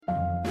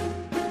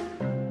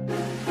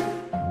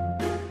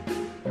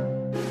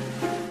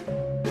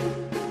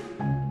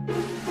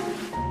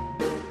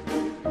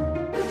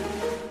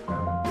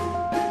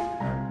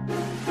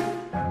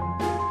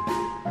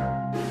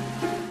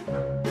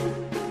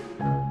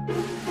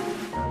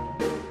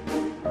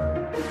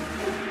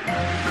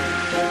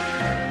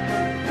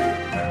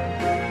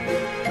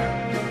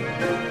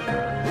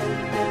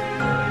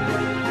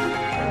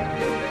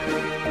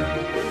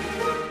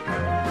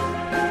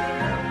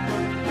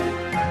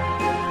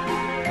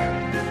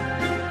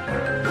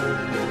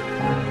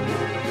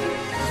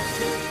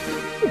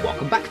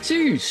back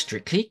to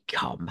Strictly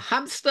Come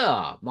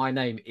Hamster. My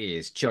name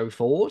is Joe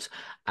Ford,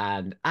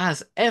 and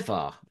as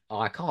ever,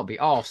 I can't be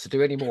asked to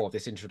do any more of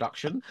this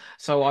introduction,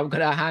 so I'm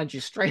going to hand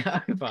you straight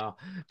over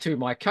to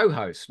my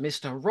co-host,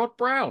 Mr. Rod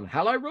Brown.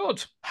 Hello,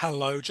 Rod.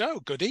 Hello, Joe.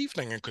 Good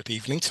evening, and good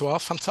evening to our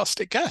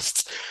fantastic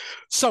guests.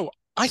 So,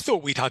 I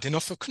thought we'd had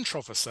enough of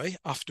controversy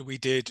after we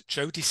did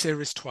Jodie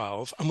Series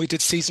 12 and we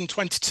did Season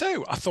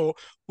 22. I thought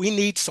we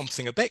need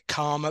something a bit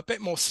calmer, a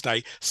bit more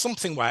steady,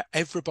 something where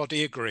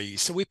everybody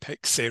agrees. So we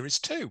picked Series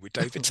 2 with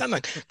David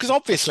Tennant, because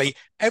obviously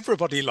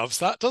everybody loves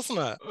that, doesn't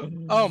it?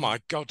 Oh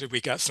my God, did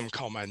we get some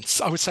comments?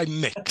 I would say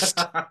mixed.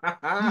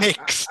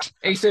 Mixed.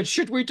 He said,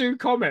 "Should we do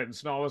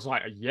comments?" And I was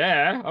like,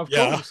 "Yeah, of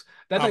Yeah. course."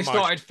 Then I they might.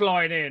 started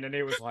flying in, and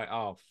it was like,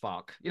 "Oh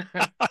fuck."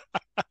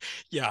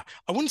 Yeah.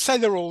 I wouldn't say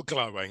they're all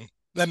glowing.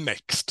 They're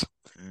mixed.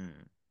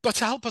 Mm. But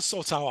to help us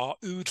sort out our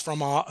ood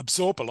from our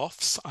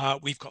absorberlofts,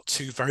 we've got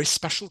two very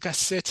special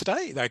guests here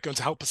today. They're going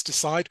to help us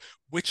decide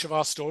which of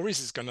our stories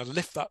is going to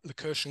lift that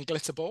Lacurtian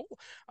glitter ball.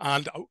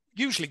 And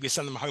usually we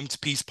send them home to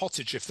Pease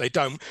Pottage if they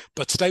don't.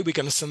 But today we're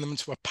going to send them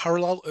to a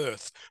parallel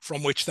Earth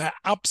from which they're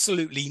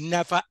absolutely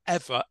never,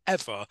 ever,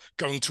 ever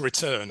going to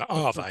return,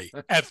 are they?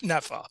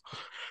 Never.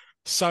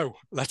 So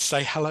let's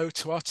say hello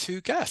to our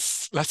two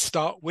guests. Let's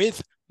start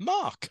with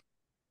Mark.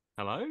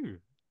 Hello.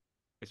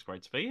 It's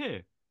great to be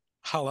here.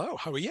 Hello,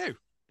 how are you?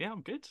 Yeah,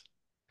 I'm good.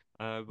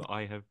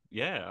 I've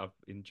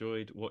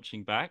enjoyed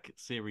watching back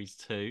series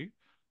two.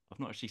 I've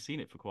not actually seen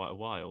it for quite a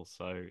while,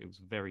 so it was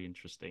very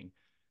interesting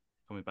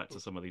coming back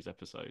to some of these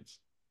episodes.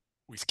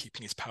 He's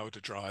keeping his powder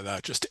dry there,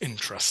 just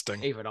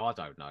interesting. Even I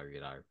don't know.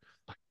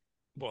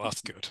 Well,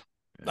 that's good.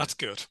 Yeah. That's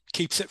good.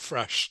 Keeps it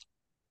fresh.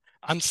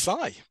 And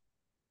Sai,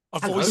 a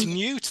Hello. voice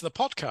new to the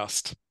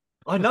podcast.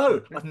 I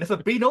know. I've never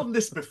been on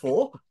this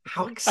before.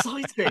 How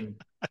exciting.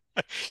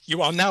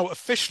 You are now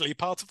officially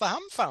part of the Ham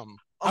Fam.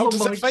 How Oh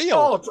does my it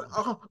feel?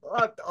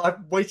 God.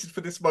 I've waited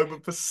for this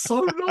moment for so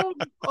long.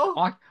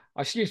 Oh.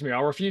 Excuse me, I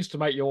refuse to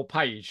make your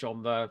page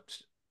on the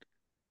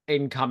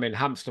incoming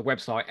hamster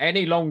website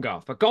any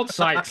longer, for God's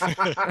sake.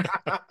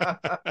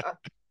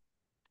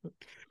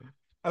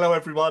 Hello,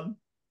 everyone.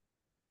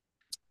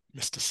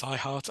 Mr. Sai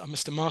Hart and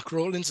Mr. Mark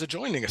Rawlins are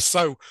joining us.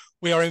 So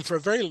we are in for a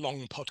very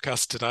long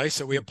podcast today.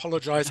 So we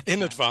apologize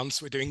in advance.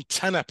 We're doing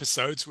 10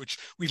 episodes, which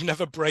we've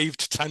never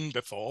braved 10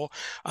 before.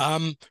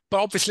 But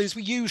obviously, as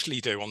we usually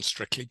do on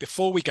Strictly,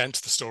 before we get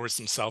into the stories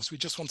themselves, we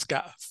just want to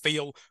get a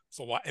feel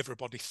for what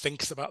everybody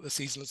thinks about the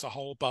season as a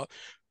whole. But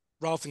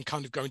rather than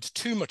kind of go into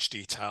too much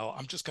detail,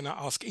 I'm just going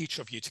to ask each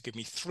of you to give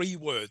me 3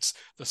 words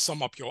that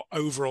sum up your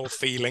overall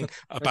feeling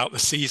about the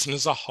season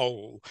as a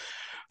whole.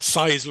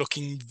 Sai is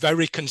looking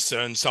very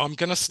concerned, so I'm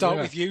going to start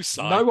with you,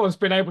 Sai. No one's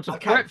been able to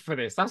Okay. prep for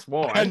this. That's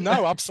why.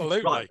 No,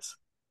 absolutely. Right.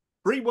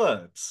 3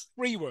 words.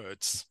 3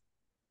 words.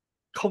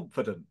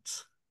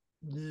 Confident.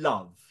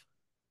 Love.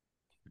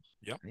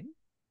 Yep.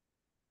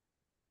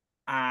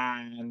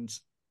 And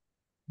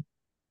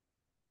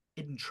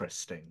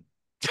interesting.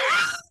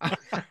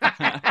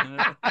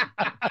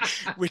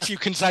 Which you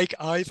can take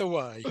either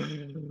way.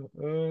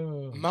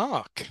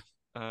 Mark.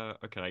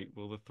 Okay,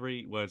 well, the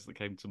 3 words that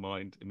came to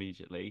mind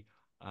immediately,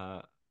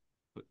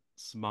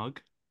 smug,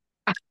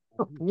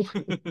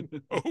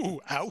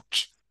 Oh,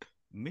 ouch.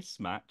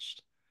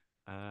 mismatched,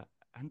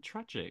 and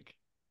tragic.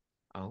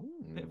 Oh.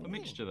 Bit of a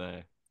mixture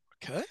there.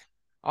 Okay.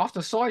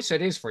 After Sai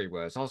said his 3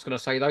 words, I was going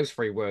to say those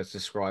 3 words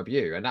describe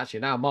you. And actually,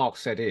 now Mark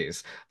said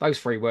his, those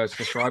 3 words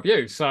describe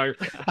you. So,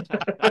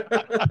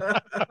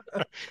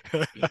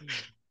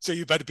 So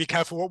you better be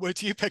careful what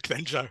word you pick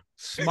then, Joe.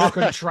 smug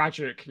and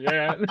tragic.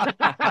 Yeah.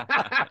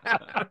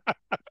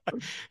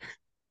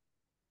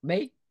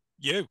 Me?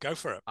 You, go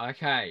for it.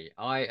 Okay.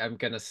 I am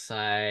going to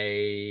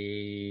say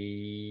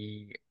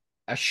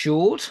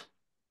assured,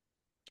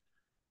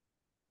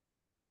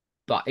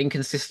 but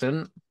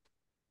inconsistent,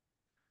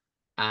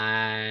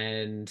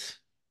 and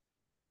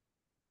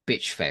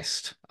bitch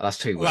fest. That's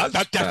 2 Well, words.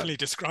 that definitely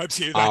describes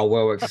you then. I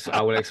will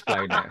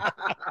explain it.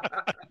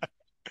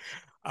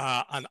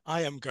 And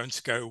I am going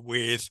to go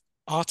with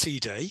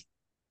RTD,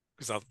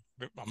 because I'm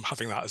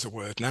having that as a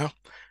word now,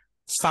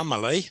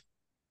 family,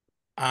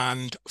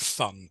 and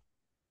fun.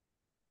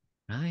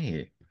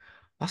 Hey,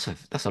 that's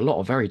a lot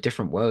of very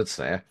different words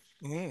there.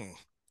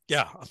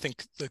 Yeah, I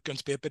think there's going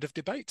to be a bit of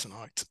debate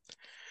tonight.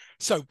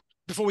 So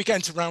before we get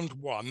into round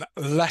 1,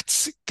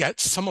 let's get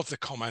some of the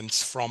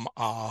comments from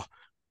our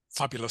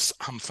fabulous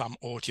Ham Fam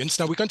audience.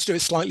 Now, we're going to do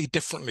it slightly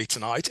differently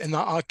tonight in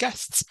that our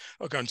guests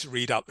are going to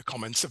read out the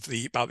comments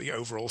about the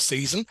overall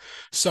season.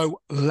 So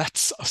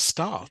let's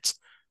start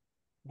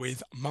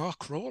with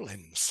Mark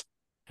Rawlins.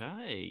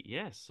 Okay,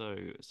 yeah, so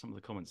some of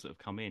the comments that have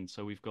come in.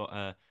 So we've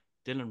got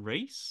Dylan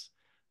Reese.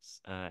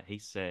 He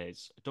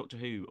says, Doctor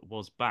Who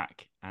was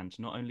back, and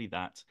not only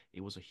that,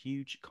 it was a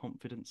huge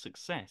confident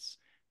success.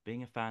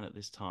 Being a fan at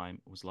this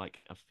time was like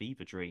a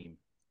fever dream.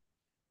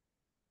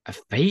 A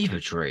fever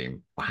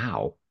dream.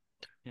 Wow.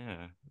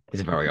 Yeah.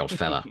 He's a very old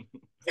fella.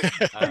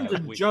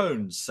 Brendan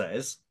Jones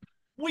says,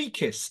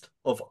 weakest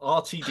of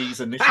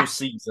RTD's initial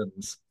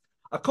seasons.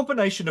 A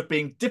combination of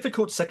being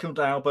difficult second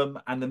album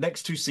and the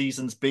next 2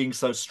 seasons being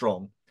so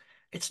strong.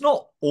 It's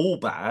not all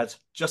bad,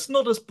 just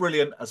not as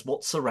brilliant as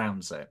what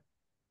surrounds it.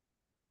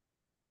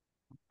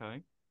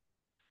 Okay.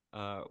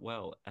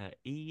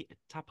 E.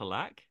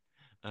 Tapalak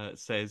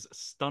says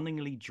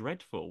stunningly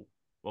dreadful.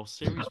 While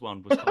series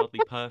one was hardly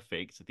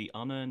perfect, the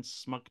unearned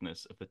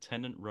smugness of the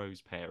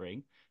Tennant-Rose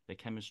pairing, their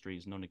chemistry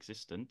is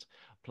non-existent,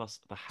 plus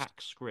the hack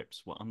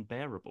scripts were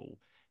unbearable.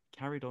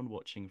 Carried on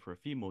watching for a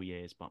few more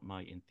years, but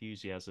my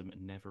enthusiasm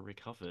never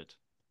recovered.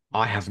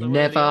 I have So early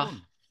never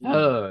on.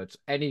 heard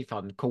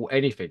anyone call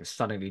anything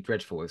stunningly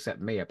dreadful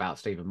except me about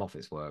Stephen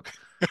Moffat's work.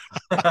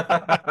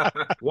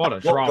 What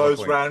a What drama goes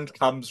queen. round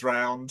comes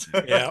round.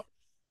 Yeah.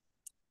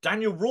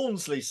 Daniel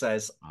Rawnsley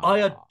says, I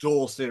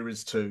adore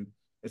Series 2.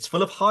 It's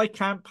full of high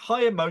camp,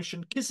 high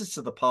emotion, kisses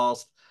to the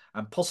past,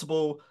 and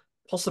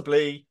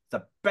possibly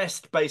the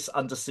best base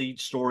Under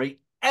Siege story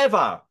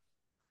ever.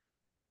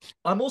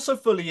 I'm also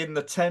fully in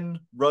the 10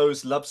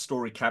 Rose love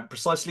story camp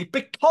precisely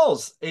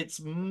because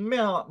it's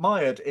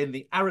mired in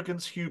the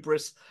arrogance,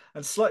 hubris,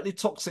 and slightly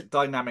toxic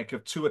dynamic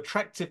of two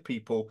attractive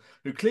people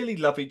who clearly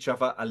love each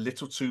other a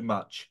little too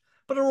much,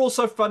 but are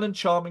also fun and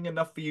charming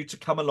enough for you to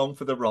come along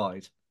for the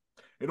ride.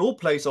 It all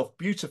plays off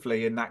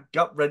beautifully in that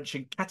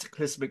gut-wrenching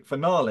cataclysmic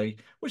finale,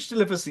 which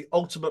delivers the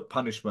ultimate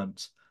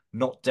punishment.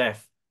 Not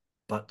death,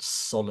 but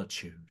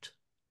solitude.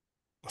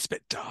 That's a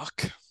bit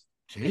dark.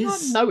 Thing I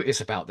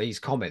notice about these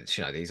comments,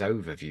 these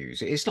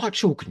overviews, it's like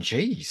chalk and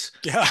cheese.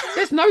 Yeah.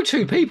 There's no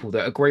two people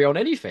that agree on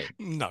anything.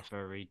 No.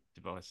 Very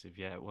divisive,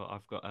 yeah. Well,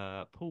 I've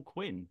got Paul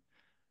Quinn.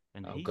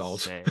 And Oh, he God.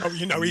 says... Oh,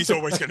 he's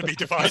always going to be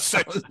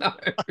divisive. No.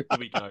 Here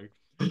we go.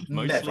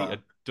 Mostly Never. a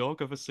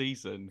dog of a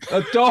season.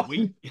 A dog?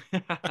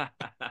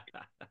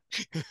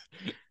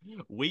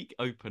 Week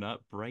opener,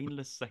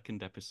 brainless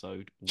second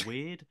episode,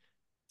 weird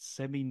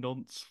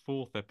semi-nonce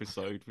fourth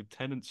episode with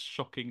Tennant's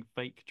shocking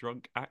fake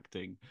drunk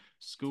acting.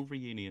 School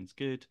reunion's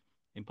good.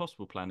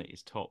 Impossible Planet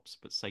is tops,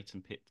 but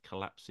Satan Pit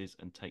collapses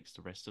and takes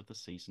the rest of the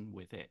season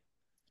with it.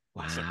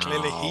 Wow. So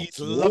clearly he's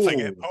loving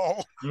it,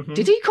 Paul.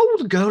 Did he call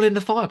the girl in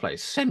the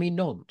fireplace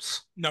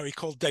semi-nonce? No, he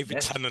called David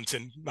Yes. Tennant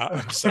in that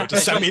episode a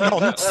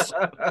semi-nonce.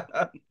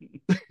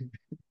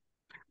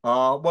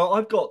 Well,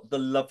 I've got the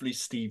lovely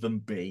Stephen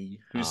B,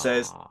 who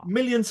says,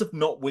 millions of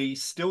not we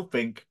still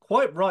think,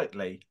 quite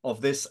rightly,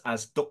 of this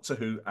as Doctor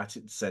Who at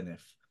its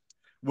zenith.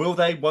 Will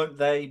they, won't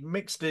they,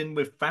 mixed in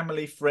with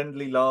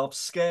family-friendly laughs,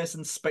 scares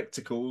and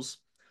spectacles.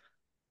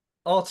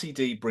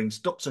 RTD brings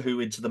Doctor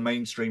Who into the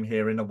mainstream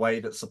here in a way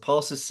that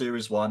surpasses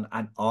Series 1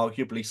 and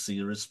arguably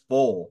Series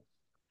 4.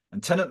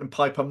 And Tennant and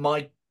Piper,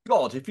 my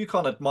God, if you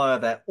can't admire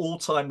their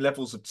all-time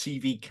levels of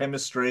TV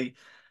chemistry,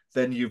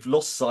 then you've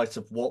lost sight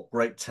of what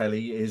great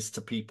telly is to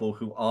people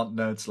who aren't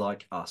nerds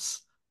like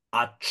us.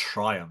 A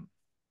triumph.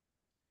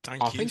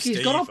 Thank I you, think he's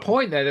Stephen. got a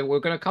point there that we're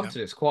going to come to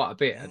this quite a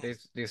bit. Yeah.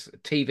 This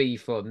TV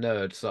for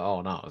nerds that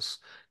aren't us,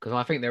 because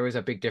I think there is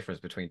a big difference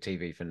between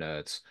TV for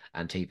nerds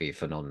and TV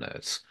for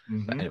non-nerds.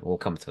 But we'll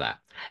come to that.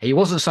 He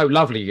wasn't so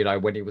lovely,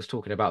 when he was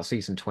talking about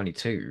season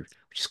 22,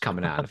 which is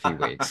coming out in a few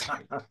weeks.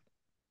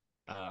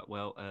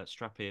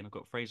 Strap in. I've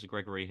got Fraser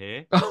Gregory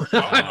here.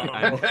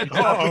 How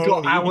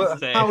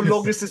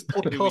long is this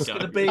podcast going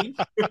to be?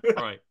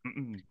 Right.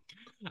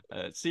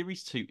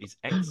 Series 2 is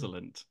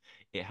excellent.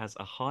 It has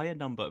a higher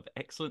number of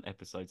excellent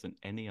episodes than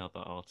any other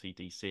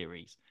RTD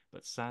series,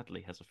 but sadly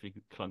has a few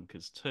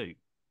clunkers too.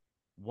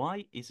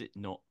 Why is it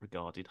not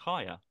regarded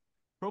higher?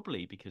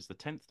 Probably because the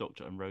 10th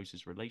Doctor and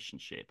Rose's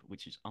relationship,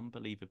 which is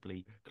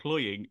unbelievably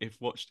cloying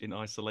if watched in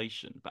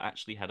isolation, but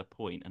actually had a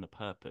point and a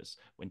purpose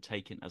when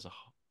taken as a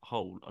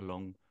whole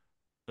along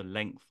the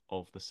length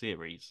of the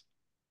series.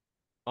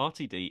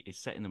 RTD is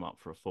setting them up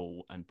for a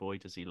fall, and boy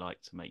does he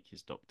like to make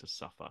his Doctor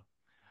suffer.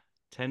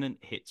 Tennant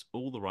hits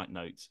all the right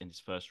notes in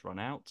his first run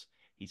out.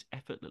 He's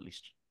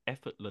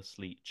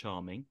effortlessly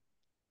charming,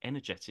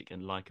 energetic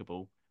and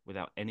likeable,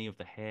 without any of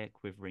the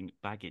hair-quivering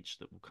baggage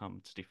that will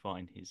come to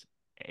define his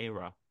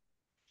era.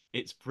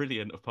 It's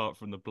brilliant apart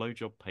from the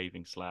blowjob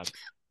paving slab.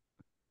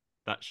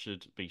 That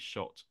should be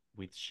shot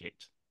with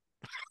shit.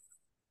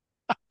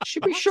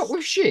 Should be shot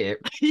with shit?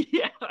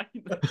 Yeah, I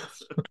know.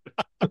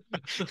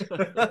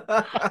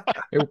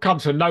 It will come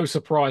to no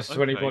surprise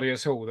to anybody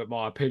at all that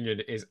my opinion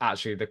is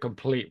actually the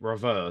complete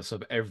reverse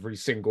of every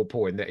single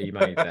point that he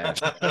made there.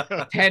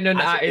 Tennant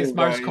at his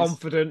most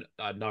confident.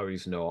 No,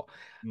 he's not.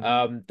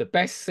 The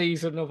best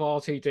season of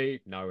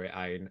RTD. No, it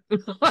ain't.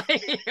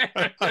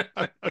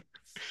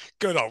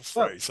 Good old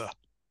Fraser.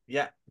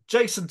 Yeah.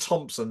 Jason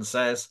Thompson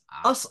says,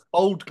 us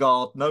old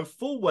guard know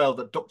full well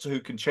that Doctor Who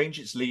can change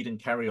its lead and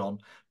carry on,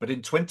 but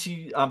in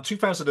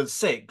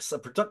 2006, a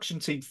production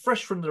team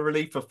fresh from the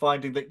relief of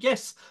finding that,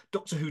 yes,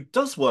 Doctor Who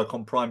does work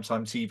on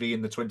primetime TV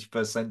in the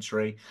 21st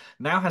century,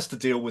 now has to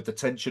deal with the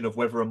tension of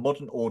whether a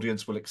modern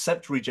audience will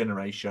accept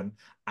regeneration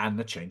and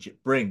the change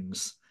it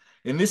brings.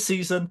 In this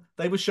season,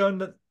 they were shown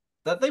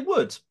that they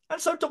would,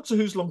 and so Doctor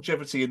Who's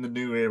longevity in the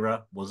new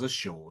era was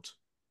assured.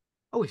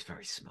 Oh, he's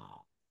very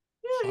smart.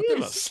 Yeah, he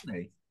is, isn't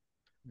he?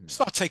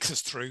 So that takes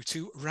us through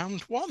to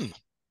round one.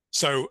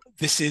 So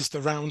this is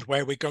the round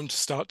where we're going to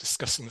start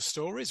discussing the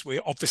stories.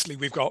 We've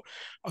got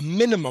a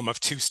minimum of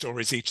 2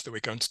 stories each that we're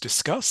going to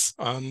discuss,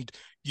 and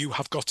you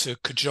have got to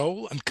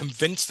cajole and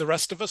convince the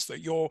rest of us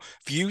that your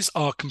views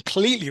are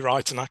completely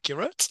right and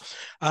accurate.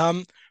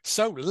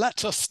 So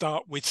let us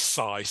start with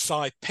Si.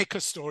 Si, pick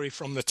a story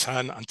from the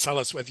 10 and tell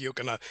us whether you're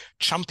going to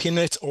champion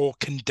it or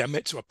condemn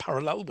it to a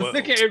parallel world.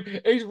 Look at him.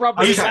 He's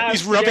rubbing his hands.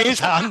 He's rubbing his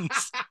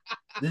hands.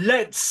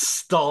 Let's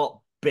start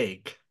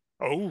big.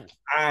 Oh.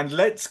 And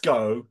let's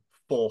go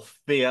for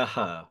Fear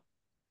Her.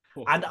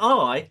 And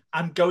I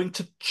am going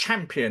to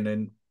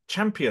champion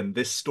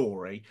this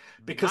story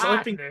because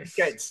I think it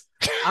gets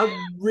a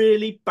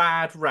really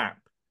bad rap,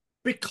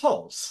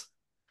 because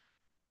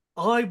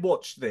I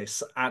watched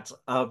this at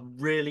a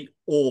really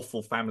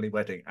awful family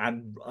wedding.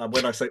 And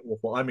when I say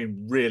awful, I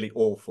mean really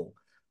awful.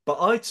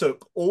 But I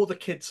took all the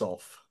kids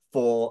off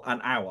for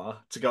an hour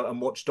to go and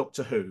watch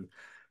Doctor Who.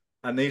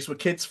 And these were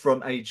kids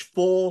from age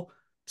 4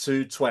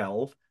 to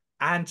 12.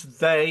 And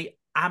they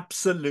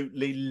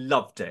absolutely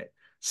loved it.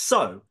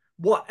 So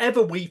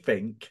whatever we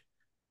think,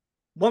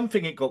 one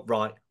thing it got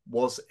right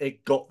was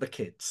it got the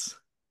kids.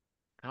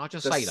 Can I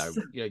just say, though,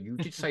 you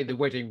did say the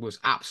wedding was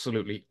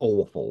absolutely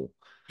awful.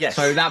 Yes.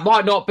 So that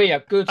might not be a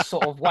good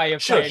sort of way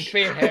of saying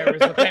Fear Her is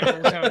the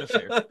better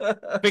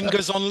alternative.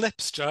 Fingers on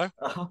lips, Joe.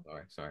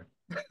 Sorry.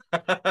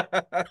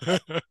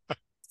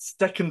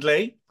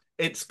 Secondly,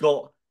 it's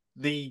got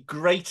the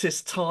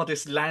greatest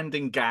TARDIS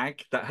landing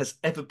gag that has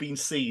ever been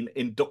seen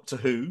in Doctor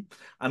Who.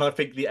 And I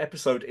think the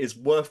episode is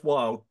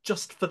worthwhile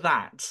just for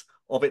that,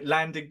 of it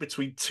landing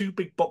between 2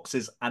 big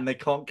boxes and they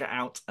can't get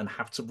out and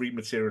have to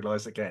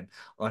rematerialize again.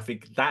 I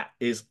think that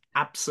is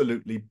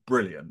absolutely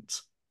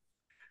brilliant.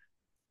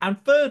 And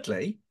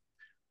thirdly,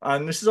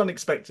 and this is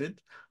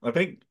unexpected, I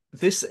think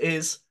this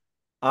is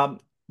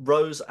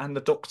Rose and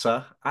the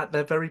Doctor at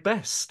their very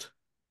best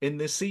in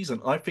this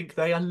season. I think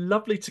they are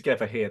lovely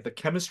together here. The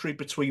chemistry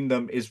between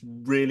them is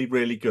really,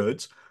 really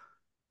good.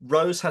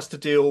 Rose has to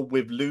deal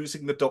with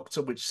losing the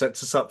Doctor, which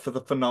sets us up for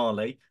the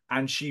finale.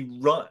 And she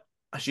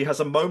has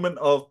a moment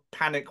of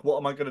panic. What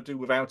am I going to do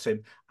without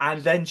him?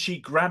 And then she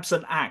grabs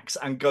an axe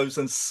and goes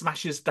and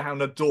smashes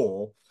down a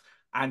door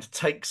and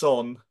takes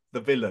on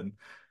the villain.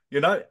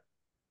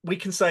 We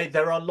can say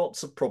there are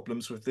lots of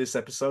problems with this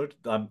episode.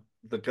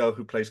 The girl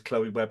who plays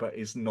Chloe Webber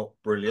is not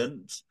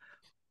brilliant.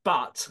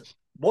 But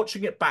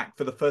watching it back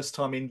for the first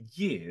time in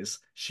years,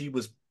 she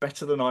was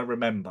better than I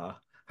remember.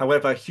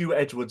 However, Hugh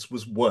Edwards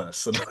was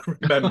worse than I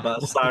remember.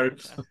 So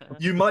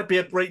you might be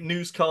a great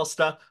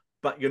newscaster,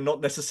 but you're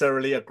not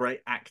necessarily a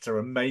great actor,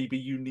 and maybe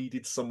you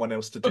needed someone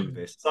else to do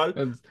this. So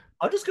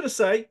I'm just going to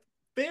say,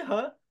 Fear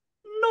Her,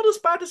 not as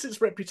bad as its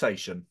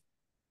reputation.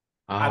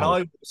 And I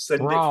will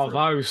send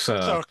bravo, it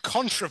sir. So a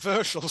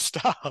controversial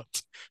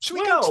start.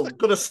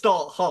 Gotta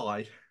start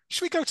high.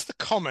 Should we go to the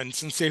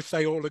comments and see if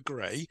they all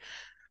agree?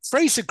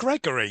 Fraser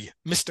Gregory,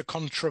 Mr.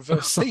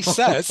 Controversy,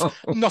 says,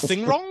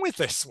 nothing wrong with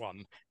this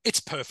one. It's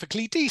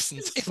perfectly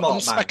decent. If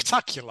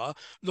unspectacular,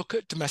 look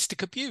at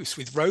domestic abuse,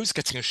 with Rose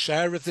getting a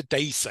share of the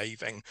day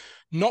saving.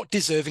 Not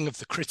deserving of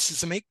the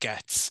criticism it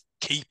gets.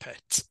 Keep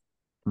it.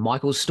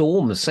 Michael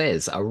Storm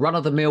says, a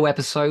run-of-the-mill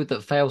episode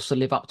that fails to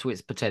live up to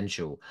its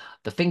potential.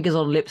 The fingers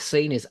on lips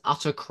scene is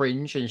utter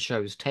cringe and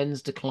shows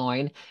Ten's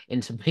decline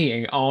into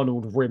being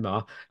Arnold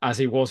Rimmer as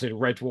he was in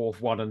Red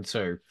Dwarf 1 and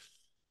 2.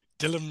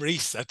 Dylan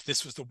Reese said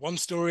this was the one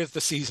story of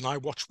the season I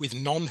watched with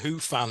non-Who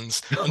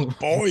fans, and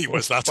boy,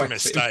 was that a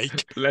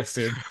mistake. Bless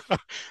him.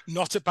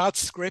 Not a bad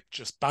script,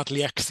 just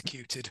badly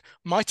executed.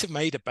 Might have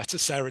made a better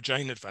Sarah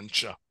Jane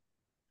adventure.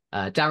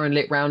 Darren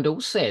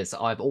Litroundle says,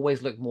 I've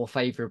always looked more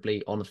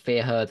favourably on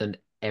Fear Her than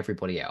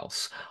everybody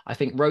else. I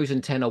think Rose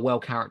and Ten are well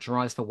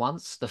characterised for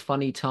once. The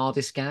funny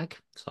TARDIS gag.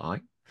 Sorry.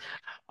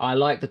 I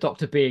like the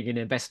Doctor being in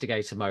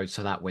investigator mode,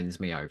 so that wins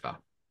me over.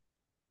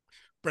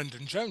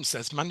 Brendan Jones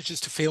says, manages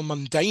to feel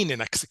mundane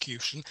in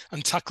execution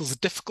and tackles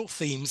difficult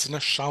themes in a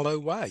shallow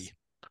way.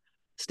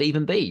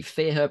 Stephen B.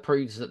 Fear Her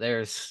proves that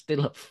there is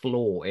still a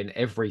flaw in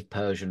every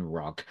Persian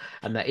rug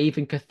and that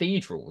even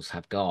cathedrals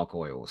have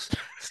gargoyles.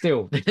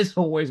 Still, there's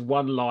always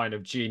one line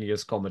of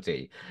genius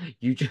comedy.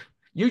 You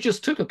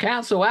just took a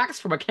council axe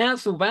from a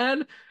council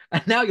van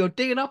and now you're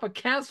digging up a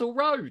council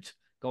road.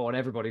 Go on,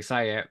 everybody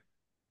say it.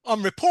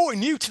 I'm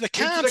reporting you to the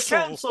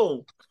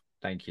council.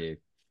 Thank you.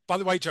 By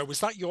the way, Joe,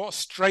 was that your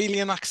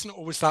Australian accent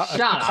or was that Shut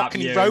a up,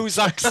 Cockney you. Rose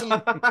accent?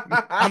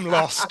 I'm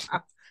lost.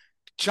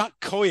 Jack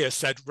Coyer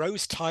said,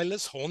 Rose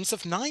Tyler's Horns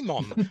of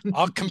Nymon.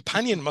 Our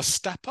companion must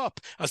step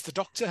up as the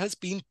Doctor has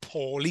been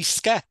poorly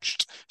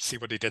sketched. See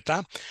what he did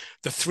there?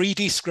 The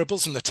 3D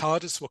scribbles and the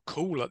TARDIS were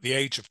cool at the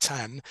age of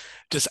 10.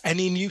 Does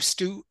any new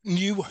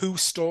Who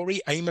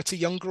story aim at a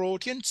younger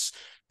audience?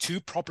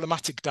 2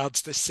 problematic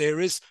dads this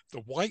series. The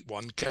white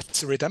one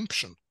gets a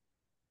redemption.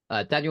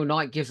 Daniel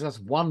Knight gives us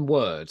one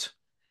word.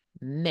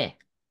 Meh.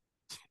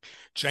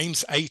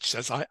 James H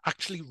says, I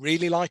actually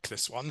really like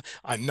this one.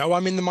 I know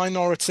I'm in the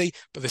minority,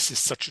 but this is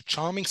such a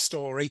charming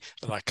story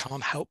that I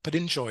can't help but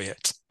enjoy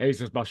it.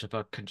 He's as much of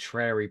a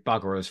contrary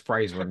bugger as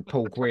Fraser and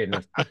Paul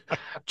Quinn.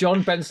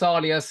 John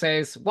Bensalia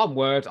says, one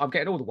word. I'm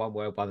getting all the one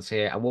word ones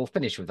here, and we'll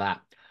finish with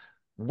that.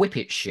 Whip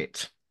it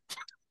shit.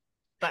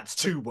 That's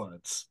 2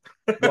 words.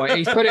 Right,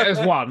 he's put it as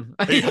one.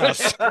 He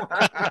has.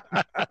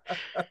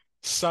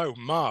 So,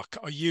 Mark,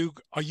 are you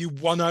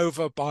won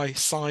over by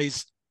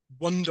Si's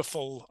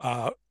wonderful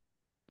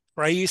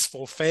praise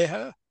for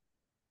Fair?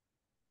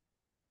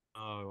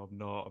 Oh, I'm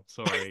not. I'm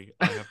sorry.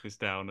 I have this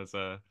down as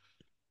a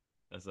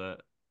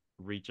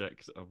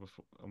reject.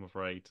 I'm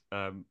afraid.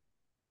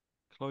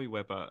 Chloe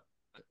Webber.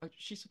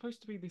 She's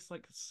supposed to be this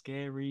like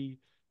scary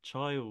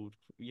child,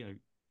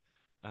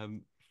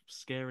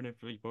 scaring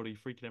everybody,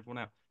 freaking everyone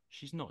out.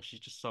 She's not. She's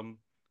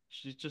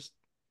just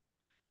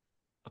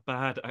a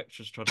bad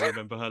actress trying to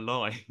remember her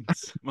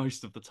lines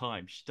most of the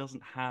time. She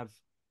doesn't have.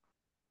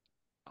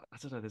 I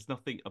don't know. There's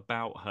nothing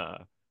about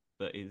her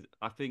that is.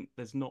 I think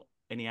there's not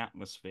any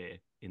atmosphere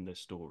in the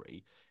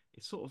story.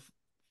 It's sort of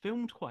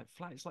filmed quite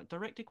flat. It's like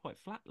directed quite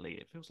flatly.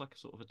 It feels like a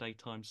sort of a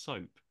daytime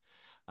soap.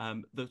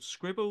 The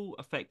scribble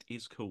effect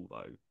is cool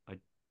though.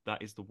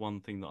 That is the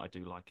one thing that I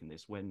do like in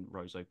this. When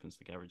Rose opens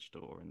the garage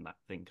door and that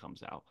thing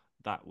comes out,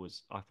 I thought that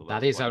was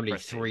is quite only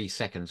impressive. 3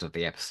 seconds of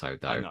the episode,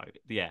 though. I know,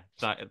 yeah,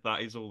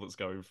 that is all that's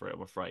going for it,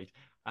 I'm afraid.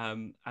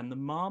 And the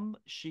mum,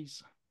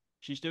 she's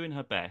doing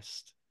her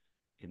best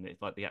in it,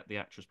 like the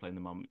actress playing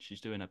the mum.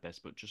 She's doing her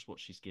best, but just what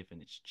she's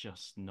given, it's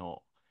just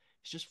not.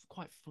 It's just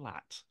quite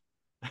flat.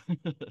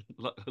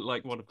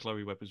 like one of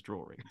Chloe Webber's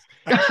drawings.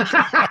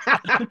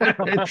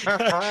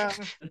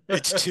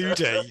 It's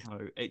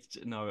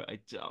 2D. No,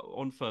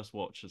 on first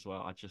watch as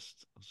well. I was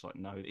like,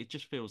 no, it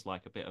just feels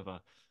like a bit of a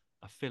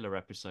filler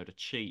episode, a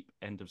cheap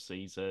end of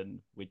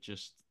season.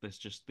 This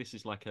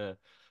is like a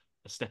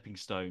stepping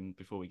stone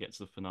before we get to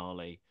the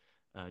finale.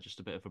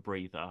 Just a bit of a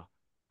breather,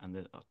 and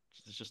there's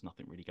just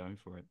nothing really going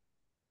for it.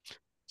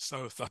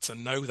 So that's a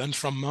no then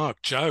from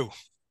Mark. Joe.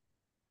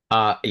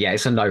 Yeah,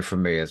 it's a no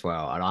from me as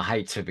well, and I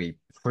hate to be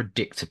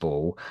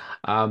predictable,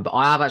 but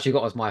I have actually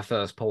got as my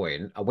first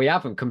point. We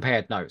haven't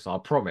compared notes, I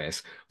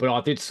promise, but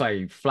I did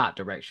say flat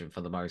direction for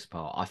the most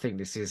part. I think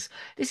this is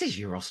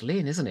Euros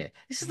Lynn, isn't it?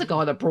 This is the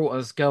guy that brought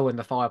us Girl in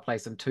the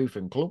Fireplace and Tooth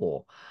and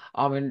Claw.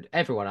 I mean,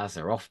 everyone has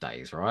their off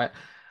days, right?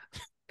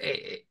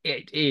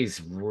 It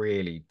is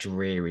really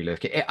dreary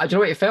looking. Do you know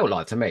what it felt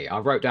like to me? I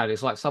wrote down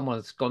it's like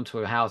someone's gone to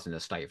a housing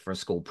estate for a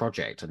school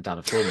project and done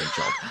a filming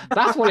job.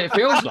 That's what it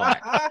feels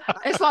like.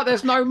 It's like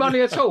there's no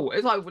money at all.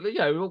 It's like,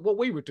 what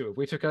we would do if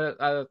we took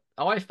a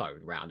iPhone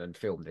round and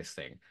filmed this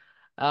thing.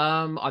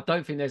 I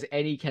don't think there's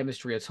any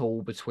chemistry at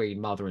all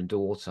between mother and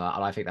daughter,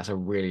 and I think that's a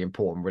really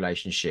important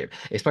relationship.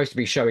 It's supposed to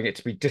be showing it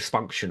to be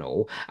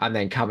dysfunctional and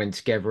then coming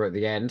together at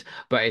the end,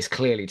 but it's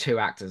clearly 2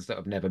 actors that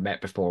have never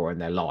met before in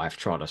their life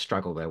trying to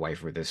struggle their way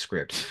through this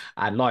script.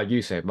 And like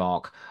you said,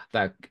 Mark,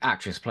 the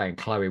actress playing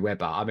Chloe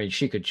Webber, I mean,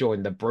 she could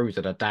join the Brood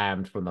of the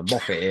Damned from the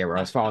Moffat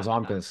era, as far as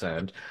I'm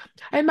concerned.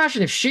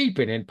 Imagine if she'd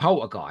been in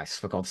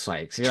Poltergeist, for God's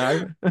sakes,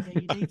 Yeah,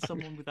 you need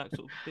someone with that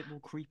sort of bit more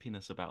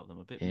creepiness about them,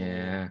 a bit more.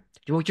 Yeah.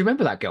 Do you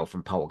remember that girl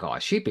from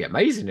Poltergeist? She'd be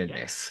amazing in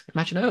this.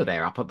 Imagine her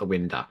there up at the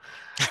window.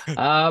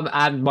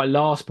 And my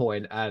last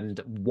point, and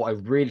what I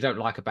really don't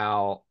like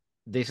about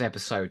this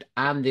episode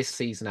and this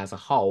season as a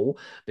whole,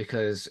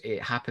 because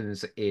it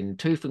happens in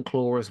Tooth and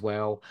Claw as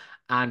well,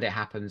 and it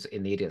happens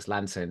in The Idiot's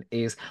Lantern,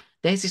 is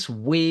there's this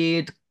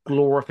weird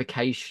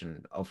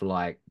glorification of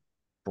like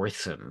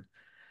Britain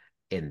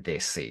in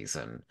this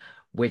season,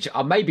 which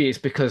maybe it's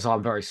because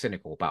I'm very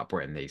cynical about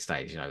Britain these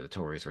days. The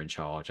Tories are in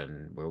charge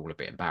and we're all a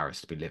bit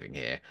embarrassed to be living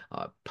here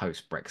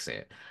post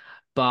Brexit.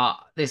 But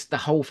the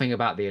whole thing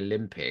about the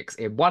Olympics,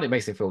 one, it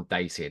makes it feel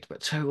dated,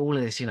 but two, all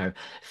of this,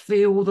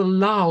 feel the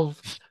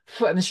love.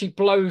 And then she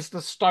blows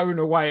the stone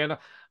away, and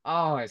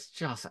oh, it's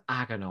just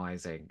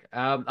agonizing.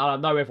 And I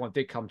know everyone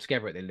did come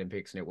together at the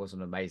Olympics and it was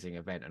an amazing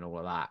event and all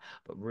of that,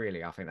 but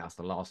really, I think that's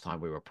the last time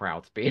we were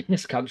proud to be in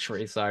this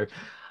country. So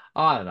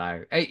I don't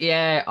know.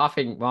 Yeah, I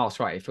think Mark's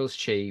right. It feels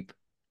cheap.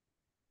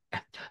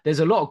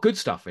 There's a lot of good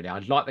stuff in it. I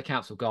like the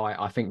council guy.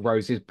 I think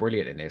Rose is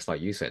brilliant in this, like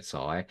you said,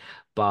 Si.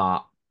 But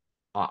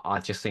I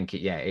just think it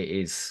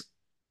is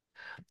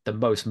the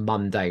most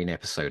mundane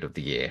episode of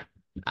the year.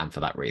 And for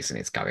that reason,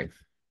 it's going.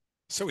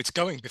 So it's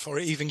going before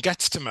it even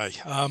gets to me.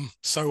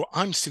 So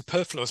I'm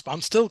superfluous, but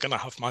I'm still going to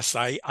have my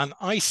say. And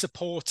I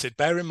supported,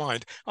 bear in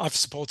mind, I've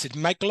supported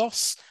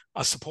Meglos,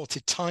 I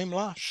supported Time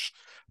Lash,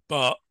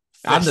 but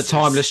and the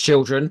Timeless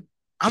Children.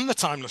 And the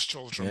Timeless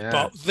Children, yeah.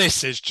 But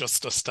this is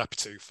just a step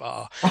too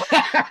far.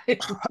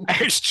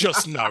 It's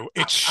just, no,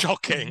 it's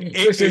shocking.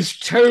 This is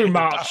too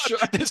much.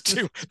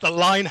 The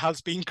line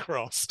has been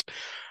crossed.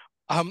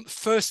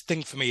 First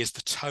thing for me is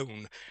the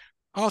tone.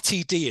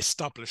 RTD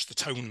established the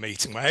tone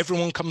meeting where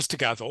everyone comes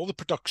together, all the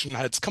production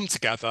heads come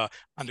together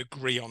and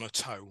agree on a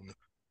tone.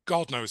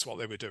 God knows what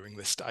they were doing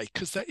this day,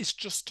 because there is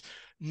just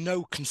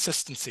no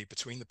consistency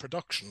between the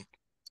production.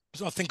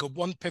 So I think of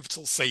one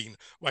pivotal scene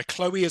where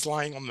Chloe is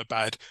lying on the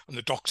bed and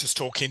the doctor's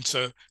talking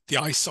to the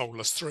eye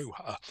soulless through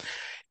her.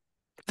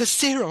 There's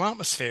zero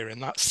atmosphere in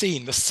that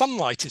scene. The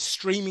sunlight is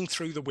streaming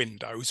through the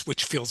windows,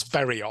 which feels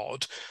very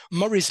odd.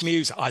 Murray's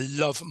music, I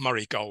love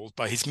Murray Gold,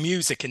 but his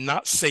music in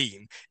that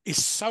scene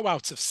is so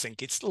out of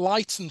sync. It's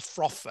light and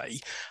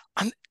frothy,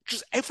 and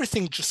just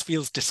everything just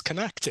feels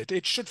disconnected.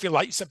 It should feel,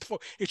 like you said before,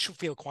 it should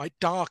feel quite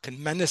dark and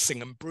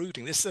menacing and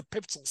brooding. This is a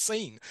pivotal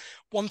scene.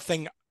 One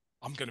thing,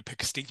 I'm going to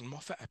pick a Stephen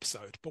Moffat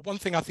episode, but one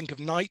thing I think of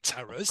Night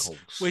Terrors,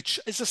 which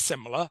is a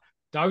similar.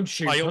 Don't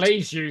you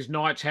please use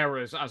Night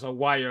Terrors as a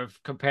way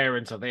of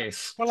comparing to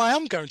this. Well, I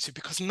am going to,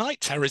 because Night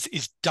Terrors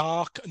is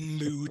dark and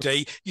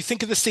moody. You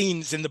think of the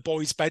scenes in the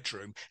boys'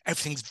 bedroom,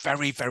 everything's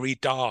very, very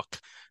dark.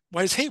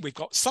 Whereas here we've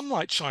got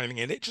sunlight shining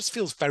in. It just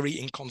feels very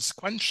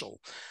inconsequential.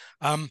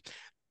 The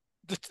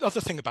other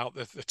thing about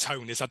the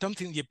tone is I don't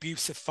think the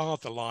abusive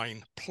father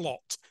line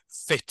plot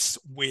fits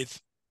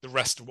with the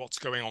rest of what's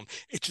going on.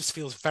 It just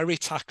feels very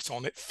tacked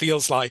on. It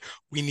feels like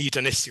we need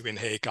an issue in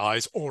here,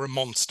 guys, or a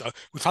monster.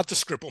 We've had the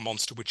scribble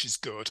monster, which is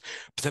good,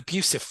 but the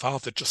abusive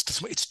father just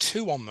doesn't. It's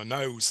too on the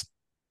nose.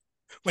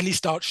 When he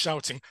starts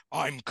shouting,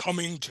 "I'm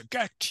coming to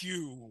get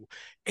you,"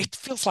 it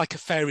feels like a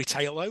fairy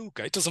tale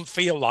ogre. It doesn't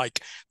feel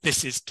like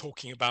this is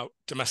talking about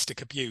domestic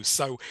abuse.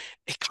 So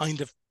it kind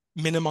of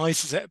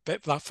minimizes it a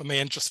bit, that for me,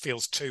 and just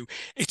feels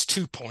it's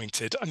too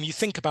pointed. And you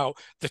think about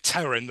the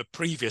terror in the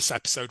previous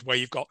episode where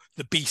you've got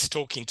the beast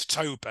talking to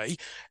Toby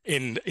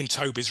in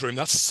Toby's room.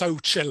 That's so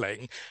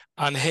chilling.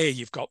 And here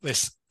you've got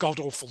this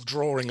god-awful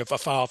drawing of a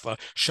father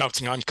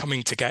shouting, "I'm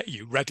coming to get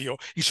you, ready or..."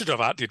 You should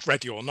have added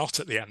 "ready or not"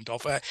 at the end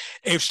of it.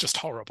 It was just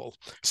horrible.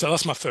 So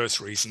that's my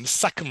first reason. The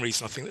second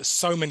reason, I think there's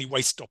so many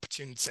wasted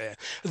opportunities here.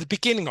 At the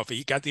beginning of it,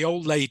 you get the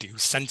old lady who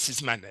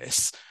senses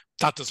menace.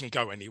 That doesn't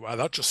go anywhere.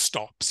 That just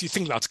stops. You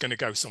think that's going to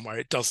go somewhere.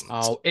 It doesn't.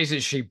 Oh, isn't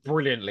she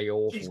brilliantly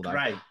awful? She's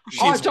great.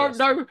 I don't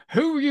know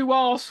who you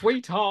are,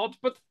 sweetheart,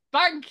 but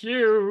thank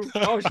you.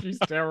 Oh, she's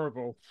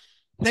terrible.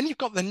 Then you've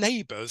got the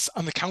neighbours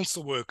and the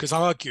council workers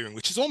arguing,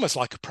 which is almost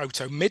like a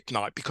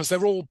proto-midnight because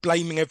they're all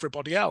blaming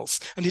everybody else.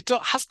 And it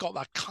has got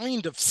that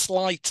kind of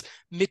slight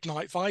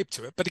midnight vibe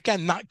to it. But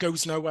again, that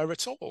goes nowhere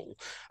at all.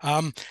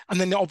 And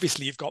then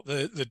obviously you've got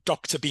the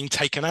doctor being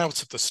taken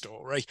out of the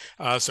story.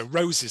 So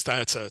Rose is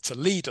there to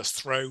lead us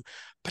through.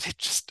 But it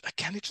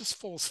just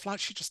falls flat.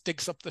 She just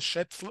digs up the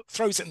shit,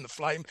 throws it in the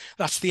flame.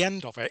 That's the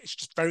end of it. It's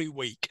just very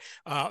weak.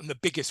 And the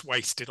biggest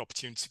wasted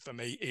opportunity for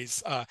me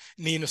is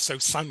Nina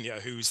Sosanya,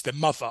 who's the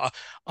mother.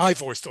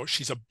 I've always thought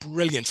she's a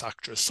brilliant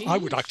actress. I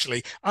would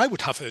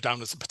have her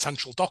down as a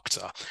potential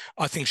doctor.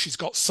 I think she's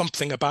got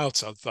something about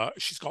her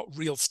that she's got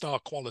real star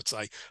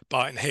quality.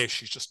 But in here,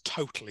 she's just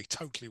totally,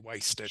 totally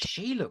wasted.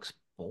 She looks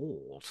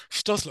bored.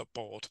 She does look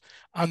bored.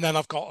 And then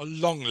I've got a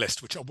long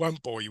list, which I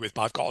won't bore you with,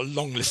 but I've got a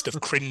long list of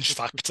cringe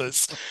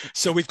factors.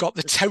 So we've got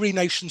the Terry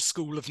Nation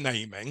School of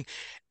Naming.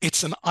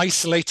 It's an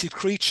isolated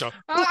creature.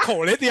 We'll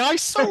call it the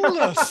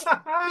Isoulless.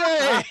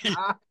 Yay!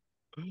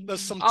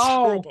 There's some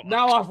terrible...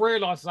 now I've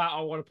realised that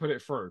I want to put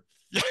it through.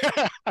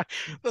 Yeah,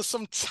 there's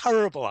some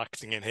terrible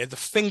acting in here. The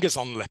fingers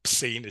on lips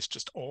scene is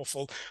just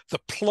awful. The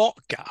plot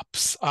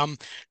gaps.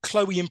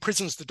 Chloe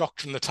imprisons the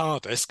doctor in the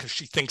TARDIS because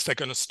she thinks they're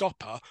going to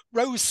stop her.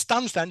 Rose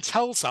stands there and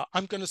tells her,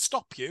 "I'm going to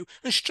stop you,"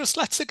 and she just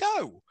lets her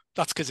go.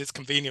 That's because it's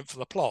convenient for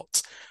the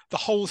plot. The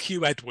whole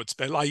Hugh Edwards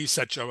bit, like you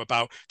said, Joe,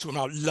 about talking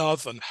about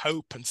love and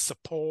hope and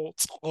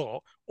support.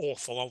 Oh,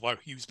 awful, although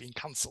Hugh's been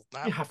cancelled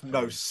now. You have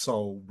no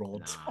soul,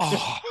 Rod.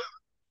 Oh.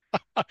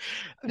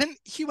 And then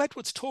Hugh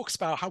Edwards talks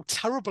about how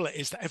terrible it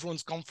is that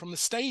everyone's gone from the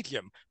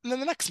stadium, and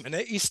then the next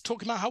minute he's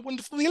talking about how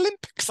wonderful the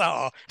Olympics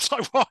are. It's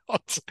like,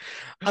 what?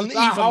 And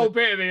that whole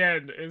bit at the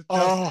end is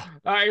just,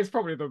 that is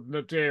probably the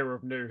nadir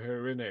of New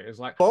Who, isn't it? It's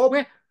like,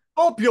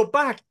 Bob, you're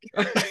back.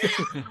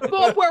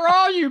 Bob, where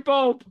are you,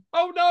 Bob?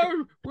 Oh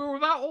no, we're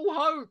without all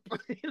hope.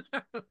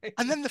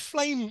 And then the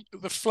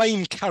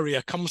flame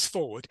carrier comes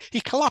forward.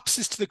 He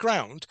collapses to the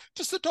ground.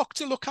 Does the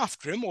doctor look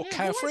after him or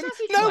care for him?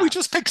 No, he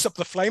just picks up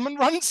the flame and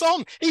runs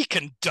on. He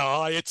can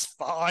die. It's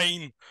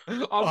fine.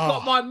 I've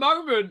got my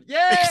moment.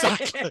 Yeah,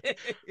 exactly.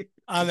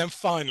 And then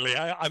finally,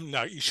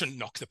 no, you shouldn't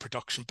knock the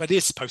production, but it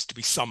is supposed to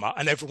be summer,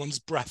 and everyone's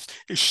breath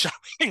is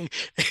showing.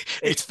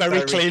 It's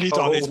very clearly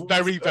done. It's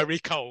very, very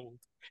cold,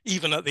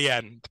 even at the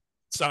end.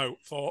 So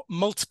for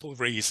multiple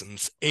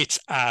reasons, it's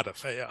out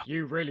of here.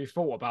 You really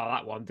thought about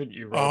that one, didn't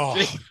you, Rob?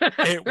 Oh,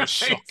 it was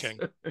shocking.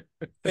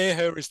 Fear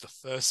Her is the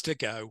first to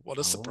go. What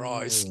a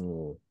surprise.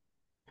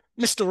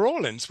 Mr.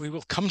 Rawlins, we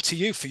will come to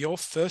you for your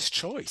first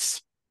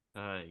choice.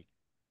 Hey,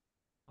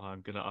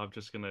 I'm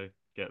just gonna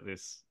get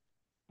this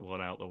one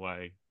out the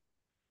way.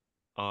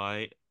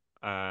 I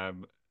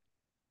am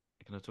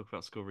gonna talk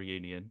about School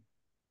Reunion.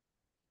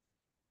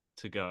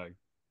 To go.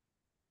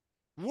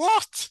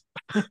 What?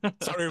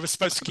 Sorry, we're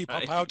supposed to keep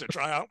our powder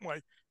dry, aren't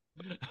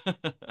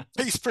we?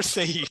 Please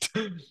proceed.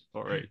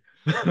 Sorry.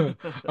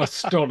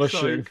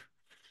 Astonishing.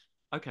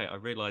 Okay, I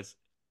realise,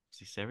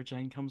 see, Sarah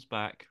Jane comes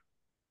back.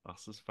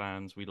 Us as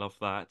fans, we love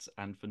that.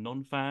 And for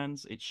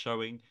non-fans, it's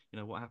showing,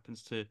 what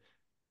happens to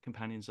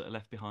companions that are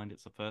left behind.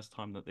 It's the first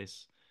time that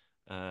this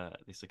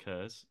this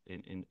occurs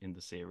in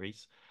the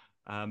series.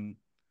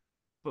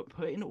 But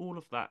putting all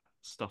of that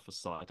stuff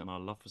aside, and our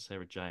love for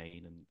Sarah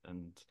Jane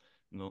and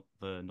not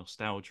the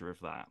nostalgia of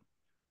that,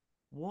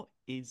 what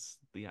is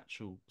the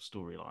actual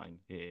storyline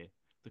here?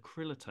 The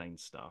Krillitane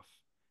stuff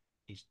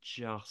is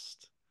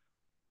just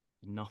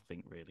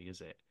nothing, really,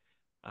 is it?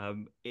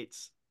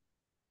 It's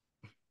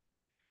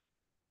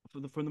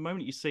from the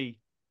moment you see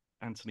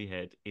Anthony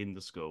Head in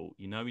the school,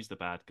 you know he's the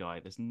bad guy.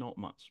 There's not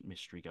much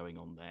mystery going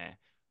on there.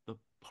 The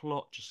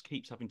plot just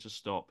keeps having to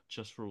stop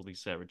just for all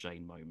these Sarah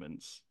Jane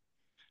moments.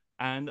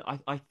 And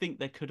I think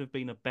there could have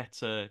been a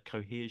better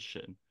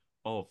cohesion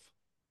of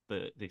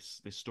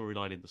this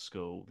storyline in the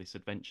school, this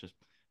adventure,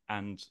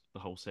 and the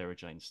whole Sarah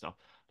Jane stuff.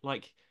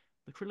 Like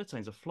the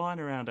Krillitanes are flying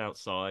around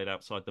outside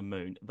the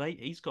moon.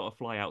 He's got to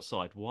fly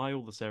outside while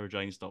all the Sarah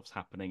Jane stuff's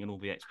happening and all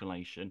the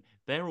explanation.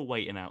 They're all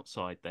waiting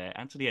outside there.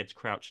 Anthony Ed's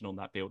crouching on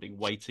that building,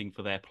 waiting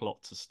for their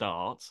plot to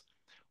start.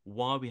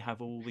 While we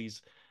have all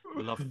these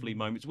lovely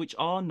moments, which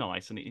are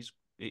nice, and it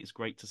is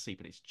great to see,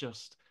 but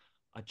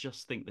I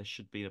just think there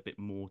should be a bit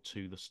more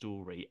to the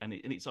story, and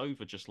it's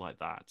over just like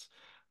that.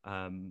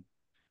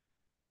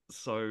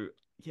 So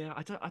yeah,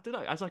 I don't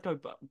know. As I go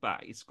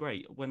back, it's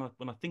great when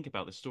I think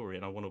about the story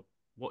and I want to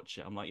watch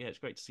it. I'm like, yeah, it's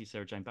great to see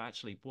Sarah Jane, but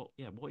actually,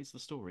 what is the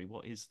story?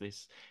 What is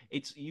this?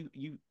 It's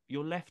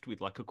you're left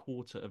with like a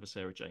quarter of a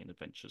Sarah Jane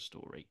adventure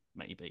story,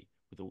 maybe,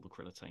 with all the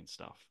Krillitane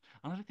stuff.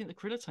 And I don't think the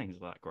Krillitanes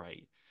are that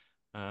great.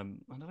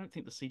 And I don't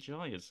think the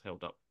CGI has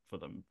held up for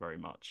them very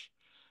much.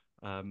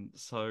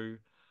 So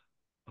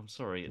I'm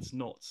sorry, it's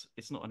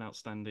not an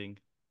outstanding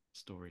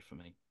story for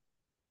me.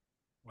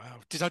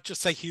 Wow. Did I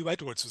just say Hugh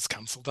Edwards was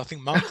cancelled? I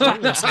think Mark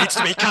Rawlins needs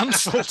to be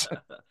cancelled.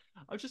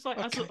 I'm just like,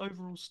 as an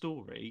overall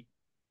story,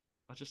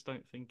 I just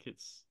don't think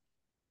it's.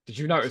 Did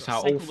you notice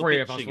how all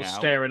three of us were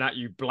staring at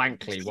you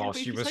blankly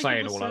whilst you were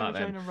saying all of that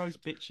then? Jane and Rose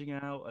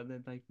bitching out and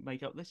then they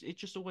make up this. It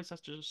just always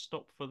has to just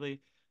stop for the.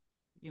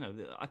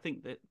 I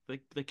think that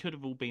they could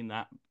have all been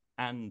that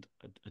and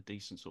a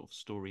decent sort of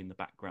story in the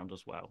background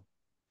as well.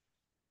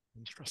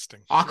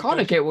 Interesting. I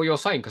kind of get what you're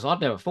saying because I'd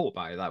never thought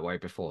about it that way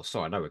before.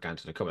 Sorry, I know we're going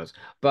to the comments,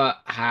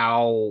 but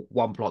how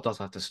one plot does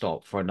have to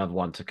stop for another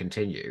one to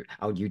continue,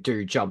 and you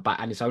do jump back,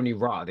 and it's only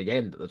right at the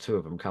end that the two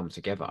of them come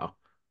together.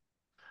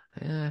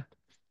 Yeah,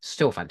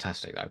 still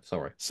fantastic though.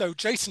 Sorry. So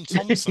Jason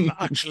Thompson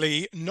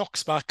actually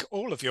knocks back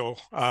all of your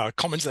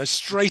comments there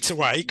straight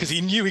away because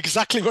he knew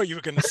exactly what you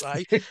were going to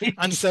say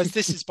and says,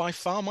 this is by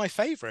far my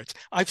favourite.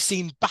 I've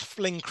seen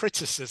baffling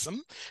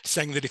criticism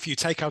saying that if you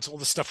take out all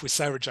the stuff with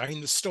Sarah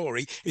Jane, the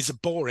story is a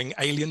boring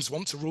aliens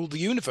want to rule the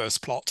universe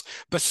plot.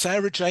 But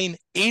Sarah Jane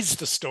is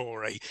the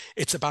story.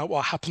 It's about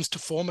what happens to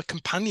former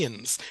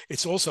companions.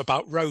 It's also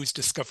about Rose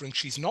discovering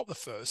she's not the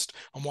first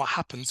and what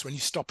happens when you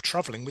stop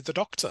travelling with the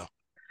Doctor.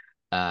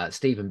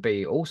 Stephen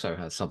B also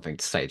has something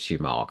to say to you,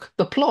 Mark.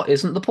 The plot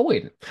isn't the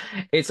point.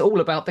 It's all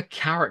about the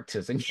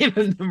characters and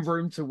giving them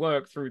room to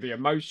work through the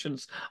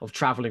emotions of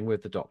traveling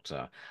with the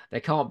Doctor. There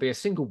can't be a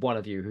single one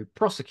of you who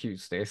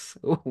prosecutes this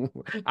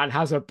and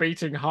has a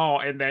beating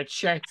heart in their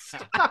chest.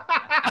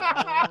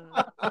 I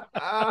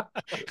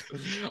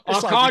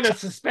kind of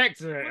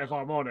suspected it, if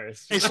I'm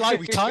honest. It's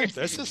like we timed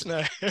this, isn't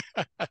it?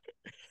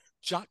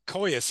 Jack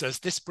Coyer says,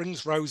 this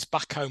brings Rose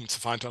back home to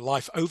find her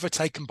life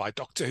overtaken by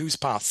Doctor Who's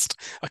past,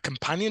 a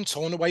companion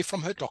torn away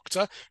from her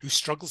Doctor who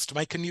struggles to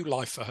make a new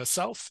life for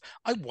herself.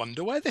 I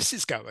wonder where this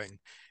is going.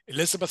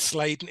 Elizabeth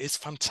Sladen is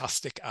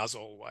fantastic as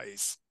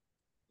always.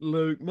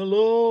 Luke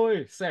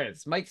Malloy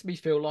says, makes me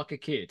feel like a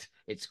kid.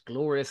 It's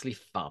gloriously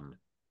fun.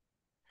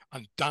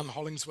 And Dan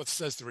Hollingsworth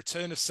says, the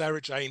return of Sarah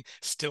Jane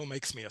still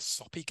makes me a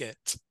soppy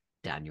git.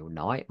 Daniel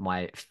Knight,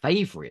 my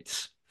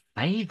favourite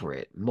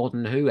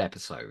Modern Who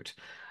episode.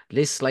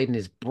 Liz Sladen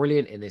is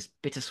brilliant in this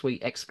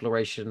bittersweet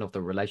exploration of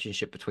the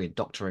relationship between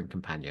Doctor and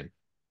companion.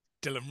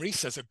 Dylan Reese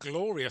says a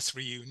glorious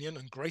reunion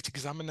and great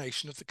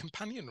examination of the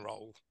companion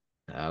role.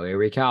 Oh, here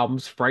he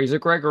comes, Fraser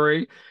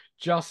Gregory.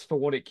 Just for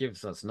what it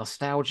gives us.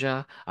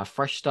 Nostalgia, a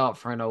fresh start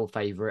for an old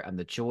favourite, and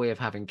the joy of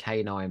having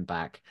K9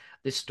 back.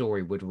 This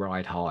story would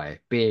ride high.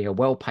 Being a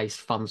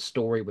well-paced, fun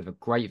story with a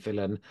great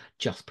villain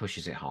just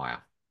pushes it higher.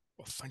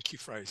 Well, thank you,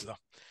 Fraser.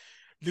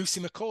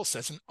 Lucy McCall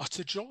says, an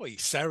utter joy.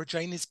 Sarah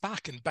Jane is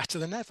back and better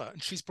than ever,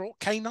 and she's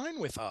brought K9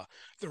 with her.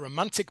 The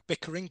romantic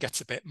bickering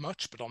gets a bit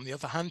much, but on the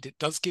other hand, it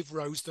does give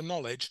Rose the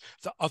knowledge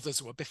that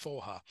others were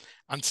before her.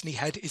 Anthony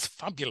Head is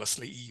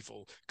fabulously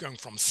evil, going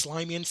from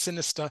slimy and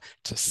sinister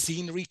to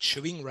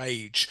scenery-chewing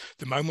rage.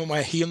 The moment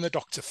where he and the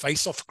Doctor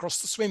face off across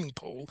the swimming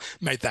pool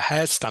made the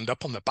hair stand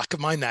up on the back of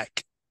my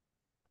neck.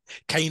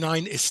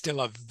 K9 is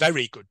still a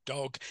very good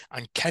dog,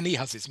 and Kenny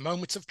has his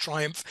moments of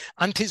triumph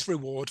and his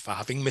reward for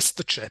having missed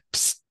the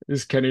chips.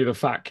 Is Kenny the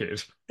fat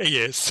kid? He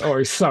is. Oh,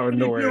 he's so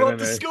annoying. You went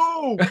to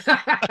school.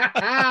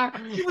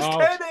 It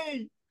was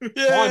Kenny.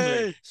 Yay!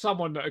 Finally,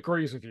 someone that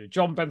agrees with you.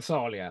 John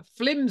Bensalia.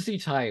 Flimsy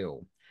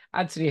tale.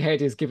 Anthony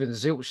Head is given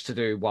zilch to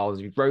do,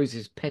 while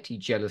Rose's petty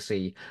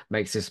jealousy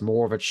makes this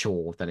more of a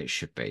chore than it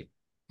should be.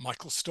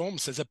 Michael Storm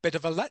says a bit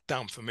of a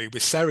letdown for me,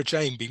 with Sarah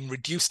Jane being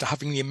reduced to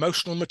having the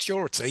emotional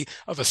maturity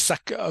of a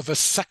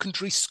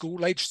secondary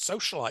school-age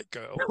socialite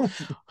girl.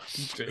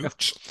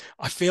 Ouch.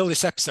 I feel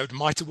this episode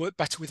might have worked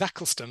better with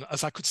Eccleston,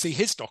 as I could see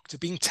his doctor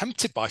being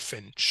tempted by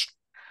Finch.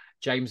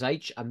 James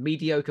H., a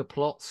mediocre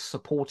plot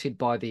supported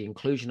by the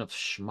inclusion of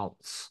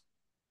schmaltz.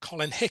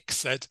 Colin Hicks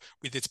said,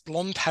 with its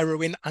blonde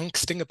heroine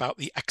angsting about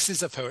the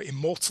exes of her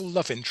immortal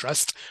love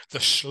interest, the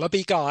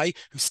schlubby guy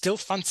who still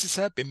fancies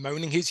her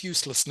bemoaning his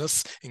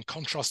uselessness, in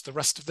contrast to the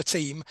rest of the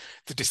team,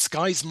 the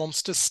disguised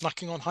monsters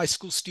snacking on high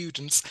school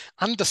students,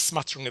 and a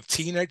smattering of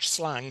teenage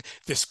slang,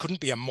 this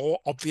couldn't be a more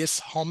obvious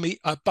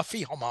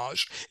Buffy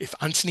homage if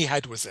Anthony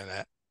Head was in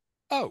it.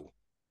 Oh.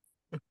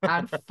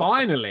 And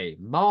finally,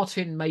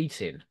 Martin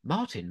Matin.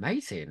 Martin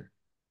Matin?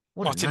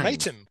 What Martin a name.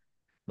 Matin.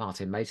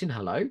 Martin Mason,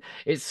 hello.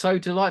 It's so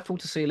delightful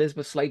to see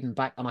Elizabeth Sladen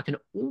back, and I can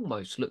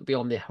almost look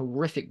beyond the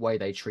horrific way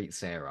they treat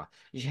Sarah.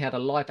 She had a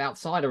life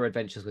outside her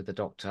adventures with the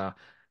Doctor.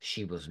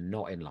 She was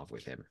not in love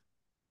with him.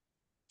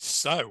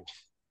 So,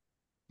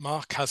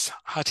 Mark has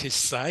had his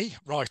say,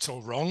 right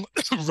or wrong.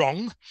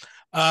 Wrong.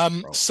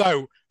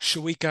 So,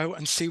 shall we go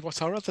and see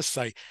what our others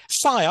say?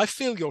 Si, I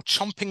feel you're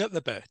chomping at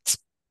the bit.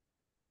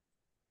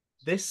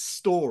 This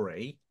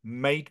story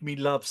made me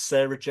love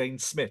Sarah Jane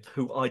Smith,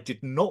 who I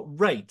did not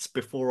rate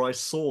before I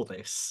saw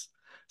this.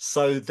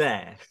 So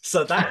there.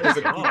 So that was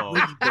a good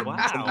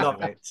reason to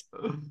love it.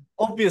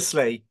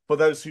 Obviously, for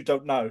those who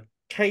don't know,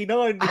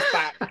 K9 was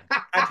back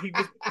and he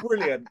was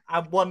brilliant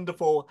and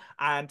wonderful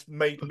and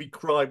made me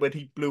cry when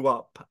he blew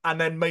up,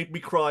 and then made me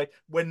cry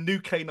when new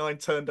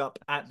K9 turned up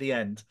at the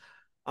end.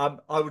 I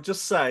would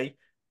just say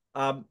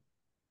the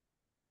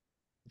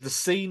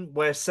scene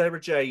where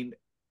Sarah Jane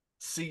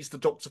sees the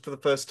Doctor for the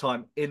first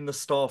time in the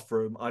staff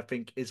room, I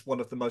think, is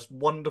one of the most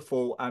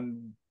wonderful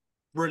and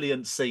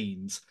brilliant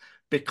scenes,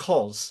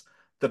 because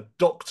the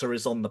Doctor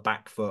is on the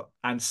back foot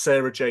and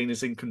Sarah Jane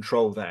is in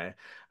control there,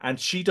 and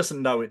she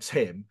doesn't know it's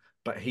him,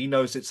 but he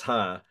knows it's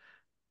her,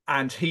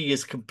 and he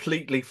is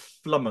completely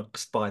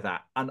flummoxed by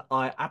that, and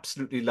I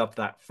absolutely love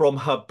that, from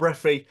her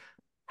breathy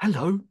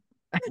hello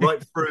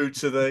right through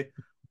to the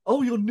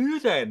oh, you're new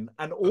then,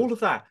 and all of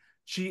that.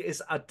 She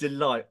is a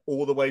delight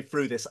all the way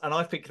through this, and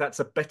I think that's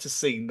a better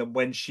scene than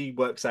when she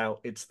works out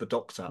it's the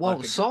Doctor.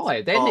 Well,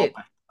 Si, then it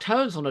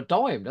turns on a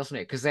dime, doesn't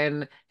it? Because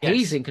then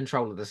he's in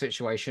control of the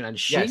situation and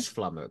she's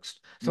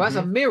flummoxed. So as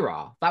a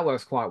mirror, that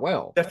works quite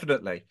well.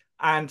 Definitely.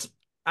 And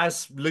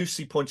as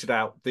Lucy pointed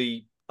out,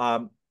 the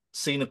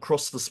scene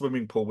across the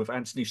swimming pool with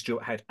Anthony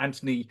Stewart Head.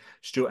 Anthony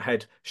Stewart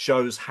Head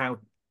shows how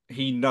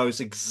he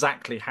knows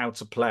exactly how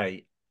to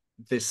play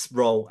this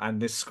role and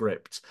this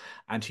script,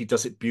 and he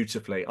does it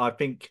beautifully. I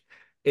think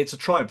it's a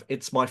triumph.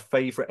 It's my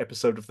favorite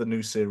episode of the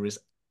new series,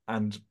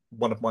 and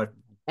one of my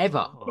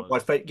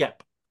favorite.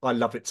 Yep, I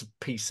love it to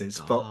pieces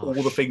for all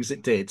the things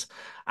it did,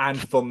 and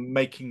for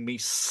making me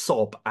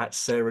sob at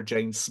Sarah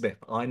Jane Smith.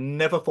 I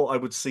never thought I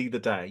would see the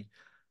day.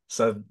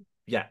 So,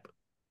 yep.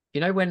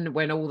 You know,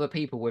 when all the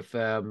people with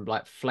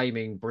like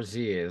flaming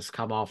brassieres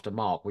come after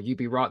Mark, will you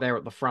be right there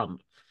at the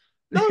front?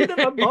 No,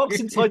 Mark's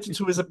entitled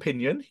to his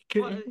opinion.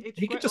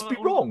 He could just be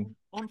wrong.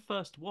 On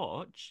first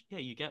watch, yeah,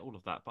 you get all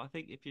of that. But I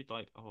think if you'd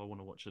like, I want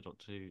to watch a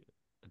Doctor Who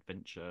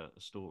adventure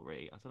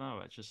story, I don't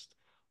know,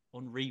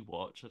 on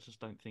rewatch, I just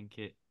don't think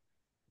that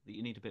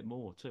you need a bit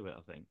more to it,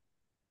 I think.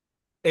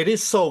 It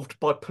is solved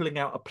by pulling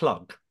out a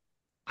plug,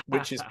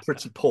 which is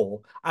pretty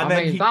poor. And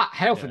I mean, that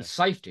health and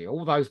safety,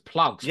 all those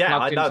plugs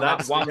plugged into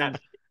that one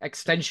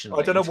extension.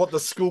 I don't know what the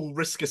school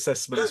risk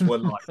assessments were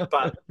like,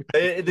 but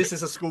this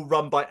is a school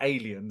run by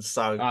aliens,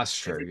 so that's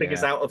true. Everything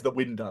is out of the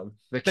window.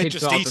 They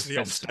just eat the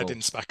Ofsted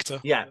inspector.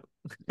 Yeah.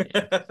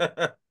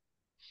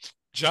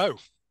 Joe.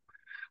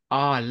 Oh,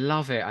 I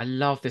love it. I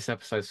love this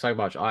episode so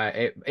much.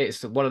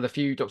 It's one of the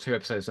few Doctor Who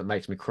episodes that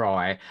makes me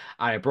cry,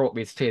 and it brought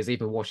me to tears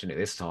even watching it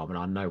this time, and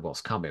I know what's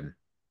coming.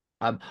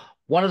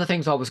 One of the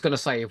things I was going to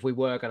say, if we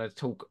were going to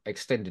talk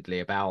extendedly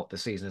about the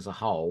season as a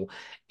whole,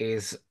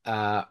 is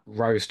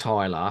Rose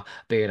Tyler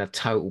being a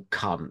total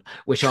cunt,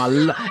 which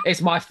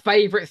it's my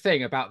favourite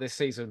thing about this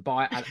season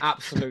by an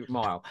absolute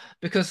mile,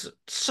 because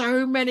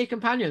so many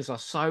companions are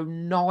so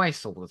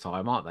nice all the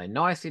time, aren't they?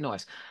 Nicey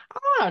nice. I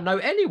don't know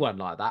anyone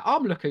like that.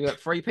 I'm looking at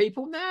 3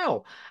 people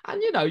now,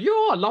 and you know, you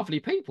are lovely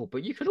people,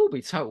 but you can all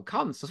be total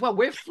cunts as well.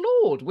 We're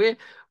flawed.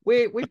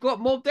 We've got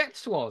more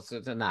depth to us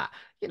than that.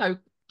 You know,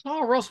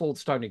 Clara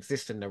Oswalds don't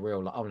exist in the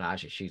real life. Oh no,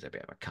 actually, she's a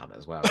bit of a cunt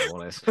as well, to be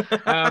honest.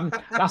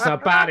 That's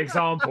a bad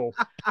example.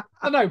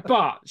 No,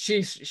 but she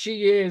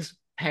is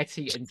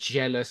petty and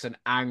jealous and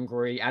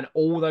angry and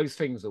all those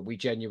things that we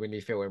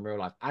genuinely feel in real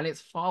life. And it's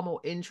far more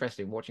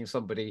interesting watching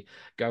somebody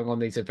going on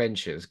these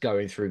adventures,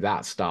 going through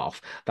that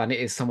stuff, than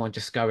it is someone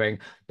just going,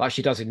 like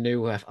she does in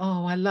New Earth,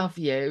 oh, I love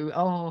you.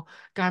 Oh,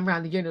 going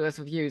around the universe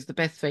with you is the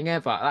best thing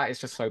ever. That is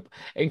just so,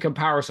 in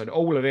comparison,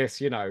 all of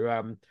this, you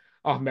know,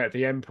 I've met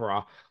the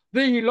Emperor.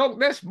 The Loch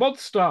Ness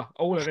Monster.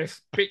 All of this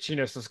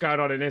bitchiness that's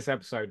going on in this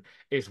episode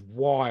is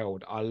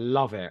wild. I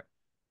love it.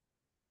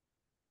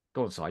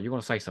 Go on, Si. You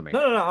want to say something?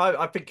 No.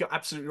 I think you're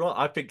absolutely right.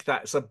 I think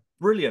that's a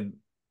brilliant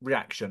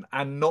reaction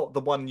and not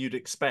the one you'd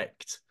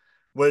expect.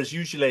 Whereas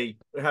usually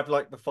we have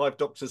like the five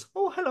doctors.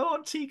 Oh, hello,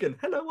 I'm Tegan.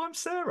 Hello, I'm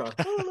Sarah.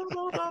 Blah, blah,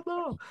 blah, blah,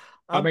 blah.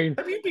 I mean,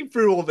 have you been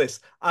through all this?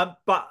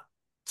 But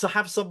to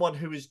have someone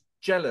who is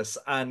jealous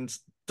and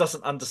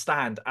doesn't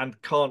understand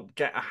and can't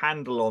get a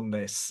handle on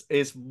this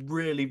is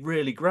really,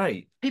 really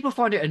great. people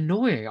find it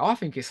annoying. I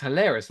think it's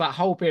hilarious. That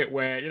whole bit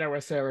where,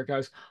 where Sarah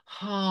goes,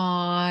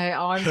 "Hi,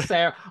 I'm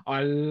Sarah."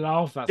 I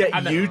love that. Get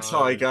And you,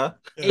 Tiger.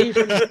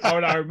 even, oh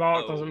no,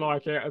 Mark doesn't Oh.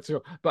 like it at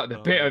all. But the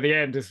bit at the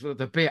end is the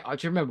bit. Do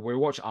you remember we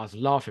watched? I was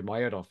laughing my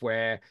head off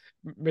where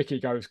Mickey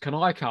goes, "Can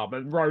I come?"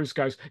 And Rose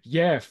goes,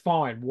 "Yeah,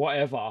 fine,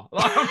 whatever."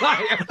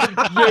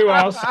 You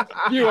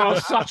are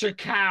such a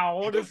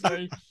cow,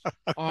 honestly.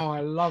 Oh,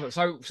 I love it.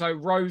 So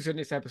Rose in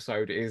this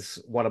episode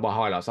is one of my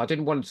highlights. I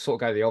didn't want to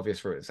sort of go the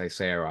obvious route and say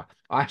Sarah.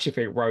 I actually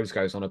think Rose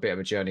goes on a bit of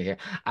a journey here.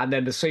 And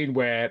then the scene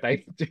where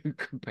they do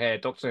compare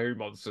Doctor Who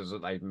monsters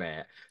that they've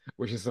met,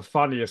 which is the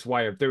funniest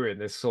way of doing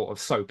this sort of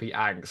soapy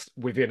angst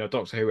within a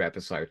Doctor Who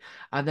episode.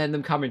 And then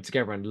them coming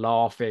together and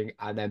laughing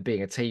and then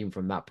being a team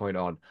from that point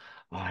on.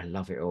 Oh, I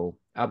love it all.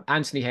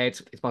 Anthony Head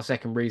is my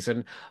second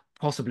reason.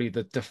 Possibly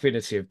the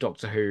definitive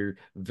Doctor Who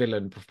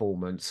villain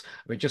performance.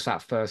 I mean, just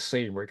that first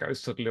scene where it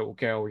goes to the little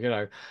girl,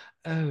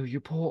 "Oh, you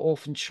poor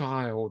orphan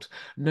child,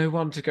 no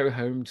one to go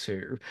home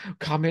to.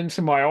 Come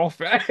into my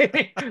office."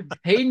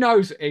 He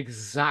knows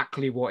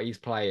exactly what he's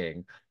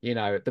playing.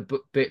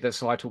 The bit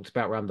that I talked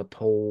about around the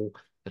pool,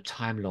 the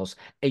time loss,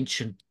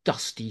 ancient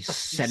dusty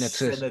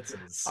senators.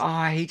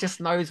 He just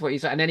knows what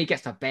he's. And then he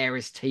gets to bare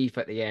his teeth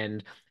at the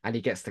end, and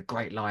he gets the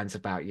great lines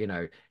about,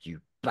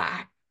 "You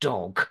bad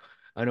dog."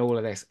 And all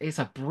of this. It's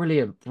a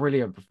brilliant,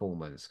 brilliant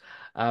performance.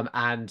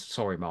 And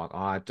sorry, Mark,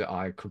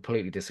 I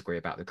completely disagree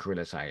about the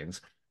Krillitanes.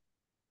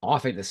 I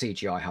think the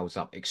CGI holds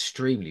up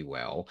extremely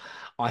well.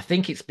 I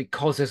think it's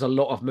because there's a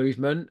lot of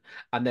movement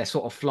and they're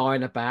sort of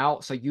flying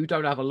about, so you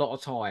don't have a lot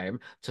of time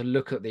to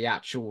look at the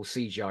actual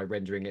CGI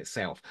rendering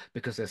itself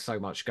because there's so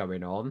much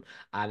going on,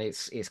 and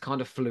it's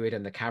kind of fluid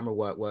and the camera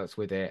works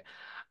with it.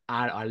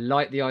 And I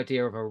like the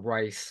idea of a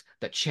race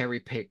that cherry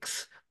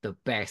picks the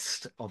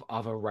best of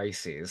other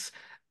races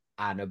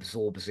and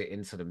absorbs it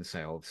into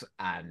themselves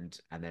and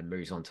then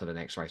moves on to the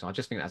next race. I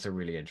just think that's a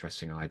really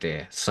interesting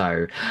idea.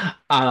 So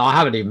I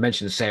haven't even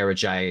mentioned Sarah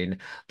Jane,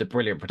 the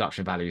brilliant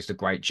production values, the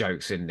great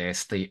jokes in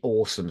this, the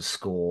awesome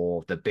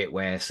score, the bit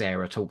where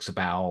Sarah talks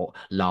about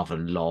love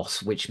and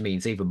loss, which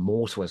means even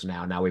more to us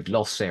now. Now we've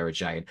lost Sarah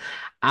Jane,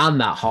 and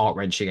that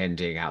heart-wrenching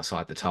ending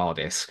outside the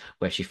TARDIS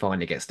where she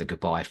finally gets the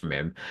goodbye from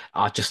him.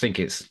 I just think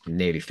it's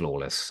nearly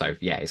flawless. So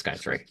yeah, it's going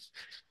through.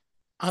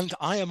 And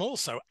I am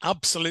also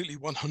absolutely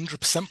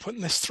 100%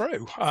 putting this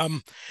through. I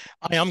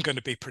am going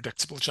to be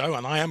predictable, Joe,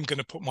 and I am going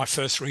to put my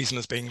first reason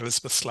as being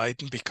Elizabeth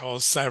Sladen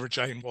because Sarah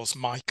Jane was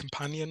my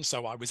companion.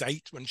 So I was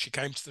 8 when she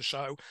came to the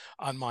show,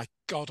 and my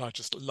God, I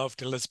just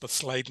loved Elizabeth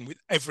Sladen with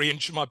every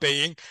inch of my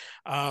being.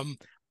 And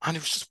it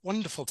was just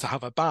wonderful to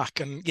have her back.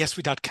 And yes,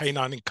 we'd had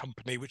K9 and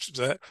Company, which was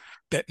a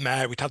bit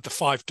meh. We'd had the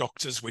 5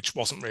 Doctors, which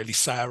wasn't really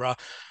Sarah.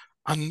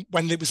 And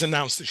when it was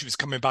announced that she was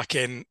coming back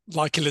in,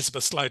 like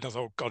Elizabeth Sladen, I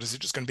thought, oh God, is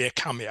it just going to be a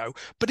cameo?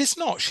 But it's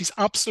not. She's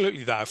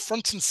absolutely there,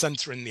 front and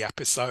center in the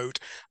episode.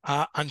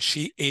 And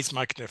she is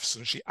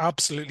magnificent. She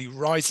absolutely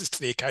rises to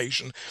the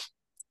occasion.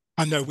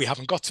 I know we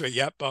haven't got to it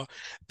yet, but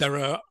there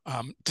are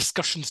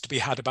discussions to be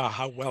had about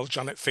how well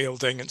Janet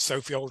Fielding and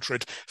Sophie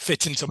Aldred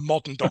fit into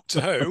modern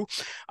Doctor Who.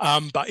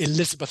 But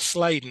Elizabeth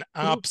Sladen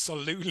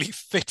absolutely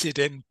fitted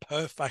in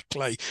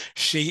perfectly.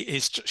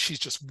 She's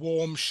just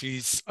warm.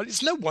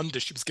 It's no wonder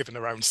she was given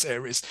her own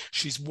series.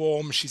 She's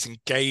warm. She's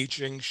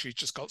engaging. She's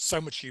just got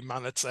so much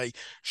humanity.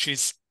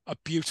 She's a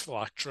beautiful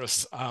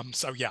actress.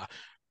 So yeah.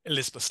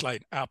 Elizabeth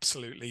Sladen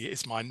absolutely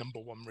is my number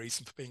one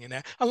reason for being in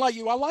there. And like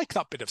you, I like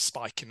that bit of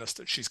spikiness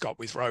that she's got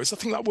with Rose. I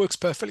think that works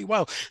perfectly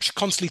well. She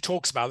constantly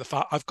talks about the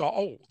fact I've got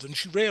old, and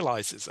she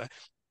realizes it.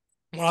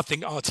 Well, I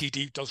think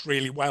RTD does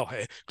really well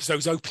here because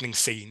those opening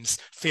scenes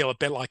feel a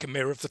bit like a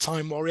Mirror of the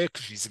Time Warrior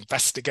because she's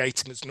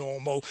investigating as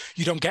normal.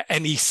 You don't get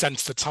any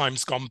sense the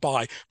time's gone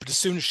by. But as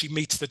soon as she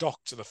meets the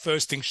Doctor, the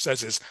first thing she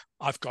says is,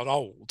 I've got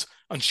old.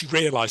 And she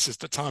realizes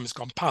the time has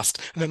gone past.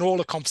 And then all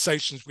the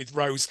conversations with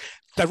Rose,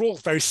 they're all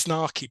very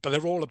snarky, but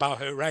they're all about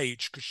her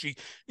age because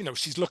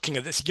she's looking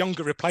at this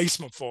younger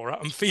replacement for her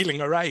and feeling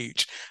her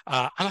age.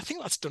 And I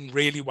think that's done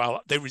really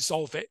well. They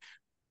resolve it,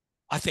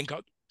 I think,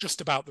 just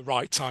about the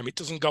right time. It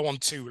doesn't go on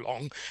too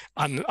long,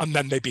 and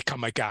then they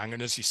become a gang.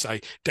 And as you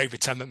say,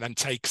 David Tennant then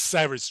takes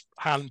Sarah's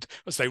hand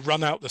as they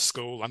run out the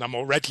school, and I'm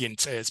already in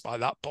tears by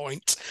that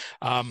point.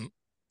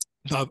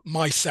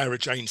 My Sarah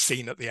Jane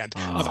scene at the end.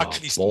 I've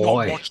actually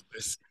not watched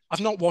this. I've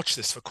not watched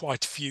this for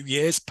quite a few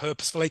years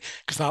purposefully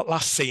because that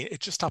last scene, it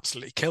just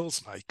absolutely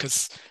kills me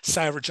because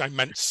Sarah Jane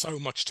meant so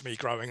much to me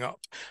growing up.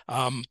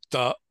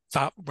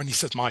 That when he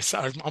says my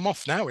Sarah, I'm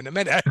off now in a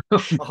minute.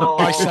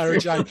 My Sarah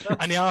Jane,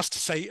 and he asked to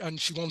say, and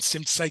she wants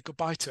him to say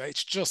goodbye to her.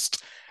 It's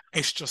just,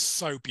 It's just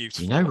so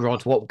beautiful. You know,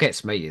 Rod, what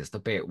gets me is the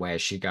bit where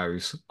she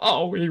goes,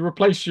 "Oh, we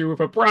replaced you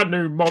with a brand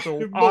new model."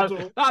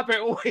 That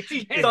bit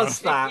always does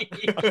that.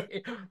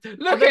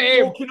 Look at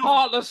him,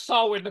 heartless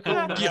soul in the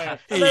corner Yeah,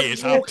 there. he And then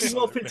is walking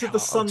off absolutely into the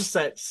heartless.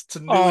 sunsets to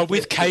new Oh,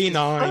 with adventures is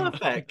K9.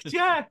 perfect.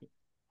 Yeah.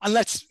 And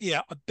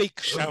a big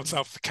shout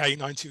out for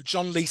K9 too.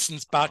 John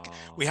Leeson's back.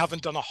 We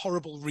haven't done a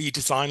horrible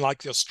redesign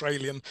like the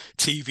Australian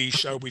TV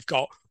show. We've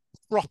got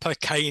proper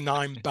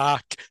K9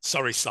 back.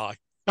 Sorry, Si.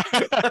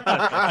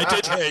 I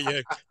did hear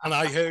you, and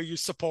I hear you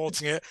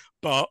supporting it,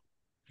 but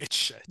it's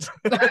shit.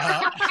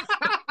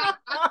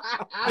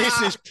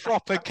 This is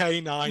proper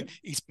K9.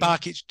 He's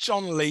back. It's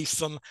John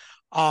Leeson.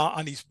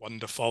 And he's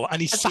wonderful.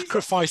 And he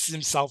sacrifices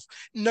himself,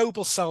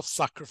 noble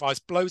self-sacrifice,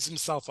 blows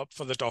himself up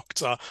for the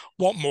Doctor.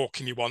 What more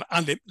can you want?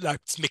 And it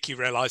lets Mickey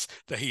realise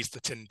that he's the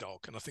Tin Dog.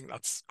 And I think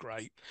that's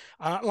great.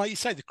 Like you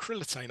say, the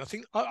Krillitane, I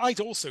think I'd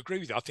also agree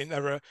with you. I think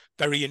they're a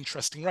very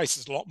interesting race.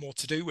 There's a lot more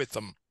to do with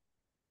them.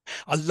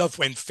 I love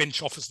when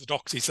Finch offers the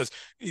Doctor. He says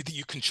that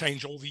you can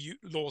change all the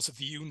laws of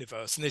the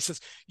universe, and he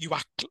says you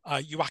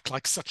act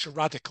like such a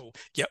radical,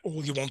 yet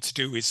all you want to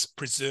do is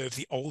preserve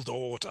the old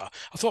order.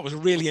 I thought it was a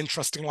really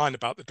interesting line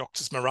about the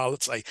Doctor's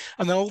morality,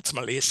 and then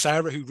ultimately it's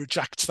Sarah who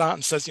rejects that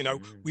and says,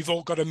 we've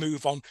all got to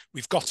move on.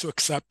 We've got to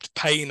accept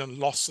pain and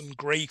loss and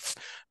grief.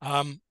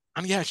 And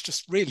yeah, it's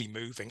just really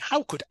moving.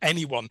 How could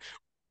anyone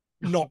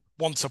not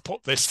want to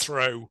put this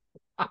through?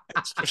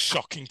 It's just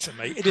shocking to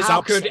me. It is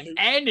How could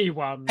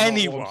anyone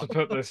want to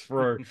put this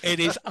through? It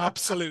is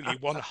absolutely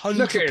 100%.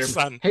 Look at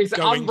him. He's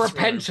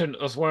unrepentant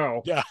as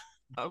well. Yeah.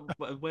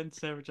 When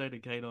Sarah Jane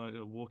and Kane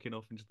are walking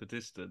off into the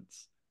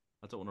distance,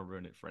 I don't want to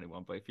ruin it for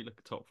anyone, but if you look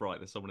at top right,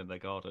 there's someone in their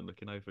garden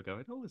looking over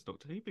going, "Oh, there's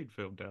Doctor Who being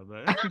filmed down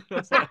there." I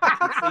can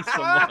see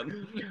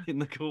someone in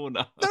the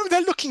corner. No,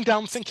 they're looking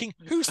down thinking,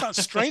 who's that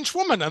strange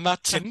woman and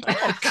that tin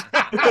dog?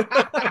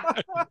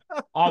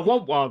 I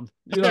want one.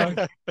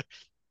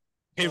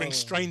 Hearing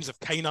strains of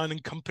K9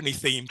 and Company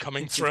theme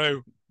coming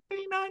through.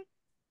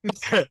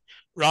 K9.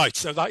 Right,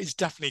 so that is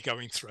definitely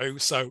going through.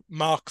 So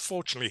Mark,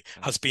 fortunately,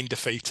 has been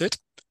defeated.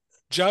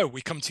 Joe,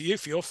 we come to you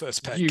for your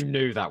first pick. You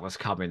knew that was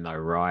coming, though,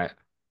 right?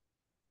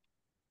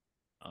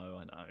 Oh,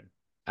 I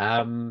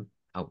know.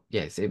 Oh,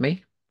 yeah, is it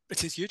me?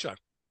 It is you, Joe.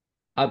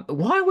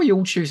 Why are we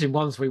all choosing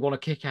ones we want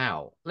to kick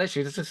out?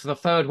 Literally, this is the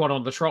third one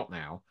on the trot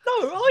now.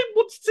 No, I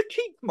wanted to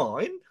keep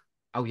mine.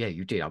 Oh, yeah,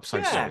 you did. I'm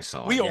so sorry, Si.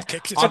 We all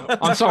kicked it out.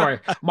 I'm sorry.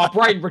 My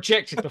brain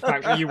rejected the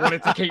fact that you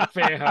wanted to keep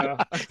Fear Her.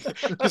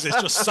 Because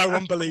it's just so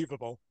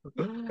unbelievable.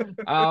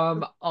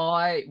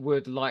 I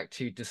would like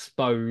to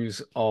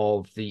dispose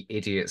of the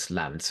Idiot's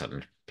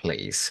Lantern,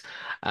 please.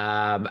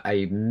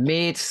 A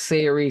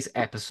mid-series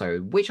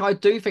episode, which I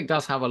do think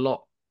does have a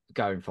lot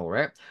going for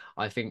it.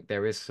 I think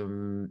there is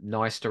some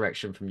nice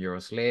direction from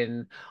Euros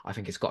Lyn. I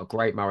think it's got a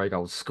great Murray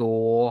Gold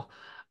score.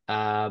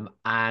 And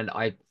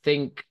I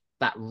think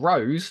that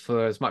Rose,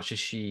 for as much as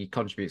she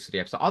contributes to the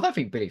episode, I don't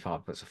think Billy Farr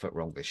puts a foot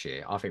wrong this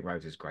year. I think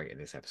Rose is great in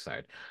this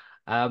episode.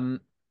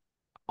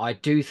 I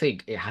do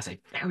think it has a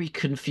very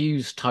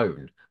confused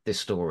tone, this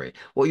story.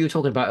 What you were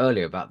talking about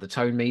earlier about the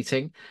tone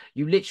meeting,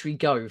 you literally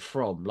go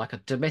from like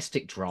a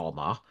domestic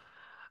drama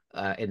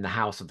in the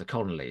house of the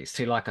Connollys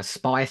to like a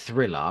spy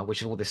thriller,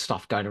 which is all this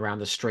stuff going around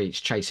the streets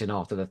chasing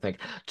after the thing,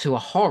 to a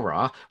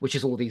horror, which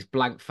is all these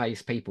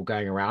blank-faced people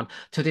going around,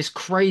 to this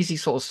crazy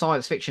sort of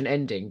science fiction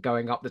ending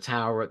going up the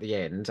tower at the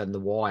end and the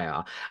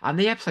wire. And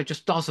the episode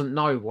just doesn't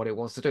know what it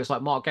wants to do. It's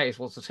like Mark Gatiss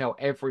wants to tell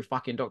every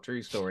fucking Doctor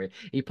Who story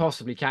he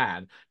possibly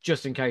can,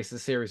 just in case the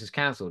series is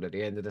cancelled at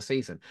the end of the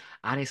season.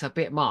 And it's a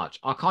bit much.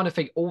 I kind of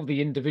think all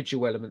the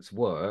individual elements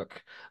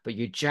work, but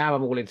you jam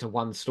them all into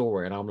one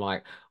story, and I'm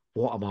like,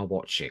 what am I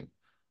watching?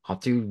 I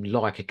do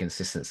like a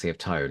consistency of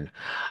tone.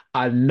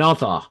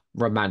 Another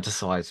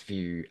romanticized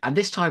view, and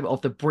this time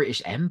of the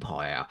British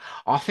Empire.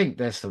 I think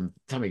there's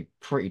something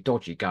pretty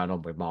dodgy going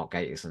on with Mark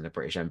Gatiss and the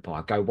British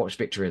Empire. Go watch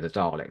Victory of the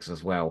Daleks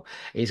as well.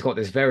 He's got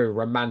this very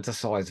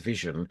romanticized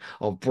vision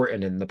of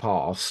Britain in the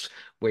past,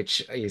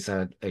 which is,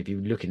 if you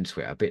look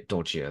into it, a bit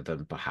dodgier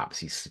than perhaps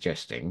he's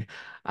suggesting.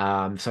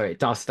 So it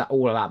does that.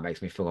 All of that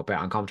makes me feel a bit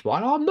uncomfortable.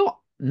 And I'm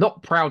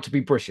not proud to be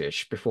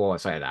British before I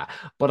say that,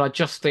 but I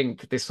just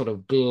think this sort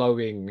of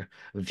glowing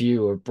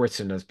view of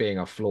Britain as being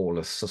a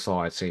flawless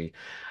society,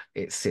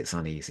 it sits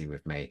uneasy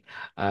with me.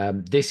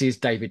 This is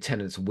David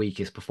Tennant's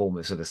weakest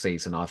performance of the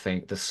season, I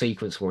think. The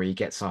sequence where he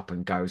gets up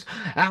and goes,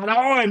 "And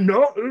I'm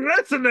not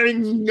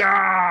listening!"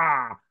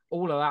 Ah!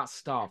 All of that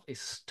stuff is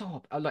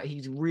stop. Like,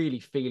 he's really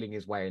feeling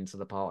his way into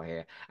the part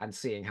here and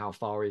seeing how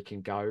far he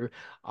can go.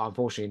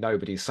 Unfortunately,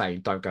 nobody's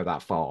saying don't go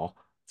that far.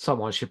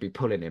 Someone should be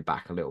pulling him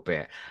back a little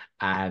bit.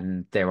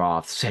 And there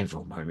are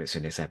several moments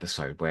in this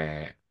episode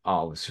where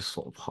I was just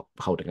sort of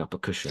holding up a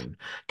cushion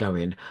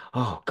going,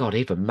 oh God,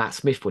 even Matt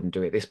Smith wouldn't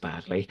do it this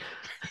badly.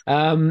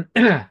 And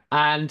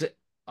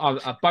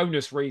a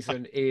bonus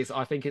reason is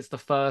I think it's the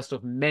first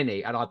of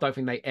many, and I don't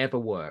think they ever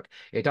work.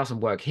 It doesn't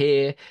work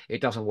here.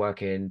 It doesn't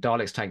work in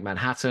Daleks Tank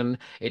Manhattan.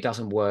 It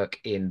doesn't work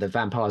in The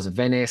Vampires of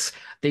Venice.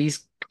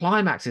 These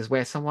climaxes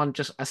where someone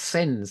just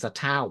ascends a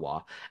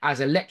tower as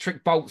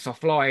electric bolts are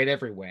flying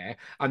everywhere,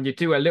 and you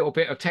do a little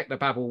bit of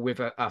technobabble with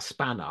a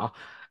spanner,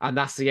 and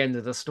that's the end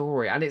of the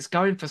story. And it's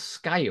going for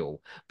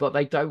scale, but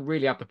they don't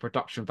really have the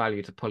production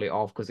value to pull it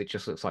off because it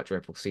just looks like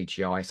dreadful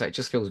CGI. So it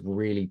just feels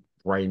really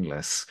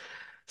brainless.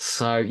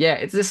 So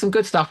yeah, there's some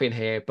good stuff in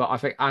here, but I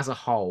think as a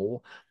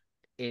whole,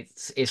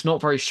 it's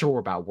not very sure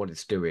about what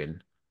it's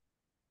doing.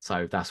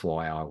 So that's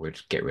why I would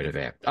get rid of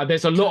it. And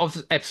there's a lot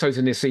of episodes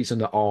in this season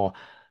that are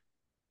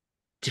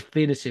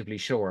definitively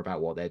sure about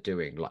what they're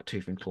doing, like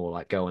Tooth and Claw,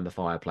 like Go in the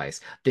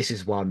Fireplace. This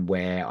is one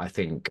where I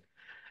think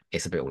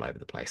it's a bit all over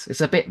the place. It's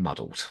a bit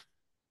muddled.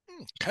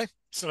 Okay,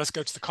 so let's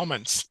go to the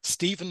comments.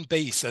 Stephen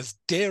B says,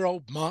 "Dear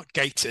old Mark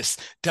Gatiss,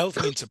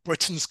 delving into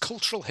Britain's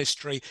cultural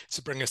history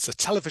to bring us a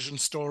television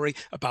story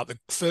about the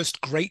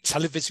first great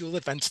televisual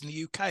event in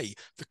the UK,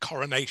 the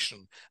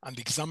coronation, and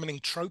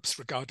examining tropes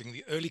regarding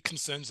the early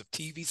concerns of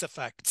TV's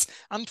effects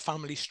and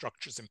family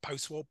structures in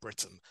post-war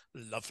Britain.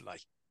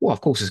 Lovely." Well,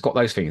 of course, it's got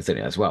those things in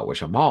it as well,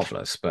 which are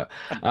marvelous. But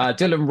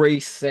Dylan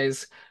Reese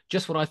says,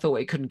 just when I thought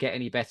it couldn't get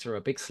any better,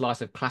 a big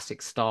slice of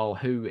classic style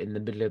Who in the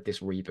middle of this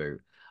reboot.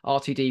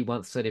 RTD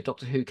once said if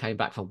Doctor Who came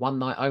back for one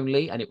night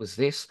only and it was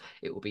this,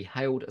 it would be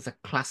hailed as a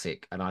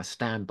classic, and I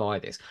stand by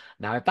this.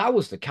 Now, if that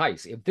was the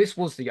case, if this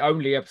was the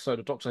only episode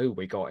of Doctor Who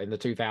we got in the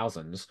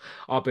 2000s,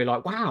 I'd be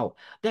like, wow,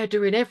 they're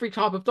doing every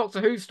type of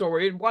Doctor Who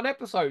story in one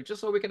episode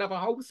just so we can have a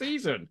whole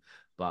season.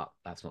 But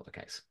that's not the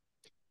case.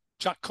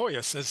 Jack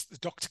Coyer says the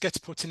Doctor gets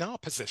put in our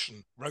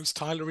position. Rose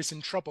Tyler is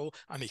in trouble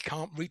and he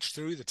can't reach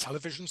through the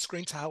television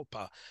screen to help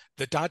her.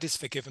 The dad is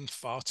forgiven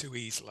far too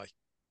easily.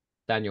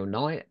 Daniel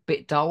Knight,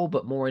 bit dull,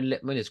 but Maureen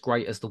Lipman is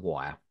great as The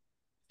Wire.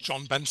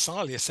 John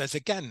Bensalia says,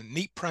 again,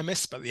 neat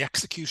premise, but the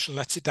execution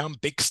lets it down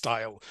big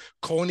style.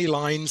 Corny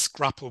lines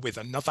grapple with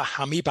another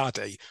hammy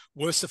baddie.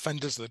 Worst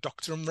offenders are the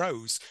Doctor and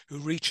Rose, who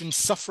reach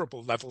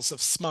insufferable levels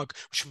of smug.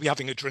 We should be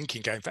having a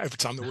drinking game for every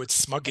time the word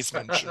smug is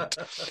mentioned.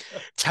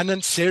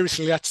 Tennant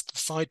seriously lets the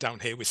side down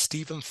here with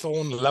Stephen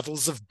Thorne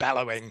levels of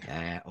bellowing.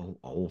 Yeah,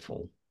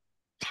 awful.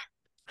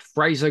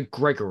 Fraser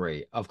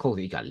Gregory, of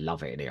course, you gotta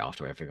love it in here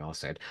after everything I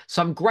said.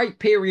 Some great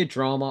period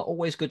drama,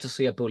 always good to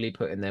see a bully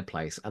put in their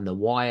place, and The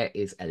Wire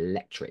is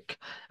electric.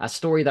 A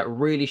story that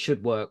really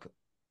should work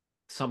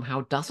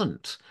somehow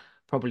doesn't,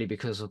 probably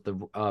because of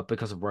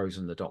Rose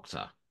and the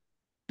Doctor.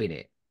 Bin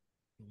it.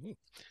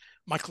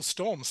 Michael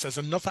Storm says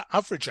another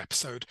average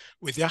episode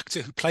with the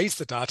actor who plays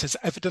the dad has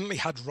evidently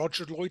had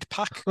Roger Lloyd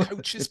Pack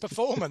coach his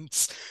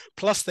performance.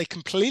 Plus, they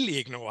completely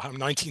ignore how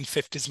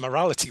 1950s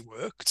morality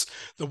worked.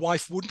 The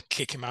wife wouldn't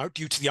kick him out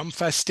due to the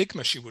unfair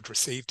stigma she would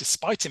receive,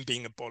 despite him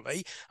being a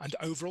bully and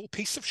overall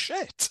piece of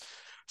shit.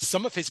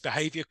 Some of his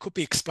behaviour could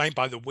be explained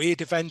by the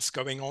weird events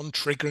going on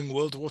triggering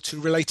World War II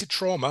related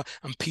trauma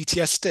and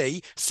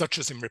PTSD, such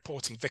as him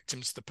reporting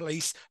victims to the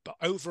police, but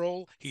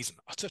overall, he's an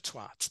utter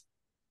twat.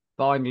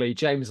 Finally,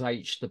 James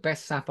H., the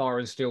best Sapphire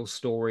and Steel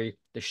story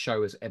the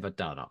show has ever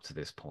done up to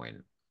this point.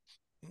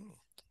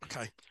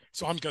 Okay,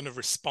 so I'm going to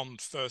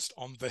respond first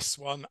on this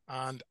one,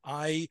 and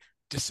I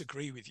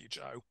disagree with you,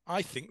 Joe.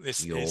 I think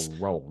this You're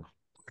wrong.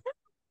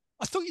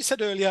 I thought you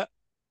said earlier,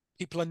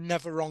 people are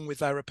never wrong with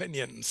their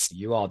opinions.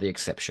 You are the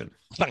exception.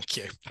 Thank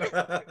you.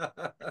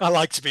 I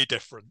like to be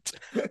different.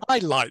 I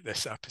like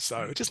this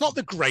episode. It's not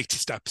the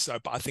greatest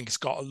episode, but I think it's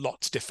got a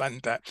lot to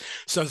defend it.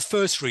 So the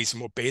first reason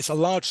would be it's a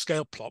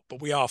large-scale plot,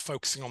 but we are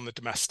focusing on the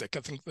domestic.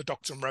 I think the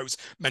Doctor and Rose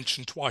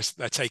mentioned twice that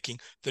they're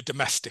taking the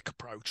domestic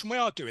approach, and we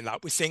are doing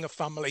that. We're seeing a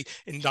family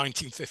in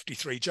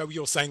 1953. Joe,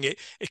 you're saying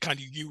it kind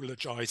of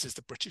eulogises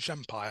the British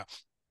Empire.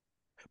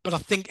 But I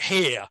think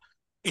here,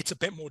 it's a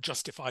bit more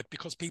justified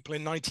because people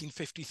in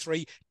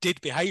 1953 did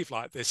behave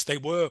like this. They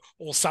were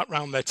all sat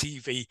round their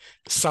TV,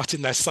 sat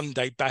in their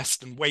Sunday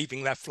best and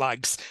waving their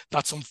flags.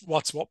 That's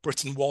what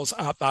Britain was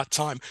at that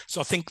time.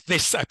 So I think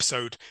this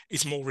episode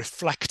is more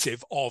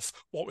reflective of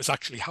what was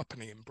actually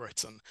happening in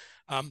Britain.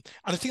 And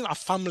I think that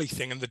family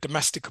thing and the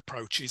domestic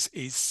approach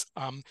is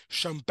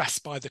shown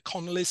best by the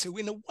Connollys, who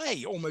in a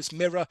way almost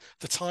mirror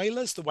the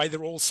Tylers, the way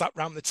they're all sat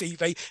round the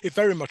TV. It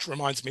very much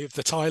reminds me of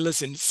the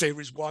Tylers in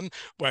series 1,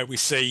 where we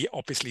see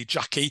obviously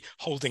Jackie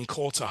holding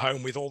court at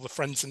home with all the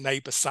friends and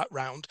neighbours sat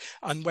round.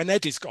 And when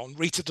Eddie's gone,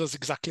 Rita does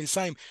exactly the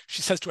same.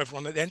 She says to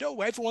everyone at the end,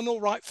 "Oh, everyone all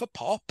right for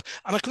Pop?"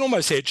 And I can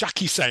almost hear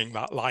Jackie saying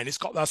that line. It's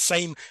got that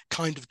same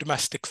kind of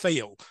domestic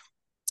feel.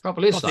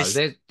 Trouble is,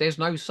 though, there's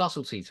no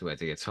subtlety to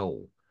Eddie at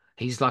all.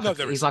 He's like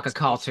a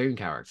cartoon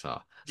character.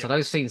 So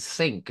those scenes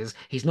sink because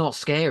he's not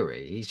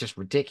scary. He's just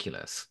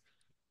ridiculous.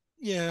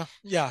 Yeah,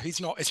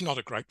 it's not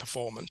a great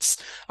performance.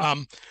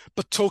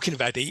 But talking of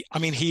Eddie, I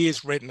mean, he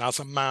is written as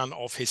a man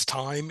of his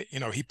time.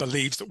 You know, he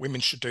believes that women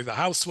should do the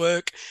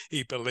housework.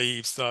 He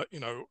believes that,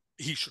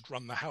 he should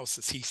run the house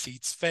as he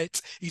sees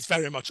fit. He's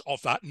very much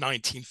of that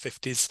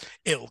 1950s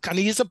ilk, and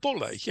he is a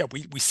bully. Yeah,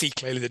 we see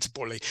clearly that he's a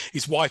bully.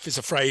 His wife is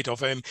afraid of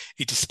him.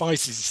 He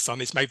despises his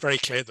son. It's made very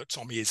clear that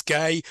Tommy is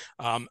gay,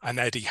 and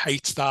Eddie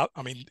hates that.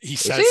 I mean, he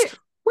Is says, it?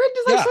 When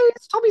did they yeah, say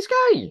Tommy's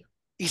gay?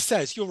 he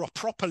says, you're a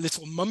proper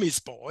little mummy's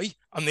boy.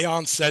 And the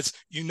aunt says,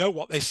 you know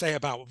what they say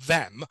about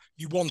them.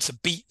 You want to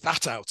beat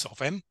that out of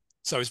him.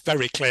 So it's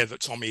very clear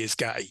that Tommy is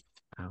gay.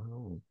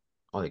 Oh,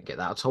 I didn't get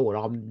that at all. And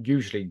I'm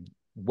usually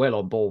well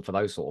on board for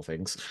those sort of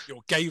things.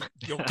 Your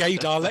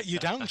gaydar let you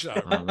down,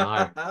 Joe. I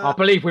know. I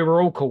believe we were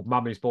all called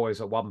mummy's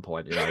boys at one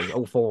point, you know,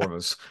 all four of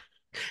us.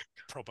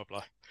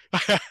 Probably.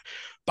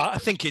 But I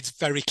think it's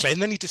very clear.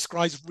 And then he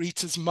describes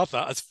Rita's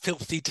mother as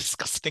filthy,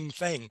 disgusting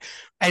thing.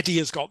 Eddie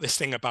has got this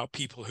thing about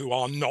people who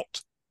are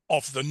not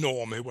of the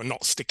norm, who are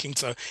not sticking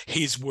to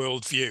his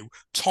worldview.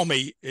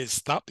 Tommy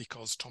is that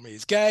because Tommy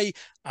is gay,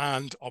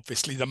 and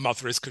obviously the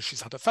mother is because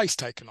she's had her face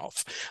taken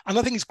off. And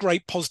I think it's a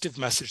great positive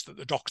message that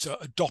the Doctor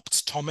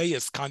adopts Tommy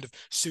as kind of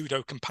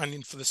pseudo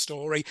companion for the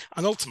story,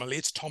 and ultimately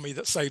it's Tommy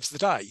that saves the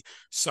day.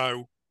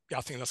 So yeah,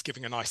 I think that's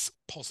giving a nice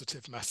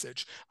positive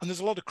message. And there's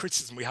a lot of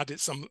criticism. We had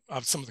some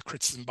of the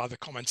criticism by the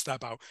comments there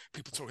about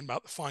people talking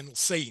about the final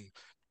scene,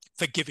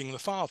 forgiving the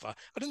father.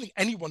 I don't think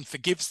anyone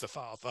forgives the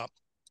father.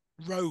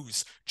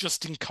 Rose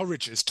just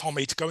encourages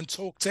Tommy to go and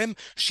talk to him.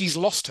 She's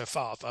lost her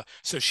father,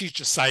 so she's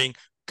just saying,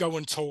 go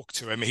and talk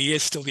to him. He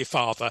is still your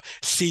father.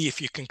 See if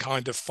you can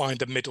kind of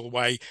find a middle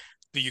way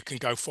that you can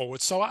go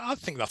forward. So I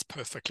think that's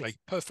perfectly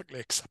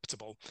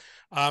acceptable.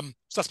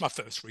 So that's my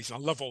first reason. I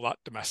love all that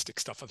domestic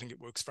stuff. I think it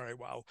works very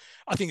well.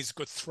 I think it's a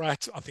good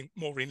threat. I think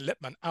Maureen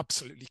Lipman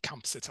absolutely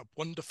camps it up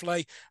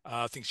wonderfully.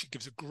 I think she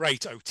gives a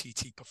great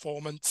OTT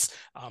performance.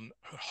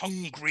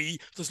 Hungry.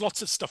 There's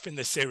lots of stuff in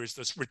this series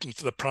that's written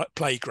for the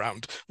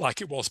playground,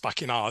 like it was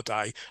back in our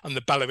day. And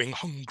the bellowing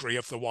hungry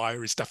of the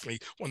Wire is definitely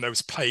one of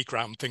those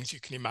playground things you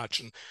can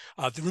imagine.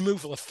 The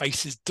removal of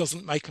faces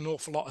doesn't make an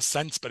awful lot of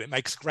sense, but it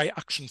makes a great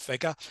action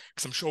figure,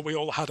 because I'm sure we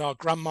all had our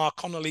Grandma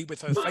Connolly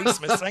with her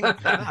face missing.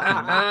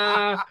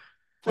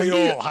 We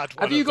all had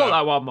one. Have you got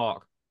that one,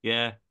 Mark?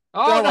 Yeah.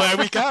 Oh, well, there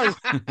we go.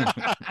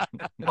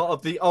 Part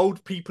of the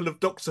old people of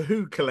Doctor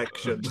Who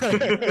collection.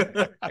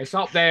 It's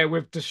up there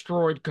with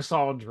Destroyed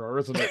Cassandra,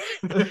 isn't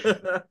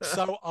it?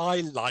 So I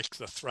like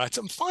the threat.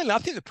 And finally, I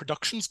think the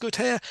production's good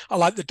here. I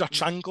like the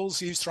Dutch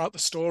angles used throughout the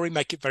story,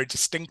 make it very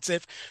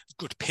distinctive.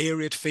 Good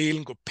period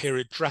feeling, good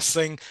period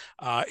dressing.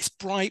 It's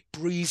bright,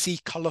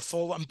 breezy,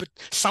 colourful, and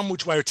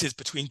sandwiched where it is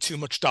between two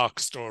much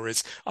darker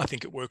stories. I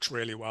think it works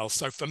really well.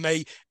 So for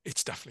me,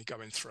 it's definitely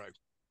going through.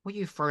 Will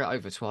you throw it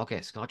over to our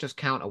guest? Can I just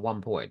counter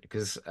one point?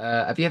 Because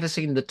have you ever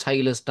seen The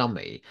Tailor's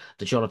Dummy,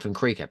 the Jonathan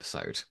Creek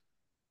episode?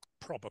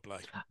 Probably.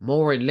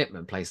 Maureen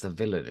Lipman plays the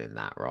villain in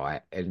that,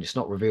 right? And it's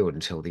not revealed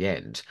until the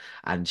end.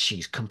 And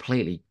she's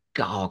completely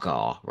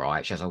gaga,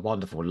 right? She has a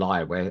wonderful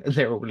line where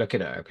they're all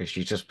looking at her because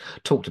she just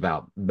talked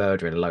about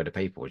murdering a load of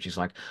people. And she's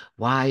like,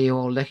 why are you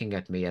all looking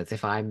at me as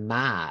if I'm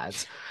mad?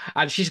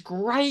 And she's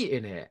great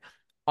in it.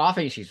 I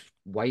think she's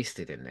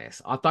wasted in this.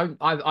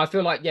 I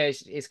feel like, yeah,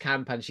 it's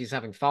camp and she's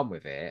having fun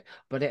with it,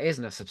 but it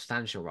isn't a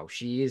substantial role.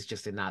 She is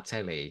just in that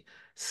telly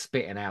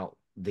spitting out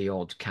the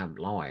odd camp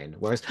line.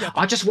 Whereas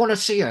I just want to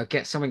see her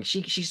get something.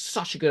 She's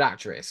such a good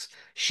actress.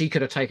 She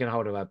could have taken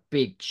hold of a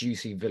big,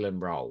 juicy villain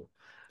role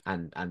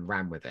and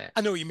ran with it.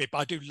 I know what you mean, but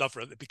I do love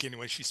her at the beginning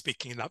when she's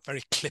speaking in that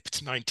very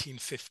clipped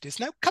 1950s.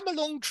 Now, come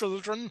along,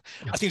 children.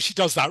 I think she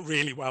does that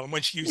really well. And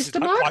when she uses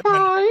Mr. that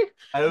Magpie.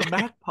 Oh,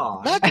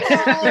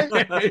 Magpie.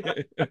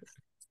 Magpie.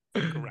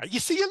 Great. You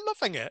see, you're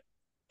loving it.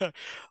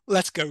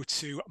 Let's go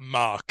to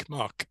Mark.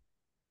 Mark.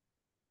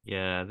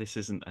 Yeah, this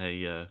isn't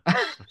a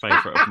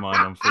favourite of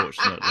mine,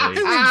 unfortunately.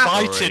 Who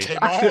invited him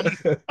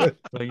on?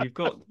 So you've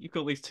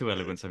got these two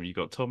elements. You've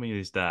got Tommy and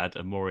his dad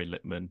and Maureen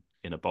Lipman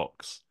in a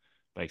box,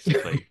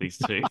 basically. These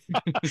two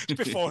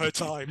before her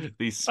time.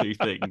 These two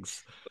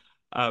things.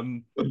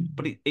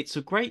 But it's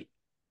a great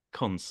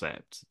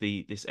concept.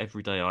 This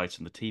everyday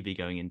item, the TV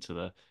going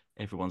into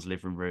everyone's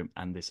living room,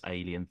 and this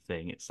alien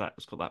thing. It's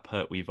got that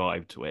Pertwee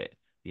vibe to it.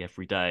 The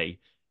everyday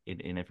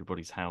in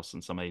everybody's house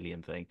and some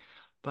alien thing.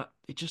 But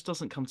it just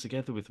doesn't come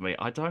together with me.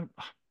 I don't.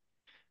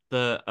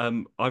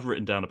 I've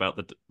written down about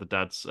the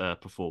dad's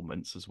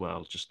performance as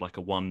well, just like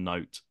a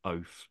one-note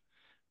oath.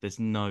 There's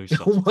no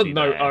subtlety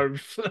one-note there.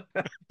 oath.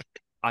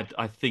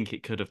 I think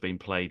it could have been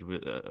played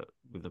with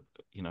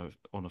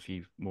on a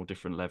few more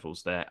different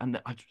levels there. And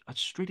I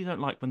just really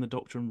don't like when the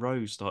Doctor and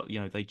Rose start,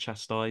 they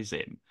chastise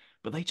him,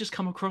 but they just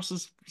come across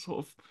as sort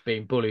of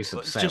being bullies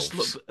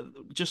themselves.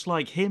 Just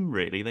like him,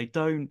 really. They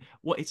don't.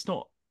 It's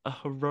not a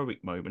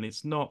heroic moment.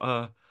 It's not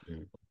a.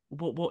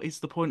 What is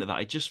the point of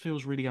that? It just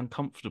feels really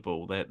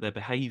uncomfortable. Their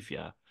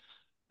behaviour.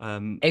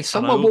 If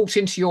someone walked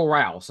into your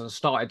house and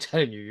started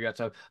telling you had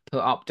to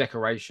put up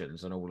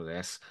decorations and all of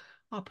this,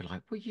 I'd be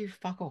like, will you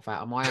fuck off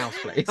out of my house,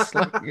 please?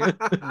 Yeah,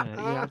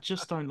 I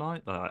just don't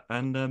like that.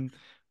 And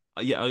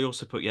I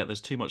also put, there's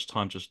too much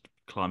time just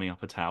climbing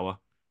up a tower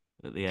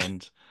at the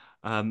end.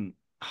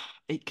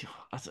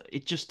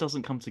 It just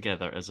doesn't come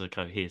together as a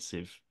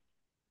cohesive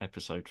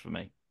episode for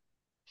me.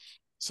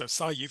 So,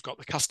 Si, you've got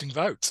the casting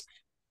vote.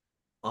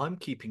 I'm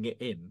keeping it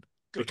in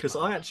Good because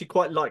man. I actually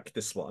quite like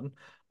this one.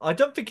 I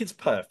don't think it's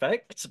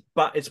perfect,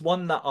 but it's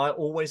one that I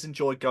always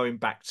enjoy going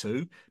back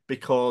to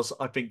because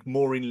I think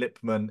Maureen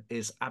Lipman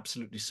is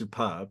absolutely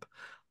superb.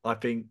 I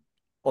think,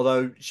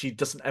 although she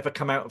doesn't ever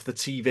come out of the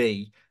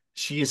TV,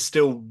 she is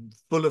still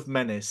full of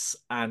menace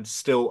and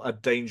still a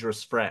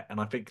dangerous threat. And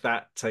I think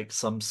that takes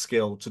some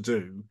skill to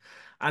do.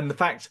 And the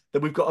fact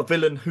that we've got a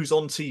villain who's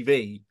on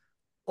TV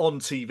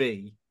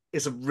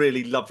is a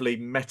really lovely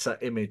meta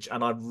image,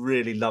 and I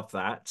really love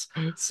that.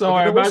 So But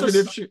I then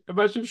also,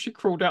 imagine if she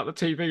crawled out the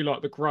TV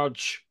like the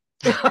Grudge.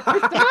 I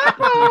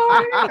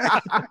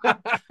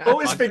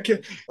always thinking,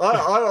 I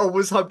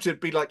always hoped it'd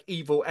be like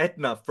evil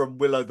Edna from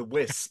Will the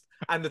Wisp,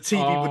 and the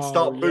TV would Oh,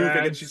 start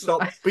moving and she'd yes.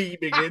 start beaming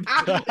into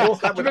Or, things. do you That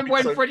would have remember been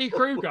when so. Freddy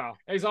Krueger,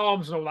 his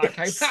arms and all that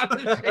came Yes. out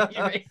of the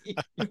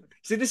TV?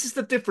 See, this is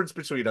the difference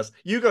between us.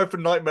 You go for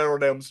Nightmare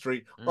on Elm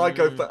Street. I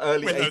go for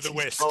early Willow the 80s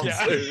Wisp, yeah.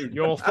 cartoon.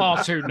 You're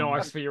far too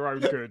nice for your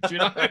own good, you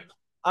know?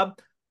 Um,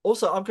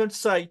 Also, I'm going to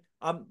say,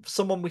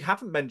 someone we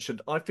haven't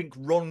mentioned. I think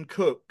Ron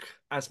Cook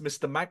as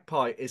Mr.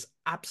 Magpie is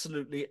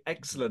absolutely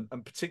excellent,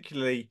 and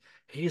particularly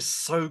he is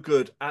so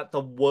good at the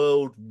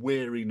world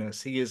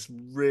weariness. He is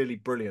really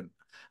brilliant,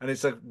 and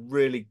it's a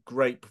really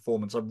great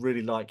performance. I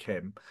really like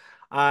him.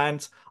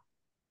 And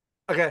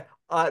okay,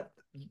 I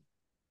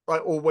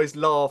always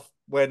laugh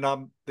when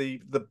the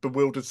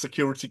bewildered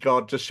security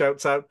guard just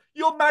shouts out,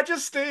 "Your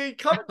Majesty,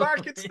 come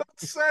back! It's not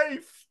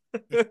safe."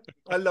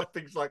 I love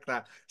things like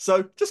that.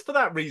 So just for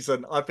that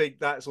reason, I think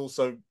that's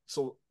also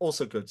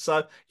good.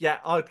 So yeah,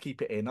 I'd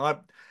keep it in.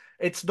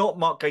 It's not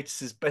Mark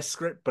Gatiss's best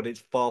script, but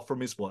it's far from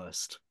his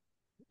worst.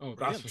 Oh, that's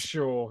for Brilliant.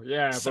 sure.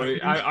 Yeah, So-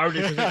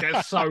 only because it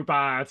gets so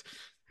bad.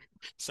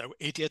 So,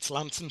 Idiot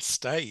Lantern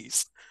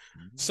stays.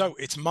 So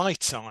it's my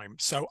time.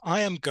 So I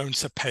am going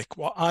to pick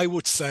what I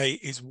would say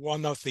is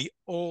one of the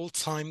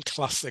all-time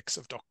classics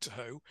of Doctor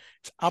Who.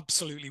 It's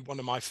absolutely one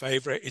of my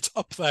favorite. It's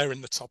up there in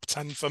the top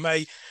 10 for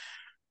me.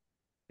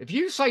 If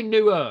you say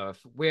New Earth,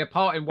 we're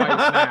parting ways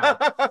now.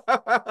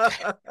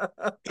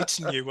 It's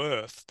New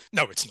Earth.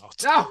 No, it's not.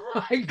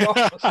 Oh my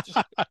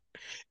gosh.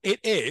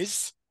 It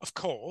is, of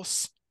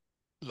course,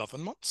 Love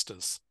and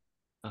Monsters,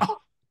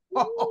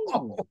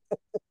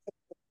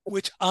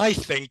 which I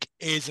think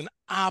is an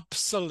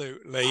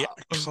absolutely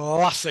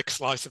classic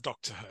slice of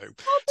Doctor Who. You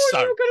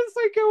were going to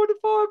say Go in the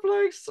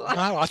Fireplace.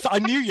 No, I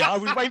knew you. I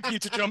was waiting for you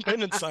to jump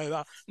in and say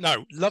that.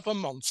 No, Love and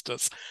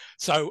Monsters.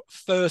 So,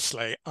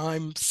 firstly,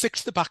 I'm sick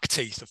to the back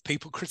teeth of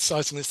people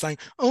criticising this, saying,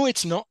 "Oh,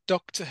 it's not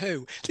Doctor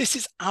Who." This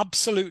is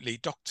absolutely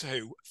Doctor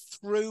Who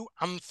through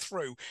and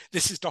through.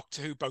 This is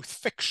Doctor Who both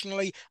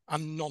fictionally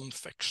and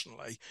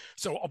non-fictionally.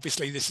 So,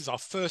 obviously, this is our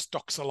first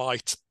Doctor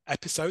Light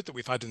episode that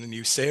we've had in the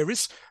new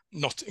series,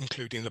 not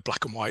including the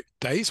black and white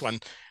days when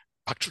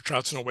Patrick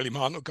Troughton or Willie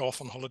Martin will go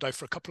off on holiday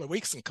for a couple of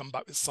weeks and come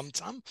back with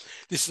suntan.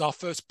 This is our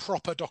first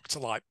proper Doctor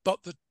Light,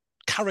 but the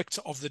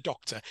character of the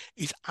Doctor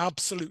is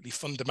absolutely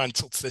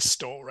fundamental to this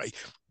story.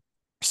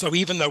 So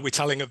even though we're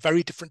telling a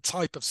very different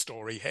type of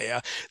story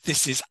here,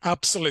 this is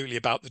absolutely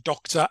about the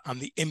Doctor and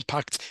the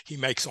impact he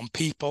makes on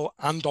people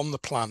and on the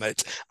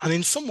planet. And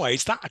in some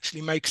ways, that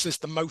actually makes this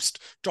the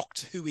most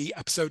Doctor Who-y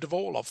episode of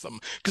all of them.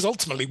 Because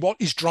ultimately, what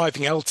is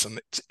driving Elton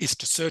is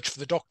to search for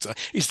the Doctor,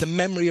 is the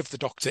memory of the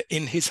Doctor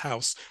in his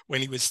house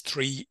when he was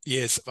 3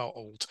 years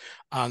old.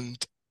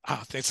 And I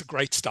think it's a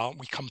great start.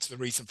 We come to the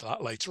reason for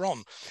that later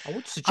on. I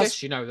would suggest,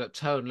 that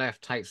Turn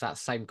Left takes that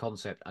same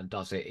concept and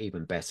does it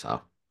even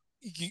better.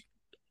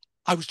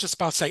 I was just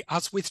about to say,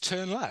 as with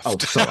Turn Left. Oh,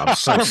 sorry, I'm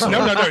so sorry.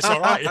 No, it's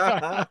all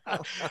right.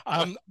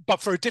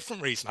 But for a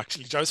different reason,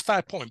 actually, Joe. It's a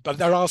fair point, but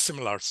there are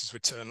similarities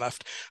with Turn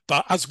Left.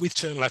 But as with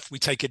Turn Left, we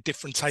take a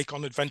different take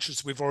on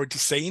adventures we've already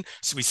seen.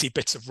 So we see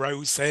bits of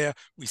Rose here,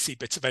 we see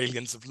bits of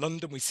Aliens of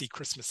London, we see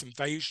Christmas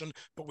Invasion,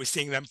 but we're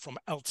seeing them from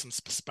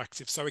Elton's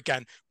perspective. So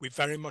again, we're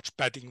very much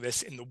bedding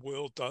this in the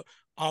world that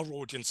our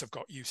audience have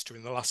got used to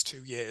in the last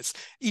 2 years.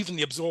 Even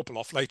the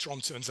Absorbaloff later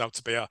on turns out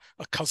to be a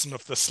cousin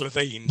of the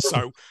Slitheen.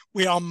 So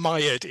we are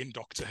mired in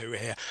Doctor Who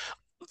here.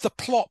 The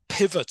plot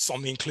pivots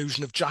on the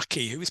inclusion of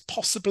Jackie, who is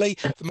possibly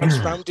the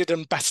most rounded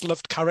and best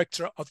loved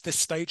character of this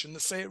stage in the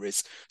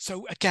series.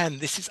 So again,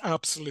 this is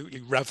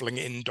absolutely reveling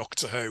in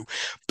Doctor Who,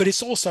 but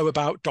it's also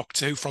about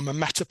Doctor Who from a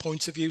meta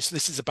point of view. So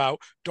this is about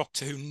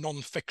Doctor Who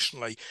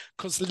non-fictionally,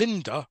 because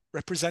Linda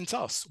represents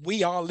us.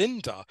 We are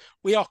Linda.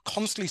 We are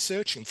constantly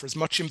searching for as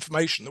much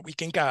information that we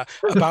can get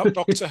about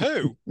Doctor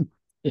Who.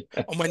 Yes.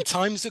 And when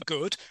times are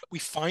good, we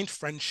find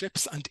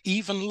friendships and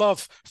even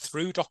love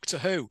through Doctor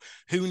Who.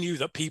 Who knew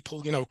that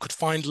people, could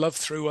find love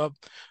through a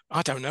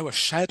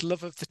shared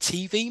love of the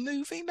TV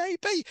movie,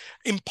 maybe?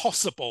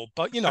 Impossible,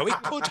 but,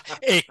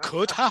 it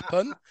could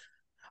happen.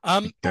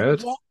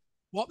 But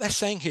what they're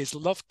saying here is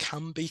love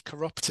can be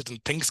corrupted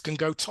and things can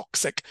go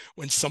toxic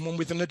when someone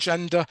with an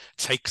agenda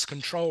takes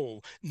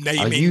control.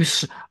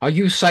 Are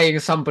you saying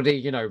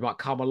somebody, might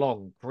come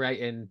along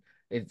creating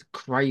it's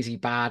crazy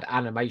bad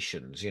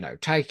animations,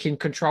 taking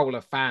control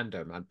of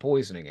fandom and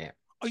poisoning it?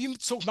 Are you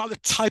talking about the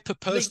type of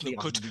person that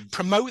could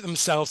promote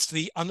themselves to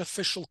the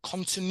unofficial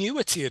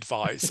continuity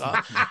advisor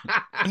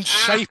and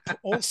shape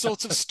all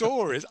sorts of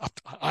stories?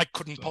 I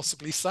couldn't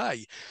possibly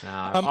say.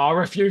 I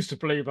refuse to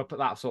believe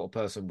that sort of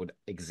person would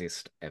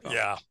exist ever.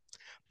 Yeah.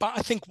 But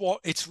I think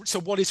what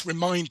it's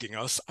reminding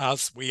us,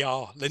 as we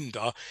are,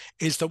 Linda,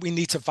 is that we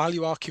need to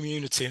value our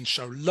community and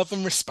show love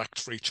and respect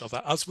for each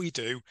other as we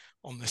do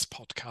on this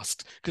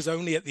podcast. Because at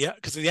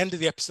the end of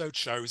the episode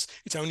shows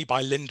it's only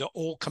by Linda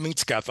all coming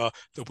together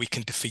that we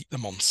can defeat the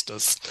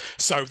monsters.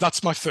 So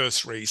that's my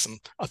first reason.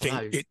 I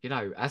think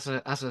as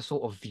a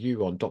sort of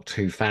view on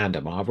Doctor Who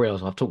fandom, I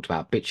realise I've talked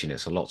about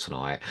bitchiness a lot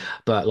tonight,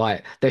 but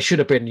like there should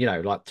have been,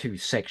 like two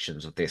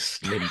sections of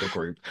this Linda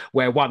group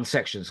where one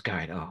section's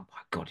going, oh my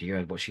God, you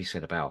heard what she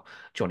said about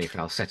Johnny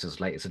Falsetto's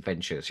latest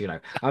adventures,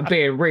 and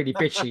being really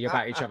bitchy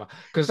about each other,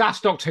 because that's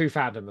Doctor Who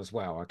fandom as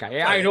well.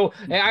 Okay, it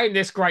ain't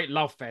this great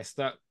love fest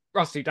that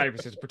Rusty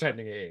Davies is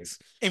pretending it is.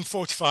 In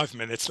 45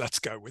 minutes, let's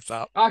go with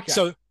that. Okay.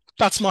 So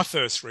that's my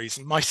first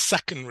reason. My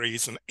second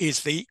reason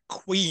is the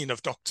queen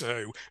of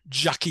Doctor Who,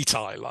 Jackie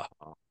Tyler.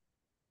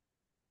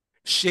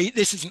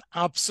 This is an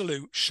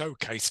absolute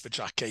showcase for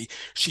Jackie.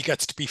 She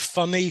gets to be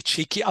funny,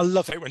 cheeky. I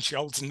love it when she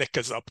holds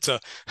knickers up to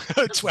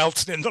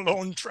Elton in the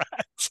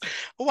laundrette.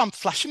 Oh, I'm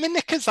flashing my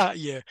knickers at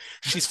you.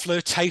 She's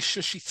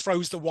flirtatious. She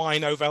throws the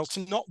wine over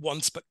Elton, not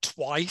once, but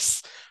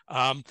twice.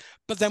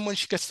 But then when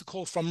she gets the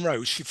call from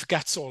Rose, she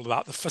forgets all of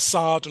that. The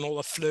facade and all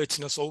the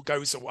flirtiness all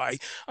goes away.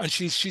 And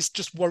she's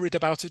just worried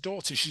about her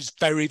daughter. She's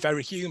very,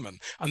 very human.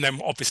 And then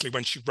obviously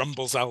when she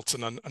rumbles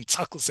Elton and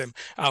tackles him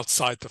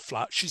outside the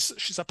flat,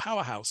 she's a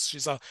powerhouse.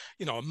 She's a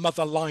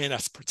mother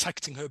lioness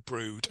protecting her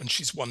brood, and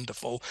she's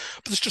wonderful.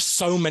 But there's just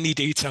so many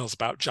details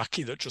about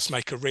Jackie that just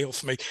make her real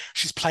for me.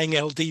 She's playing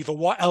El Divo.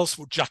 What else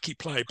would Jackie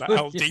play but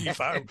El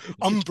Divo?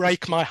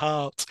 Unbreak my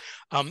heart.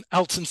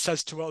 Elton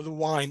says to her, the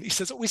wine, he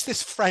says, oh, is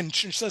this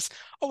French? And she says,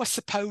 oh, I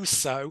suppose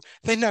so.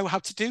 They know how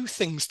to do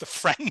things, the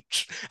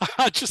French.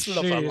 I just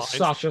love her line. She's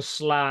such a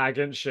slag,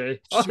 isn't she?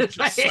 She's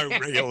just so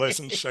real,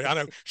 isn't she? I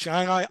know. She's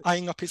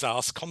eyeing up his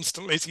ass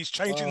constantly as he's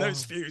changing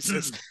those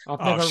fuses.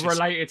 I've never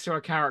related to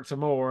a character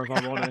more, if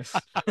I'm honest.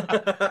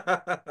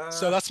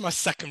 So that's my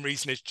second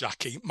reason is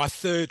Jackie. My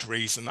third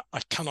reason, I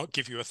cannot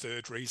give you a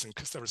third reason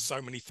because there are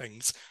so many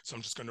things. So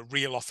I'm just going to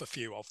reel off a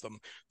few of them.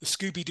 The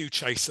Scooby-Doo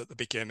chase at the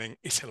beginning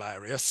is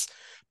hilarious.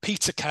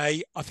 Peter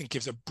Kay, I think,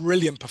 gives a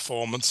brilliant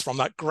performance from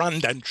that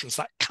grand entrance,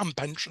 that camp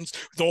entrance,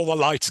 with all the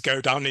lights go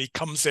down, and he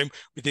comes in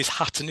with his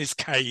hat and his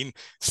cane,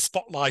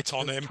 spotlight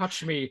on him.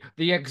 Touch me,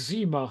 the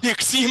eczema. The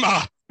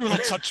eczema! Do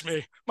not touch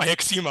me, my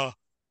eczema.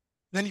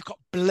 Then you've got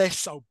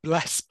Bliss, oh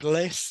bless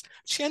Bliss.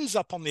 She ends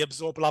up on the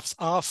Absorbloff's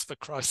arse, for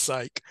Christ's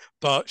sake,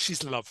 but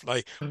she's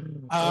lovely.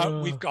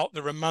 We've got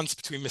the romance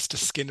between Mr.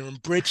 Skinner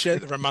and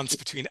Bridget, the romance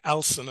between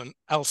Ursula and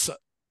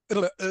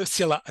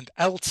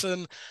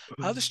Elton.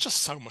 There's just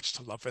so much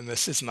to love in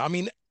this, isn't there? I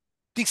mean,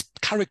 these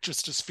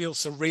characters just feel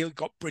so real. You've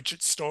got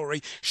Bridget's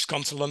story. She's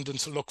gone to London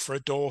to look for a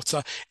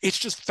daughter. It's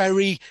just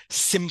very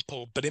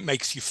simple, but it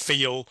makes you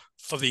feel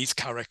for these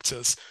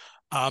characters.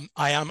 I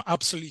am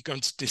absolutely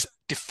going to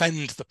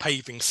defend the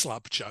paving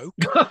slab joke.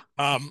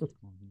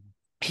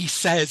 He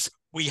says,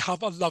 we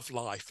have a love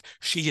life.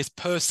 She is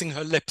pursing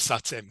her lips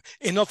at him.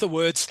 In other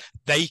words,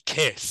 they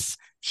kiss.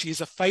 She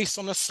is a face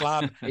on a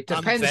slab. It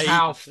depends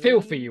how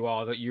filthy you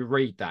are that you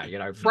read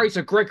that.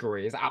 Fraser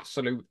Gregory is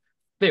absolute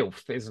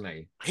filth, isn't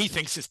he? He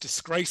thinks it's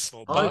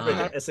disgraceful. I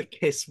read it as a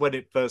kiss when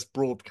it first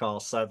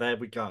broadcast, so there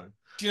we go.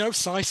 Do you know,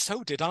 Si,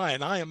 so did I,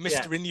 and I am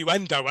Mr.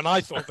 Innuendo, and I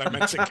thought they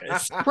meant to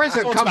kiss.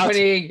 Present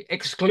company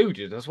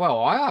excluded as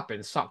well. I have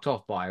been sucked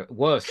off by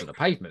worse than a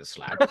pavement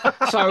slab,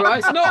 so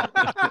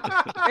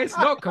it's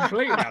not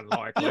completely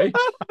unlikely.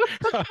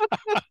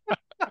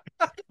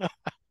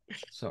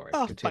 Sorry,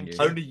 continue.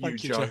 Only you,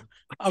 Joe.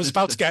 I was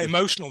about to get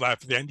emotional there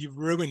for the end. You've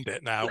ruined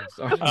it now.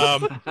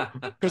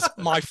 Because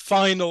my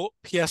final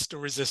pièce de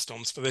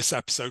résistance for this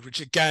episode, which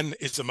again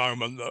is a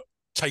moment that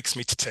takes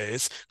me to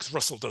tears, because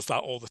Russell does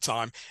that all the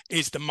time,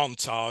 is the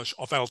montage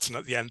of Elton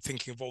at the end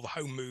thinking of all the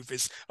home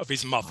movies of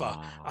his mother,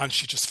 and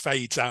she just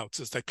fades out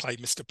as they play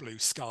Mr. Blue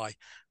Sky.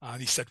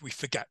 And he said, we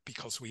forget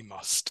because we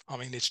must. I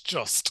mean, it's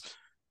just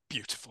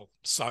beautiful.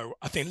 So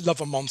I think Love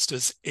and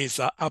Monsters is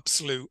an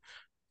absolute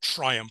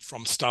triumph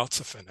from start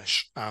to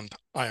finish, and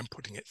I am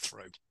putting it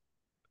through.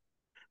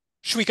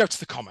 Should we go to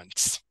the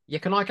comments? Yeah,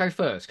 can I go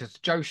first? Because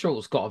Joe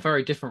Short's got a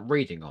very different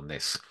reading on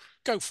this.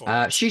 Go for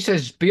it. She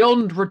says,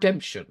 beyond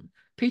redemption,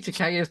 Peter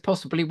Kay is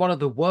possibly one of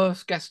the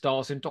worst guest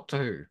stars in Doctor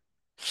Who.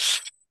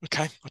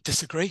 Okay, I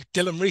disagree.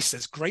 Dylan Reese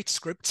says, great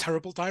script,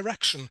 terrible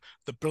direction.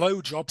 The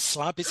blowjob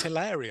slab is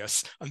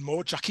hilarious, and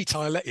more Jackie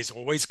Tyler is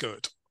always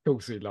good. Of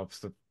course he loves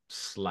the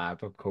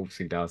slab, of course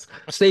he does.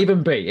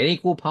 Stephen B, in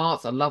equal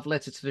parts, a love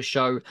letter to the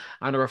show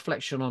and a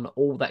reflection on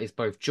all that is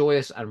both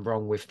joyous and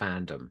wrong with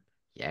fandom.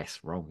 Yes,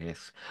 wrong,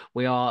 yes.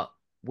 We are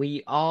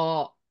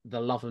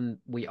the love and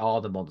we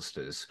are the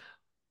monsters.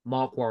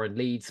 Mark Warren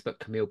leads, but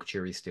Camille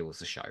Couture steals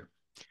the show.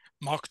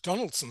 Mark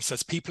Donaldson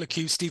says people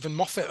accuse Stephen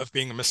Moffat of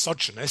being a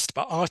misogynist,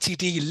 but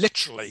RTD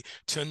literally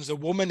turns a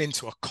woman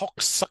into a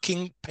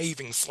cock-sucking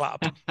paving slab.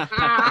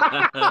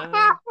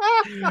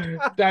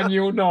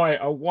 Daniel Knight,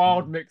 a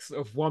wild mix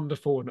of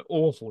wonderful and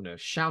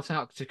awfulness. Shout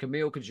out to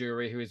Camille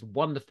Kajuri, who is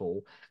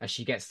wonderful as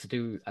she gets to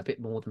do a bit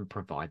more than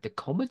provide the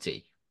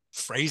comedy.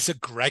 Fraser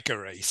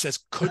Gregory says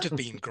could have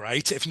been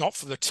great if not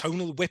for the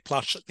tonal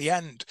whiplash at the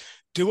end.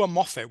 Do a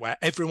Moffat where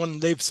everyone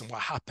lives and we're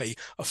happy.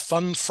 A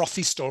fun,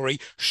 frothy story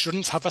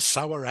shouldn't have a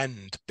sour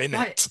end. Bin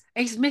it.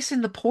 He's missing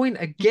the point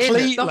again.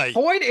 Completely. The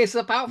point is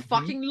about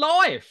fucking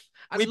life.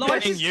 And We're life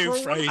betting is you, cruel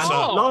and Fraser.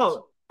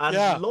 hard.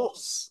 And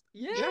loss.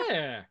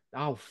 Yeah.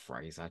 Oh,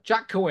 Fraser.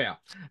 Jack Coyer.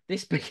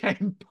 This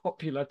became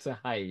popular to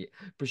hate,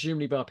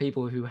 presumably by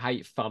people who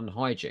hate fun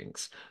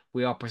hijinks.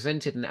 We are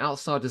presented an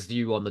outsider's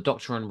view on the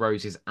Doctor and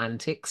Rose's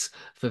antics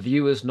for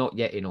viewers not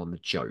yet in on the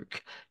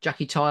joke.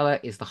 Jackie Tyler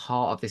is the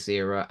heart of this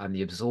era, and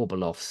the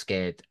Absorbaloff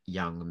scared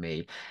young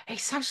me.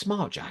 He's so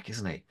smart, Jack,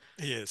 isn't he?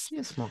 He is.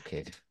 He's a smart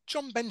kid.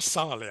 John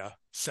Bensalia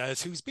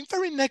says, who's been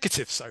very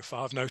negative so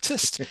far, I've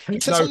noticed. He No,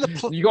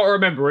 says you got to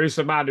remember, he's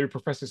a man who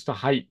professes to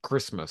hate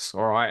Christmas,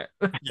 all right?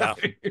 Yeah.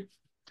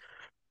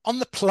 On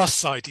the plus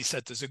side, he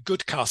said there's a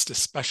good cast,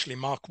 especially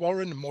Mark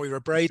Warren,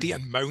 Moira Brady,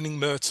 and Moaning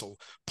Myrtle.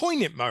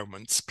 Poignant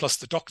moments, plus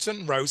the Doctor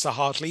and Rose are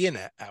hardly in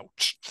it.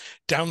 Ouch.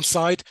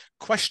 Downside,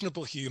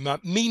 questionable humour,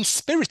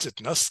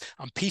 mean-spiritedness,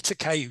 and Peter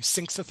Kay, who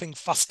sinks the thing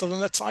faster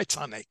than a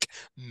Titanic.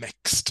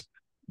 Mixed.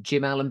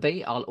 Jim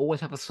Allenby, I'll always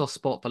have a soft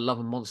spot for Love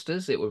and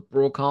Monsters. It was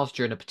broadcast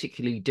during a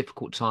particularly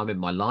difficult time in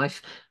my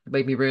life. It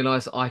made me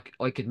realise I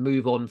could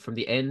move on from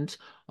the end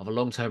of a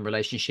long-term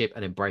relationship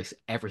and embrace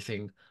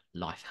everything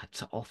life had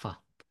to offer.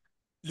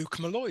 Luke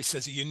Malloy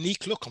says a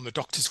unique look on the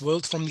Doctor's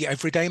world from the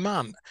everyday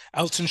man.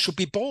 Elton should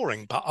be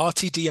boring, but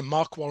RTD and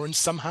Mark Warren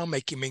somehow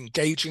make him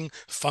engaging,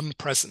 fun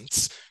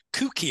presence.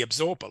 Kooky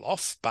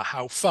Absorbaloff, but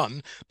how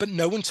fun, but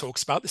no one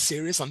talks about the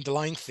serious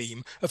underlying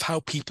theme of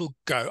how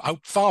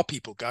far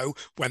people go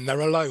when they're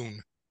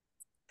alone.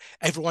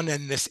 Everyone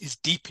in this is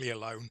deeply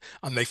alone,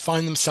 and they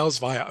find themselves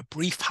via a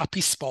brief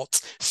happy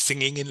spot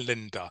singing in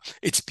Linda.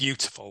 It's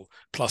beautiful,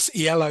 plus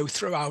ELO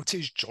throughout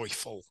is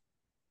joyful.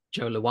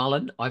 Joe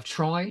Llewellyn, I've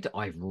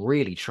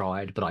really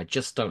tried, but I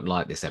just don't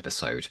like this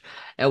episode.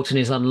 Elton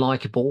is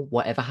unlikable.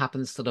 Whatever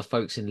happens to the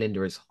folks in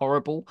Linda is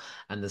horrible.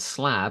 And the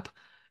slab,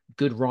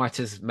 good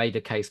writers made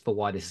a case for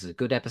why this is a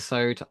good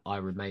episode. I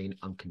remain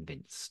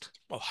unconvinced.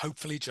 Well,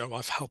 hopefully, Joe,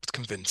 I've helped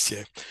convince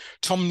you.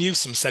 Tom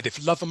Newsom said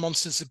if Love and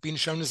Monsters had been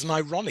shown as an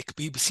ironic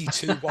BBC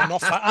Two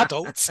one-off for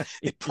adults,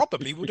 it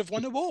probably would have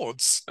won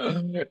awards.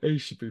 He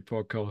should be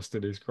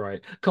podcasting, is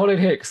great. Colin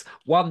Hicks,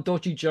 one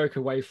dodgy joke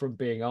away from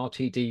being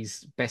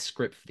RTD's best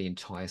script for the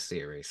entire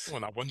series.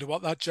 Well, I wonder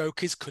what that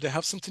joke is. Could it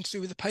have something to do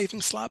with the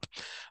paving slab?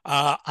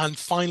 And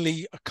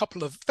finally, a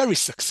couple of very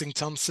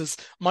succinct answers.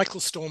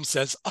 Michael Storm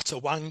says utter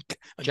wank,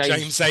 and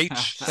James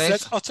H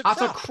says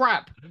utter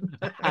crap.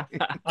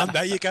 And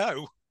there you go.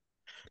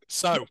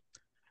 So,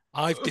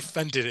 I've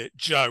defended it.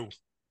 Joe,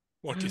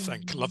 what do you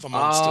think? Love and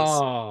Monsters?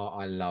 Oh,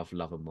 I love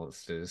Love and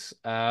Monsters.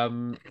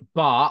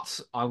 But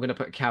I'm going to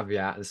put a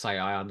caveat and say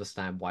I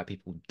understand why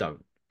people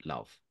don't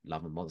love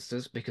Love and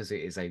Monsters, because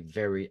it is a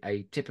very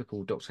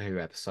atypical Doctor Who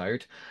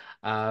episode.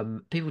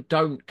 People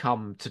don't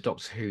come to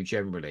Doctor Who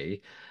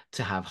generally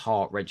to have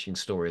heart-wrenching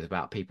stories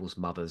about people's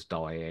mothers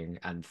dying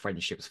and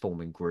friendships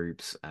forming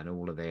groups and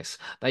all of this.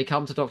 They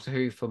come to Doctor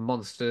Who for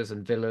monsters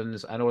and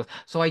villains and all.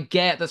 So I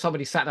get that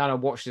somebody sat down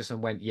and watched this and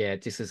went, yeah,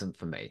 this isn't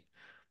for me.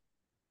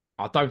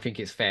 I don't think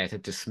it's fair to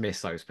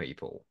dismiss those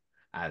people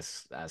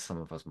as some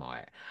of us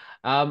might.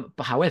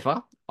 But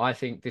however, I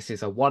think this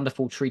is a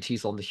wonderful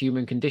treatise on the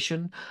human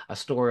condition, a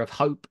story of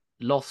hope,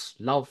 loss,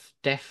 love,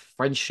 death,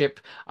 friendship,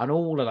 and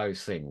all of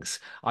those things.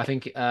 I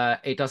think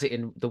it does it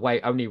in the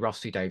way only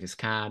Rusty Davies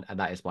can, and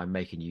that is by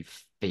making you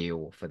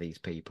feel for these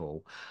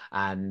people,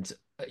 and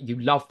you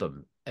love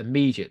them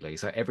immediately.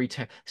 So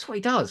that's what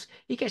he does.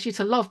 He gets you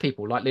to love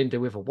people like Linda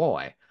with a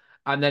Y,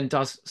 and then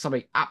does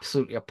something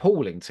absolutely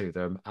appalling to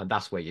them, and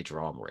that's where your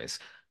drama is.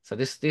 So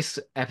this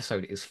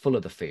episode is full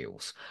of the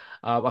feels.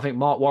 I think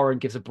Mark Warren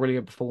gives a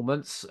brilliant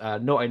performance.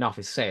 Not enough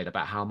is said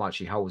about how much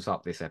he holds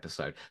up this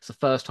episode. It's the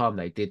first time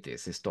they did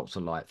this Doctor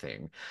Light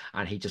thing,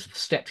 and he just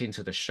stepped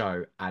into the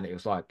show, and it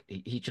was like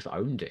he just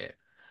owned it,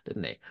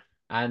 didn't he?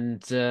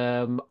 And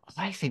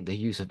I think the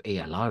use of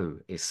ELO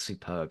is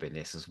superb in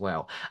this as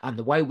well. And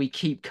the way we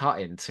keep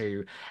cutting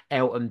to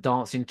Elton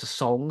dancing to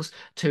songs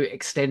to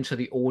extend to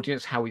the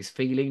audience how he's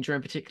feeling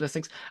during particular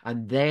things.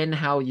 And then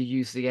how you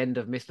use the end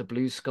of Mr.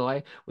 Blue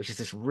Sky, which is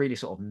this really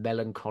sort of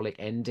melancholic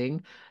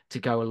ending to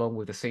go along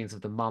with the scenes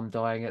of the mum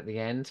dying at the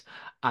end.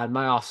 And may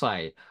I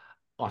say,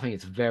 I think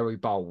it's very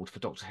bold for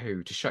Doctor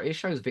Who to show. It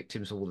shows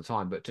victims all the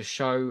time, but to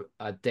show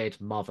a dead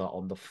mother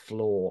on the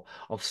floor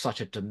of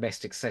such a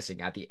domestic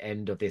setting at the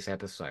end of this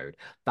episode,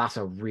 that's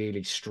a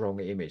really strong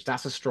image.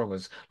 That's as strong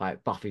as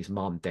like Buffy's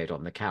mum dead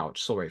on the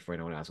couch. Sorry for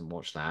anyone who hasn't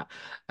watched that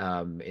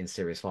in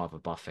series 5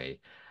 of Buffy.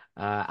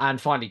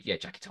 And finally, yeah,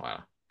 Jackie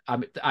Tyler.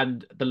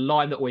 And the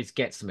line that always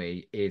gets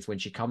me is when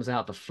she comes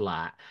out the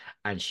flat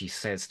and she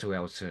says to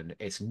Elton,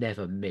 "It's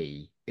never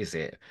me, is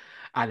it?"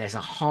 And there's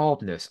a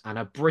hardness and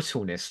a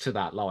brittleness to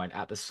that line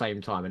at the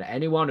same time. And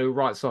anyone who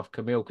writes off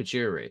Camille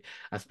Cajuri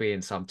as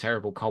being some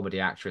terrible comedy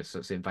actress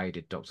that's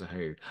invaded Doctor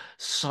Who,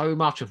 so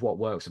much of what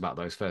works about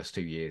those first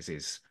 2 years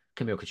is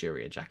Camille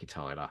Cajuri and Jackie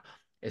Tyler.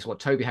 It's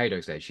what Toby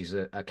Hadoke said. She's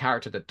a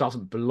character that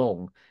doesn't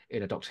belong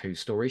in a Doctor Who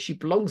story. She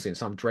belongs in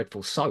some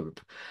dreadful soap.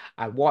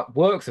 And what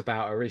works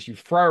about her is you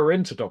throw her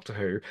into Doctor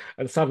Who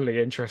and suddenly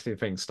interesting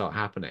things start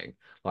happening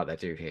like they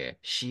do here.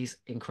 She's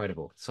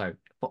incredible. So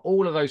for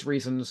all of those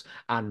reasons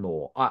and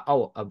more,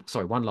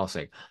 sorry, one last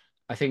thing.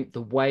 I think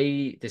the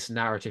way this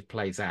narrative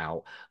plays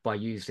out by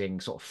using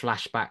sort of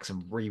flashbacks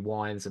and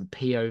rewinds and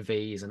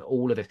POVs and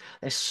all of this,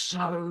 there's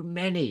so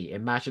many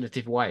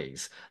imaginative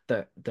ways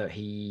that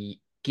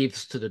he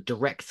gives to the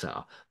director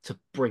to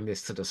bring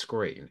this to the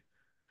screen.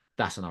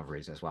 That's another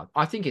reason as well.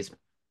 I think it's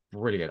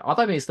brilliant. I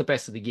don't think it's the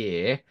best of the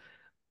year,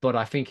 but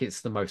I think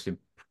it's the most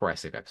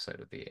impressive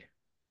episode of the year.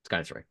 It's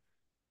going through.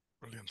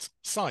 Brilliant.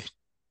 Si.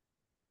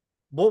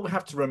 What we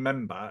have to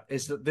remember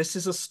is that this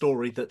is a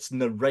story that's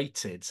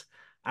narrated.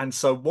 And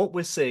so what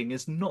we're seeing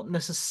is not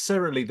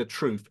necessarily the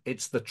truth.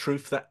 It's the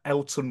truth that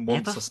Elton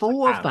wants Never us to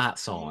thought of have. that,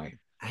 Si.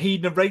 He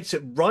narrates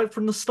it right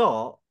from the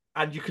start,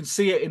 and you can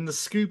see it in the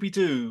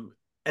Scooby-Doo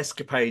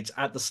escapades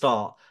at the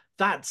start.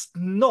 That's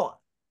not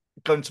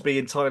going to be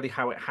entirely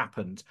how it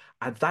happened.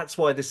 And that's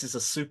why this is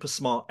a super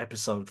smart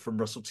episode from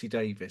Russell T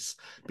Davies,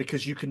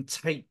 because you can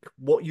take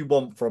what you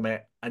want from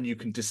it and you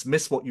can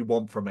dismiss what you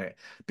want from it,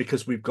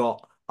 because we've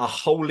got a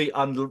wholly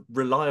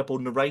unreliable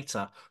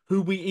narrator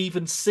who we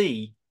even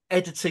see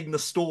editing the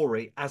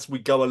story as we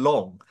go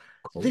along.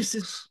 This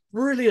is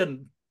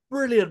brilliant,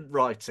 brilliant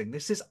writing.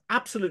 This is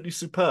absolutely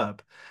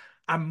superb.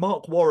 And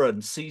Mark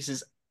Warren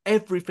seizes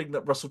everything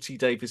that Russell T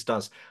Davies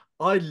does.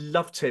 I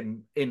loved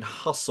him in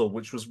Hustle,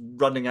 which was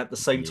running at the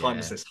same time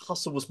as this.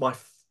 Hustle was my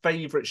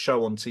favorite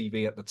show on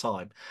TV at the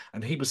time,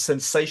 and he was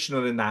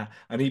sensational in that.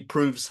 And he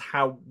proves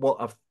what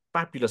a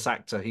fabulous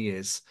actor he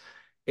is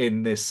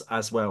in this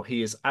as well.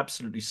 He is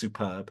absolutely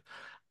superb.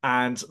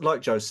 And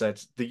like Joe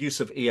said, the use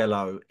of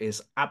ELO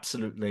is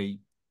absolutely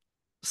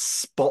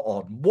spot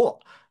on.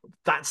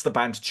 That's the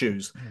band to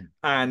choose.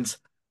 And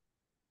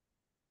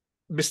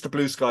Mr.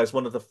 Blue Sky is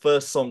one of the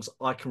first songs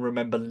I can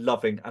remember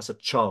loving as a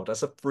child,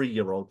 as a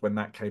 3-year-old when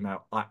that came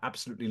out. I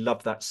absolutely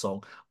loved that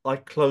song. I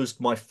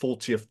closed my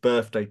 40th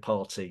birthday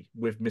party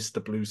with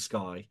Mr. Blue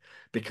Sky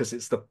because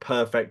it's the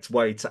perfect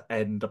way to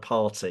end a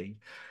party.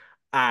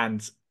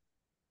 And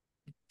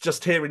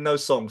just hearing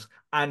those songs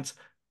and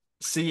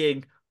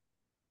seeing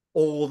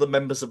all the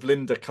members of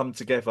Linda come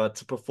together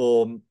to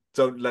perform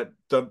Don't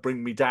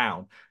Bring Me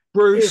Down.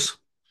 Bruce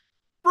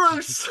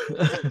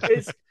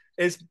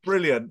is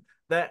brilliant.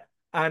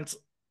 And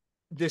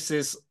this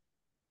is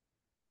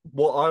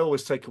what I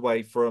always take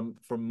away from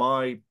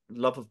my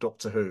love of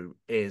Doctor Who,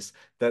 is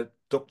that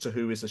Doctor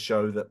Who is a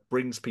show that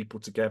brings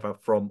people together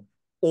from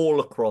all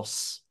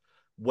across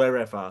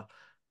wherever.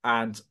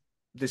 And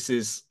this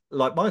is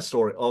like my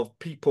story of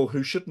people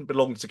who shouldn't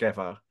belong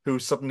together, who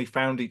suddenly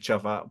found each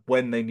other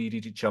when they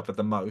needed each other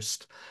the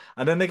most.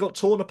 And then they got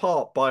torn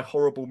apart by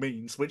horrible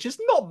means, which is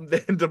not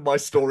the end of my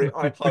story,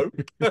 I hope.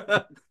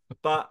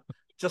 But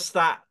just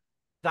that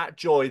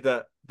joy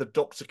that the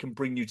Doctor can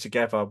bring you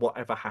together,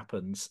 whatever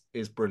happens,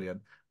 is brilliant.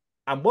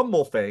 And one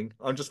more thing,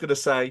 I'm just going to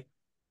say,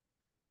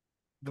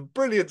 the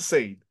brilliant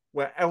scene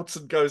where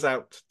Elton goes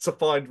out to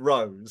find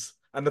Rose,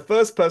 and the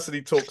first person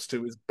he talks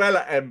to is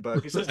Bella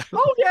Emberg. He says,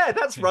 "Oh yeah,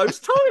 that's Rose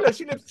Tyler.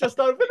 She lives just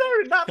over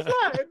there in that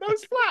flat, in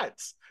those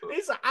flats."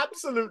 It's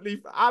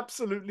absolutely,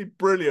 absolutely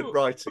brilliant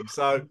writing.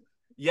 So,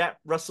 yeah,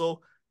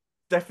 Russell,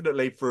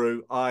 definitely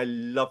through. I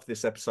love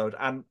this episode,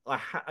 and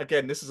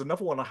again, this is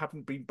another one I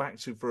haven't been back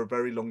to for a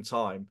very long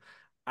time,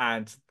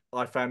 and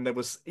I found there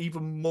was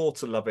even more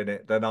to love in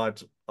it than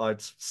I'd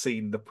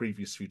seen the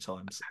previous few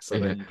times. So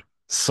there you go.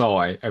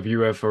 Si, have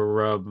you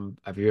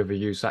ever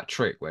used that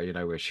trick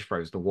where she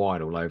throws the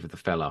wine all over the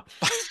fella?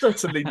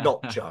 Certainly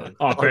not, Joe.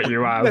 I bet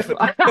you have.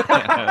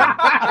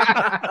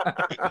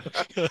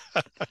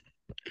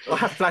 I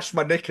have flashed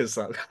my knickers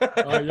though.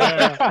 Oh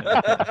yeah,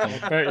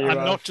 I bet you and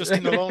have. not just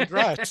in the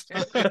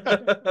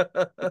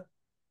laundrette.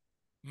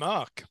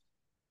 Mark.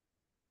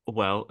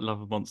 Well,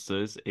 Love of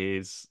Monsters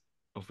is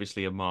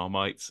obviously a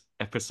Marmite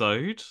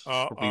episode,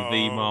 probably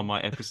the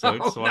Marmite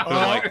episode. So I feel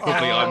like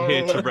probably I'm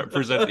here to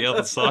represent the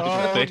other side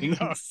of things.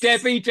 No.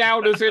 Debbie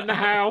Downer's in the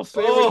house.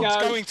 Here we go.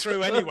 It's going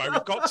through anyway.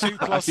 We've got 2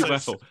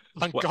 pluses.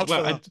 Thank God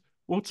for that.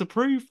 Well, to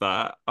prove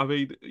that, I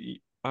mean,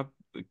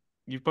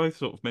 you've both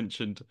sort of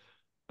mentioned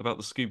about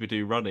the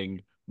Scooby-Doo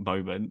running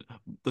moment.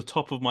 The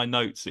top of my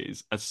notes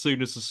is, as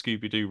soon as the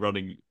Scooby-Doo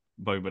running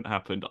moment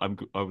happened,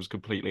 I was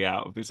completely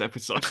out of this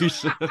episode.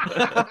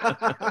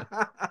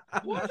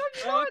 Why don't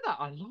you like that?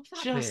 I love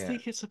that. Just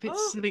think it's a bit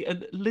silly.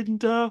 And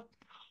Linda,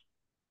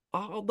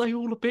 aren't they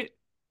all a bit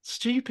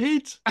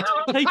stupid to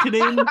be taken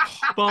in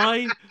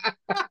by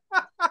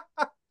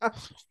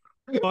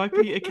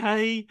Peter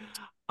Kay?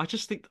 I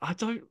just think I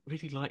don't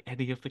really like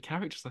any of the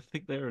characters. I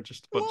think they're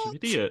just a bunch of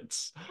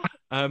idiots.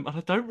 And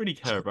I don't really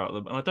care about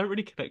them. And I don't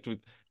really connect with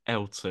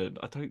Elton.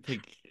 I don't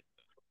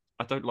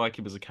like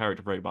him as a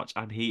character very much.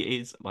 And he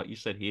is, like you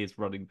said, he is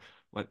running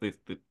like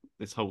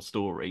this whole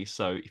story.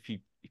 So if you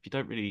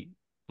don't really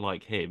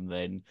like him,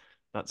 then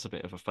that's a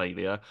bit of a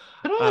failure.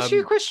 Can I ask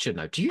you a question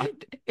though? I,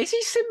 Is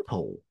he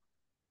simple?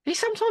 He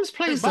sometimes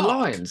plays the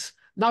Mark. lions.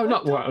 No, I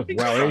not don't well. think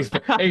Well, so.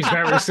 he's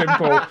very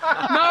simple.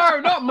 No,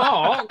 not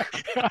Mark.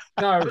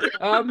 No, no.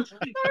 I mean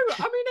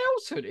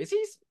Elton. Is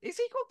he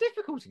got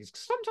difficulties? 'Cause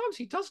sometimes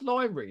he does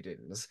line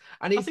readings,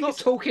 and he's think not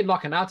talking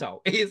like an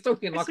adult. He's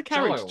talking it's like a a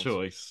character child.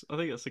 choice. I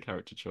think that's a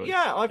character choice.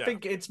 Yeah, I Yeah.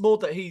 think it's more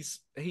that he's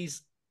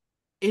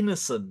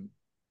innocent.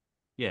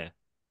 Yeah.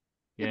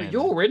 Yeah, Yeah, but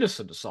no. you're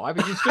innocent,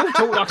 Simon. You still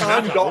talk like an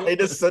I'm adult. not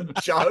innocent,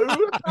 Joe.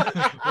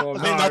 Well,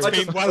 I mean, that's no.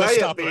 been just well play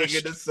at being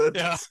established. innocent.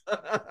 Yeah.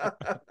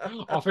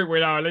 I think we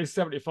know at least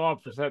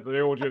 75% of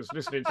the audience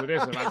listening to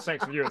this have had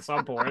sex with you at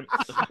some point.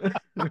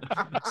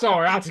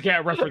 Sorry, I had to get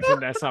a reference in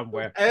there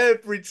somewhere.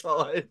 Every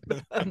time.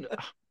 And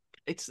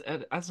it's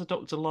as a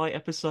Dr. Light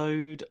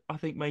episode, I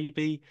think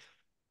maybe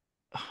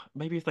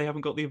if they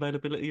haven't got the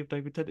availability of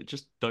David Tennant,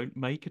 just don't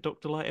make a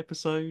Dr. Light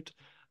episode.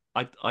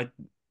 I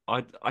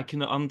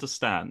can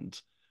understand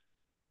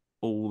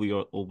all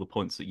the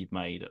points that you've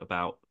made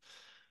about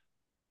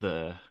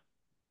the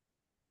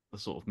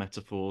sort of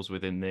metaphors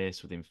within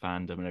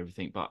fandom and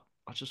everything, but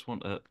I just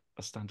want a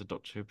standard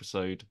Doctor Who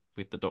episode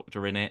with the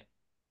Doctor in it.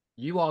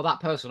 You are that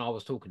person I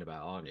was talking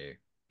about, aren't you?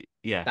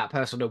 Yeah. That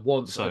person that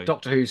wants a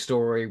Doctor Who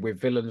story with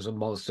villains and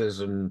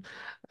monsters and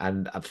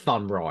a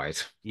fun ride.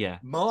 Yeah.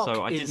 Mark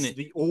so I is didn't.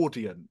 the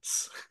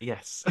audience.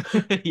 Yes.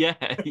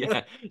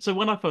 yeah. So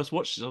when I first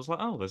watched it, I was like,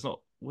 oh, there's not.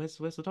 Where's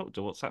the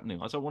Doctor? What's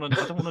happening? I don't want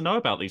to know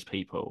about these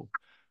people.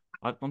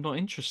 I'm not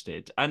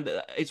interested, and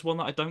it's one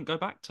that I don't go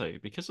back to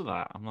because of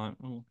that. I'm like,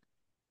 oh.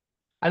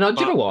 And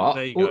do you know what?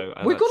 There you go.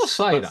 We've got to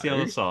say that's the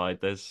other side.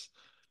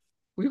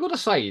 We've got to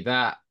say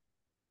that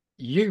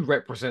you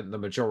represent the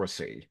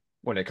majority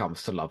when it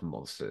comes to Love and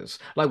Monsters.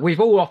 Like we've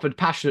all offered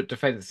passionate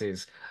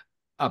defenses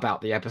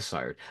about the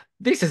episode.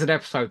 This is an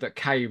episode that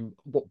came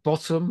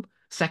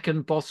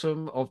second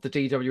bottom of the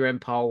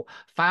DWM poll.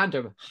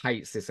 Fandom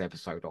hates this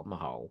episode on the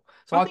whole.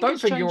 So I don't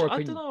think your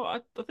opinion. I don't know.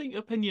 I think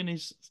opinion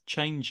is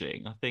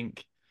changing. I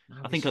think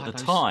it's at like the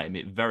those- time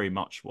it very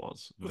much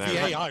was. The Very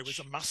AI much. was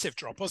a massive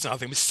drop, wasn't it? I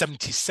think it was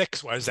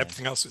 76, whereas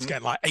everything else was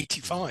getting like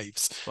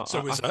 85s. But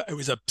So it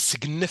was a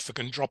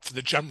significant drop for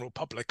the general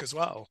public as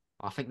well.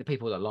 I think the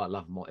people that like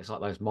Love and Monsters, it's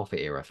like those Moffat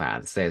era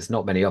fans. There's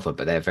not many of them,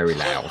 but they're very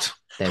loud.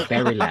 They're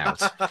very loud.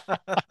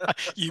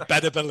 You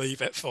better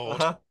believe it,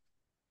 Ford. Uh-huh.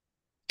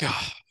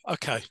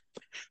 Okay.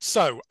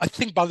 So I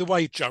think, by the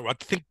way, Joe,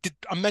 did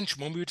I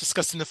mention when we were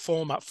discussing the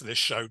format for this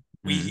show,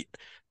 we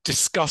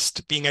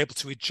discussed being able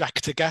to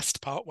eject a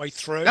guest partway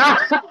through. Yeah.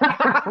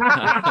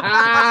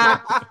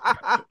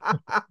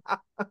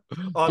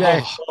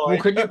 Well,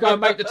 can you go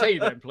and make the tea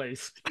then,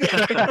 please?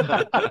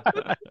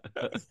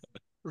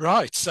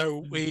 Right,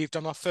 so we've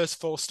done our first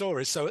 4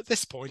 stories. So at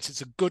this point, it's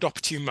a good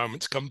opportune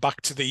moment to come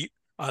back to the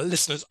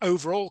listeners'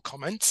 overall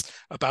comments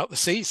about the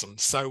season.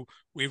 So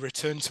we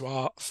return to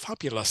our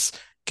fabulous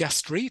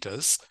guest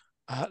readers.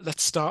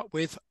 Let's start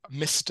with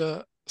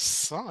Mr.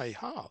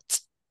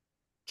 Hart.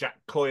 Jack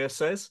Coyer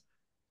says,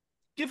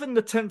 given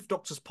the 10th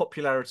Doctor's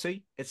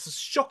popularity, it's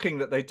shocking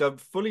that they don't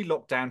fully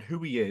lock down who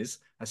he is,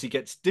 as he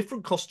gets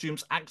different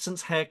costumes,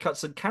 accents,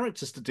 haircuts, and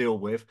characters to deal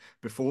with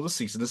before the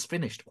season is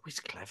finished. Oh, he's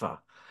clever.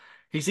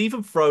 He's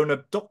even thrown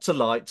a Dr.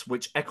 Light,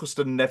 which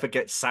Eccleston never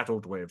gets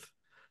saddled with.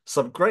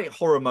 Some great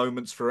horror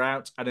moments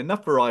throughout, and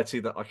enough variety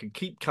that I can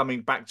keep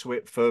coming back to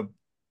it for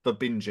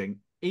binging,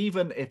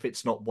 even if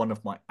it's not one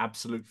of my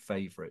absolute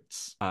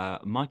favourites.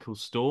 Michael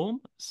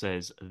Storm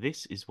says,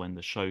 this is when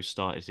the show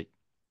started.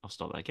 I'll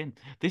start that again.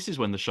 This is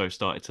when the show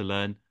started to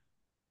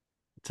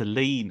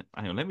lean.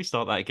 Hang on, let me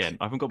start that again.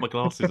 I haven't got my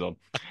glasses on.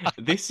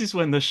 This is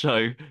when the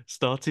show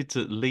started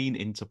to lean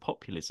into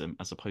populism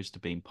as opposed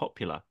to being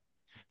popular.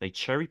 They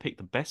cherry pick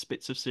the best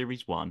bits of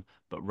Series 1,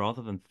 but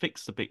rather than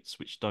fix the bits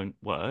which don't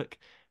work,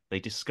 they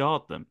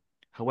discard them.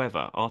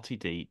 However,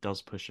 RTD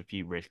does push a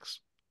few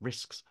risks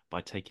by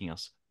taking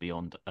us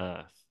beyond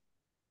Earth.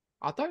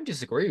 I don't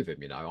disagree with him,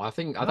 I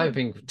don't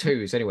think 2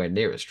 is anywhere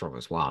near as strong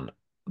as 1,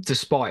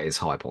 despite its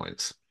high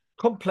points.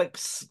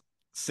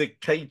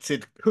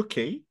 Complexicated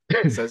Cookie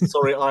says,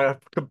 sorry, I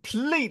have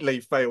completely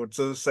failed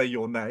to say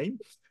your name.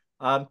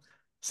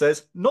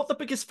 Says, not the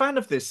biggest fan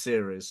of this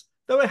series.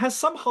 Though it has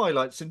some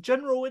highlights, in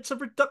general, it's a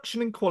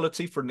reduction in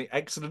quality from the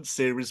excellent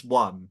Series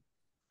 1.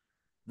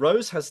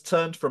 Rose has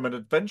turned from an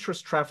adventurous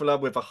traveller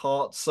with a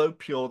heart so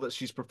pure that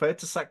she's prepared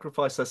to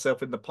sacrifice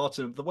herself in the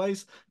parting of the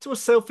ways to a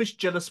selfish,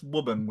 jealous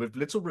woman with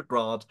little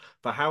regard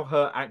for how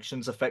her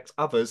actions affect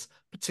others,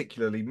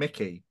 particularly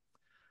Mickey.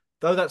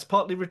 Though that's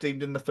partly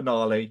redeemed in the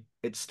finale,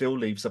 it still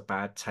leaves a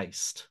bad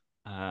taste.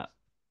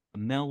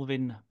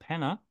 Melvin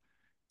Penner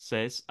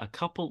says a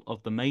couple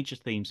of the major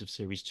themes of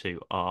Series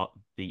 2 are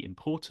the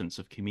importance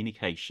of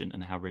communication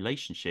and how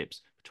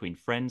relationships between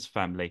friends,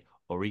 family,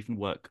 or even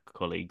work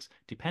colleagues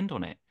depend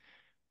on it.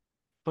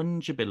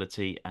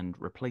 Fungibility and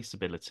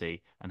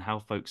replaceability and how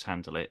folks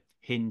handle it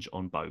hinge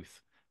on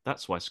both.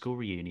 That's why School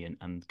Reunion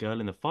and Girl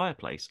in the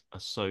Fireplace are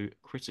so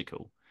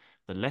critical.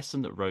 The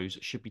lesson that Rose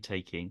should be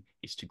taking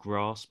is to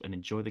grasp and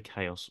enjoy the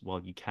chaos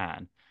while you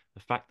can.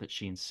 The fact that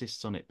she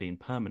insists on it being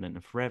permanent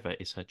and forever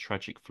is her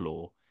tragic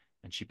flaw,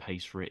 and she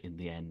pays for it in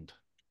the end.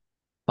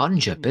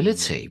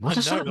 Fungibility. What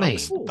does that mean?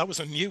 That was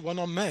a new one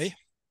on me.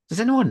 Does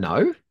anyone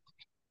know?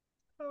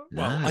 Well,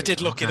 No, I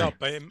did look it okay. up,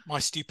 but in my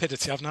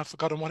stupidity, I've now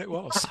forgotten what it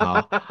was.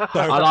 And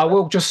I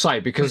will just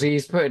say, because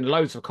he's put in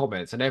loads of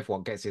comments and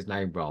everyone gets his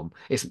name wrong,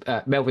 it's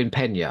Melvin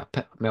Pena.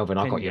 Melvin,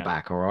 I got your Pena.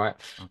 back, all right?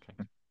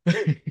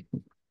 Okay.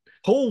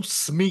 Paul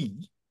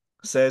Smee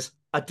says,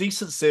 a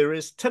decent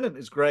series. Tennant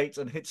is great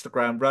and hits the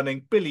ground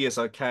running. Billy is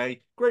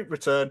okay. Great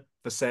return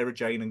for Sarah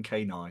Jane and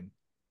K9.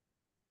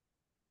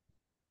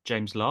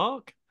 James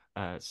Lark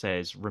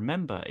says,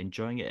 remember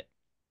enjoying it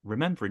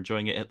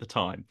at the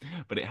time,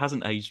 but it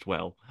hasn't aged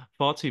well.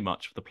 Far too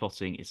much of the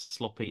plotting is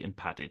sloppy and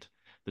padded.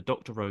 The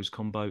Dr. Rose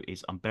combo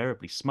is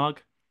unbearably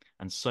smug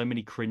and so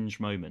many cringe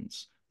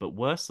moments. But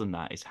worse than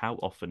that is how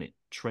often it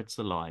treads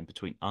the line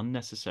between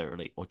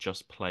unnecessarily or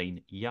just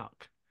plain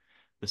yuck.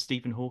 The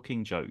Stephen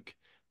Hawking joke,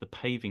 the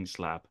paving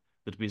slab,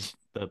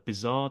 the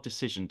bizarre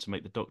decision to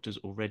make the Doctor's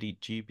already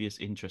dubious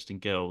interest in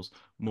girls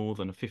more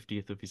than a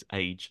 50th of his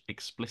age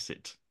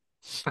explicit.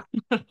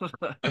 Yeah,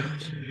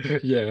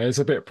 it's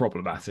a bit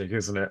problematic,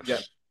 isn't it? Yeah.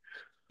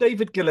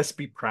 David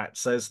Gillespie Pratt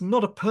says,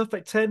 not a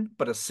perfect 10,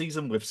 but a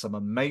season with some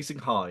amazing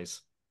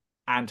highs.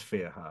 And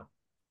Fear Her.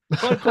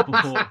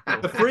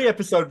 The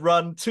 3-episode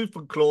run, tooth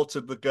and claw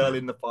to the Girl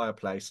in the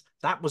Fireplace.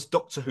 That was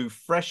Doctor Who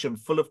fresh and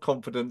full of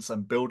confidence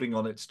and building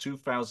on its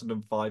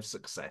 2005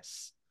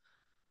 success.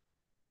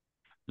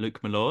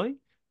 Luke Malloy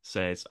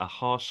says, a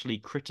harshly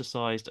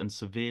criticised and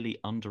severely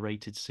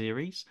underrated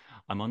series.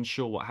 I'm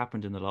unsure what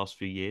happened in the last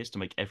few years to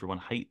make everyone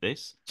hate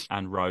this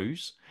and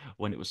Rose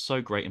when it was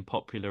so great and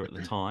popular at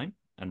the time,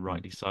 and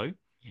rightly so.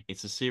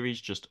 It's a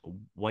series just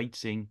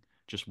wanting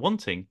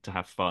to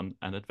have fun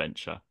and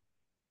adventure.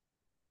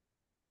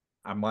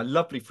 And my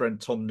lovely friend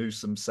Tom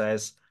Newsom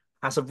says,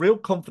 has a real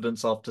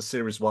confidence after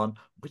series 1,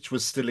 which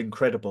was still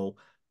incredible.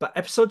 But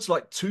episodes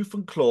like Tooth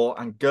and Claw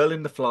and Girl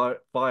in the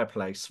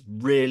Fireplace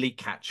really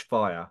catch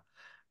fire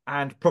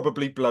and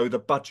probably blow the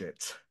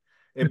budget.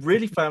 It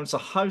really found a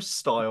house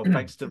style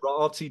thanks to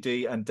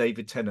RTD and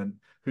David Tennant,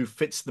 who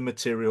fits the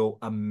material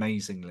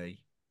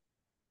amazingly.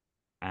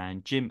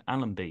 And Jim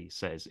Allenby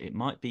says, it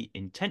might be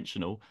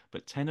intentional,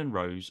 but Ten and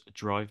Rose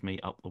drive me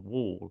up the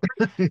wall.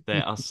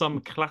 There are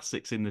some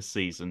classics in this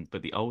season,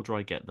 but the older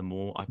I get, the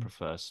more I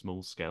prefer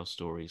small-scale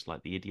stories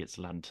like The Idiot's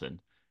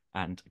Lantern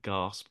and,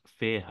 gasp,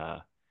 Fear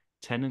Her.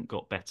 Tennant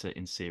got better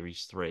in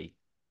Series 3.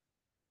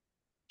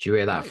 Do you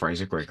hear that,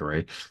 Fraser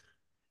Gregory?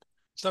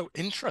 So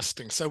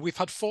interesting. So we've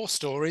had 4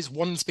 stories.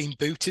 One's been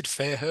booted,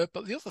 Fear Her,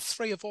 but the other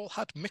 3 have all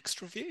had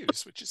mixed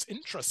reviews, which is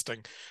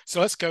interesting. So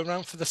let's go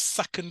around for the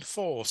second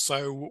 4.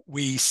 So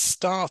we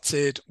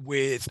started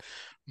with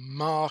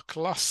Mark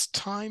last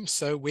time.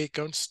 So we're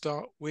going to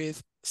start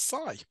with Si.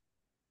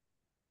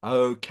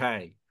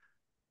 Okay.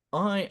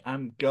 I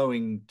am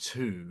going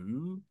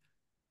to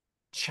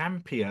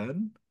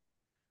champion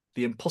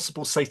the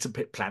Impossible Satan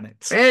Pit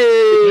Planet. Hey!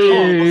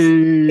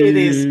 It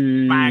is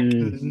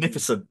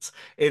magnificent.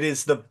 It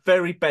is the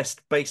very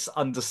best base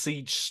under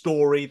siege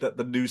story that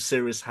the new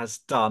series has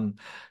done.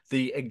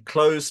 The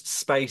enclosed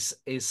space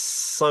is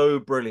so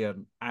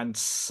brilliant and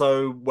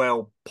so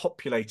well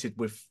populated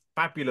with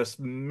fabulous,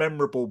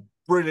 memorable,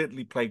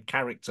 brilliantly played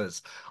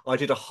characters. I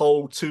did a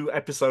whole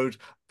 2-episode,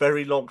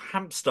 very long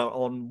Hamster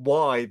on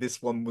why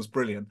this one was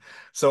brilliant.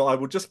 So I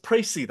will just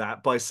précis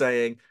that by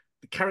saying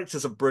the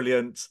characters are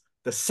brilliant.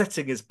 The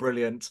setting is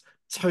brilliant.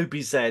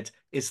 Toby Zed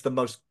is the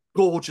most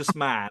gorgeous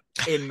man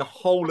in the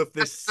whole of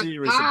this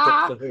series of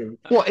Doctor Who.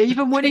 What,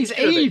 even when he's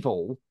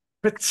evil?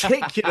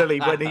 Particularly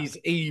when he's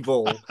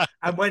evil.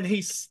 And when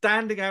he's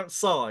standing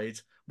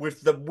outside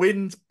with the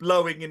wind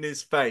blowing in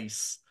his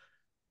face,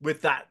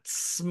 with that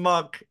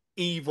smug,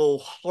 evil,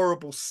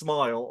 horrible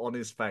smile on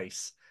his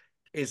face,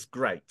 is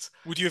great.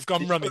 Would you have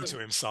gone running to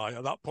him, Si,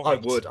 at that point? I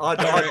would. I'd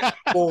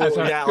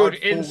Good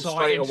insight fall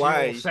straight into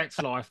away. your sex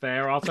life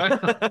there,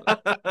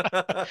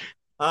 Arthur.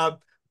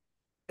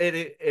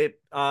 It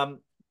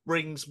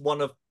brings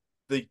one of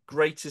the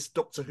greatest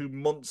Doctor Who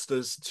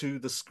monsters to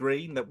the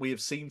screen that we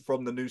have seen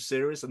from the new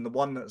series, and the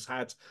one that's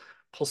had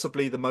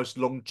possibly the most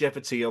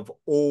longevity of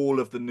all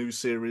of the new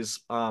series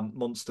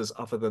monsters,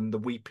 other than the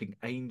Weeping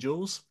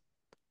Angels.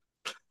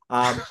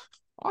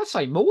 I'd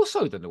say more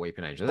so than the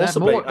Weeping Angel.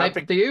 Possibly.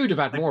 The Ood have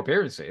had more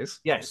appearances.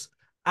 Yes.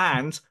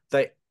 And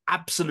they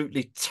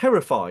absolutely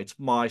terrified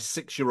my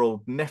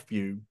 6-year-old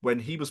nephew when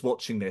he was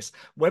watching this.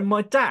 When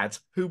my dad,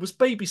 who was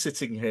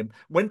babysitting him,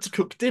 went to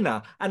cook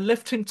dinner and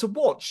left him to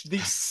watch the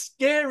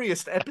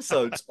scariest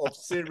episodes of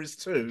Series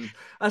 2,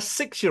 a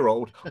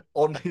 6-year-old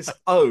on his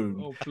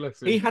own. Oh,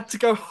 bless him. He had to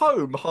go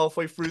home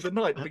halfway through the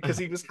night because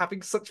he was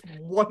having such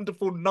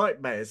wonderful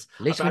nightmares.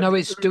 At least we know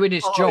it's doing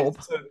its job.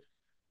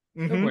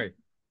 Mm-hmm. Don't we?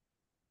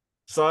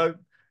 So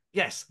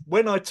yes,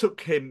 when I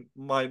took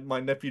my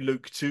nephew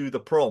Luke to the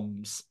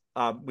proms,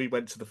 we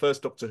went to the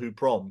first Doctor Who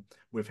prom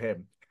with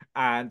him,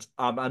 and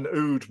an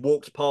Ood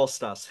walked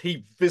past us.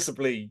 He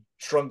visibly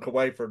shrunk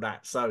away from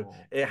that, so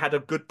it had a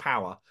good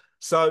power.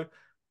 So,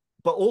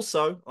 but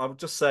also, I would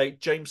just say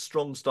James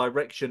Strong's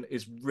direction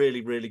is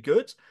really, really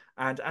good.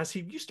 And as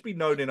he used to be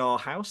known in our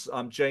house,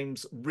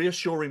 James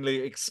reassuringly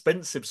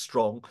expensive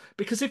Strong,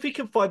 because if he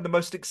can find the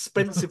most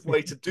expensive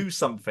way to do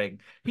something,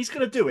 he's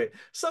going to do it.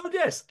 So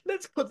yes,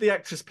 let's put the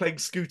actress playing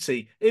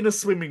Scooty in a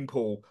swimming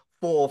pool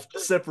for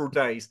several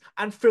days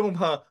and film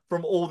her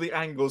from all the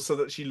angles so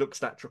that she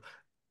looks natural.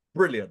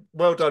 Brilliant.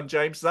 Well done,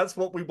 James. That's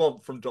what we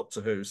want from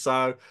Doctor Who.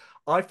 So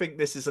I think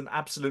this is an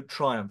absolute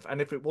triumph.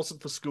 And if it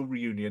wasn't for School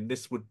Reunion,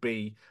 this would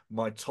be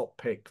my top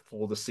pick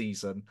for the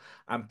season.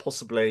 And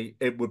possibly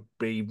it would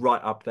be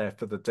right up there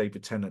for the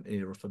David Tennant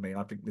era for me.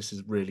 I think this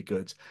is really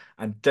good.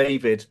 And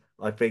David,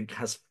 I think,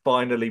 has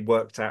finally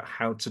worked out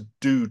how to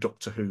do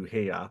Doctor Who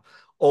here.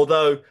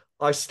 Although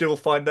I still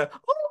find that,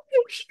 oh,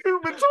 you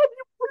humans, are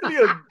you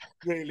brilliant?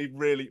 Really,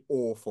 really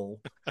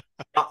awful.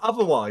 But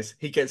otherwise,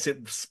 he gets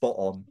it spot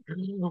on.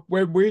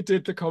 When we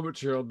did the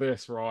commentary on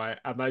this, right,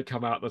 and they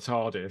come out the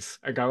TARDIS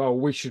and go, "Oh,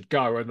 we should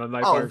go," and then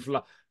they both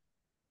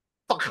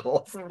fuck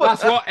off.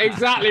 That's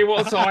exactly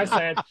what I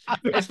said.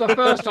 It's the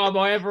first time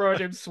I ever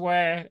heard him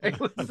swear. It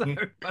was so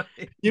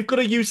funny. You've got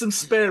to use them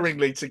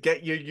sparingly to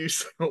get you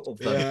used to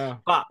them. Yeah.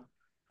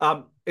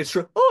 But it's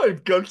true.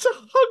 I'm going to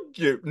hug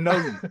you.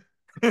 No.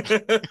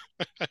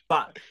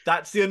 But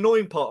that's the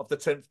annoying part of the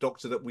 10th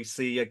Doctor that we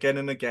see again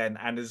and again,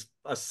 and is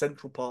a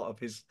central part of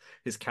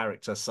his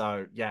character.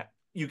 So yeah,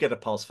 you get a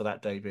pass for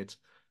that, David.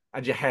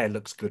 And your hair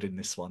looks good in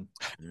this one.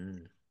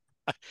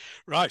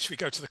 Right, should we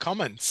go to the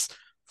comments?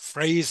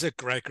 Fraser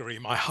Gregory,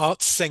 my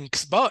heart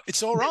sinks, but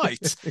it's all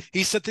right.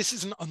 He said this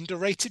is an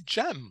underrated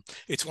gem.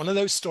 It's one of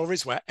those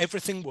stories where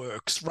everything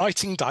works.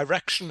 Writing,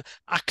 direction,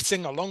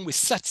 acting, along with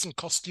sets and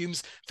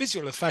costumes,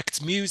 visual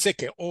effects,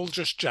 music, it all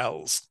just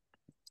gels.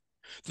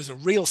 There's a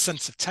real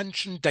sense of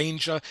tension,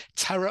 danger,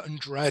 terror and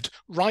dread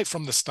right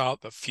from the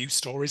start that few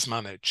stories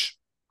manage.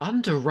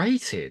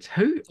 Underrated?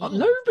 Who?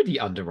 Nobody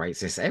underrates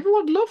this.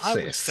 Everyone loves I this.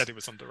 would have said it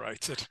was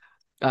underrated.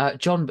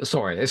 John,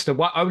 sorry, it's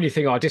the only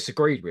thing I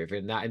disagreed with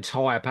in that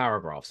entire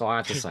paragraph, so I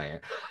had to say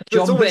it.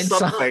 There's John always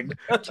something.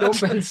 John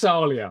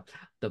Bensalia,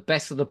 the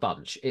best of the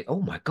bunch.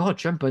 Oh my God,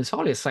 John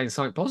Bensalia is saying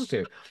something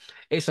positive.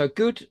 It's a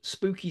good,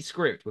 spooky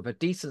script with a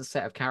decent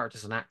set of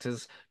characters and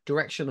actors.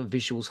 Direction and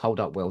visuals hold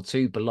up well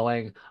too,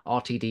 belying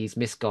RTD's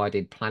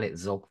misguided Planet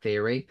Zog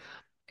theory.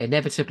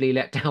 Inevitably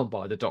let down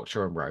by the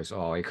Doctor and Rose.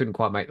 Oh, he couldn't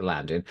quite make the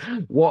landing.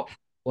 What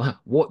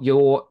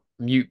your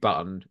mute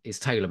button is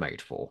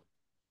tailor-made for?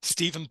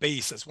 Stephen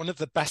B says, one of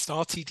the best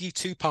RTD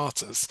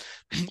two-parters,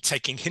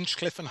 taking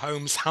Hinchcliffe and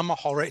Holmes' Hammer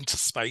horror into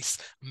space,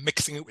 and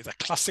mixing it with a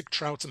classic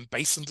Trout and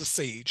Base Under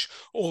Siege,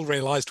 all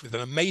realised with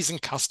an amazing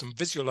cast and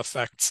visual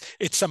effects.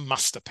 It's a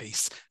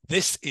masterpiece.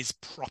 This is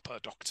proper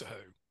Doctor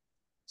Who.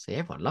 See,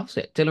 everyone loves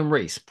it. Dylan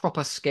Reese,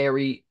 proper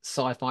scary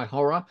sci-fi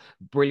horror,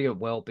 brilliant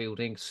world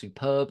building,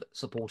 superb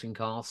supporting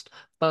cast,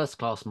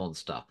 first-class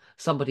monster.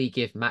 Somebody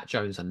give Matt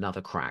Jones another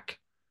crack.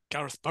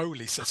 Gareth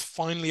Bowley says,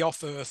 finally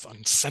off Earth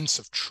and sense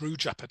of true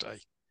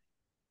jeopardy.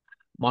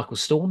 Michael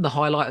Storm, the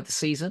highlight of the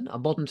season, a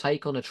modern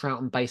take on a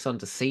Troughton base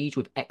under siege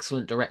with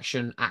excellent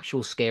direction,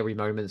 actual scary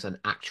moments and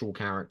actual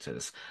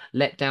characters.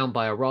 Let down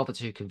by a rather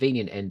too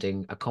convenient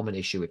ending, a common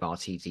issue with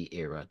RTD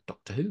era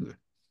Doctor Who.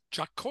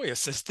 Jack Coyer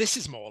says, this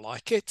is more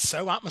like it.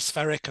 So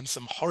atmospheric and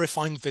some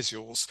horrifying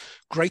visuals.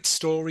 Great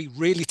story,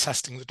 really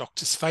testing the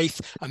Doctor's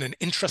faith and an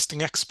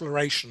interesting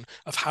exploration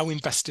of how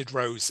invested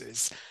Rose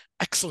is.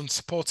 Excellent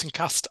supporting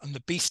cast and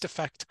the beast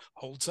effect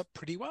holds up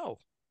pretty well.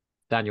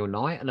 Daniel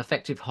Knight, an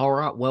effective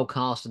horror, well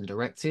cast and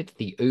directed.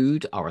 The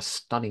Ood are a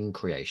stunning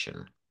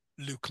creation.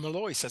 Luke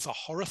Malloy says, a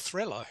horror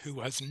thriller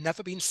who has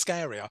never been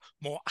scarier,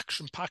 more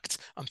action-packed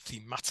and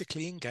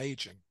thematically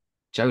engaging.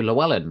 Joe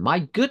Llewellyn, my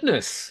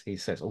goodness, he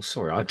says. Oh,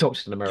 sorry, I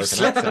adopted an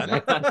American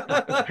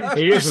accent.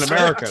 He is an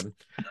American.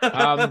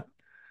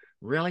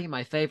 Really,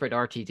 my favorite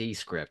RTD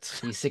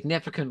script. He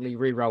significantly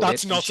rewrote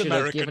That's it. Not and should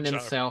American, have given Joe.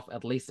 himself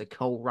at least a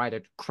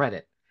co-writer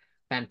credit.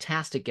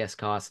 Fantastic guest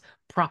cast,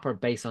 proper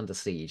base under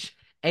siege.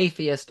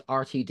 Atheist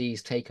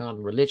RTD's take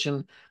on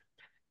religion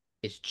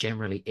is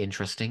generally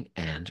interesting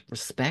and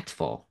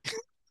respectful.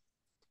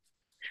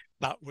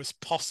 That was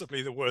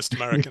possibly the worst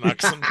American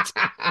accent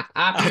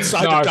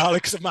outside of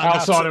Daleks of Manhattan.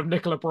 Outside of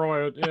Nicola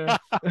Bryant, yeah.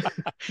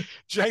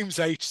 James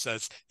H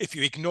says, if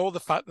you ignore the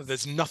fact that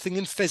there's nothing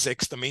in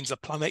physics that means a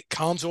planet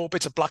can't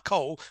orbit a black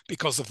hole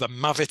because of the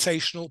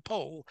gravitational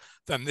pull,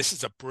 then this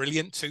is a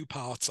brilliant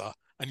two-parter.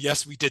 And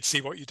yes, we did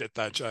see what you did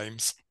there,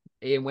 James.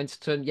 Ian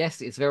Winterton, yes,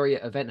 it's very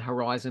Event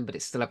Horizon, but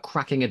it's still a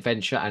cracking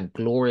adventure and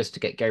glorious to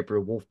get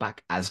Gabriel Wolf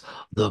back as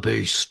the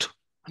Beast.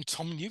 And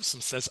Tom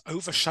Newsom says,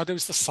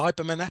 overshadows the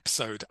Cybermen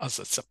episode as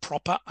it's a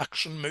proper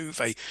action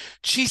movie.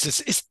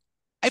 Jesus,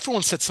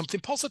 everyone said something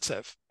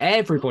positive.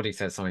 Everybody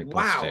said something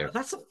positive. Wow,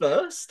 that's a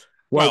first.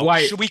 Well,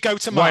 wait, should we go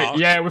to wait. Mark?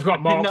 Yeah, we've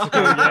got Mark No, to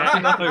go. Yeah.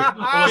 no. All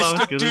I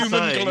was Mr. gonna Doom and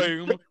say,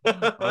 Gloom.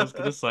 I was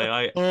gonna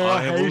say, Oh, I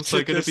I am also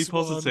hated going to be this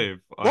one. positive.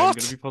 I am going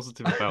to What? be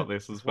positive about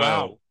this as Wow.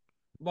 well.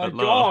 My At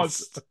God.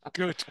 last,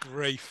 Good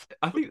grief.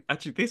 I think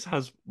actually this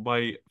has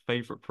my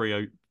favorite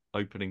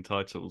pre-opening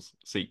titles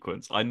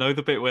sequence. I know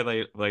the bit where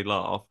they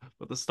laugh,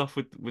 but the stuff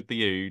with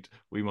the Ood,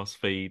 we must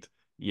feed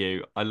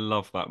you. I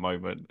love that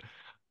moment.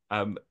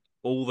 Um,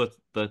 all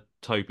the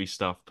Toby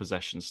stuff,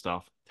 possession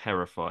stuff,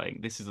 terrifying.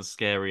 This is the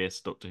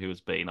scariest Doctor Who has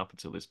been up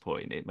until this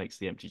point. It makes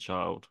the empty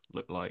child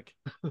look like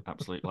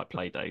absolute like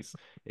play days.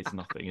 It's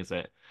nothing, is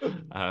it?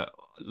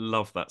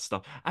 Love that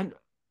stuff. And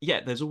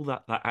yeah, there's all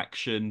that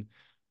action.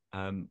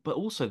 But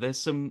also there's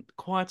some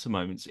quieter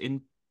moments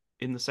in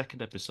the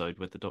second episode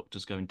where the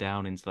Doctor's going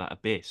down into that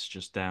abyss,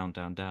 just down,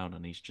 down, down,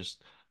 and he's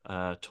just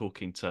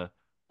talking to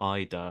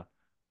Ida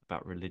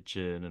about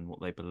religion and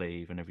what they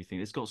believe and everything.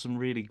 It's got some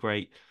really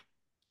great,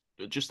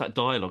 just that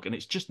dialogue, and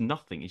it's just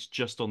nothing. It's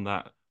just on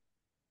that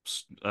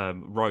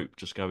rope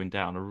just going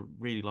down. I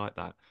really like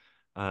that.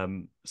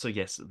 So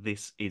yes,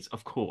 this is,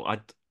 of course, I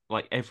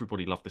like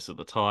everybody loved this at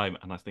the time,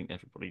 and I think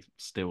everybody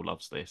still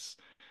loves this.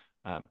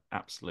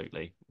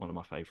 Absolutely one of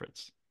my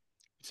favorites.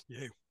 It's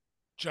you,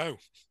 Joe.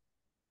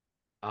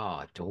 Oh,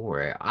 I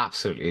adore it.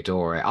 Absolutely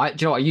adore it.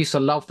 Do you know what? I used to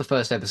love the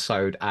first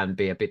episode and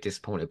be a bit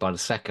disappointed by the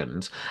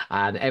second.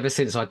 And ever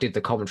since I did the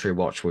commentary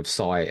watch with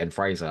Si and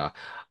Fraser,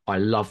 I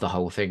love the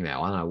whole thing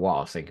now. I don't know what I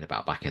was thinking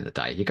about back in the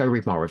day. You go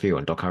read my review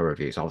on Doco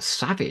Reviews. I was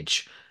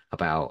savage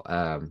about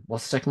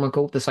what's the second one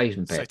called? The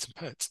Satan Pit. Satan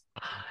Pit.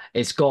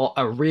 It's got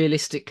a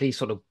realistically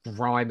sort of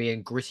grimy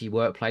and gritty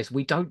workplace.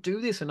 We don't do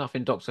this enough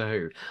in Doctor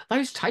Who.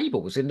 Those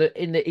tables in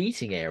the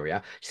eating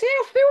area, see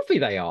how filthy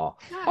they are.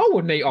 I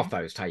wouldn't eat off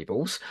those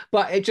tables,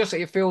 but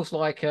it feels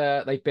like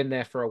they've been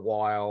there for a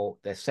while.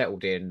 They're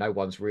settled in. No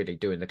one's really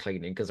doing the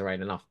cleaning because there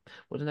ain't enough.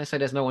 Well, didn't they say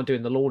there's no one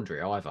doing the laundry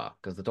either?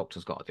 Because the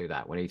Doctor's got to do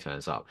that when he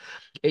turns up.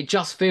 It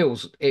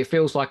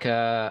feels like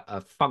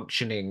a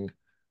functioning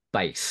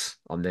base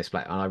on this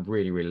plate, and I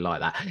really like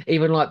that.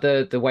 Even like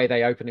the way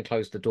they open and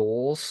close the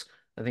doors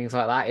and things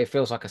like that, it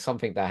feels like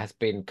something that has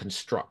been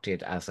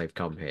constructed as they've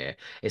come here.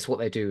 It's what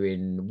they do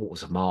in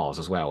Waters of Mars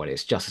as well, and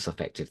it's just as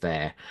effective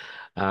there.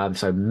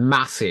 So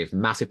massive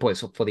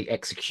points for the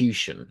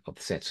execution of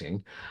the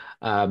setting.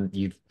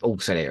 You've all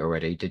said it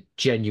already, the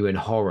genuine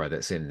horror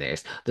that's in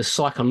this, the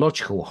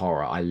psychological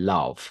horror I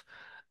love,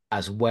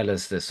 as well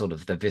as the sort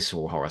of the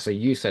visceral horror. So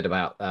you said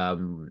about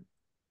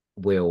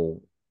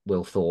Will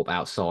Will Thorpe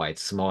outside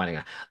smiling.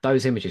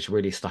 Those images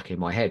really stuck in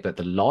my head. But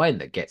the line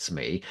that gets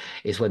me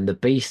is when the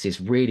Beast is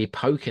really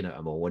poking at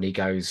them all when he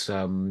goes,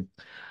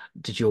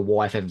 did your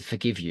wife ever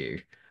forgive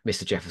you?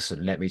 Mr.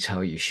 Jefferson, let me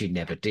tell you, she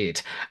never did.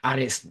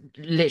 And it's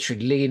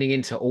literally leaning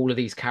into all of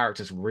these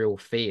characters' real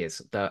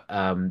fears that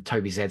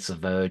Toby Zed's a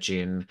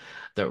virgin,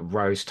 that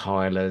Rose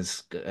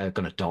Tyler's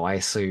gonna die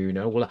soon,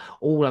 and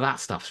all of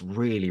that stuff's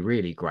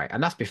really great.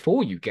 And that's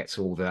before you get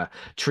to all the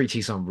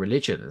treaties on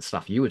religion and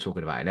stuff you were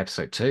talking about in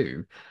episode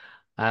 2.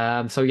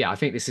 So yeah, I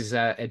think this is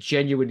a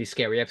genuinely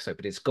scary episode,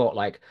 but it's got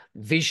like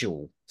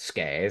visual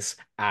scares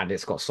and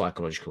it's got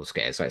psychological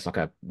scares. So it's like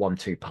a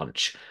 1-2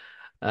 punch.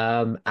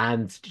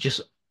 And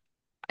just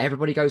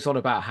everybody goes on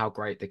about how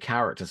great the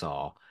characters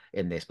are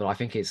in this, but I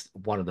think it's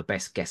one of the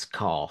best guest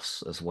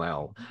casts as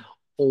well.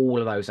 All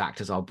of those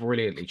actors are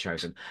brilliantly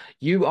chosen.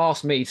 You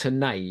asked me to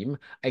name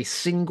a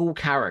single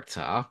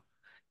character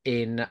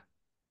in,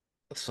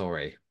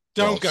 sorry,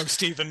 Don't go God.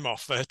 Stephen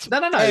Moffat. No.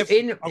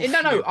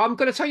 No. I'm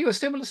going to tell you a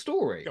similar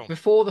story. Go on.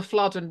 Before the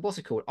flood and what's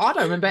it called? I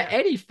don't remember Yeah.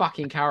 any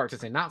fucking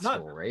characters in that No.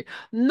 story.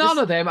 None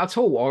of them at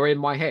all are in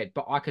my head,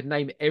 but I could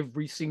name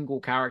every single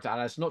character. And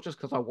it's not just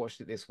because I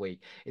watched it this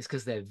week. It's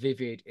because they're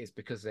vivid. It's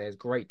because there's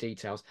great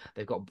details.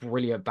 They've got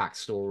brilliant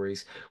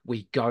backstories.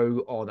 We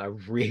go on a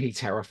really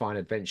terrifying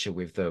adventure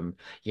with them,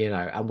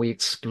 and we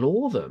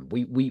explore them.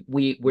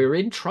 We're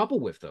in trouble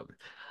with them.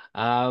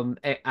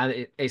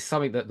 It's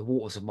something that the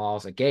Waters of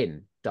Mars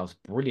again does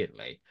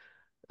brilliantly.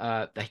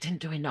 They didn't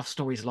do enough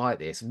stories like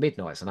this.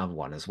 Midnight's another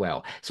one as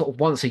well. Sort of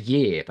once a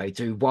year, they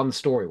do one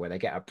story where they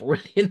get a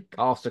brilliant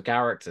cast of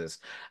characters,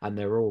 and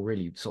they're all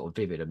really sort of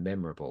vivid and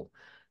memorable.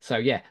 So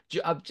yeah,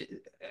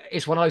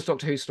 it's one of those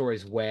Doctor Who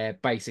stories where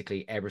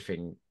basically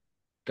everything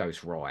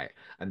goes right.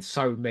 And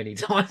so many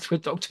times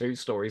with Doctor Who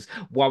stories,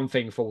 one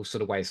thing falls to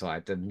the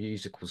wayside. The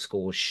musical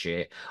score's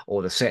shit,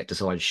 or the set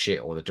design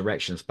shit, or the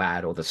direction's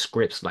bad, or the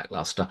script's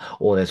lackluster,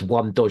 or there's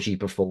one dodgy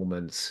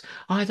performance.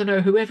 I don't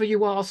know, whoever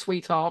you are,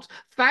 sweetheart,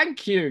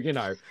 thank you.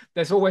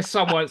 There's always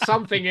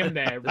something in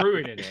there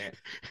ruining it.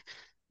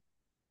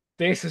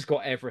 This has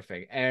got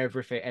everything,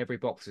 every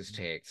box is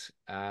ticked.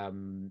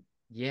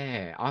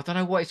 Yeah, I don't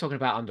know what he's talking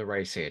about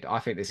underrated. I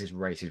think this is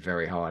rated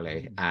very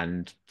highly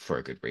and for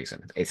a good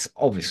reason. It's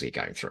obviously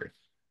going through.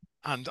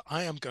 And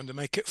I am going to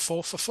make it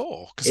 4 for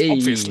 4 because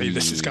obviously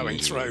this is going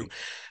through.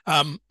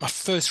 My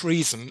first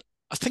reason,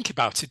 I think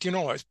about it,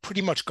 it's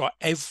pretty much got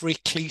every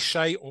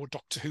cliche or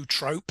Doctor Who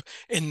trope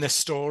in this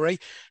story.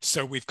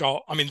 So we've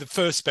got, the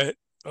first bit,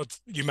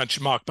 you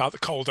mentioned, Mark, about the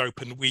cold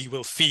open, we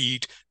will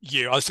feed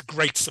you. That's a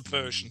great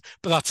subversion,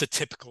 but that's a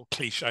typical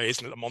cliche,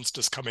 isn't it? The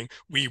monster's coming,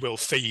 we will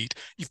feed.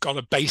 You've got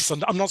a base,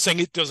 and I'm not saying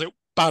it does it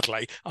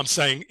badly. I'm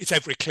saying it's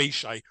every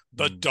cliche,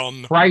 but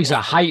done Fraser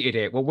well. hated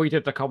it when we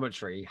did the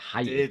commentary. He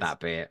hated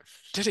that bit.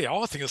 Did he?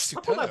 Oh, I think it was I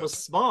superb. thought that was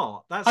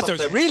smart. That's I thought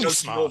it was really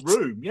smart.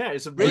 Room. Yeah,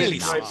 it's a really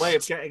great smart way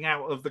of getting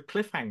out of the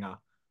cliffhanger.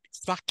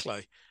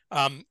 Exactly.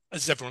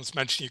 As everyone's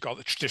mentioned, you've got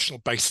the traditional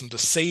base under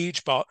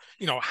siege, but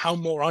how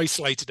more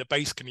isolated a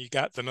base can you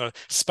get than a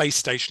space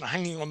station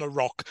hanging on a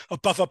rock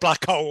above a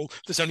black hole?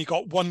 There's only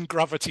got one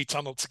gravity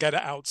tunnel to get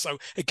it out. So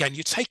again,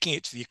 you're taking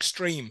it to the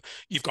extreme.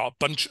 You've got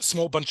a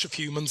small bunch of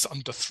humans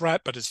under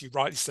threat, but as you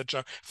rightly said,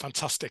 Joe,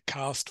 fantastic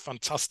cast,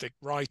 fantastic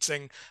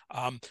writing.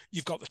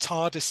 You've got the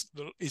TARDIS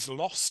that is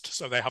lost,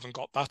 so they haven't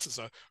got that as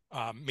a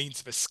means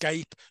of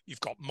escape.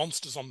 You've got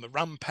monsters on the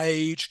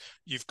rampage.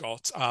 You've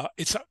got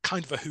it's a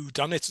kind of a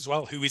whodunit as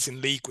well. Who is in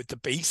league with the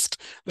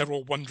beast? They're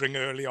all wondering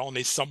early on,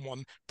 is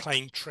someone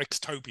playing tricks?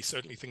 Toby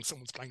certainly thinks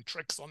someone's playing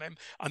tricks on him,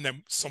 and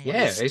then someone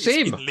is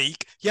him. in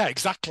league. Yeah,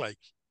 exactly.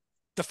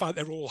 The fact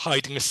they're all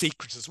hiding a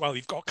secret as well.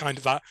 You've got kind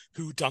of that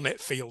whodunit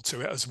feel to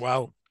it as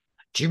well.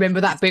 Do you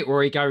remember that bit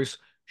where he goes,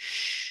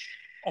 shh?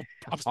 Oh,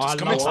 I was just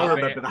coming to I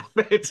remember that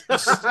bit.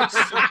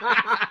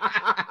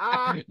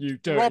 You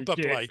do.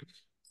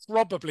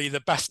 Probably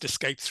the best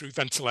escape through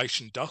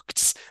ventilation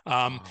ducts.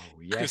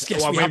 Yes.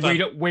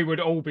 Well, we would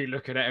all be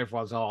looking at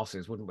everyone's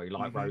asses, wouldn't we?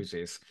 Like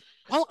roses.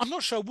 Well, I'm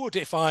not sure I would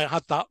if I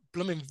had that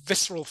blooming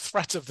visceral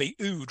threat of the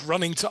ood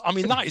running to. I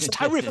mean, that is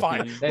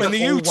terrifying when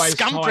the ood's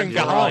scampering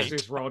behind.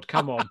 Asses, Rod,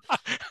 come on.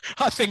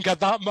 I think at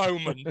that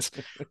moment,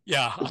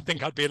 I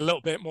think I'd be a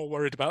little bit more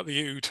worried about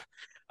the ood.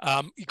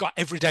 You've got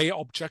everyday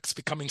objects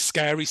becoming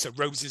scary. So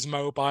Rose's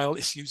mobile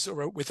issues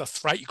with a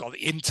threat. You've got the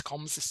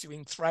intercoms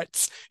issuing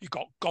threats. You've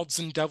got gods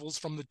and devils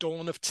from the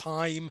dawn of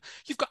time.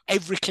 You've got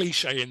every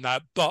cliche in there,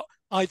 but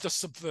either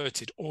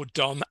subverted or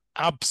done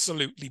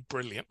absolutely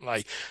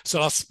brilliantly. So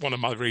that's one of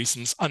my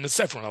reasons. And as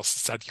everyone else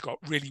has said, you've got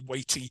really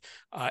weighty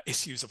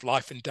issues of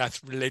life and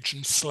death,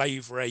 religion,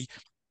 slavery.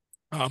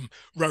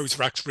 Rose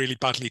reacts really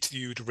badly to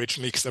the Ood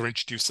originally because they're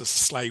introduced as a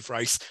slave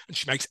race, and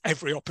she makes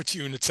every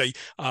opportunity,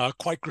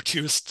 quite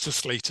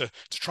gratuitously, to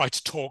try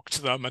to talk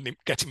to them and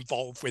get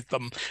involved with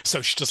them,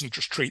 so she doesn't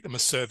just treat them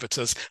as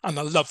servitors. And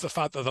I love the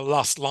fact that the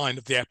last line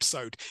of the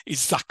episode is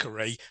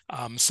Zachary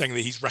saying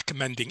that he's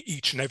recommending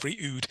each and every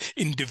Ood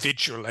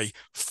individually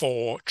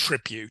for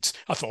tribute.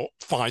 I thought,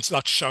 fine, so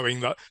that's showing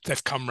that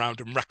they've come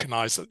round and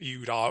recognised that the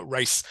Ood are a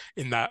race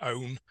in their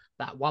own.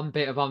 That one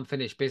bit of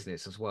unfinished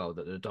business as well,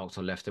 that the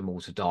Doctor left them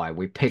all to die.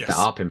 We picked that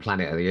up in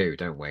Planet of the Ood,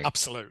 don't we?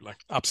 Absolutely.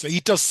 He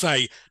does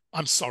say,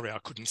 I'm sorry I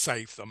couldn't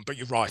save them, but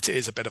you're right, it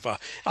is a bit of a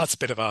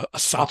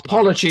sad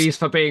apologies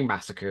for being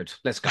massacred.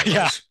 Let's go.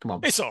 Yeah, come on.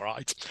 It's all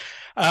right.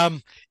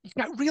 You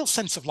get a real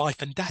sense of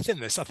life and death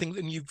in this. I think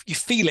that you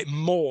feel it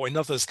more in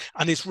others,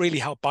 and it's really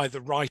helped by the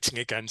writing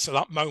again. So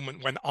that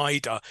moment when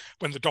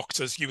the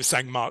Doctor's, you were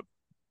saying, Mark,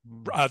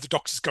 the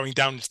Doctor's going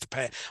down into the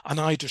pit, and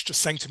Ida's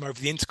just saying to him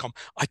over the intercom,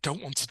 I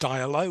don't want to die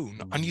alone.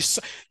 And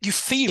you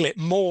feel it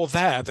more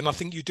there than I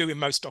think you do in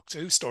most Doctor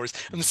Who stories.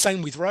 And the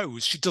same with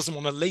Rose. She doesn't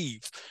want to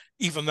leave,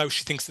 even though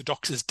she thinks the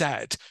Doctor's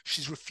dead.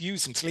 She's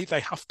refusing to leave.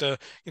 They have to,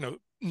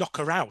 knock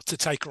her out to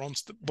take her on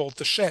board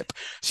the ship.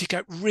 So you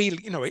get really,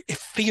 it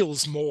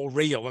feels more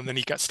real. And then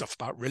you get stuff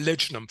about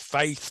religion and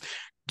faith.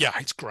 Yeah,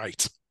 it's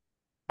great.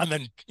 And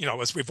then,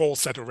 as we've all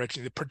said already,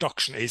 the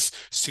production is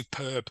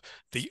superb.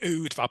 The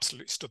Ood have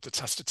absolutely stood the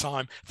test of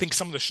time. I think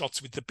some of the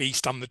shots with the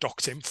Beast and the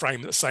Doctor in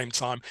frame at the same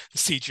time, the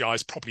CGI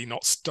has probably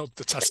not stood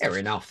the test Fair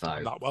enough, though.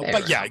 That well.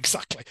 But yeah,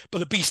 exactly. But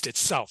the Beast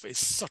itself is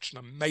such an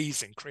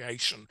amazing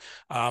creation.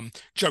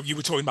 Joe, you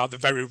were talking about the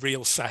very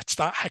real set,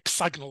 that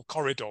hexagonal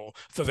corridor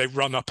that they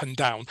run up and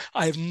down.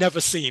 I have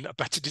never seen a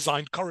better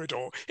designed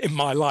corridor in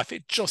my life.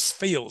 It just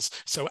feels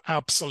so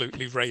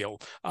absolutely real.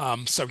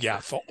 So yeah,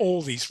 for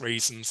all these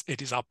reasons,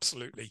 it is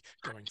absolutely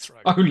going through.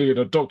 Only in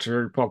a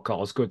Doctor Who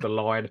podcast could the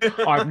line,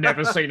 I've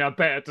never seen a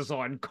better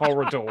designed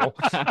corridor.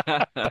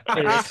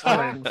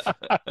 And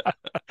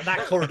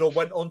that corridor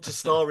went on to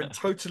star in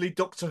Totally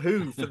Doctor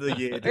Who for the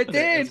year. It did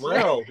as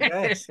well.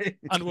 Yes.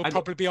 And will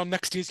probably be on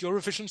next year's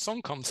Eurovision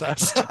Song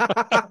Contest.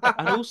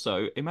 And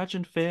also,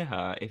 imagine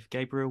Fear if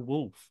Gabriel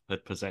Wolfe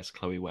had possessed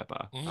Chloe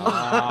Webber.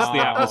 That's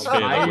the atmosphere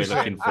that we're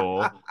looking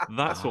for.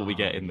 That's what we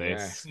get in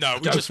this. Yes. No,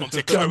 we just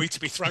wanted Chloe to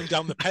be thrown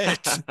down the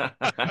pit.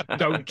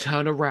 Don't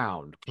turn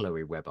around,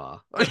 Chloe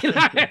Webber.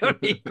 That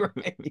would be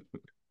great.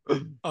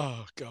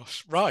 Oh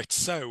gosh. Right.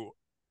 So,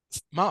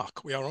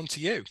 Mark, we are on to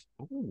you.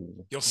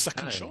 Ooh, your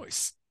second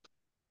choice.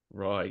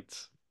 Right.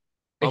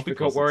 I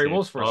forgot where he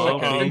was for a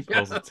second. I'll be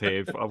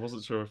positive. I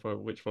wasn't sure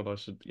which one I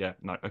should. Yeah.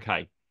 No.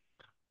 Okay.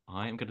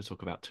 I am going to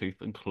talk about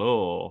Tooth and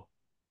Claw.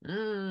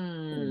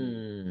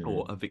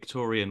 Or a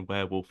Victorian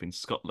werewolf in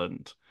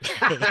Scotland.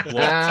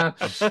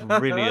 What a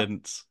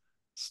brilliant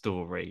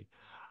story.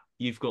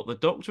 You've got the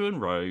Doctor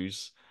and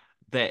Rose.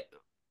 There's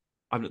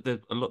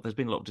been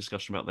a lot of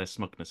discussion about their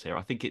smugness here.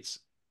 I think it's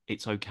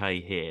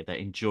okay here. They're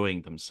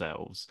enjoying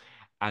themselves.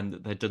 and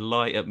their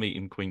delight at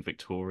meeting Queen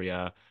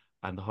Victoria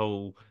and the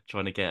whole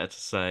trying to get her to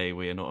say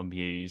we are not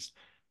amused.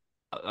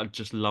 I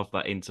just love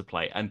that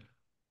interplay.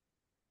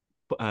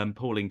 And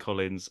Pauline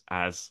Collins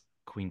as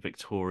Queen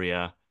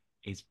Victoria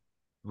is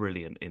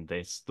brilliant in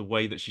this. The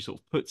way that she sort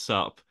of puts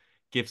up,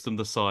 gives them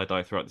the side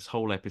eye throughout this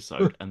whole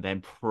episode, and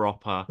then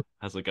proper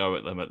has a go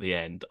at them at the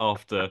end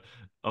after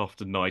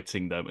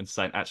knighting them and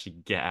saying, "Actually,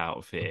 get out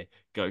of here,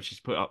 go." She's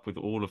put up with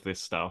all of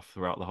this stuff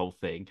throughout the whole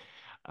thing,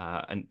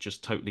 and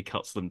just totally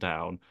cuts them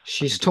down.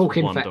 She's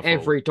talking for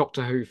every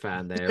Doctor Who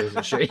fan there,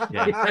 isn't she?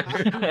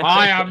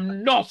 I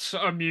am not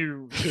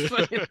amused.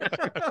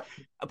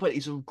 But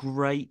it's a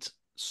great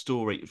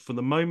story. From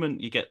the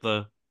moment you get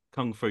the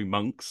Kung Fu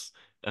monks,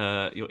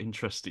 your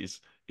interest is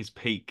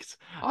piqued.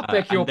 I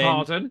beg your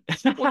pardon.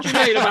 What do you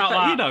mean about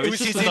that? You know, it's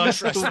just a nice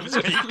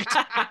piqued.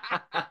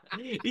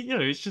 You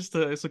know,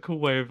 it's a cool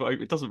way of.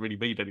 It doesn't really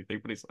mean anything,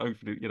 but it's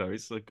open. You know,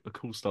 it's a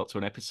cool start to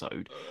an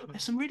episode.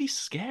 There's some really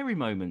scary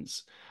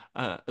moments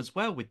as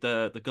well with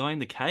the guy in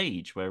the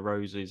cage where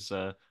Rose is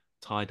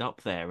tied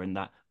up there, and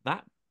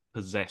that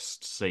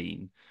possessed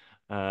scene.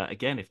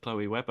 Again, if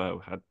Chloe Webber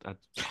had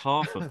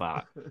half of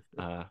that,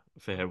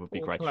 for her would be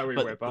great. Chloe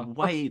But Webber.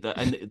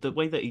 the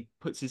way that he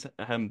puts his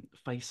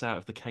face out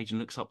of the cage and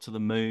looks up to the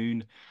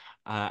moon,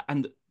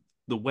 and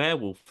the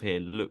werewolf here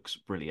looks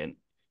brilliant.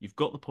 You've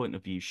got the point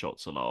of view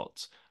shots a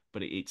lot,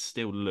 but it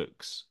still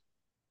looks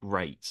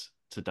great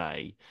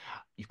today.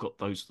 You've got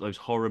those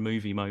horror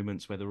movie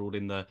moments where they're all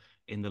in the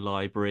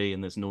library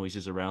and there's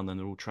noises around them.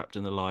 They're all trapped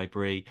in the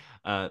library.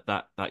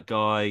 That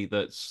guy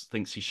that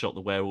thinks he shot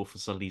the werewolf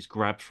and suddenly he's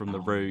grabbed from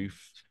the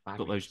roof.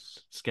 Got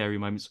those scary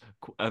moments.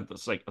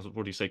 That's like,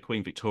 what do you say?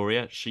 Queen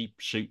Victoria, she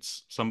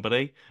shoots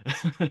somebody.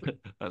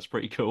 That's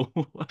pretty cool.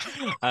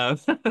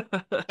 This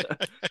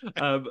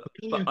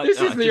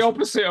is the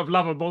opposite of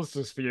Love and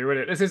Monsters for you,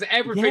 isn't it? This is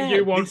everything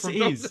you want from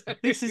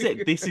This is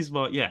it.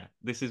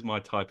 This is my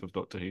type of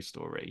Doctor Who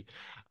story.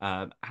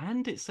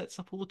 And it sets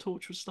up all the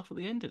torturous stuff at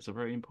the end. It's a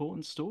very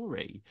important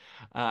story.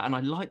 And I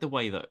like the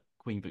way that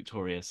Queen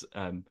Victoria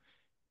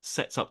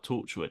sets up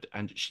Torchwood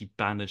and she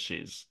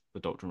banishes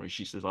the Doctor.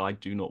 She says, "I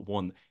do not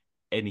want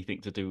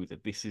anything to do with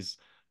it.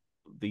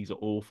 These are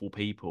awful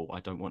people. I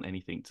don't want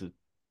anything to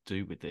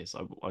do with this.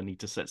 I need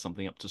to set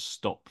something up to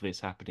stop this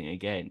happening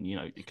again." You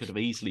know, it could have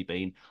easily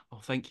been, "Oh,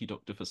 thank you,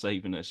 Doctor, for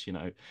saving us," you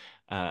know,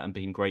 and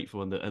being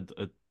grateful, and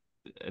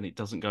it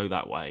doesn't go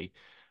that way.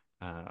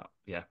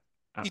 Yeah.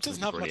 He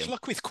doesn't have much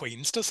luck with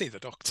queens, does he, the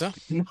Doctor?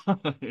 No.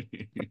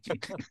 You're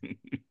talking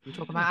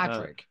about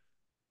Adric.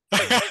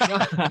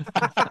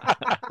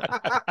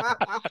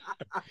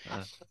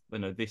 But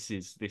no, this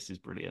is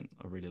brilliant.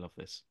 I really love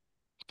this.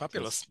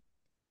 Fabulous.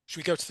 Should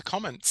we go to the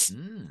comments?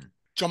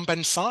 John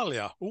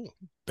Bensalia. Oh,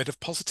 bit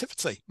of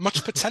positivity.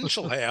 Much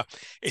potential here.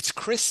 It's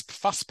crisp,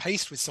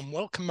 fast-paced with some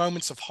welcome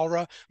moments of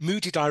horror,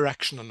 moody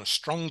direction and a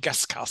strong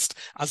guest cast.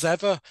 As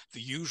ever,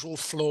 the usual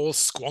flaws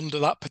squander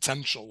that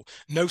potential.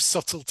 No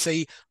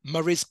subtlety,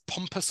 Murray's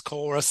pompous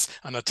chorus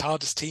and a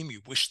TARDIS team you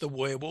wish the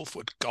werewolf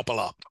would gobble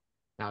up.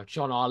 Now,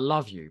 John, I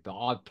love you,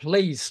 but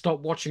please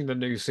stop watching the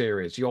new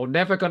series. You're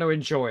never going to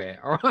enjoy it,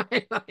 all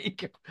right?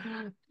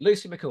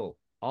 Lucy McCall.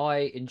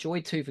 I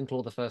enjoyed Tooth and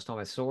Claw the first time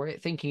I saw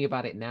it. Thinking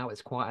about it now,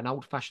 it's quite an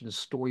old-fashioned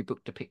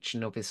storybook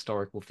depiction of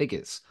historical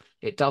figures.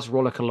 It does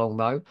rollick along,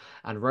 though,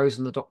 and Rose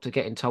and the Doctor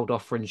getting told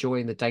off for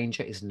enjoying the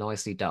danger is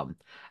nicely done.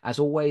 As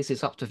always,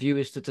 it's up to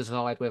viewers to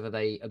decide whether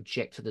they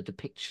object to the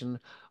depiction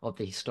of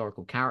the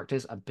historical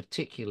characters, and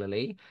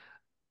particularly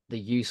the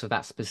use of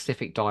that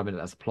specific diamond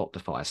as a plot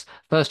device.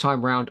 First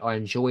time round, I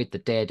enjoyed the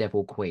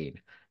Daredevil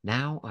Queen.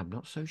 Now, I'm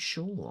not so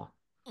sure.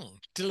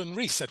 Dylan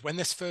Reese said, when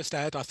this first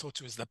aired, I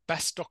thought it was the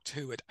best Doctor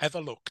Who had ever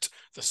looked.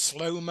 The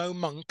slow-mo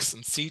monks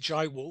and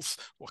CGI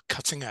wolf were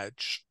cutting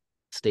edge.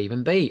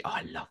 Stephen B.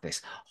 I love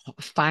this.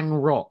 Fang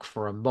Rock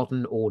for a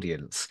modern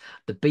audience.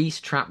 The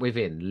beast trapped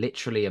within,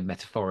 literally and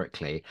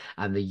metaphorically,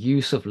 and the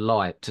use of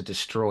light to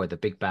destroy the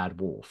big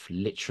bad wolf,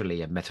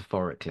 literally and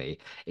metaphorically,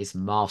 is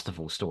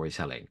masterful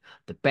storytelling.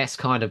 The best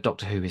kind of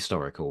Doctor Who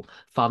historical.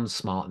 Fun,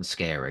 smart, and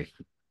scary.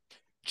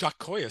 Jack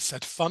Coyer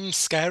said, fun,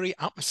 scary,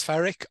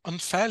 atmospheric,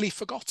 unfairly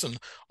forgotten.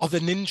 Are the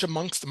ninja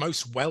monks the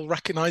most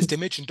well-recognised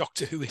image in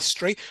Doctor Who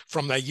history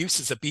from their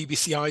use as a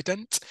BBC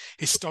ident?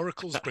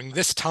 Historicals bring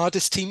this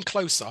TARDIS team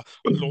closer,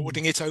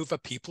 lording it over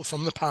people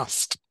from the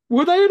past.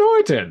 Were they an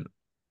ident?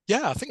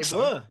 Yeah, I think They so.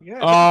 were, yeah.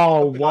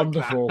 Oh,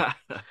 wonderful.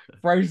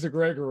 Fraser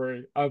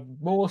Gregory, a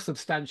more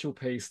substantial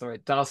piece, though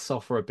it does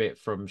suffer a bit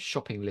from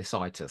shopping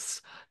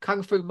listitis.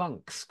 Kung Fu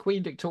monks,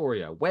 Queen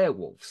Victoria,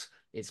 werewolves.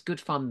 It's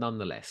good fun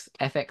nonetheless.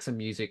 FX and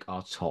music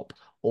are top.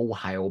 All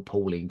hail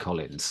Pauline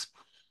Collins.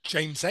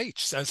 James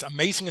H. says,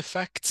 amazing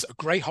effects, a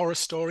grey horror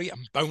story,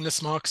 and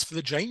bonus marks for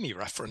the Jamie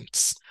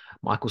reference.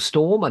 Michael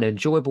Storm, an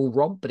enjoyable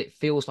romp, but it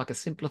feels like a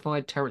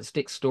simplified Terrence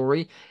Dicks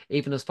story,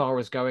 even as far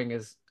as going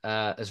as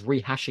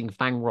rehashing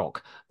Fang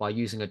Rock by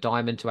using a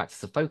diamond to act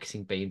as a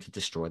focusing beam to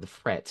destroy the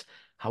threat.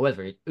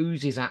 However, it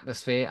oozes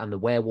atmosphere, and the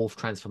werewolf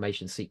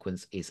transformation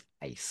sequence is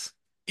ace.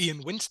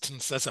 Ian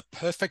Winston says a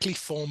perfectly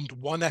formed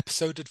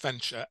one-episode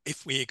adventure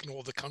if we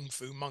ignore the Kung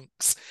Fu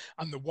monks,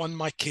 and the one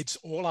my kids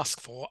all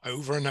ask for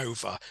over and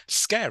over.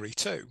 Scary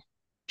too.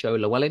 Joe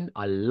Llewellyn,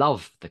 I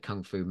love the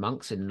Kung Fu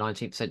monks in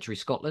 19th century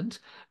Scotland.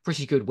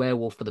 Pretty good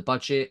werewolf for the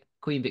budget.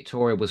 Queen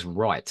Victoria was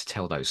right to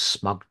tell those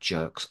smug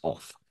jerks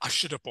off. I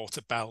should have bought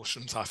a bell,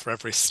 shouldn't I, for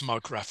every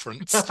smug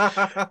reference.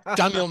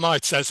 Daniel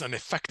Knight says an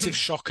effective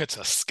shocker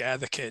to scare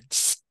the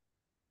kids.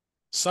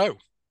 So,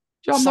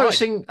 I'm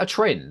noticing a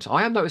trend.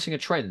 I am noticing a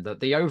trend that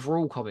the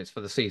overall comments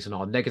for the season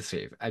are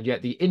negative, and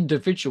yet the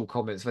individual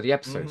comments for the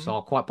episodes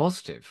are quite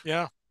positive.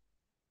 Yeah.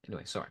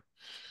 Anyway, sorry.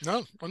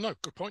 No,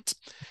 good point.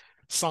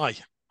 Si,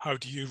 how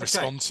do you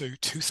respond to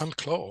Tooth and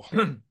Claw?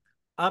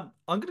 I'm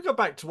going to go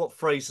back to what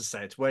Fraser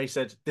said, where he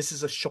said, this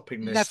is a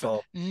shopping list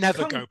of...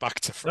 Never go back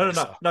to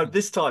Fraser. No,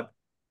 this time.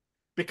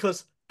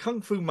 Because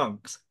Kung Fu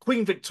monks,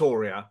 Queen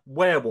Victoria,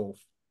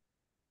 werewolf,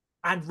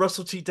 and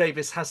Russell T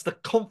Davies has the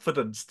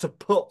confidence to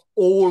put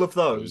all of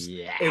those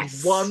in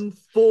one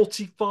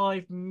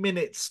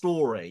 45-minute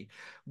story,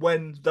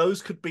 when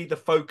those could be the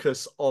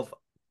focus of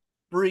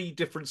 3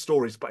 different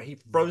stories, but he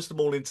throws them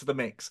all into the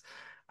mix.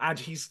 And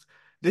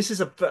this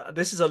is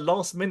a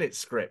last-minute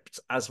script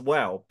as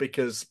well,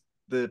 because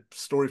the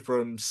story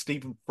from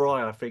Stephen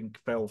Fry, I think,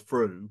 fell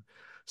through.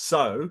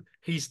 So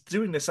he's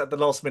doing this at the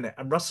last minute,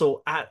 and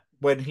Russell,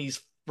 when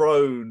he's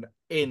thrown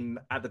in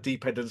at the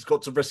deep end and has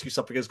got to rescue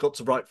something, has got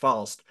to write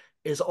fast,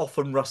 is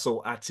often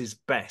Russell at his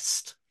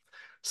best.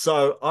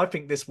 So I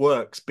think this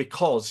works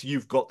because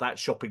you've got that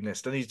shopping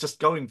list, and he's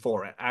just going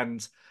for it.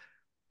 And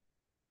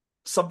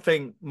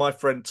something my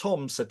friend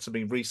Tom said to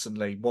me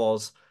recently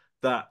was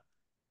that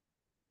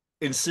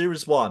in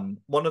series 1,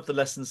 one of the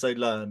lessons they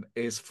learn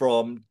is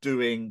from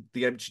doing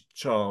The Empty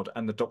Child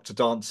and The Doctor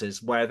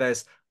Dances, where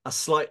there's a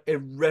slight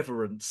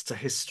irreverence to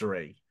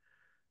history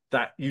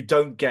that you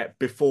don't get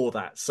before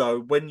that. So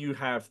when you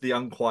have The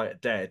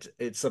Unquiet Dead,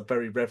 it's a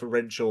very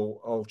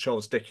reverential of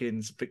Charles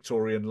Dickens,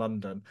 Victorian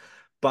London.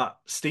 But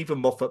Stephen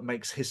Moffat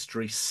makes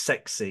history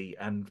sexy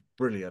and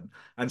brilliant.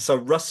 And so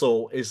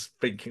Russell is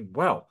thinking,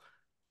 well,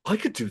 I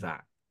could do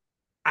that.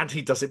 And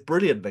he does it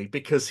brilliantly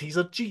because he's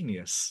a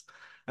genius.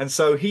 And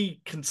so he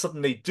can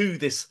suddenly do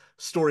this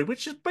story,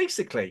 which is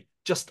basically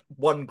just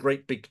one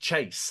great big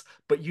chase.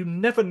 But you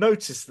never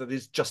notice that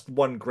it's just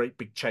one great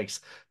big chase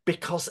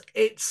because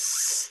it's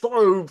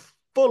so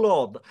full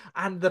on.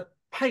 And the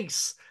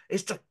pace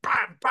is just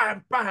bam,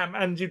 bam, bam.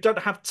 And you don't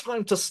have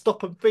time to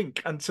stop and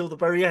think until the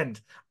very end.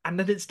 And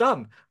then it's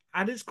done.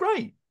 And it's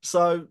great.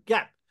 So,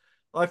 yeah,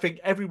 I think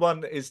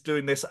everyone is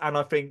doing this. And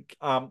I think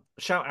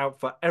shout out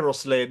for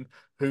Eros Lynn,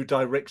 who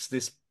directs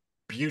this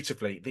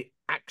beautifully. The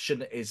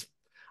action is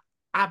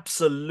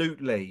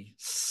absolutely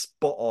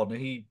spot on.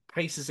 He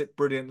paces it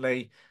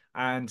brilliantly,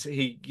 and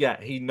he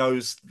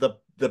knows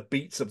the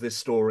beats of this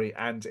story,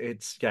 and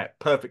it's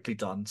perfectly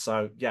done.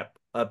 So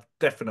a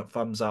definite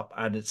thumbs up,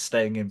 and it's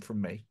staying in from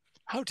me.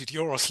 How did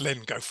Euros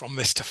Lynn go from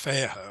this to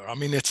Fear Her? I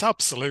mean, it's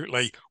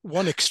absolutely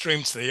one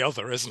extreme to the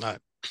other, isn't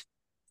it?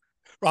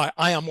 Right,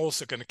 I am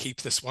also going to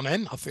keep this one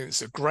in. I think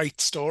it's a great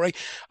story.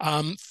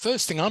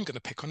 First thing I'm going to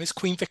pick on is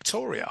Queen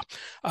Victoria.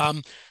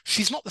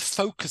 She's not the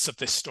focus of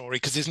this story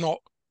because it's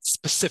not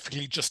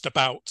specifically just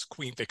about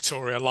Queen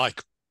Victoria,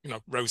 like, you know,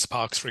 Rosa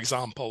Parks, for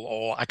example,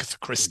 or Agatha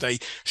Christie.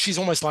 She's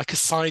almost like a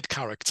side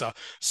character.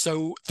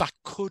 So that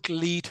could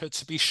lead her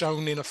to be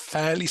shown in a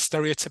fairly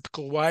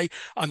stereotypical way.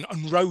 And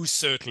Rose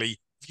certainly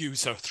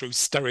views her through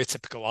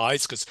stereotypical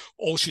eyes because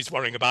all she's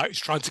worrying about is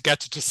trying to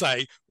get her to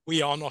say,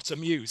 we are not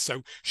amused.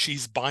 So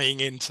she's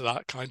buying into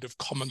that kind of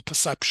common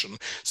perception.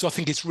 So I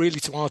think it's really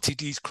to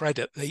RTD's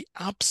credit, they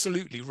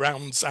absolutely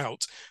rounds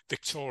out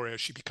Victoria.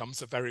 She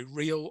becomes a very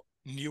real,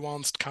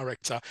 nuanced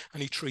character,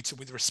 and he treats her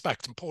with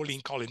respect. And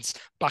Pauline Collins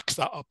backs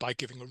that up by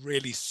giving a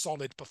really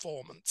solid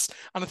performance.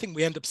 And I think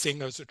we end up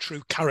seeing her as a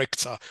true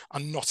character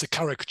and not a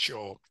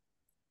caricature.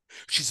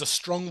 She's a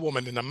strong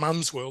woman in a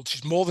man's world.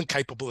 She's more than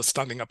capable of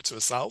standing up to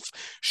herself.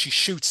 She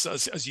shoots,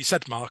 as you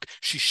said, Mark,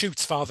 she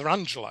shoots Father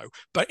Angelo.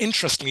 But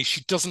interestingly,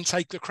 she doesn't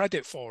take the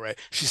credit for it.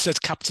 She says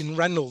Captain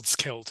Reynolds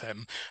killed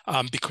him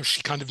because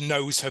she kind of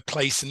knows her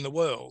place in the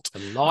world.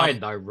 The line,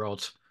 though,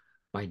 Rod,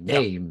 my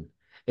name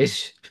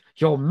is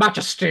Your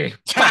Majesty.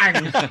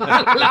 Bang!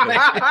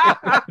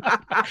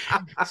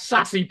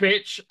 Sassy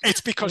bitch.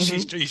 It's because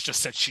he's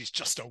just said she's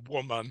just a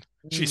woman.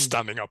 She's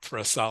standing up for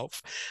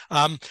herself.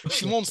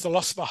 She mourns the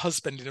loss of her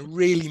husband in a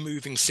really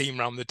moving scene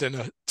around the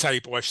dinner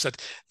table where she said,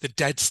 the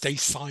dead stay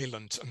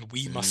silent and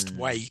we must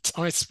wait.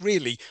 And it's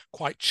really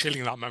quite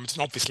chilling, that moment.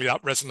 And obviously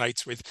that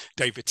resonates with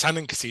David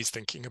Tennant because he's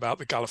thinking about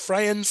the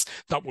Gallifreyans.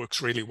 That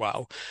works really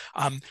well.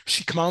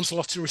 She commands a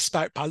lot of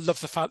respect, but I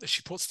love the fact that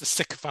she puts the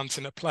sycophant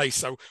in her place.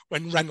 So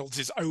when Reynolds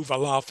is over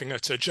laughing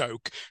at her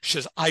joke, she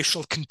says, I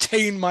shall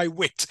contain my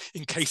wit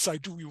in case I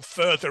do you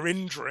further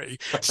injury.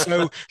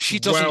 So she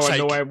doesn't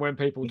take... when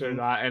people do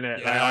that,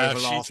 innit? Yeah, they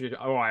overlaugh you.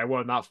 All right, it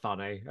wasn't that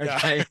funny.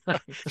 Okay. Yeah.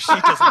 She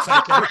doesn't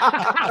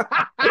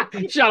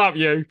take it. Shut up,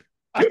 you.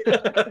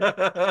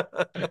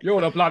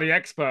 You're the bloody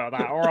expert at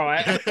that, all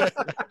right.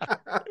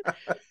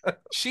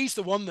 She's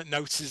the one that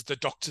notices the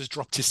Doctor's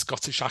dropped his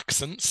Scottish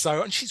accent,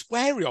 and she's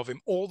wary of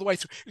him all the way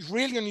through. It's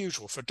really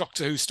unusual for a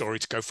Doctor Who story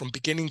to go from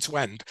beginning to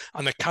end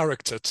and a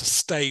character to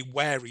stay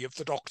wary of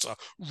the Doctor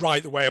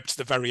right the way up to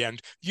the very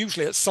end.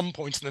 Usually at some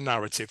point in the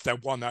narrative, they're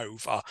won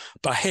over.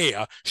 But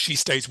here, she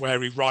stays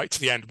wary right to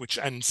the end, which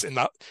ends in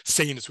that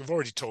scene, as we've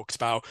already talked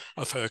about,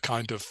 of her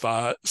kind of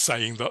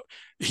saying that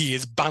he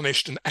is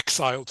banished and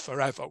exiled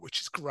forever,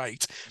 which is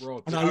great.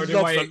 Rod, And the I only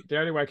love way that. the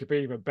only way it could be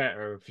even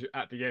better if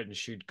at the end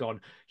she'd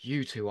gone,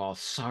 "You two are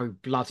so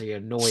bloody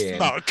annoying.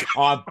 Smug.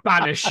 I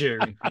banish you.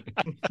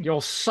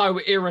 You're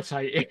so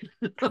irritating."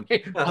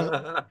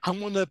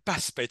 And one of the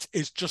best bits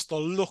is just the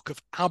look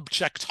of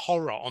abject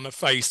horror on her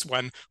face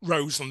when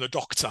Rose and the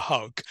Doctor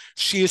hug.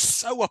 She is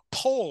so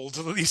appalled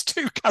that these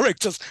two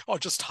characters are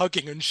just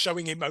hugging and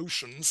showing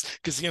emotions,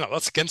 because, you know,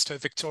 that's against her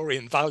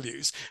Victorian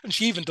values. And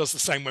she even does the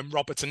same when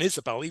Robert and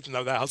Isabel, even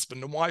though they're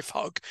husband and wife,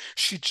 hug.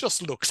 She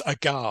just looks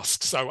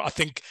aghast. So I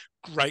think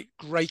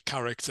great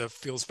character,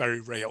 feels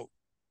very real.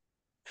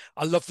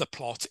 I love the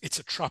plot. It's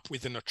a trap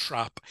within a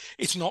trap.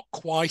 It's not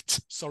quite,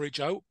 sorry,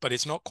 Joe, but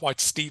it's not quite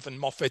Stephen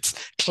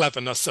Moffat's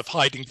cleverness of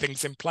hiding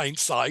things in plain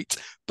sight.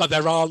 But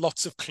there are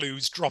lots of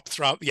clues dropped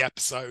throughout the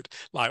episode,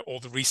 like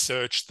all the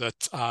research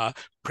that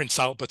Prince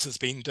Albert has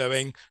been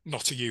doing,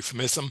 not a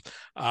euphemism.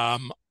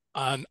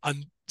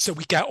 And so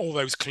we get all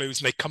those clues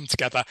and they come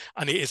together,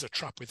 and it is a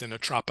trap within a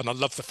trap. And I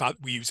love the fact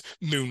we use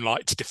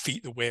moonlight to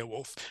defeat the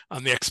werewolf.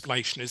 And the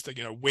explanation is that,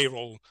 you know, we're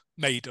all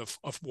made of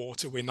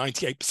water. We're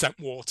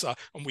 98% water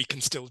and we can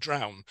still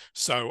drown.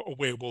 So a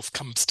werewolf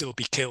can still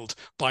be killed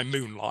by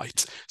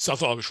moonlight. So I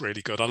thought it was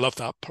really good. I love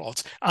that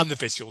plot and the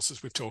visuals,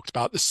 as we've talked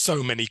about. There's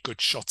so many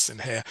good shots in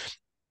here.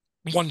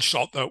 One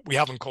shot that we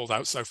haven't called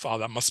out so far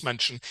that I must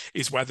mention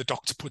is where the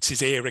Doctor puts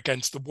his ear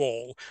against the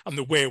wall and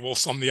the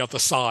werewolf's on the other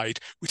side,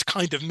 which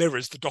kind of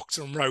mirrors the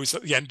Doctor and Rose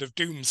at the end of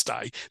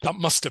Doomsday. That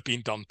must have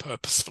been done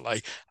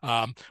purposefully.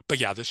 But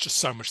yeah, there's just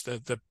so much.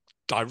 The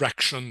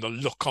direction, the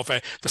look of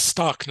it, the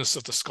starkness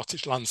of the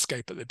Scottish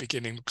landscape at the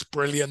beginning looks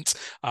brilliant.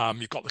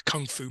 You've got the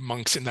Kung Fu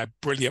monks in their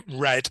brilliant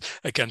red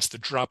against the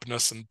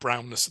drabness and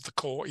brownness of the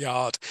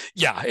courtyard.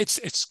 Yeah,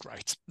 it's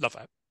great. Love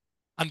it.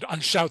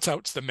 And shout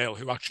out to the mill,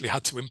 who actually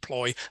had to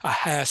employ a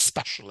hair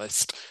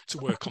specialist to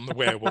work on the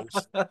werewolf.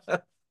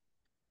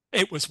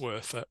 It was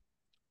worth it.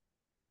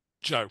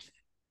 Joe.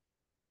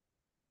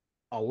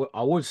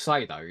 I would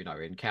say though, you know,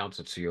 in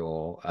counter to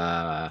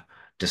your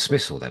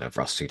dismissal then of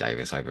Rusty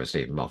Davies over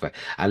Stephen Moffat,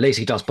 at least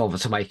he does bother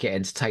to make it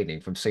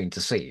entertaining from scene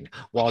to scene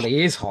while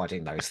he is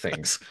hiding those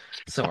things.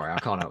 Sorry, I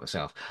can't help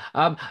myself.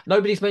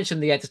 Nobody's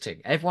mentioned the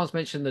editing. Everyone's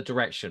mentioned the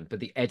direction, but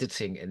the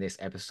editing in this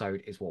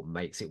episode is what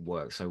makes it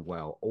work so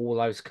well. All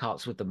those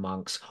cuts with the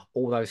monks,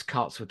 all those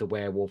cuts with the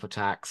werewolf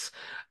attacks.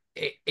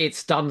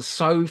 It's done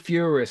so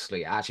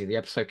furiously. Actually, the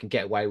episode can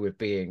get away with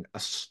being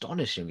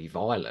astonishingly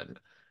violent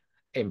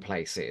in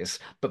places,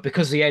 but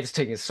because the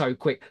editing is so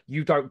quick,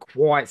 you don't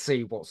quite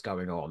see what's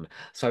going on.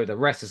 So the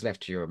rest is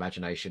left to your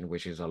imagination,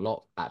 which is a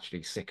lot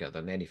actually sicker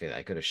than anything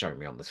they could have shown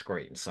me on the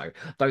screen. So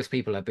those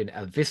people have been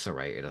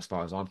eviscerated as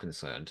far as I'm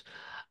concerned.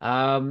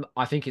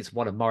 I think it's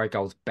one of Murray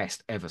Gold's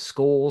best ever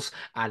scores,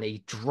 and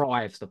he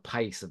drives the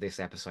pace of this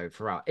episode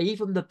throughout.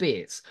 Even the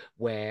bits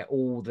where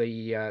all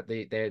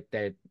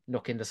they're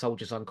knocking the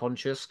soldiers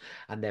unconscious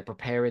and they're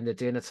preparing the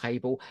dinner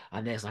table,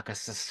 and there's like a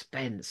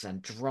suspense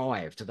and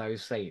drive to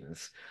those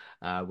scenes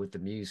with the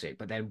music.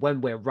 But then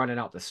when we're running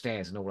up the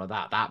stairs and all of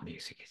that, that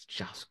music is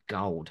just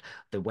gold.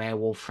 The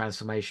werewolf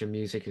transformation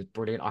music is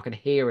brilliant. I can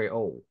hear it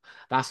all.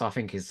 That's, I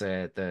think, is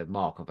the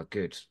mark of a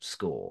good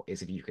score,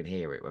 is if you can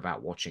hear it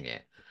without watching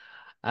it.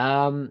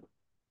 Um,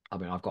 I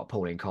mean, I've got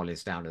Pauline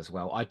Collins down as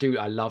well.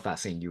 I love that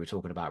scene you were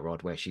talking about,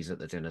 Rod, where she's at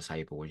the dinner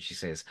table and she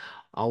says,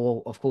 "Oh,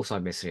 well, of course I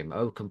miss him.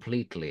 Oh,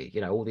 completely." You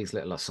know, all these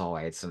little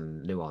asides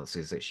and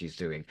nuances that she's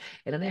doing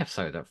in an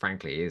episode that,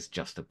 frankly, is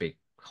just a big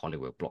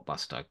Hollywood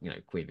blockbuster, you know,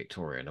 Queen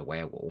Victoria and a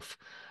werewolf.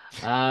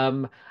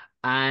 Um,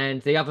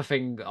 and the other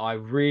thing I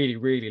really,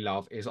 really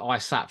love is I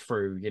sat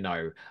through, you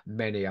know,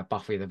 many a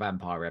Buffy the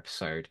Vampire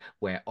episode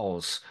where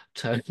Oz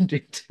turned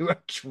into a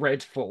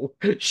dreadful,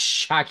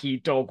 shaggy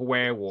dog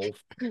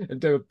werewolf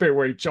and do a bit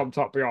where he jumped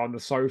up behind the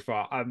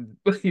sofa and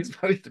he's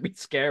supposed to be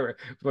scary,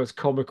 the most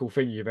comical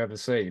thing you've ever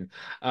seen.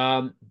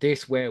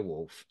 This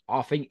werewolf,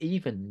 I think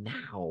even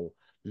now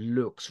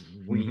looks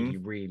really,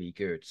 really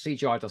good.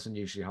 CGI doesn't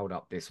usually hold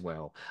up this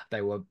well.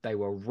 They were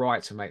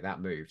right to make that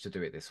move to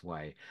do it this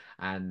way.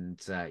 And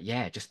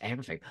yeah, just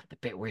everything. The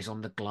bit where he's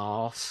on the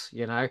glass,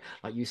 you know,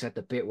 like you said,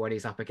 the bit when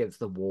he's up against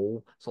the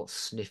wall, sort of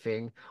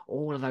sniffing,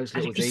 all of those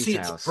And little you can see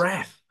its details.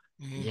 breath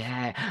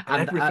Yeah,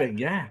 and and everything.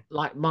 Yeah.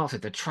 like Mark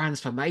said, the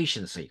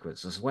transformation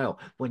sequence as well.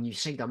 When you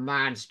see the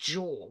man's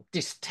jaw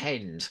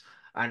distend,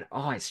 and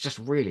oh, it's just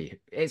really,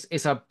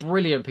 it's a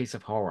brilliant piece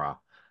of horror,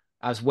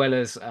 as well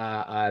as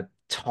a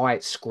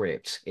tight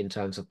script in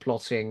terms of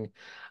plotting.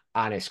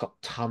 and it's got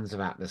tons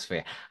of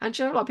atmosphere. And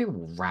you know, like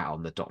people rat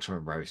on the Doctor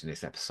and Rose in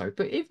this episode,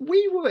 but if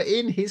we were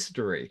in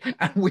history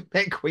and we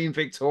met Queen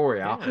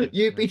Victoria, Yeah.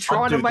 you'd be I'd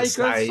trying to do the make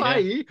her same.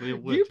 say, We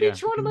would, you'd be yeah.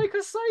 trying to make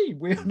her say,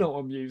 we're not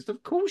amused.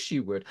 Of course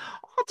you would.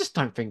 I just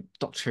don't think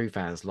Doctor Who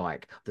fans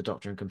like the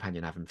Doctor and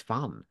Companion having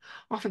fun.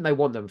 I think they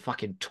want them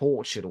fucking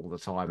tortured all the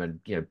time and,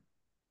 you know,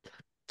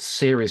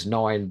 Series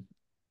 9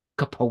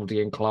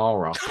 Capaldi and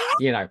Clara,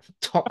 you know,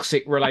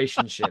 toxic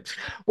relationships.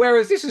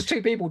 Whereas this is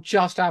two people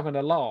just having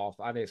a laugh,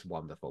 and it's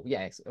wonderful.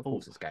 Yes, of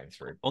course it's going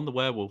through. On the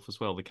werewolf as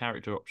well, the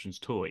character options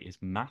toy is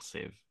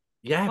massive.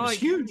 Yeah, it was Like,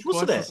 huge, twice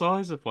wasn't the it?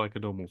 size of like a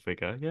normal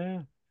figure.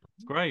 Yeah,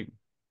 it's great.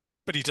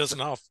 But he doesn't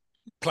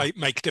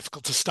make it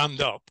difficult to stand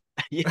up.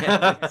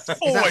 Yeah,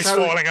 Always so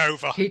falling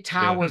over. He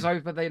towers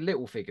over the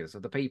little figures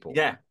of the people.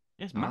 Yeah.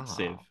 it's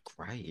massive.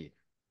 Great.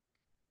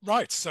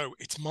 Right, so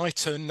it's my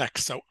turn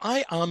next. So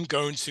I am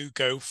going to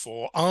go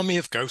for Army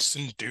of Ghosts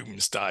and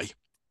Doomsday.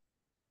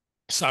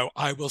 So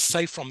I will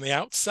say from the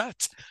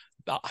outset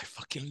that I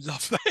fucking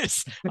love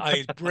this.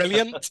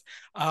 Brilliant.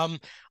 I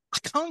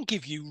can't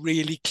give you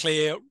really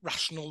clear,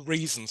 rational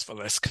reasons for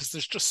this because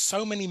there's just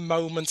so many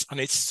moments, and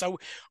it's so.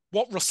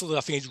 What Russell,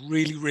 I think, is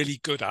really, really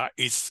good at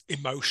is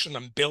emotion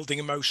and building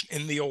emotion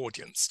in the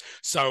audience.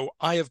 So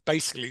I have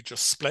basically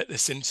just split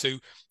this into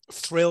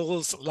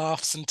thrills,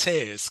 laughs, and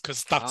tears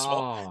because that's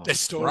what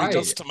this story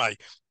does to me.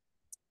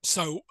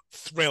 So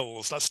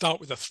thrills, let's start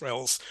with the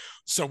thrills.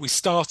 So we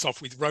start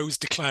off with Rose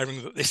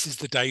declaring that this is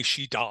the day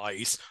she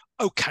dies.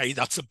 Okay,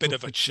 that's a bit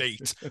of a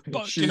cheat,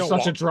 but She's you know such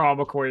what? a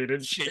drama queen,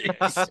 isn't She she?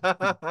 is.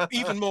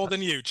 Even more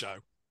than you, Joe.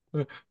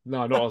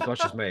 No, not as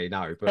much as me,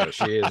 no, but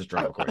she is a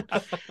drama queen.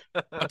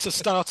 And to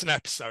start an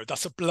episode,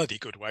 that's a bloody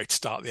good way to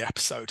start the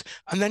episode.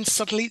 And then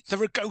suddenly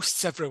there are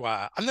ghosts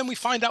everywhere. And then we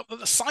find out that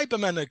the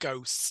Cybermen are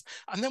ghosts.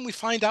 And then we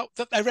find out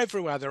that they're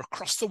everywhere. They're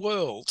across the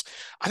world.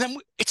 And then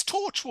it's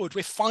Torchwood.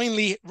 We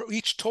finally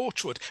reached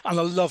Torchwood. And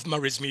I love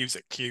Murray's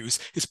music cues.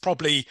 It's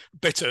probably a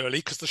bit early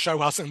because the show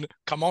hasn't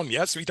come on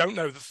yet, so we don't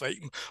know the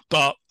theme.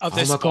 But at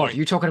this point... Oh my God,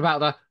 you talking about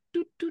the...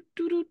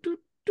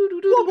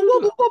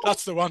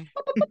 That's the one.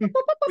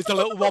 With the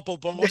little wobble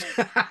board.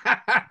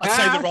 I'd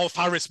say the Rolf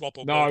Harris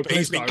wobble board, but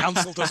he's been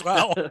cancelled as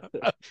well.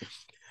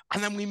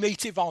 And then we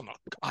meet Yvonne.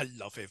 I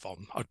love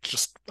Yvonne. I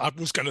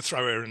was going to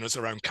throw her in as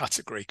her own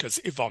category because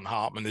Yvonne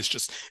Hartman is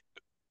just,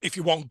 if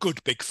you want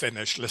good Big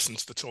Finish, listen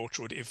to the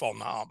Torchwood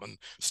Yvonne Hartman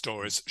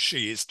stories.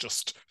 She is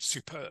just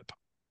superb.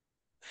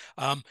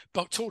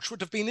 But Torchwood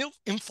have been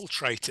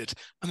infiltrated.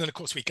 And then, of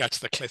course, we get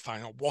to the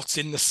cliffhanger. What's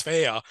in the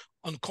sphere?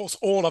 And, of course,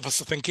 all of us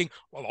are thinking,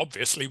 well,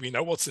 obviously, we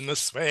know what's in the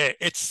sphere.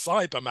 It's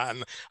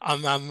Cybermen.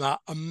 And then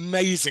that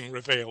amazing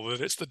reveal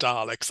that it's the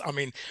Daleks. I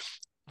mean,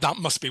 that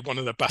must be one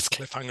of the best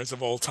cliffhangers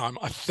of all time.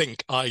 I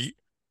think I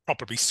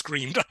probably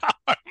screamed at that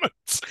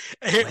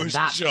moment. When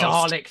that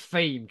Dalek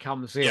theme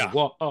comes in. Yeah.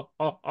 What? Oh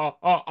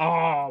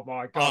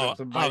my God,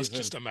 it's amazing. That was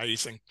just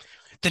amazing.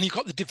 Then you've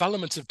got the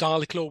development of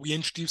Dalek lore. We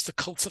introduced the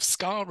cult of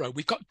Skaro.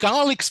 We've got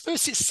Daleks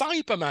versus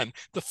Cybermen,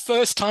 the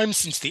first time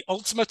since the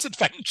Ultimate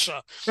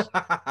Adventure.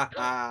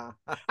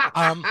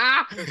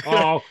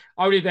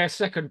 Only their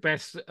second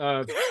best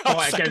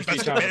fight against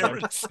each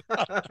other.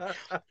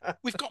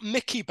 We've got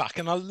Mickey back,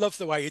 and I love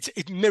the way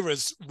it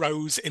mirrors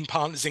Rose in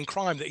Partners in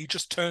Crime, that he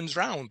just turns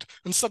round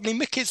and suddenly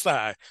Mickey's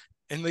there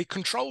in the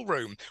control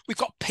room. We've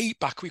got Pete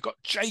back. We've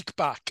got Jake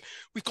back.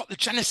 We've got the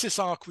Genesis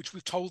arc, which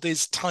we've told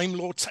is Time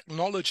Lord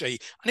technology.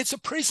 And it's a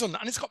prison,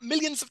 and it's got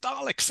millions of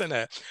Daleks in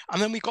it.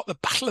 And then we've got the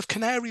Battle of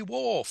Canary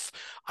Wharf.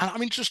 And I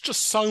mean, just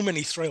so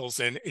many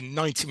thrills in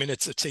 90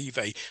 minutes of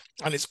TV.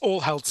 And it's all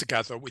held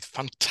together with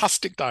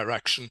fantastic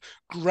direction,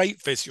 great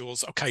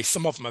visuals. Okay,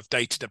 some of them have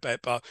dated a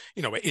bit, but,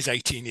 you know, it is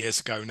 18 years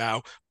ago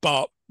now.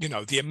 But, you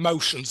know, the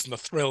emotions and the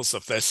thrills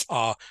of this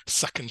are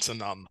second to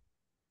none.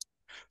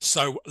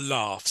 So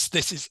laughs.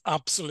 This is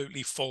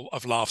absolutely full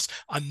of laughs.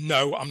 And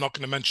no, I'm not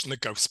going to mention the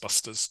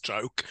Ghostbusters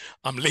joke.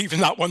 I'm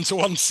leaving that one to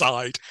one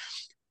side.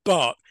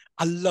 But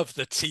I love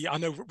I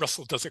know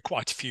Russell does it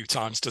quite a few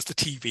times, does the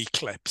TV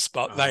clips,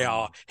 but they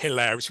are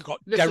hilarious. We've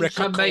got Derek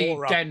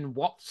Acora. Den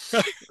Watts.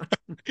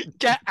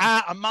 Get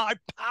out of my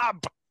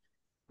pub.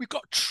 We've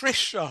got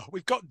Trisha.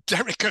 We've got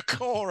Derek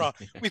Acora.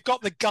 We've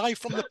got the guy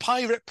from the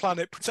Pirate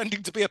Planet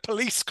pretending to be a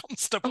police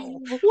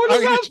constable. What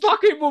does that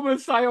fucking woman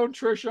say on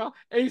Trisha?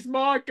 He's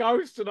my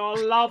ghost and I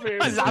love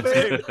him. I love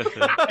him.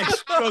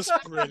 It's just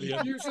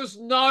brilliant. You just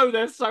know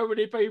there's so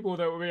many people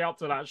that will be up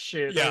to that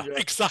shit. Yeah,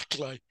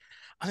 exactly.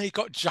 And then you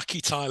got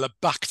Jackie Tyler,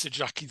 back to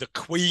Jackie, the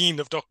queen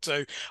of Doctor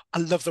Who. I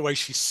love the way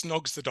she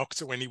snogs the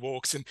Doctor when he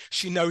walks in.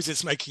 She knows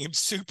it's making him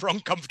super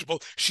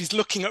uncomfortable. She's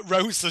looking at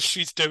Rose as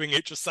she's doing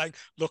it, just saying,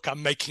 look,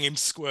 I'm making him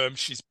squirm.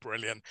 She's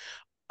brilliant.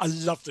 I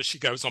love that she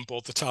goes on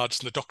board the TARDIS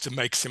and the Doctor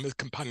makes him a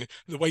companion.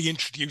 The way he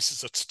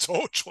introduces her to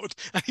Torchwood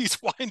and he's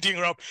winding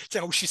her up,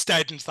 saying, oh, she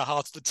stared into the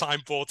heart of the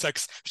time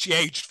vortex. She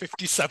aged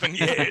 57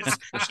 years.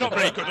 She's not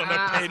very good on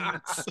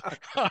her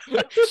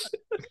pins.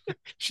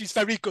 She's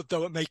very good,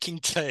 though, at making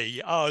tea.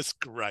 Oh, it's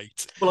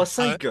great. Well, I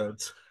say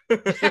good.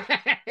 And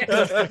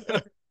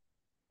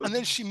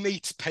then she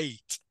meets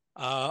Pete.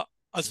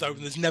 as though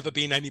there's never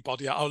been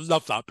anybody. I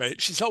love that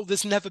bit. She's, oh,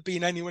 there's never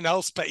been anyone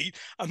else, Pete.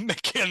 And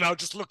Mickey and I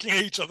just looking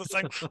at each other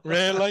saying,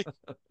 really?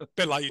 A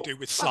bit like you do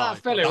with Si. That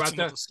fellow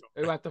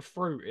Who had the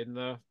fruit in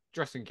the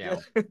dressing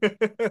gown.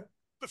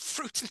 The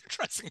fruit in the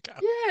dressing gown.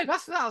 Yeah,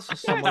 that's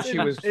someone she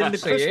was in the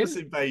seeing. Christmas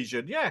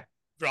invasion. Yeah.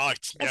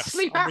 Right. Yes.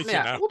 Sleep I'm with you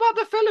apnea. now. What about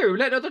the fellow who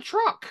let her the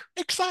truck?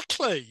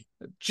 Exactly.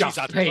 Just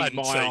She's had Pete, plenty.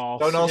 my arse.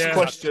 Don't ask She's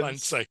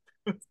questions. had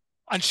plenty.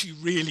 And she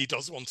really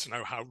does want to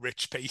know how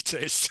rich Pete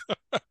is.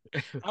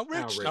 How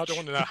rich? No, I don't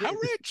want to know. How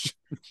rich?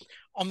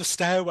 On the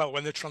stairwell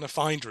when they're trying to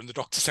find her and the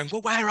doctor's saying,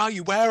 well, where are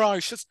you? Where are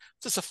you? She says,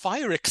 there's a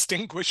fire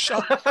extinguisher.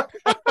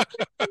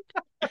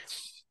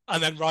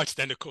 And then right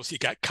then, of course, you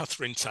get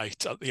Catherine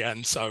Tate at the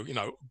end. So, you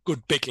know,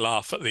 good big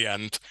laugh at the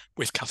end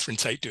with Catherine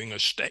Tate doing a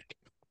shtick.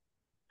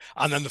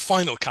 And then the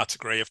final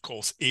category, of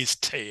course, is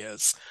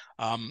tears.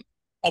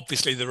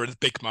 Obviously, there are the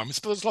big moments,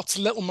 but there's lots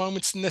of little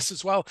moments in this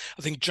as well.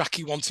 I think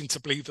Jackie wanting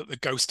to believe that the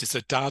ghost is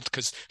her dad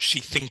because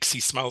she thinks he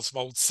smells of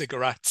old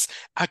cigarettes.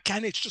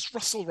 Again, it's just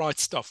Russell Wright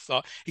stuff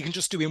that he can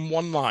just do in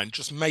one line,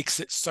 just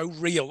makes it so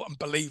real and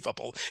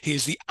believable. He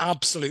is the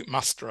absolute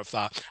master of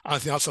that. And I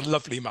think that's a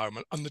lovely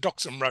moment. And the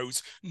Doctor and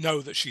Rose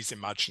know that she's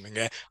imagining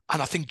it.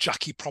 And I think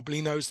Jackie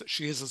probably knows that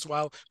she is as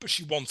well, but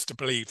she wants to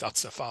believe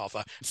that's her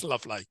father. It's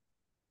lovely.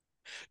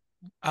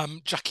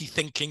 Jackie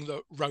thinking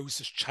that Rose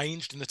has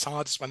changed in the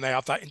TARDIS when they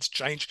have that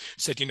interchange,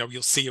 said, you know,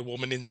 you'll see a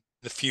woman in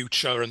the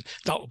future and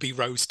that'll be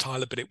Rose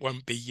Tyler, but it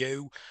won't be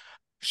you.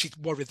 She's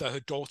worried that her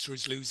daughter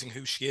is losing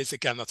who she is.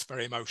 Again, that's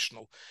very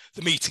emotional.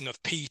 The meeting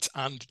of Pete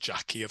and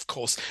Jackie, of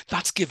course,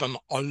 that's given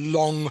a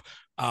long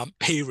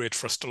period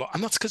for us to look.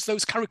 And that's because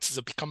those characters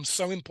have become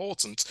so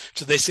important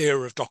to this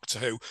era of Doctor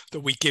Who that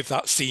we give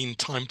that scene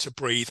time to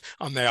breathe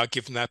and they are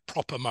given their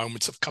proper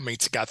moments of coming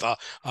together.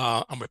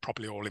 And we're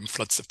probably all in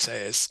floods of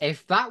tears.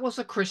 If that was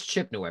a Chris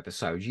Chibnall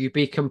episode, you'd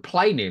be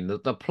complaining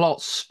that the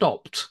plot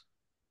stopped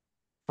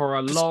for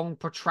a long,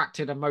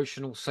 protracted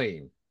emotional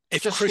scene.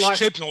 If Just Chris like...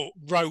 Chibnall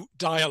wrote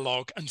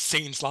dialogue and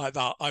scenes like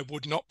that, I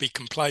would not be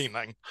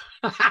complaining.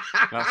 That's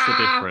the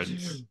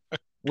difference.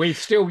 We've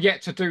still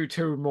yet to do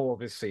 2 more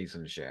this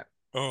season yet.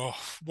 Oh,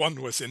 1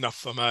 was enough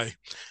for me.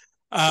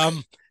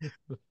 And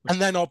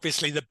then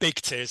obviously the big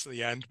tears at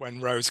the end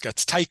when Rose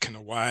gets taken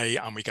away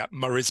and we get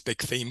Murray's big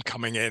theme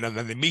coming in and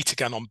then they meet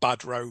again on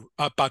Bad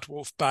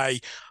Wolf Bay.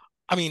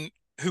 I mean,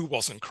 who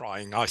wasn't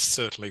crying? I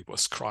certainly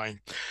was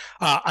crying.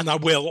 And I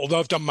will, although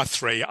I've done my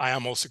 3, I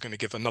am also going to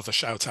give another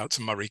shout out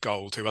to Murray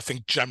Gold, who I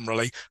think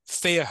generally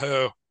Fear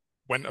Her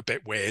went a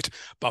bit weird.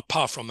 But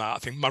apart from that, I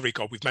think Murray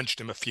Gold, we've mentioned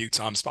him a few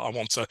times, but I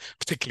want to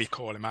particularly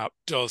call him out,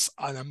 does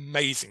an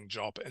amazing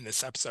job in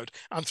this episode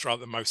and throughout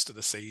the most of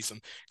the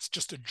season. It's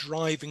just a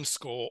driving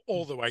score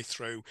all the way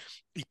through.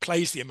 He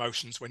plays the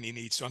emotions when he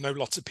needs to. I know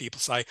lots of people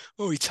say,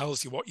 oh, he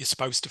tells you what you're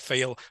supposed to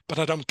feel, but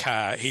I don't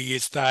care. He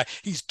is there.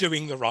 He's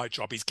doing the right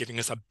job. He's giving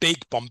us a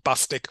big,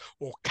 bombastic,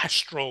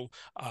 orchestral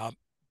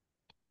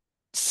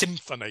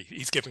symphony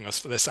he's giving us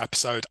for this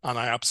episode, and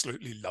I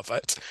absolutely love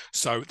it.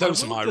 So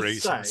those are my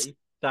reasons. Say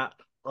that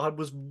I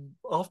was,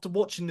 after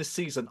watching this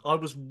season, I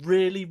was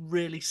really,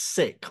 really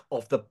sick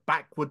of the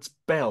backwards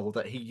bell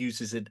that he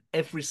uses in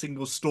every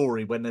single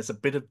story when there's a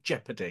bit of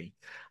jeopardy,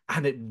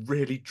 and it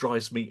really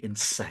drives me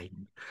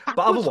insane. But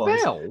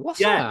otherwise, bell? What's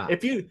that?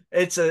 if you,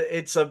 it's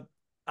a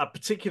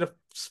particular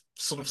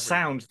sort of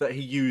sound that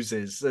he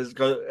uses.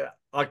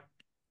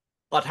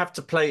 I'd have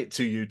to play it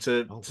to you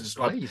to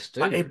describe. Please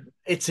do.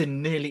 It's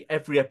in nearly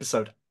every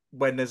episode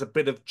when there's a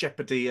bit of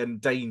jeopardy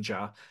and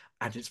danger,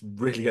 and it's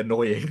really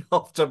annoying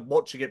after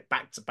watching it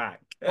back to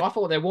back. Well, I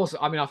thought there was,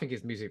 I mean, I think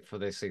his music for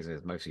this season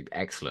is mostly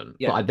excellent.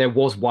 Yeah. But there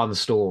was one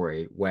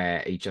story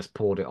where he just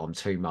poured it on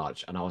too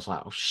much, and I was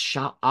like, oh,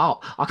 shut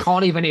up. I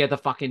can't even hear the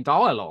fucking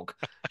dialogue.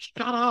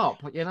 Shut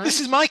up, you know?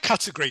 This is my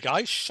category,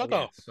 guys. Shut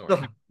up.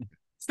 Sorry.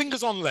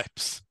 Fingers on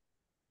lips.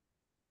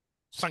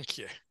 Thank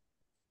you.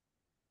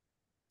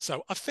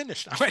 So I've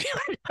finished now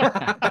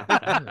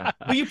anyway.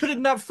 Were you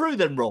putting that through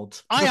then, Rod?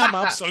 I am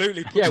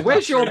absolutely putting Yeah,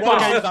 where's your bar?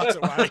 bar? That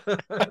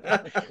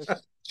away.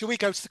 Shall we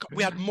go to the...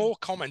 We had more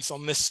comments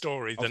on this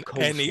story than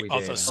any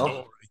other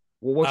story.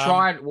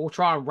 Well, we'll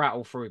try and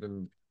rattle through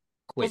them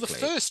quickly. Well, the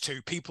first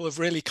 2 people have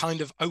really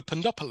kind of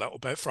opened up a little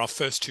bit for our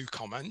first 2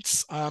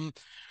 comments.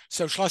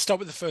 So shall I start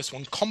with the first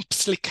one?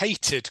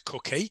 Complicated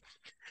Cookie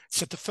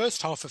said the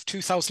first half of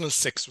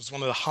 2006 was one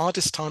of the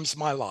hardest times of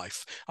my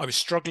life. I was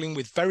struggling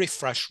with very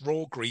fresh,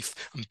 raw grief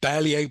and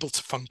barely able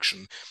to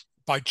function.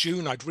 By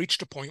June, I'd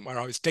reached a point where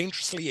I was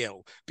dangerously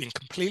ill, being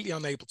completely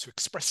unable to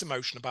express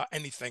emotion about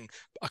anything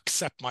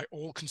except my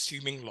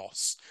all-consuming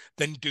loss.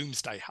 Then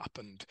Doomsday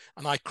happened,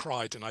 and I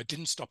cried, and I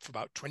didn't stop for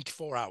about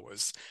 24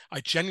 hours. I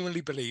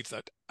genuinely believe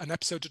that an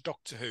episode of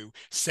Doctor Who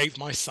saved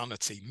my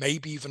sanity,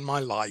 maybe even my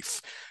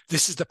life.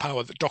 This is the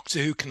power that Doctor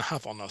Who can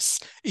have on us.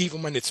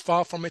 Even when it's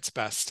far from its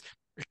best,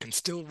 it can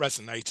still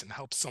resonate and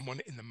help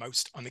someone in the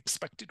most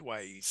unexpected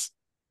ways.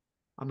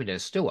 I mean,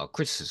 there's still a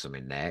criticism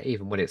in there,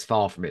 even when it's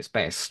far from its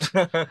best.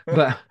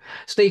 But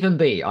Stephen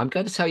B, I'm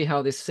going to tell you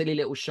how this silly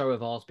little show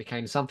of ours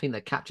became something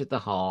that captured the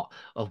heart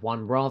of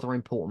one rather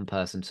important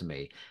person to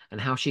me, and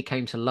how she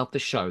came to love the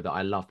show that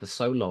I loved for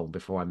so long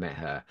before I met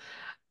her.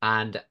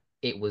 And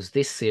it was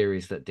this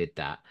series that did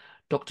that.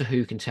 Doctor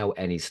Who can tell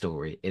any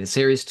story. In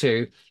series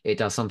two, it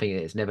does something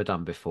it's never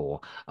done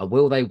before. A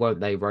will they, won't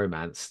they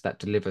romance that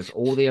delivers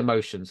all the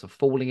emotions of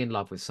falling in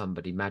love with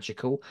somebody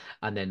magical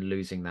and then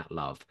losing that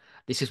love.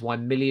 This is why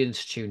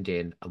millions tuned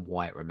in and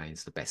why it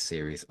remains the best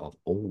series of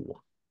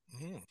all.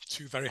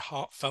 Two very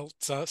heartfelt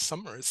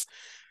summaries.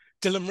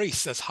 Dylan Reese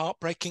says,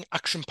 heartbreaking,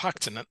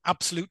 action-packed, and an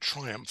absolute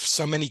triumph.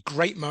 So many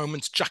great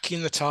moments. Jackie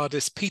in the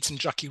TARDIS, Pete and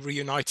Jackie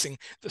reuniting,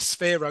 the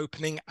sphere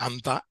opening,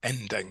 and that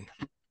ending.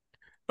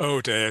 Oh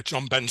dear,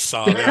 John Ben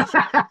Salia.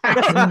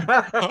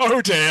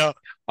 Oh dear.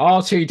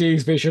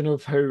 RTD's vision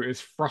of Who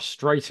is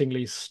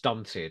frustratingly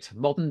stunted.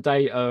 Modern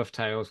day Earth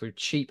tales with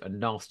cheap and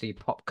nasty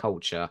pop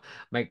culture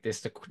make this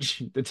the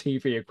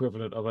TV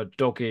equivalent of a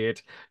dog-eared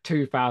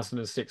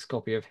 2006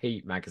 copy of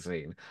Heat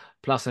magazine,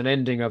 plus an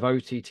ending of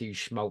OTT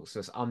schmaltz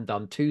that's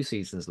undone 2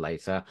 seasons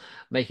later,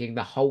 making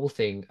the whole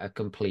thing a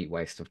complete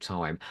waste of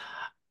time.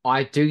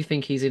 I do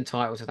think he's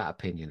entitled to that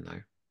opinion,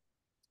 though.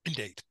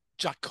 Indeed.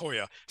 Jack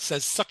Coyer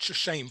says, such a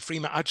shame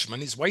Freema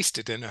Agyeman is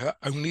wasted in her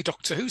only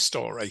Doctor Who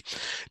story.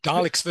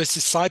 Daleks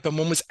versus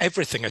Cybermen was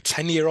everything a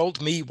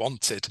 10-year-old me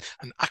wanted.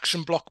 An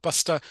action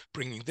blockbuster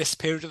bringing this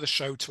period of the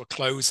show to a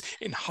close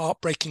in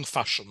heartbreaking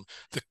fashion.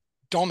 The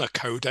Donna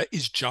coda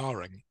is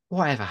jarring.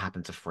 Whatever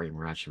happened to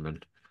Freema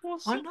Agyeman?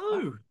 I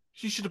know.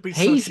 She should have been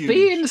so He's huge.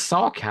 being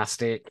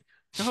sarcastic.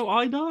 Oh,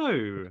 I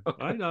know.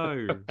 I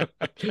know.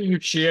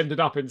 She ended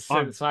up in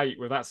Sense8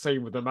 with that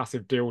scene with the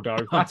massive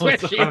dildo. That's Oh, where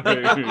she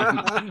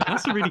moved.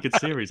 That's a really good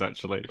series,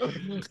 actually.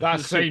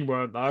 That scene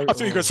weren't, though. I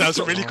think that was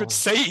a really good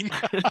scene.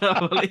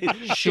 Well,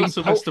 She got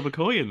Sylvester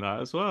McCoy in that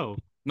as well.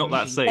 Not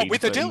that scene. What,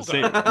 with the but in dildo?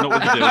 scene. Not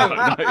with the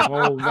dildo.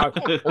 No. Oh,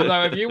 no.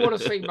 Although, if you want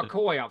to see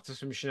McCoy up to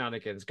some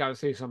shenanigans, go and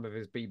see some of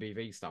his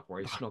BBV stuff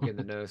where he's snogging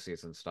the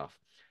nurses and stuff.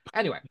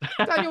 Anyway,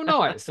 Daniel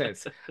Knight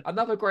says,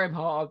 another Graham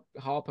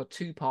Harper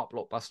 2-part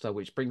blockbuster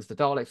which brings the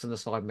Daleks and the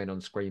Cybermen on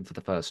screen for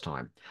the first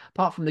time.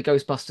 Apart from the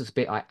Ghostbusters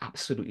bit, I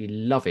absolutely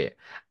love it.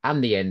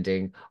 And the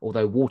ending,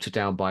 although watered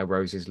down by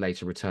Rose's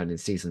later return in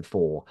season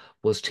 4,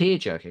 was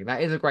tear-jerking.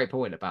 That is a great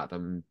point about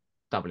them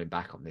doubling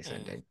back on this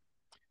ending.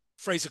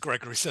 Fraser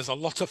Gregory says, a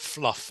lot of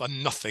fluff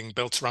and nothing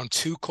built around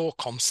 2 core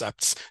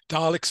concepts,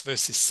 Daleks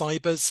versus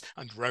Cybers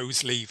and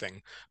Rose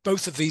leaving.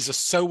 Both of these are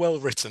so well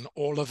written,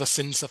 all other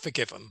sins are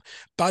forgiven.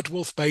 Bad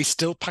Wolf Bay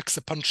still packs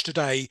a punch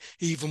today,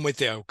 even with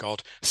the, oh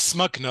God,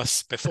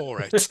 smugness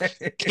before it.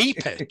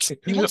 Keep it.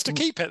 He wants to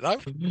keep it, though.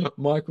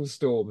 Michael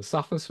Storm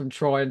suffers from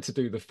trying to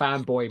do the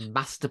fanboy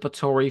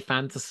masturbatory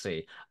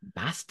fantasy.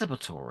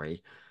 Masturbatory?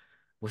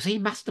 Was he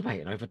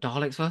masturbating over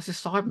Daleks versus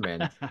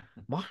Cybermen?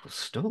 Michael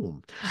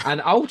Storm.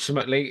 And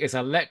ultimately is a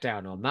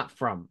letdown on that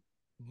front.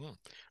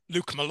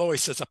 Luke Malloy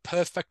says, a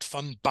perfect,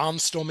 fun,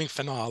 barnstorming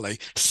finale.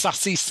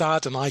 Sassy,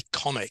 sad, and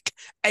iconic.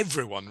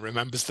 Everyone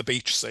remembers the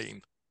beach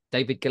scene.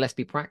 David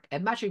Gillespie Pratt,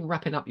 imagine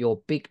wrapping up your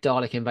big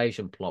Dalek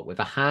invasion plot with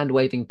a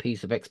hand-waving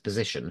piece of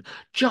exposition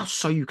just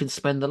so you can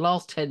spend the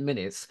last 10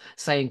 minutes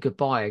saying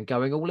goodbye and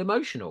going all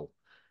emotional.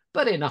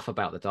 But enough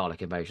about the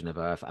Dalek invasion of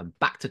Earth and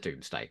back to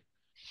Doomsday.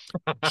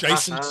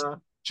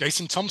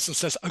 Jason Thompson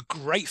says, a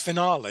great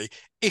finale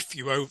if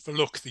you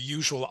overlook the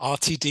usual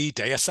RTD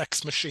Deus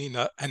Ex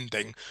Machina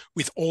ending.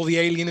 With all the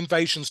alien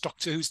invasions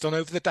Doctor Who's done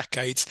over the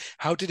decades,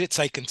 how did it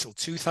take until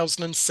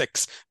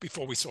 2006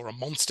 before we saw a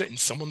monster in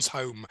someone's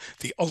home?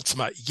 The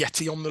ultimate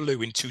Yeti on the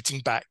loo in Tooting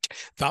Bec.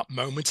 That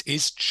moment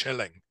is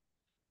chilling.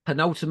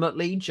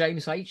 Penultimately,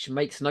 James H.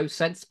 makes no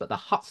sense but the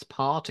Hutt's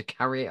par to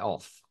carry it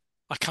off.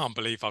 I can't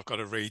believe I've got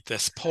to read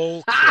this.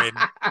 Paul Quinn.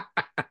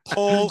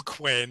 Paul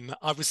Quinn.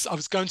 I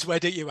was going to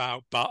edit you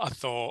out, but I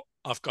thought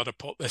I've got to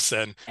put this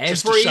in.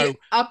 Just to show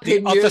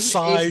opinion the other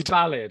side is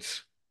valid.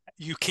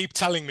 You keep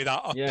telling me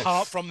that. Yes.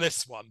 Apart from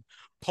this one,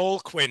 Paul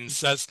Quinn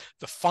says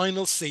the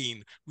final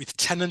scene with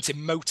Tennant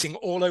emoting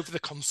all over the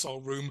console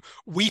room,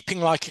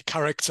 weeping like a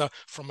character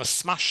from a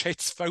smash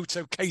hits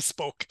photo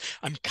casebook,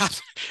 and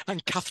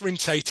Catherine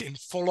Tate in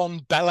full-on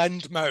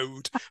bell-end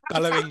mode,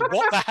 bellowing,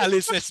 "What the hell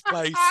is this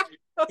place?"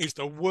 is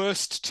the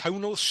worst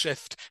tonal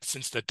shift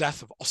since the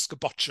death of Oscar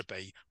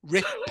Botcherby.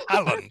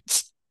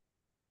 Repellent.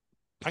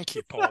 Thank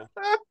you, Paul.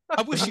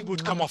 I wish he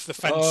would come off the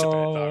fence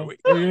a bit,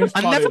 though.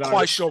 I'm never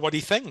quite sure what he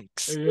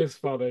thinks. He is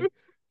funny.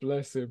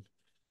 Bless him.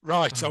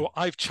 Right, so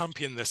I've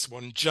championed this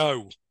one.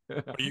 Joe,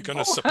 are you going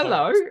to support?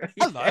 Hello.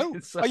 Hello.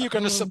 Yes. Are you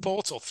going to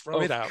support or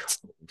throw it out?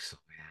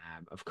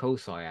 Of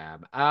course I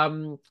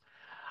am.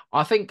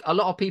 I think a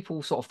lot of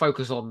people sort of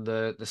focus on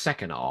the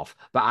second half,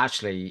 but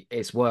actually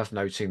it's worth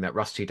noting that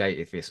Rusty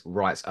Davis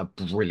writes a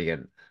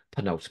brilliant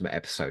penultimate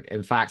episode.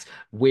 In fact,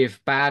 with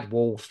Bad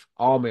Wolf,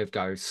 Army of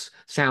Ghosts,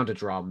 Sound of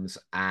Drums,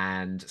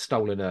 and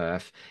Stolen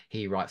Earth,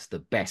 he writes the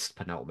best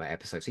penultimate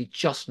episodes. He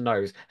just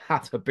knows how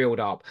to build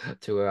up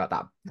to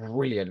that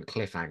brilliant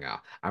cliffhanger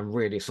and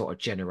really sort of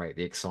generate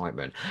the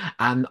excitement.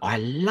 And I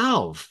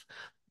love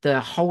the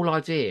whole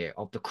idea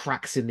of the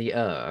cracks in the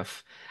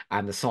earth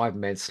and the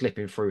Cybermen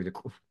slipping through the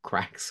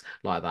cracks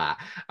like that.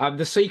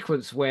 The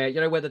sequence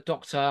where, where the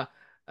Doctor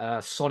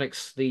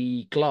sonics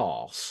the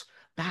glass,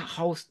 that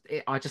whole,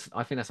 I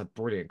think that's a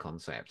brilliant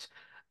concept.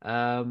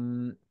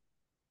 Um,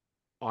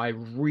 I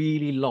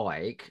really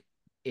like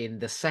in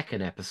the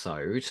second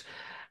episode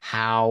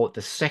how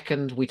the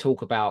second we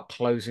talk about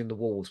closing the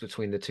walls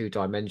between the two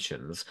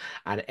dimensions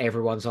and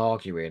everyone's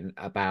arguing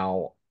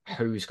about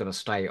who's going to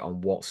stay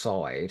on what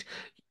side,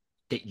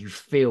 that you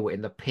feel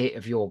in the pit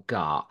of your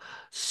gut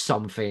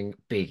something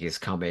big is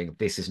coming.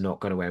 This is not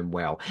going to end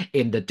well.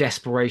 In the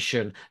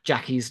desperation,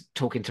 Jackie's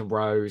talking to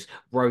Rose.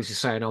 Rose is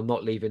saying, "I'm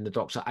not leaving the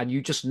Doctor," and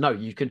you just know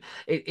you can.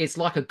 It's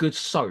like a good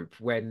soap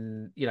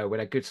when when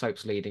a good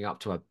soap's leading up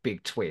to a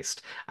big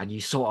twist, and you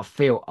sort of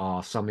feel,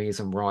 "Oh, something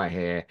isn't right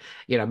here."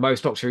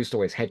 Most Doctor Who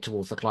stories head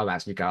towards the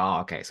climax, and you go,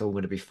 "Oh, okay, it's all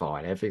going to be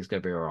fine. Everything's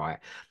going to be all right."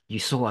 You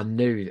sort of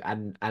knew,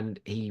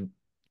 and he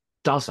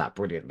does that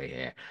brilliantly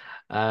here.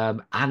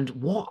 And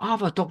what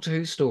other Doctor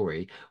Who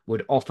story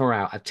would offer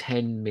out a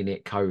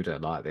 10-minute coda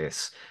like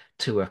this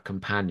to a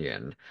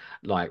companion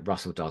like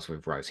Russell does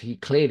with Rose? He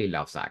clearly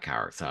loves that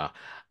character.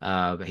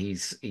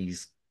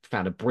 He's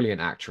found a brilliant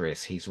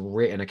actress. He's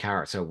written a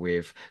character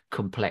with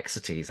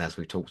complexities, as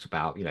we talked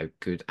about,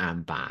 good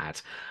and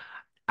bad.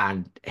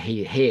 And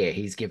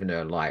he's given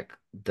her like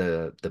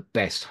the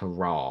best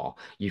hurrah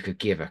you could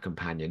give a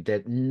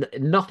companion.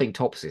 Nothing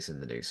tops this in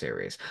the new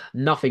series.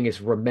 Nothing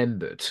is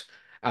remembered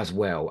as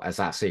well as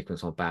that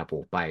sequence on Bad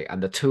Wolf Bay,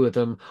 and the two of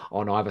them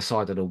on either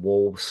side of the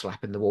wall,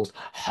 slapping the walls,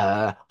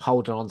 her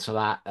holding on to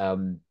that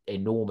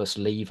enormous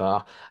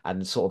lever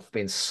and sort of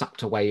being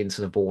sucked away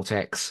into the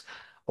vortex.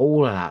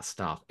 All of that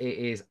stuff. It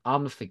is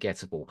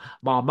unforgettable.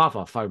 My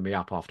mother phoned me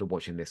up after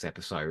watching this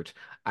episode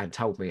and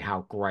told me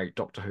how great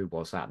Doctor Who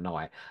was that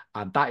night.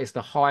 And that is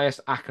the highest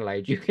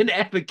accolade you can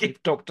ever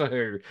give Doctor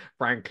Who,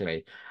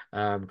 frankly,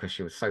 because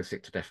she was so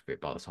sick to death of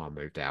it by the time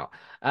I moved out.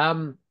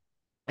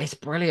 It's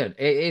brilliant.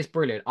 It is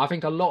brilliant. I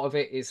think a lot of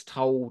it is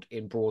told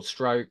in broad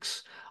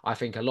strokes. I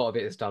think a lot of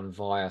it is done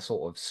via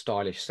sort of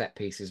stylish set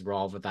pieces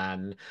rather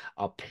than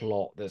a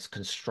plot that's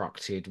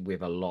constructed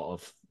with a lot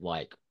of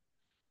like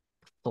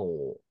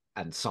thought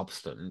and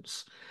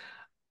substance.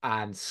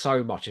 And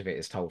so much of it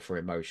is told through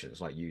emotions,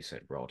 like you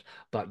said, Rod.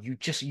 But you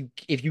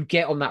if you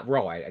get on that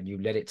ride and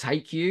you let it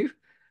take you,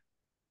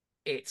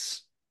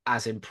 it's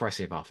as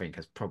impressive, I think,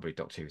 as probably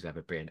Doctor Who's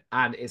ever been.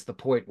 And it's the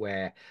point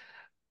where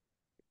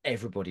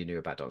everybody knew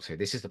about Doctor Who.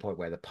 This is the point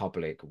where the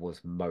public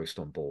was most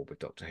on board with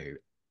Doctor Who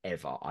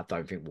ever. I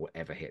don't think we'll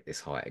ever hit this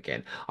height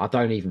again. I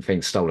don't even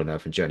think Stolen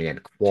Earth and Journey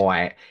End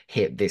quite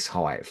hit this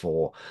height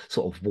for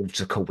sort of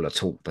water cooler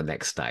talk the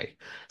next day.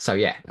 So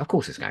yeah, of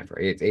course it's going for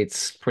it.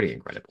 It's pretty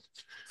incredible.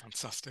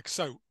 Fantastic.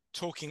 So,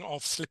 talking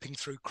of slipping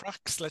through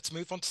cracks, let's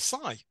move on to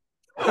Sai.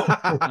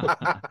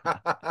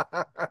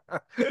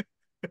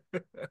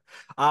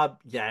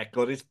 Yeah,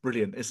 God, it's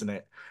brilliant, isn't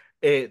it?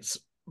 It's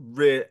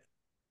really,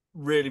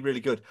 really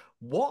good.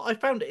 What I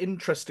found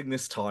interesting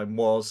this time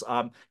was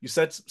you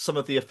said some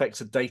of the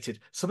effects are dated.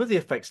 Some of the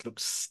effects look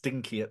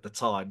stinky at the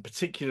time,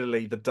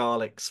 particularly the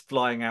Daleks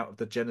flying out of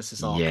the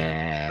Genesis archive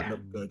Yeah.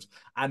 look good,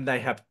 and they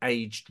have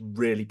aged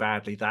really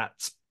badly.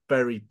 That's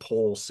very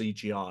poor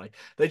CGI.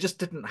 They just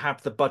didn't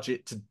have the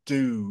budget to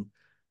do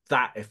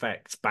that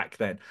effect back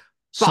then.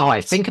 Sai,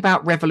 But think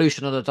about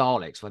Revolution of the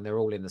Daleks when they're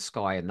all in the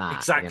sky and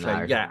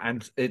exactly, yeah,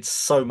 and it's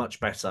so much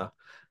better.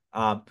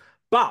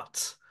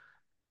 But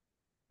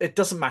it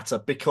doesn't matter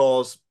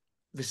because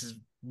this is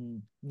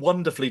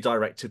wonderfully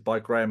directed by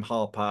Graham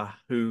Harper,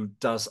 who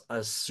does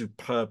a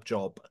superb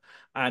job.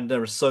 And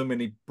there are so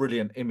many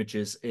brilliant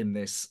images in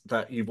this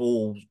that you've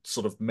all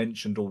sort of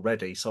mentioned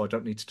already, so I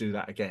don't need to do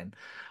that again.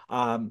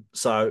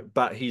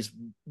 But he's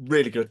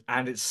really good,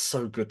 and it's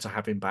so good to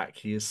have him back.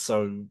 He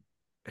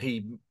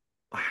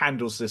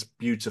handles this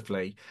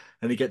beautifully,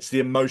 and he gets the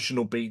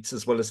emotional beats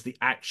as well as the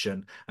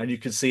action, and you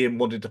can see him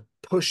wanting to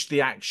push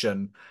the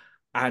action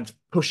and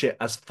push it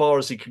as far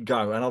as he can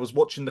go. And I was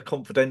watching The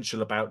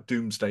Confidential about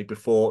Doomsday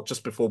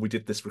just before we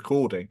did this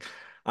recording.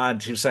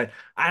 And he was saying,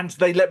 and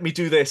they let me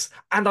do this,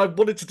 and I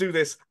wanted to do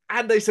this,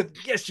 and they said,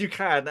 yes, you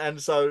can.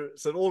 And so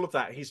all of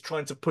that, he's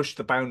trying to push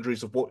the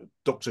boundaries of what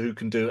Doctor Who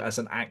can do as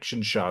an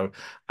action show,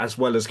 as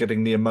well as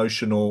getting the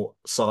emotional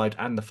side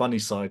and the funny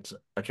side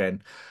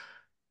again.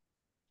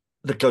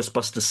 The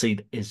Ghostbuster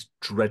scene is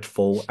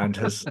dreadful and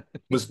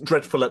was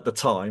dreadful at the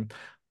time,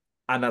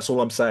 and that's all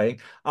I'm saying.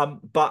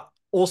 But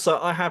also,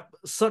 I have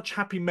such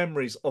happy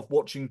memories of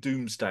watching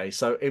Doomsday.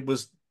 So it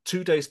was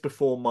 2 days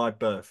before my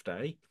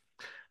birthday,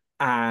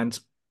 and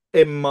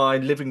in my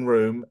living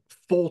room,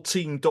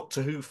 14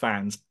 Doctor Who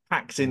fans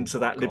packed Oh into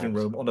my that living God.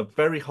 room on a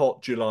very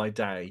hot July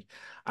day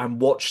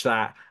and watched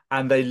that,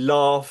 and they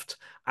laughed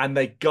and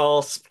they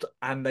gasped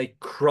and they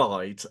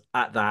cried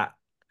at that.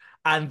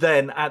 And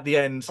then at the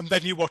end, And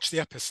then you watch the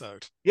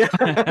episode. yeah.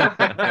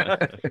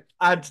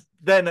 And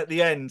then at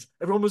the end,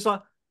 everyone was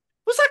like,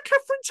 was that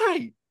Catherine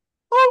Tate?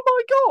 Oh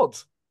my God.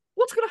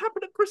 What's going to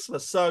happen at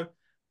Christmas? So,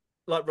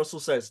 like Russell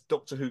says,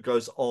 Doctor Who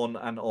goes on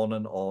and on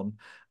and on.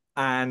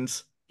 And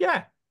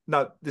yeah,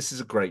 no, this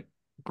is a great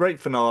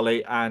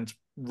finale and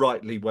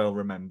rightly well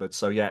remembered.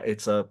 So yeah,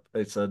 it's a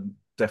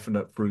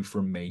definite through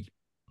from me.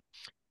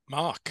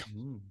 Mark.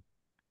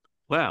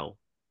 Well,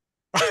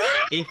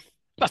 if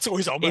That's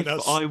always if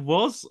ominous. I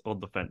was on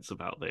the fence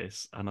about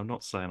this, and I'm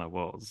not saying I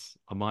was,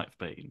 I might have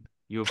been.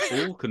 You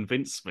have all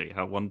convinced me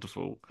how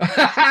wonderful these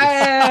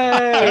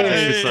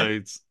Hey!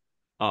 episodes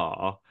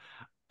are.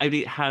 And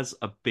it has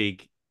a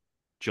big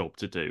job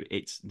to do.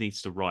 It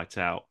needs to write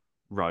out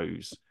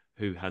Rose,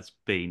 who has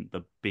been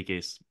the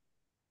biggest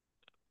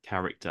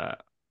character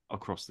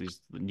across the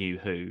New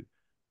Who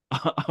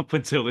up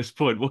until this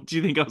point. What do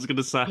you think I was going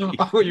to say?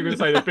 I thought you were going to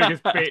say the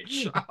biggest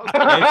bitch.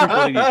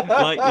 Everybody knew,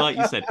 like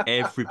you said,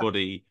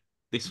 everybody.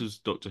 This was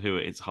Doctor Who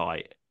at its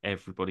height.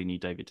 Everybody knew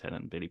David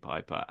Tennant and Billie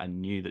Piper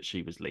and knew that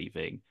she was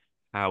leaving.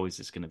 How is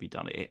this going to be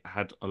done? It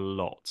had a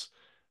lot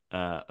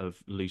of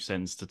loose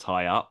ends to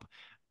tie up,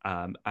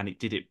 and it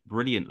did it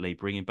brilliantly,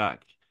 bringing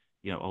back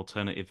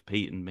alternative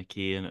Pete and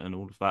Mickey and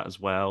all of that as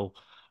well.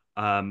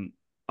 I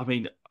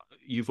mean,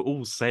 you've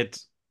all said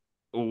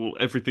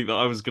everything that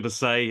I was going to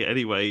say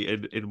anyway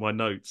in my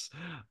notes.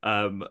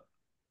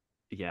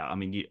 Yeah, I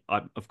mean,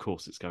 of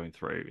course it's going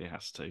through. It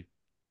has to.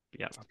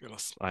 Yeah,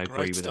 Fabulous. I agree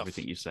Great with stuff.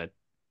 everything you said.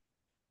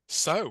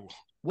 So,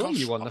 Were gosh,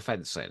 you on the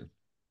fence then?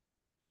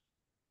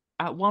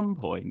 At one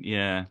point,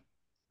 yeah, a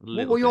What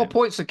little were your bit.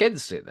 points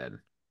against it then?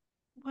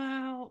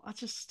 Well, I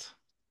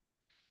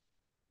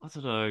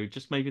don't know.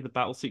 Just maybe the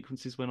battle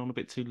sequences went on a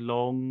bit too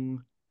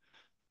long.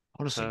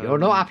 Honestly, you're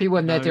not happy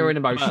when they're doing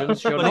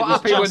emotions. You're but it not was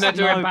happy when just they're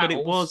doing no. But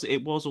battles.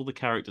 it was all the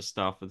character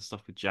stuff and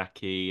stuff with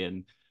Jackie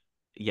and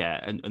yeah,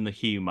 and the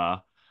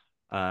humor,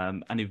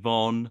 and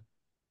Yvonne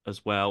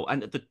as well,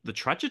 and the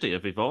tragedy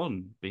of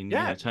Yvonne being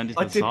Yeah, turned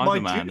I into the did my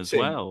Cyberman as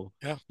duty. well.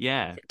 yeah,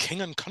 Yeah,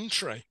 King and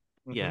Country.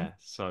 yeah.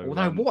 So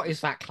Although, what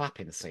is that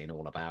clapping scene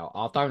all about?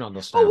 I don't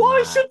understand Oh,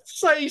 I that. should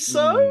say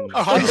so. no,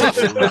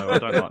 I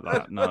don't like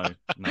that. No,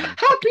 no.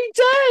 Happy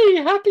day,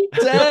 happy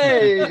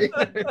day.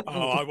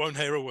 Oh, I won't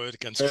hear a word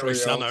against Very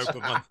Tracy Ann odd.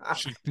 Oberman.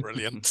 She's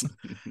brilliant.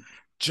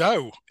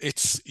 Joe,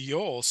 it's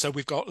yours. So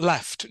we've got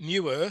left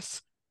New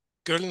Earth,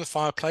 Girl in the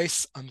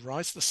Fireplace, and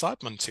Rise of the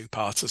Cybermen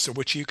two-parter. So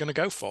which are you going to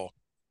go for?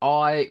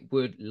 I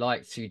would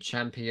like to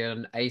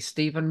champion a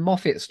Stephen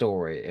Moffat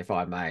story, if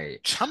I may.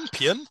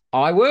 Champion?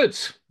 I would,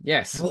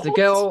 yes. What? The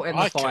Girl in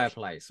the Okay.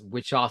 Fireplace,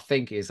 which I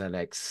think is an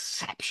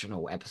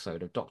exceptional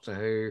episode of Doctor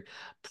Who,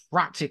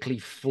 practically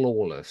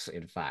flawless,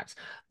 in fact.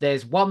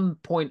 There's one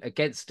point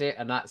against it,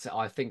 and that's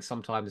I think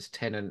sometimes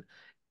Tennant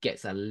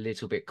gets a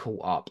little bit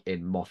caught up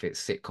in Moffat's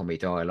sitcom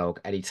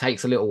dialogue, and he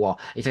takes a little while.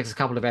 He takes a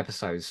couple of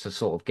episodes to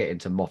sort of get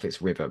into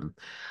Moffat's rhythm.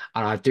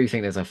 And I do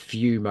think there's a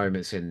few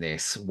moments in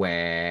this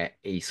where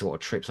he sort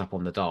of trips up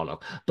on the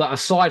dialogue. But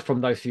aside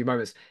from those few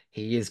moments,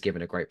 he is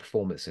given a great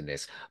performance in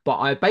this. But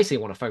I basically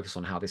want to focus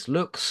on how this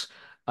looks.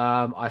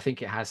 I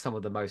think it has some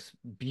of the most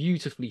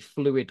beautifully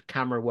fluid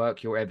camera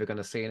work you're ever going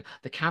to see.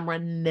 The camera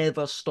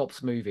never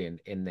stops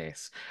moving in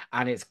this,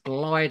 and it's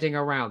gliding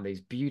around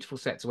these beautiful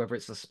sets, whether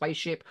it's the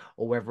spaceship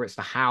or whether it's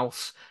the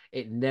house.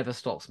 It never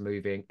stops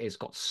moving. It's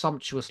got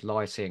sumptuous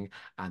lighting,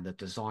 and the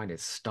design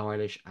is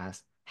stylish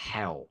as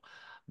hell.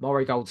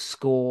 Murray Gold's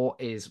score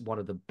is one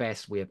of the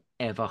best we have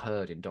ever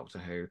heard in Doctor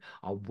Who.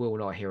 I will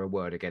not hear a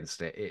word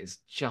against it. It is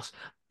just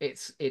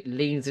it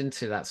leans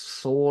into that it's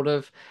sort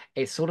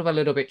of a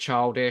little bit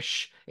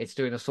childish. It's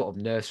doing a sort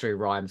of nursery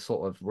rhyme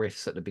sort of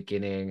riffs at the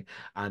beginning,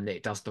 and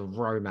it does the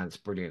romance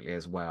brilliantly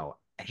as well.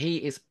 He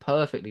is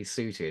perfectly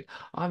suited.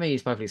 I mean,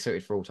 he's perfectly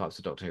suited for all types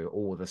of Doctor Who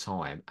all the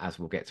time, as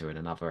we'll get to in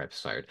another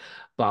episode.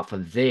 But for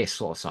this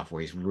sort of stuff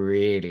where he's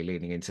really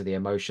leaning into the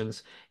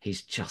emotions,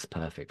 he's just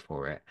perfect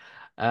for it.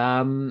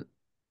 Um,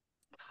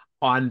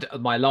 and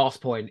my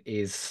last point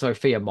is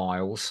Sophia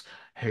Miles,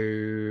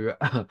 who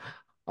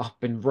I've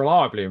been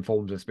reliably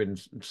informed has been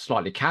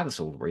slightly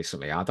cancelled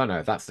recently. I don't know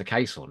if that's the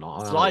case or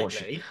not. I don't know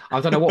Slightly. I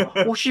don't know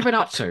what's she been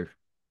up to.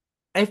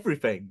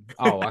 Everything.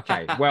 Oh,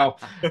 okay. Well,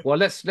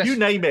 let's You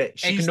name it,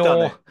 she's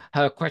done it. ignore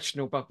her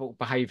questionable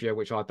behavior,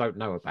 which I don't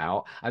know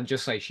about, and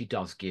just say she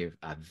does give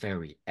a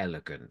very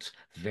elegant,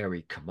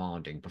 very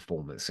commanding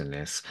performance in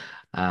this.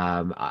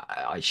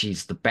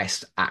 She's the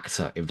best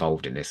actor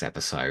involved in this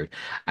episode,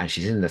 and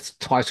she's in the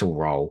title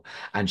role,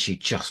 and she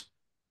just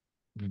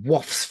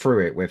wafts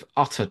through it with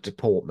utter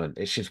deportment.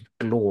 It's just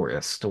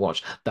glorious to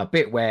watch. The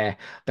bit where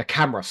the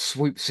camera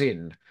swoops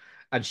in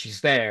and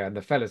she's there and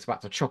the fella's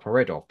about to chop her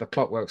head off, the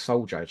Clockwork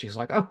Soldier, and she's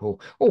like, oh,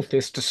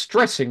 this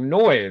distressing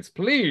noise,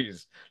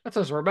 please. Let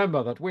us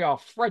remember that we are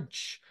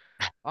French.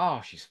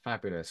 Oh, she's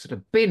fabulous. Sort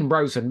of bin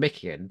Rose and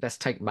Mickey in. Let's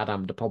take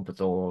Madame de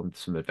Pompadour on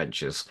some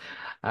adventures.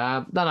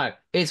 No,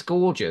 it's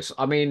gorgeous.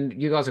 I mean,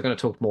 you guys are going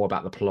to talk more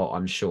about the plot,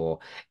 I'm sure.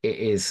 It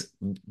is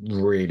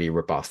really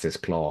robust, this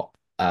plot.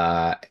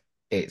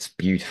 It's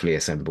beautifully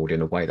assembled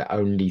in a way that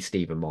only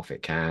Stephen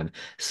Moffat can.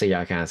 See,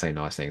 I can say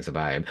nice things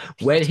about him.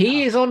 When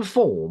he is on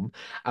form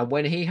and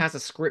when he has a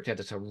script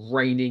editor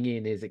reining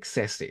in his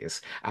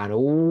excesses and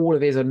all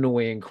of his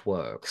annoying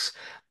quirks,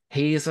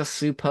 He is a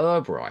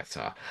superb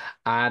writer,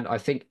 and I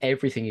think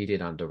everything he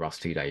did under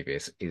Rusty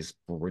Davies is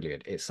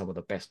brilliant. It's some of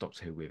the best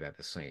Doctor Who we've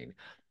ever seen.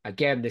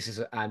 Again, this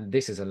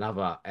is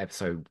another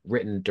episode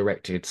written,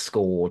 directed,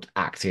 scored,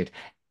 acted.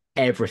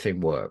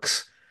 Everything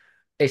works.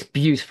 It's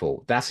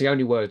beautiful. That's the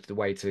only the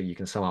way to you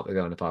can sum up the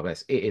Girl in the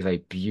Fireplace. It is a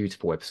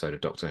beautiful episode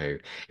of Doctor Who.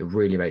 It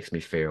really makes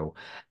me feel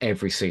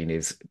every scene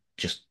is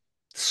just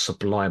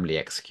sublimely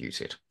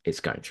executed. It's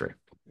going through.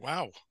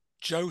 Wow.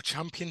 Joe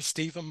champion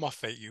Stephen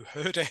Moffat, you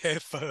heard it here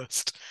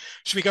first.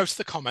 Should we go to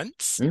the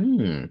comments?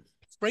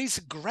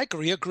 Fraser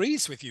Gregory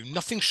agrees with you.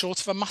 Nothing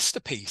short of a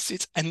masterpiece.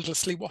 It's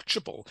endlessly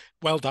watchable,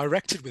 well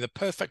directed with a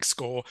perfect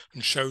score,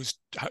 and shows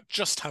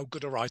just how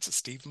good a writer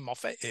Stephen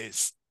Moffat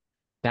is.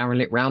 Darren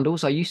Litt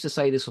Roundels, I used to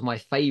say this was my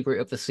favourite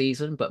of the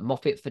season, but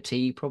Moffat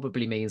fatigue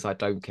probably means I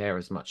don't care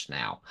as much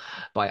now.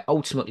 But I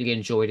ultimately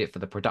enjoyed it for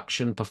the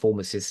production,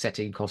 performances,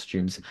 setting,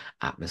 costumes,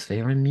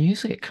 atmosphere, and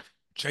music.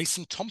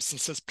 Jason Thompson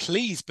says,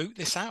 please boot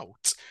this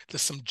out.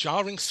 There's some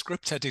jarring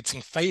script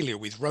editing failure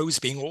with Rose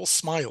being all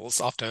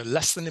smiles after a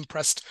less than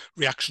impressed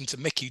reaction to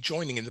Mickey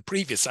joining in the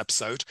previous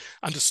episode,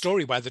 and a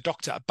story where the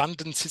Doctor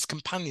abandons his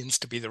companions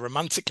to be the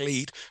romantic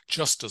lead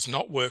just does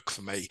not work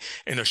for me.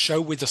 In a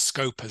show with a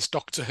scope as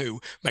Doctor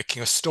Who,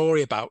 making a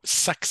story about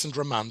sex and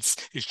romance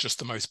is just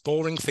the most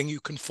boring thing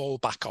you can fall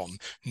back on.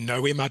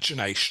 No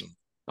imagination.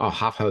 I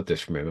have heard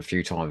this from him a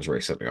few times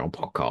recently on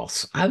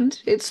podcasts,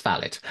 and it's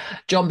valid.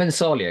 John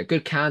Bensalia,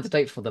 good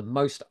candidate for the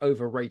most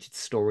overrated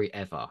story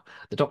ever.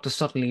 The Doctor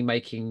suddenly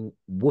making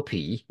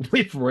whoopee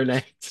with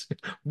Renette.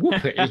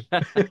 Whoopee?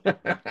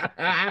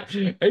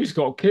 He's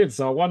got kids,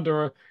 so I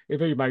wonder if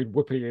he made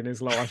whoopee in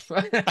his life.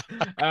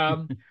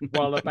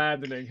 While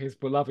abandoning his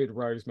beloved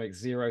Rose makes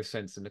zero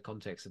sense in the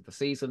context of the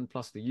season,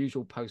 plus the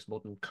usual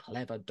postmodern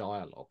clever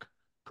dialogue.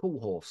 Cool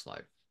horse,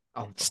 though.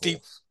 Oh, the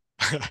horse.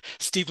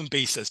 Stephen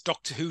B says,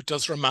 Doctor Who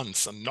does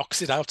romance and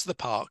knocks it out of the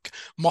park.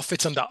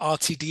 Moffat under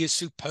RTD is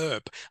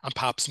superb and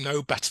perhaps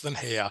no better than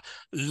here.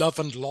 Love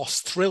and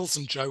loss, thrills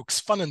and jokes,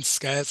 fun and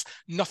scares,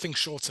 nothing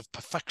short of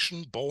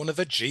perfection, born of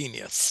a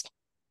genius.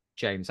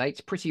 James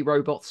 8, pretty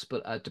robots,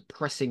 but a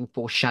depressing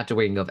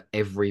foreshadowing of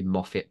every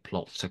Moffat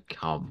plot to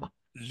come.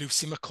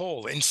 Lucy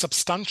McCall,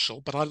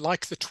 insubstantial, but I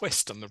like the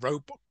twist, and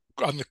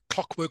the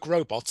clockwork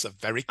robots are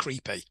very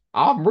creepy.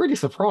 I'm really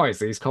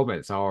surprised these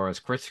comments are as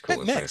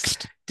critical as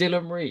Next. this.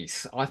 Dylan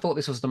Reese, I thought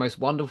this was the most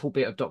wonderful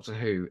bit of Doctor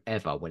Who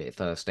ever when it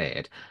first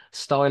aired.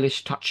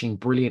 Stylish, touching,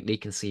 brilliantly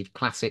conceived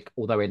classic,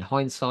 although in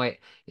hindsight,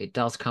 it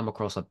does come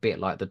across a bit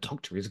like the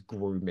Doctor is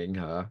grooming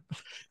her.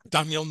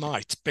 Daniel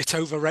Knight, bit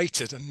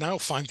overrated, and now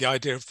find the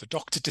idea of the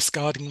Doctor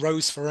discarding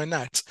Rose for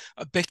Annette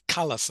a bit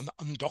callous and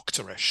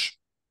undoctorish.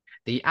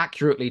 The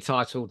accurately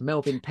titled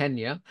Melvin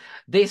Pena.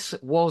 This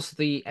was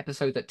the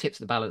episode that tips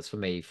the balance for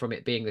me, from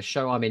it being the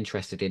show I'm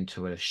interested in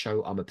to a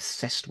show I'm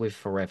obsessed with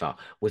forever.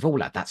 We've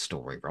all had that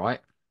story, right?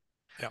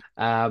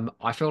 Yeah.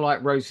 I feel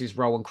like Rose's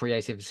role and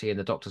creativity in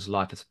the Doctor's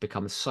life has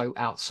become so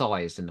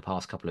outsized in the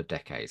past couple of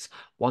decades.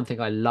 One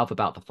thing I love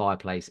about The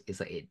Fireplace is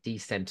that it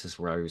decenters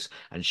Rose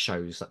and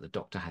shows that the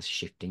Doctor has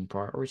shifting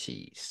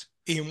priorities.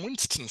 Ian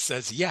Winston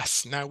says,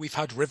 yes, now we've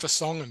had River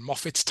Song and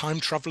Moffat's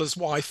time traveller's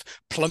wife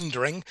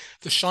plundering.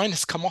 The shine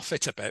has come off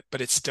it a bit,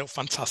 but it's still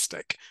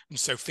fantastic. And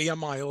Sophia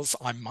Miles,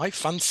 I might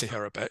fancy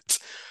her a bit.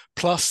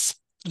 Plus,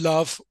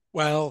 love,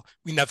 well,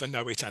 we never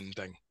know it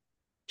ending.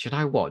 Do you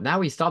know what?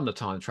 Now he's done the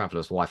time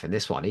traveller's wife in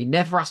this one. He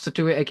never has to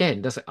do it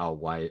again, does it? Oh,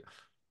 wait.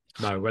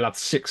 No, we'll have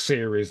 6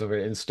 series of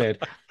it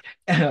instead.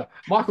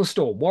 Michael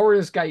Storm,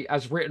 Warriors Gate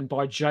as written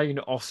by Jane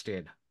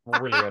Austen.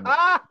 Brilliant.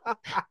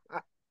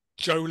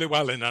 Joe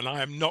Llewellyn, and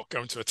I am not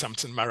going to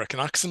attempt an American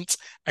accent.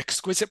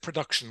 Exquisite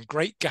production,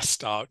 great guest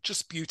star,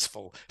 just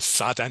beautiful,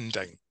 sad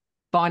ending.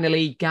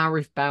 Finally,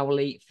 Gareth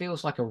Bowley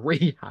feels like a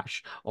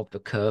rehash of The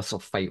Curse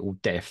of Fatal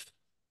Death.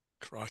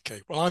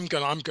 Crikey. Well, I'm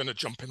gonna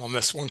jump in on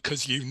this one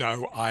because you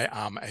know I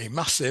am a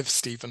massive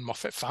Stephen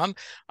Moffat fan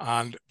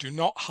and do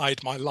not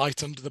hide my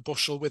light under the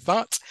bushel with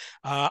that.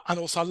 And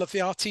also I love the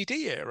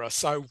RTD era.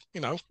 So, you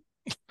know,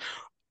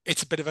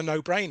 it's a bit of a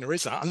no-brainer,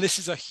 isn't it? And this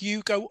is a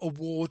Hugo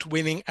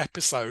Award-winning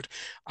episode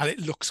and it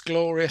looks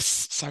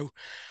glorious. So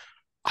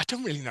I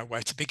don't really know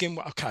where to begin.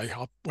 Okay,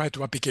 where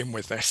do I begin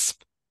with this?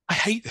 I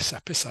hate this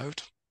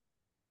episode.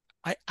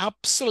 I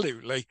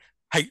absolutely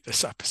hate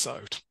this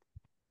episode.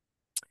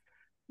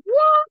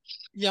 What?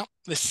 Yeah,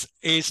 this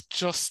is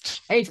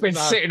just... He's been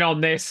sitting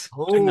on this.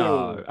 Oh.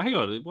 No, hang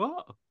on,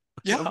 what?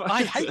 Yeah,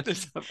 I hate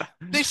this.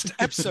 This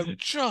episode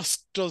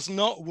just does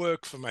not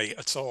work for me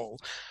at all.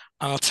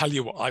 And I'll tell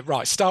you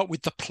what, start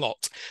with the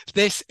plot.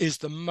 This is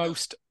the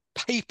most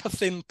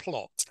paper-thin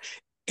plot.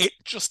 It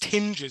just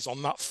hinges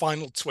on that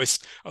final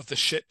twist of the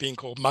ship being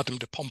called Madame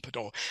de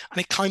Pompadour. And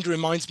it kind of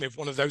reminds me of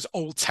one of those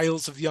old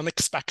tales of the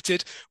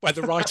unexpected, where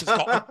the writer's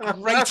got a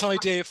great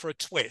idea for a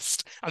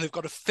twist, and they've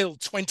got to fill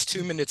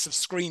 22 minutes of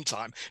screen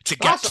time to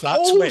get to that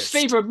all twist.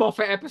 Stephen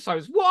Moffat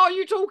episodes. What are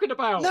you talking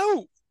about?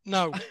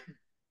 No.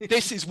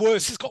 This is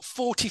worse. It's got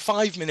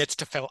 45 minutes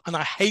to fill, and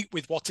I hate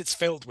with what it's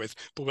filled with,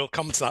 but we'll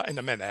come to that in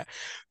a minute.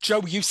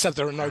 Joe, you said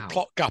there are no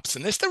plot gaps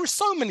in this. There are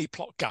so many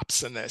plot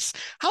gaps in this.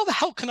 How the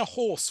hell can a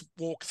horse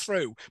walk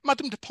through?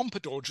 Madame de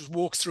Pompadour just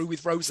walks through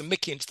with Rose and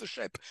Mickey into the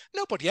ship.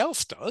 Nobody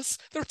else does.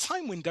 There are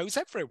time windows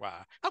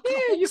everywhere. How can a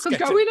horse you can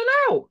get go in and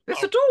out.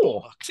 There's a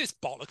door. Bollocks, it's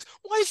bollocks.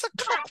 Why is a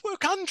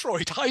clockwork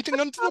android hiding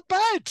under the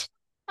bed?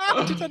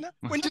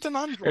 When did an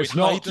android It's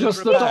not hide just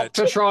under the a bed?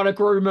 doctor trying to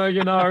groom her,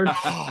 you know.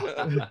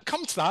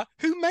 Come to that.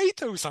 Who made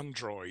those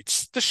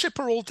androids? The ship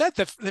are all dead.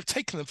 They've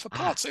taken them for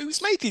parts.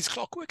 Who's made these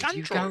clockwork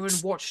androids? You go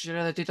and watch. You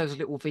know, they did those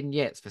little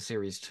vignettes for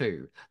series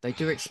 2. They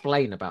do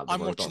explain about the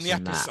I'm robots watching the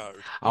and episode.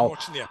 that. I'm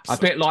watching the episode.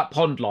 A bit like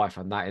Pond Life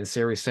and that in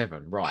series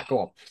 7. Right, go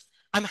on.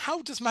 And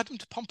how does Madame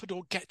de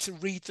Pompadour get to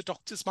read the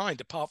Doctor's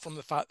mind, apart from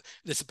the fact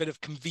there's a bit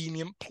of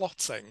convenient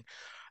plotting?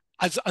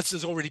 As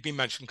has already been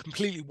mentioned,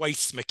 completely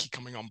wastes Mickey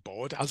coming on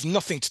board, has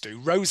nothing to do.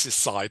 Rose is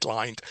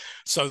sidelined.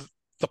 So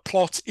the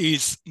plot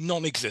is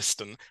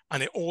non-existent,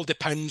 and it all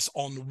depends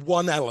on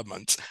one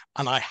element.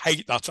 And I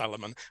hate that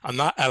element. And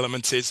that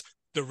element is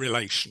the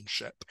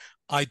relationship.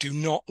 I do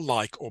not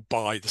like or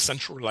buy the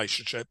central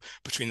relationship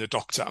between the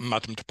Doctor and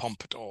Madame de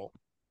Pompadour.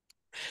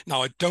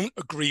 Now, I don't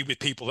agree with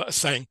people that are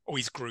saying, oh,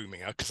 he's grooming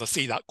her, because I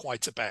see that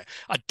quite a bit.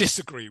 I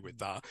disagree with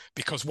that,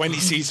 because when he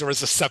sees her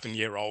as a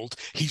 7-year-old,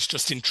 he's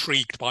just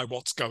intrigued by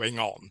what's going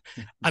on.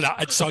 And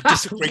so I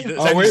disagree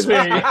that is he?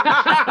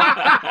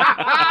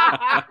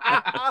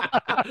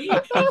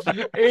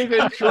 He's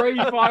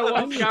intrigued by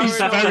what's going on. He's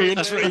very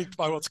intrigued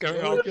by what's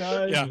going on.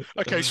 Okay. Yeah.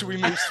 Okay, should we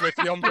move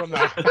swiftly on from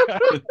that?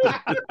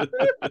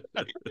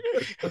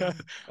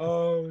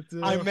 Oh,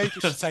 dear. I maybe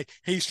should say,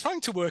 he's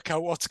trying to work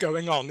out what's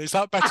going on. Is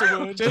that better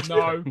worded?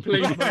 No,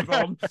 please move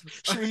on.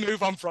 Should we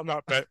move on from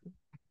that bit?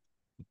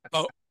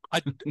 But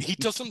he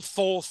doesn't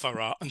fall for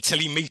her until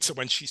he meets her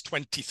when she's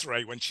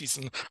 23, when she's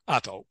an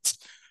adult.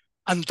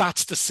 And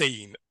that's the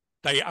scene.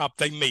 They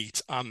meet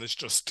and there's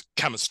just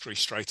chemistry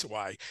straight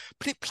away.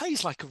 But it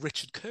plays like a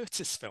Richard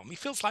Curtis film. He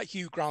feels like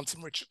Hugh Grant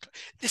and Richard.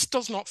 This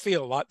does not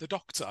feel like the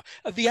Doctor.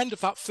 At the end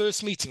of that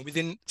first meeting,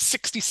 within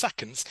 60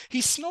 seconds,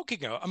 he's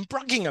snogging her and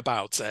bragging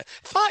about it.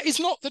 That is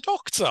not the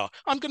Doctor.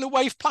 I'm going to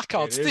wave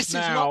placards. This is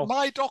not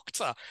my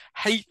Doctor.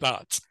 Hate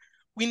that.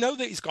 We know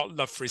that he's got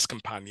love for his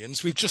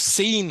companions. We've just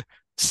seen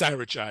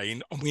Sarah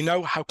Jane, and we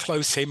know how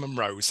close him and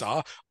Rose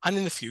are, and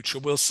in the future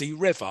we'll see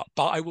River.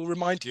 But I will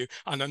remind you,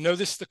 and I know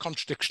this is the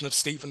contradiction of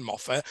Stephen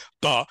Moffat,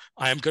 but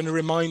I am going to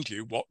remind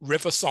you what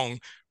River Song,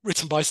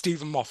 written by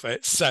Stephen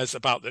Moffat, says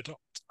about the Doctor.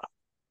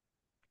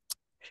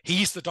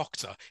 He's the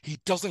Doctor. He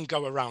doesn't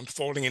go around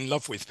falling in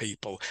love with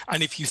people.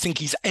 And if you think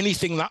he's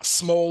anything that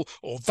small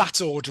or that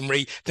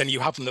ordinary, then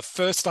you haven't the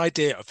first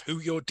idea of who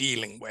you're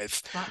dealing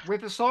with. Is that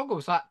River Song, or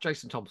is that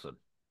Jason Thompson?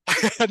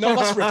 No,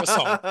 that's River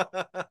Song.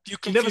 You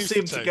never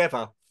see them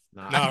together.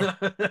 No.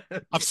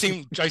 I've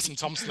seen Jason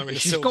Thompson in a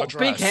She's silver got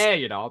dress. big hair,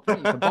 you know. I bet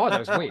you can buy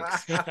those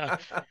wigs.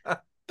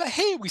 But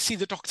here we see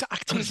the Doctor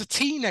acting as a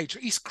teenager.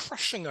 He's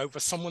crushing over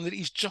someone that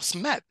he's just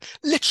met,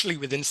 literally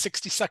within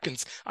 60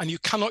 seconds. And you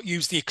cannot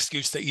use the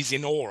excuse that he's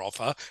in awe of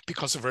her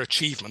because of her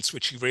achievements,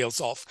 which he reels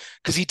off.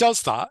 Because he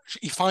does that.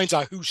 He finds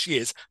out who she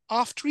is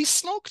after he's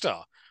snogged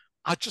her.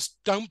 I just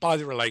don't buy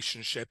the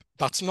relationship.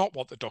 That's not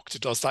what the Doctor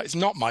does. That is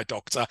not my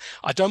Doctor.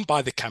 I don't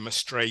buy the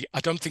chemistry. I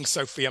don't think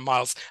Sophia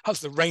Myles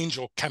has the range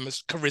or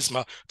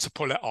charisma to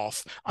pull it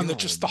off. And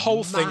the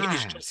whole thing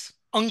is just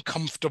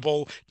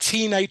uncomfortable,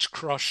 teenage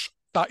crush.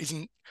 That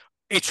isn't,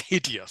 it's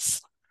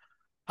hideous.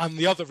 And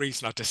the other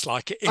reason I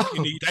dislike it, if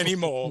you need any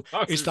more,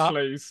 is that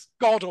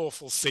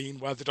god-awful scene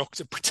where the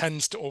Doctor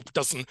pretends to or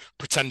doesn't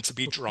pretend to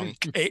be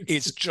drunk. It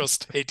is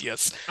just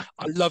hideous.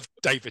 I love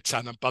David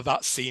Tennant, but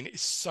that scene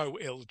is so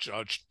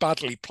ill-judged,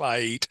 badly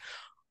played.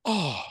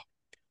 Oh,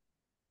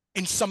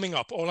 in summing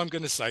up, all I'm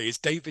going to say is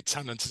David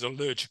Tennant is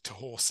allergic to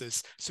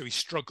horses, so he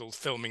struggled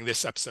filming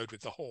this episode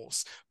with the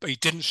horse, but he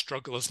didn't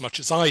struggle as much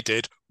as I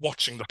did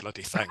watching the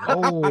bloody thing.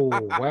 Oh,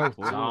 well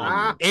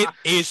done. It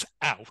is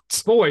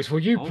out. Boys,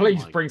 will you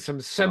please bring some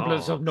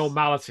semblance of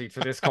normality to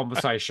this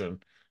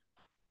conversation?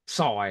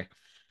 Sigh.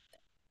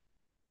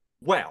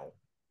 Well,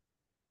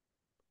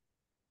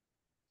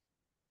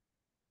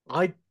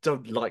 I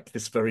don't like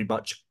this very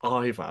much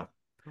either.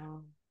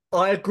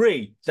 I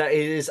agree that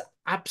it is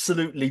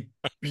absolutely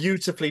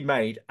beautifully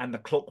made and the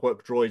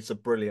clockwork droids are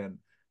brilliant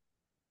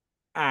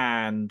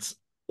and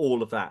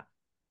all of that.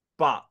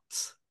 But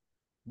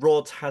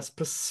Rod has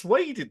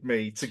persuaded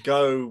me to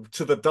go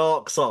to the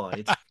dark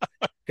side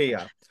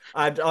here.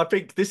 And I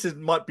think this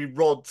might be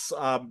Rod's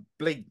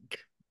blink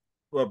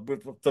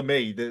for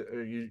me.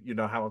 You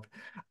know how,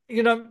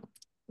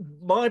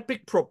 my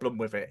big problem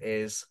with it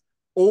is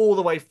all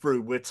the way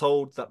through, we're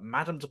told that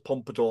Madame de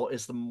Pompadour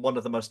is one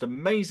of the most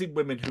amazing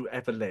women who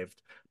ever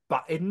lived.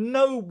 But in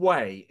no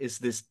way is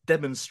this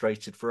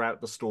demonstrated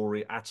throughout the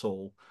story at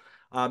all.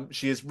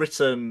 She is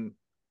written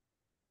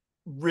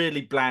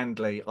really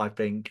blandly, I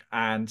think,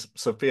 and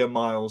Sophia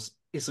Myles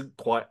isn't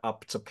quite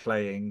up to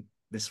playing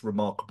this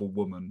remarkable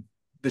woman.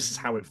 This is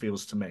how it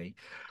feels to me.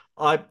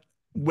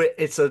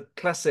 It's a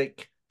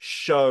classic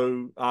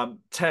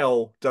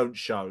don't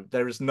show.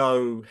 There is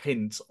no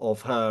hint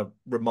of her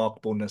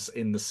remarkableness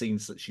in the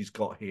scenes that she's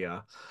got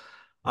here.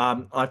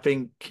 I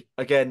think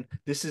again,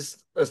 this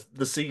is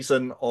the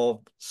season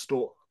of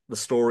the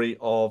story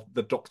of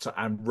the Doctor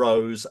and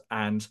Rose,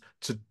 and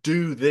to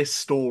do this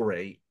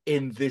story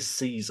in this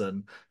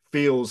season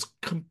feels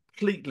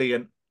completely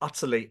and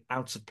utterly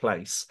out of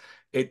place.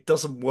 It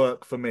doesn't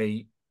work for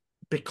me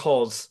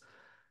because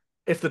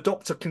if the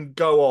Doctor can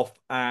go off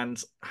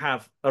and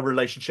have a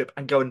relationship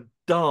and go and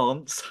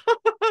dance,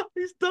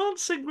 he's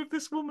dancing with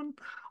this woman.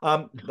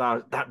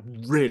 That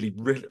really,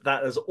 really,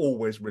 that has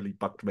always really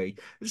bugged me.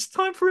 It's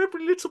time for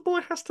every little boy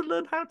has to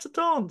learn how to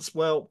dance.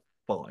 Well,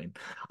 fine.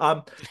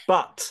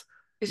 But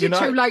Is it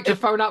too late to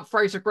phone up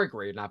Fraser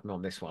Gregory and have him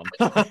on this one?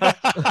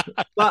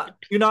 but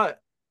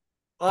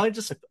I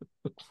just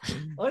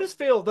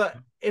feel that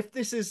if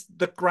this is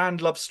the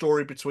grand love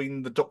story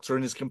between the Doctor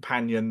and his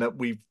companion that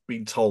we've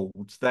been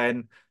told,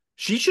 then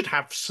she should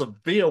have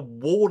severe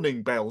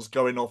warning bells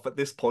going off at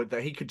this point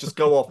that he could just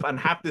go off and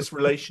have this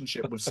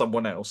relationship with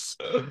someone else.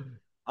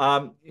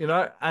 And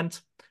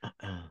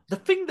the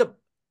thing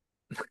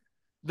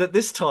that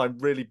this time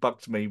really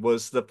bugged me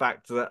was the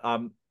fact that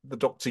the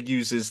Doctor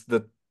uses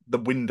the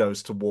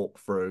windows to walk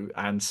through,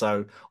 and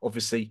so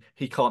obviously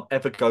he can't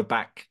ever go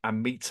back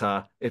and meet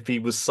her. If he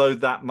was so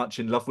that much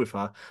in love with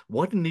her,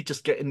 why didn't he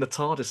just get in the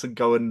TARDIS and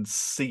go and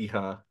see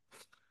her?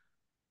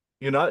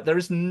 There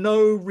is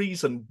no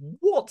reason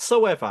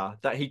whatsoever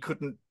that he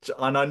couldn't,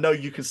 and I know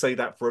you can say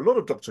that for a lot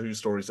of Doctor Who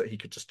stories, that he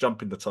could just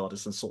jump in the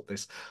TARDIS and sort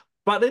this,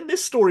 but in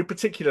this story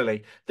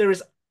particularly, there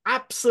is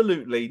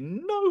absolutely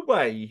no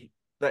way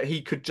that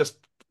he could just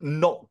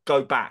not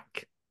go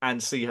back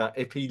and see her.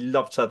 If he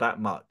loved her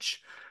that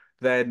much,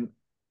 then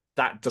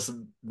that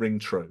doesn't ring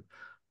true.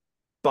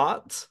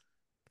 But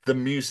the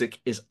music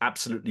is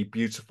absolutely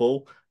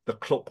beautiful. The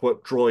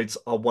Clockwork Droids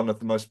are one of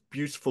the most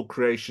beautiful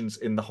creations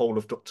in the whole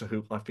of Doctor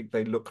Who. I think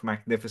they look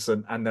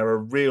magnificent, and they're a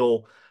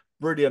real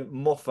brilliant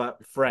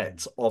Moffat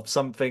threat of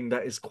something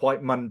that is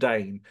quite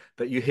mundane,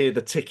 that you hear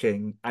the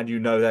ticking and you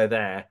know they're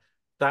there.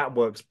 That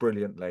works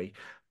brilliantly.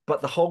 But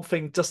the whole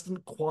thing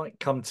doesn't quite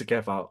come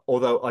together,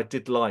 although I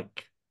did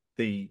like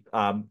the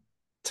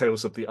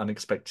Tales of the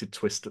Unexpected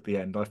twist at the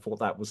end. I thought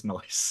that was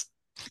nice.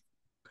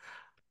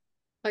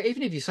 Like,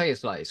 even if you say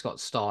it's got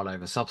style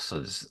over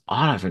substance,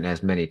 I don't think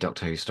there's many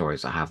Doctor Who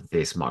stories that have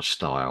this much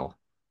style.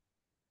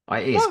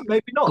 It is No,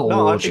 maybe not.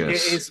 No, I think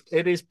gorgeous.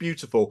 it is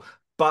beautiful.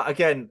 But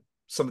again,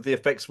 some of the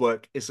effects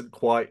work isn't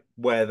quite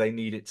where they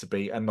need it to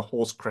be, and the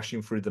horse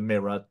crashing through the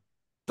mirror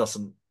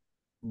doesn't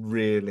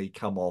really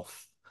come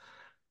off.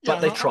 But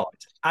they tried.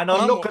 And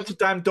I'm not going to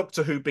damn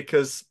Doctor Who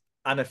because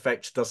an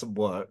effect doesn't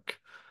work.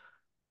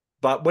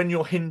 But when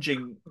you're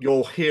hinging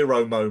your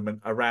hero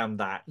moment around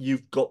that,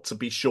 you've got to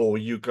be sure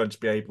you're going to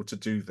be able to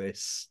do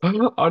this.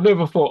 I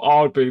never thought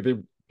I'd be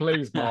the.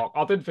 Please, Mark.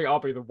 I didn't think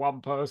I'd be the one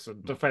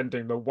person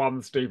defending the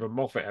one Stephen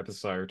Moffat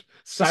episode.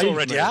 It's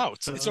already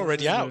out. It's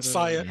already out. Si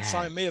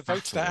and me have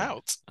voted it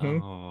out.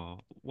 Oh,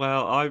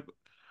 well,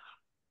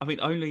 I mean,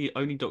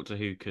 only Doctor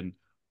Who can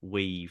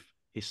weave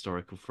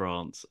historical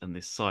France and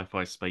this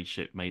sci-fi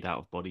spaceship made out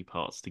of body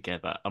parts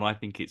together, and I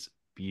think it's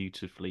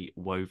beautifully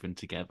woven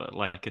together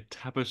like a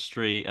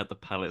tapestry at the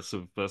Palace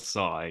of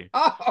Versailles.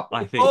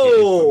 I think it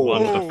is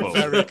wonderful.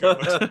 Very good.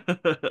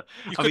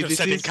 You could have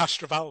said in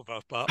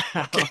Castrovalva, but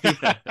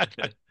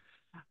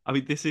I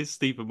mean, this is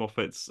Stephen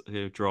Moffat's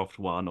draft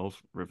one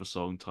of River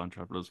Song, Time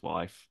Traveler's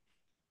Wife.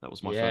 That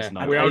was my first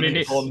note. We only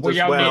needed one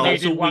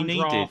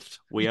draft.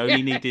 We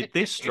only needed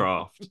this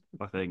draft,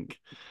 I think.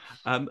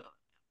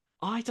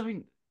 I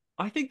think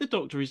the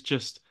Doctor is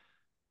just.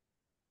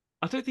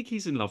 I don't think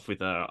he's in love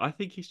with her. I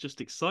think he's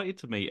just excited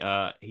to meet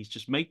her. He's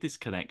just made this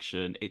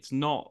connection. It's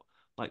not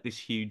like this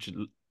huge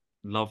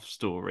love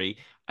story.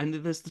 And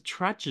there's the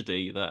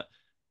tragedy that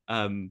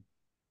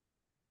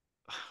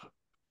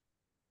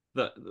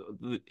that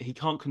he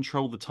can't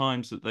control the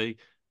times that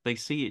they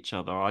see each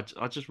other.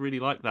 I just really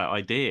like that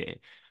idea.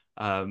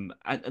 And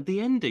the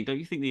ending, don't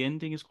you think the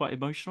ending is quite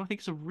emotional? I think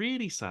it's a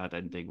really sad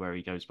ending where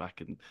he goes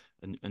back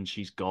and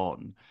she's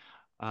gone.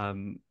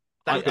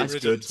 That's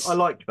good. I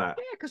like that.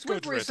 Yeah, because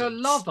whether it's a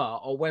lover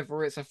or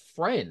whether it's a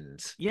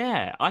friend.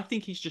 Yeah, I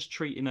think he's just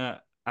treating her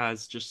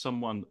as just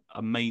someone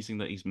amazing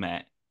that he's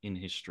met in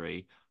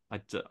history.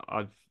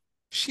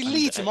 She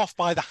leads him off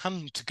by the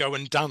hand to go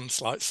and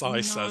dance, like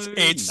Si says.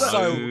 It's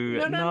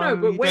No.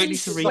 But when he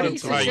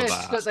suggests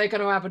that that they're going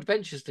to have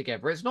adventures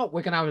together, it's not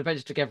we're going to have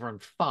adventures together and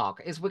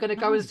fuck. It's we're going to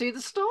go and see the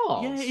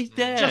stars.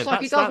 Yeah, just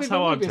like he does with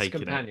how all I'm his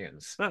taking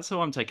companions. That's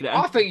how I'm taking it.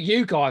 I think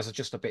you guys are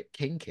just a bit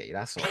kinky.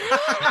 That's all.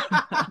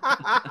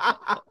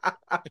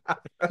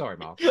 Sorry,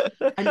 Mark.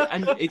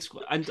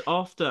 And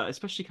after,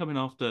 especially coming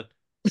after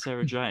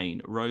Sarah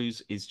Jane,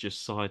 Rose is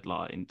just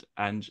sidelined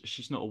and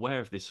she's not aware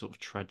of this sort of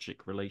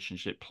tragic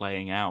relationship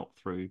playing out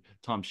through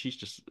time. She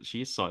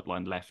is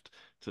sidelined, left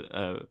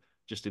to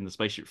just in the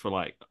spaceship for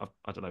like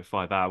I don't know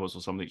 5 hours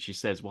or something. She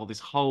says, well, this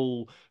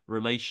whole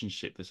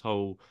relationship, this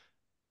whole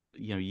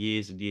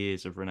years and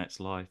years of Renette's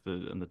life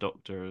and the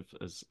Doctor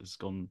has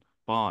gone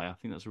buy. I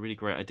think that's a really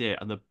great idea,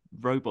 and the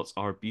robots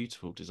are a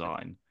beautiful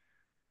design.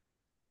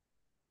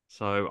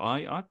 So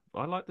I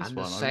like this And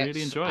the one. I really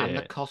sets, enjoy and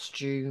the it,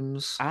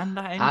 costumes, and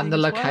that and ending the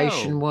as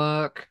location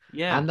well. work,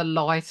 Yeah, and the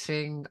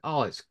lighting.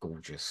 Oh, it's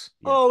gorgeous.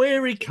 yeah. Oh,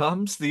 here he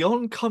comes, the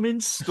oncoming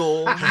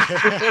storm.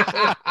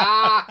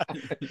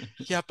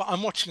 Yeah, but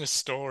I'm watching a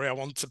story. I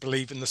want to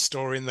believe in the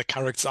story and the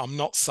character. I'm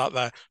not sat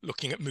there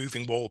looking at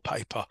moving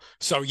wallpaper.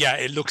 So yeah,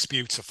 it looks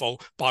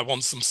beautiful, but I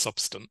want some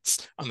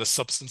substance, and the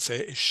substance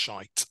here is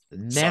shite. So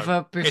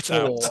Never it's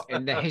out. before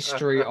in the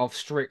history of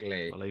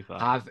Strictly Believe that.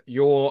 have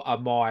your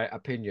and my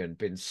opinion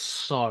been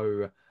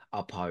so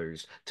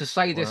opposed. To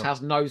say this Well.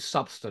 has no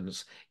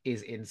substance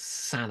is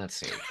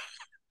insanity,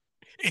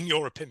 In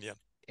your opinion.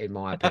 in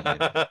my opinion.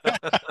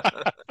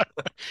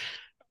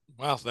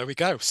 Well, there we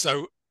go.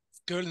 So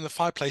Girl in the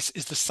Fireplace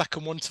is the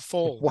second one to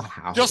fall.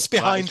 Wow. Just That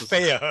behind is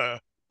Fear Her.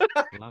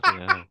 bloody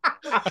hell.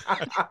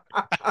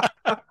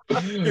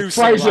 Who's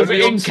Fraser's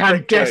Only on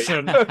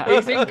incandescent.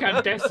 He's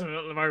incandescent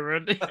at the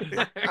moment.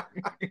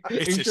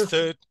 It's his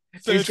third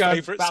he's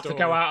favourite about to go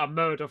story. out and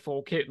murder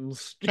 4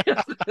 kittens.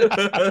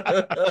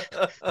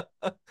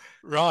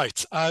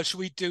 Right. Shall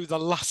we do the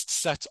last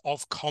set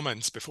of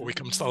comments before we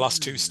come to the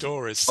last two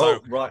stories? Oh,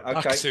 So right,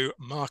 back okay. to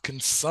Mark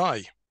and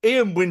Si.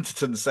 Ian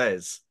Winterton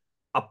says,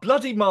 a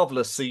bloody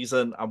marvellous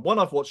season and one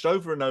I've watched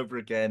over and over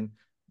again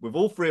with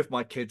all 3 of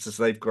my kids as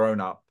they've grown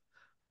up.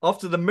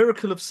 After the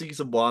miracle of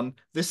season 1,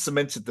 this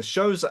cemented the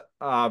show's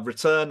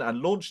return and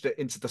launched it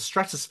into the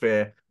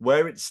stratosphere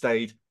where it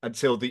stayed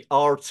until the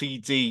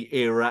RTD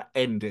era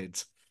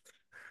ended.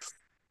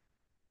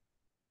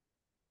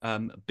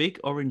 Big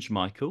Orange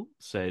Michael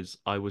says,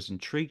 I was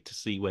intrigued to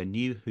see where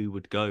New Who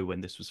would go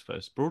when this was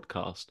first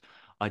broadcast.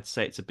 I'd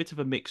say it's a bit of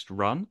a mixed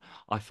run.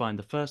 I find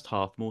the first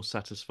half more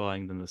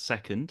satisfying than the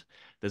second.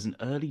 There's an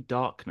early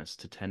darkness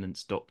to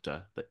Tennant's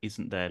Doctor that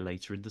isn't there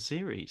later in the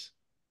series.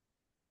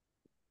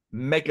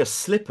 Mega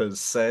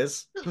Slippers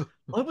says,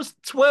 I was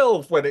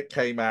 12 when it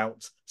came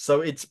out,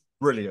 so it's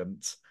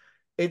brilliant.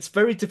 It's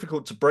very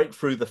difficult to break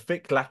through the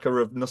thick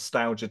lacquer of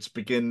nostalgia to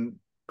begin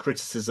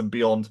criticism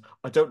beyond,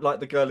 I don't like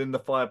the Girl in the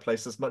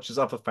Fireplace as much as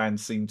other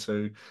fans seem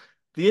to.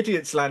 The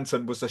Idiot's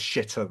Lantern was a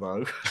shitter,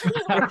 though.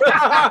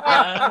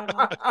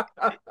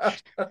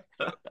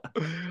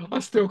 I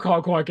still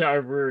can't quite get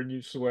over hearing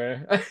you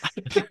swear.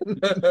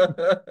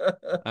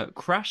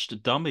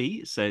 Crashed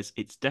Dummy says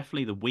it's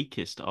definitely the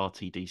weakest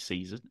RTD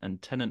season,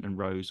 and Tennant and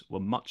Rose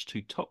were much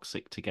too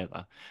toxic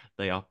together.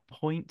 They are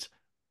point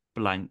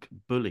blank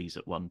bullies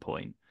at one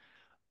point.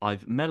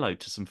 I've mellowed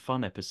to some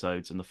fun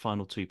episodes, and the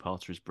final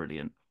two-parter is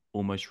brilliant,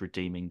 almost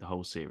redeeming the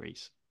whole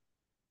series.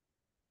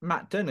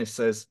 Matt Dennis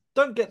says,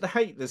 don't get the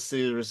hate this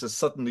series has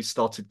suddenly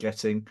started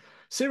getting.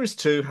 Series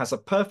 2 has a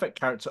perfect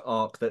character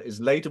arc that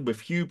is laden with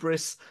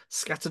hubris,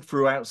 scattered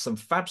throughout some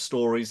fab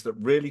stories that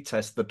really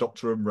test the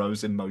Doctor and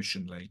Rose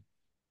emotionally.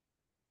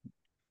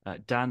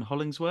 Dan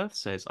Hollingsworth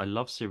says, I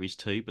love Series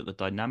 2, but the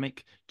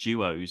dynamic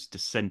duo's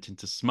descent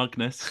into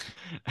smugness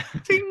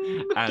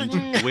and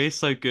Ding. we're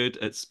so good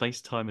at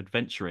space-time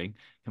adventuring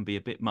can be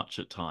a bit much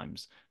at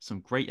times. Some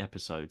great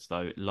episodes,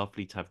 though.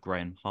 Lovely to have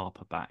Graham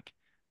Harper back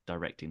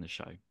directing the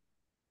show.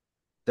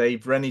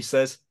 Dave Rennie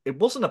says, it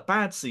wasn't a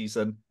bad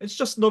season, it's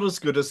just not as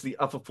good as the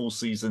other full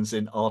seasons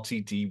in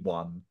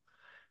RTD1.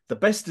 The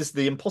best is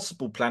the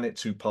Impossible Planet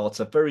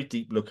two-parter, very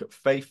deep look at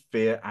faith,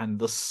 fear, and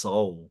the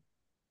soul.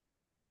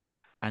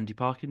 Andy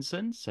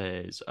Parkinson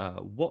says,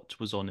 what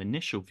was on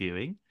initial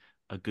viewing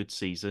a good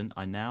season,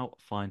 I now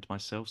find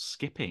myself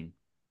skipping.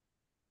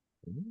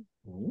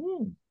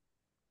 Ooh.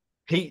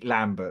 Pete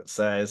Lambert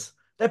says,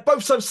 they're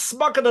both so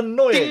smug and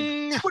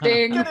annoying. Ding.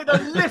 Ding. Get in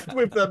a lift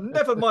with them.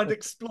 Never mind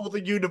explore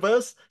the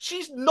universe.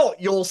 She's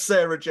not your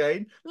Sarah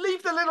Jane.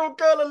 Leave the little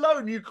girl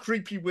alone, you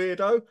creepy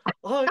weirdo.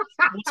 I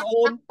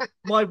was on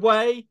my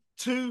way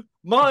to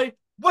my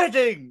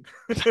wedding.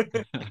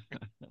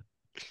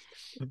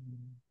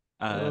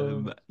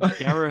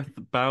 Gareth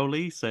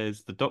Bowley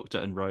says the Doctor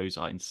and Rose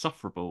are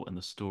insufferable and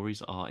the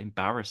stories are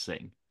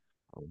embarrassing.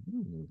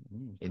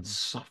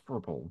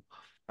 Insufferable.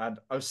 And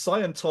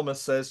Osian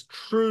Thomas says,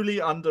 truly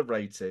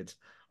underrated.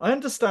 I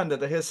understand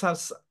that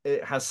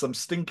it has some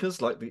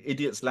stinkers like The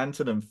Idiot's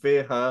Lantern and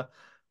Fear Her,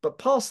 but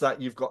past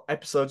that, you've got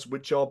episodes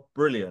which are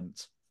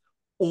brilliant.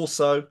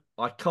 Also,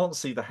 I can't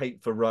see the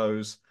hate for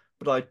Rose,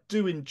 but I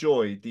do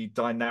enjoy the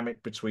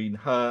dynamic between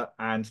her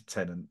and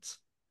Tennant.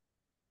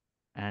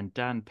 And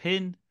Dan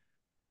Pinn,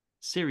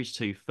 Series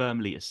 2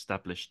 firmly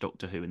established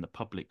Doctor Who in the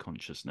public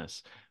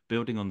consciousness,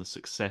 building on the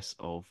success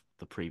of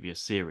the previous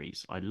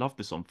series. I love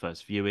this on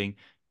first viewing,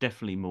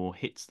 definitely more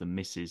hits than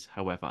misses.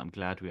 However, I'm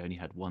glad we only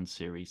had one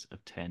series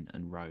of 10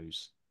 and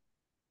Rose.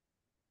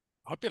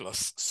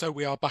 Fabulous. So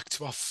we are back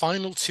to our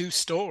final two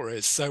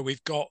stories. So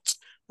we've got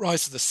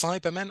Rise of the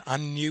Cybermen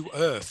and New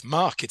Earth.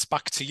 Mark, it's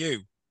back to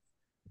you.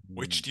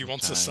 Which do you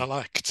want to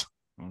select?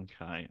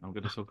 Okay, I'm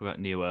going to talk about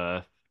New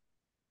Earth.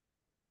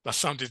 That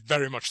sounded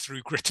very much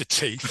through gritted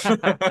teeth.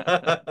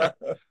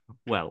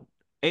 Well,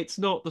 it's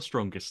not the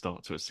strongest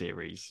start to a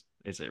series,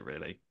 is it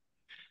really?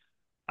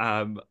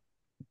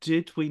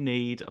 Did we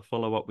need a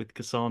follow-up with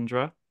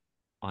Cassandra?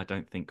 I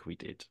don't think we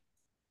did.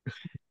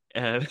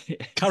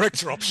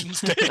 Character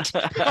options did.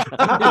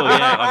 Well,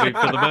 yeah, I mean,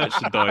 for the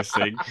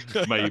merchandising,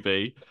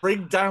 maybe.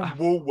 Bring down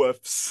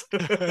Woolworths.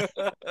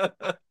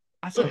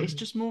 So it's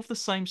just more of the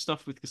same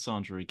stuff with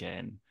Cassandra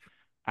again.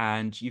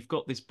 And you've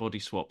got this body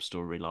swap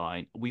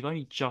storyline. We've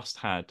only just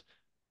had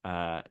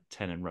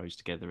Ten and Rose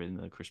together in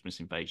the Christmas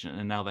Invasion,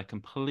 and now they're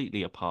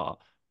completely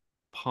apart,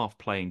 half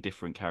playing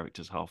different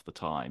characters half the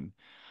time.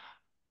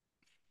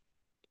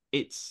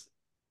 It's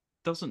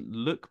doesn't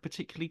look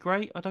particularly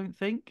great, I don't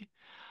think.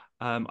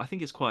 I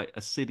think it's quite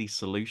a silly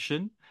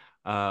solution,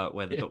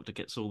 where the Doctor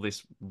gets all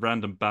this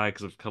random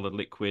bags of coloured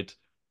liquid,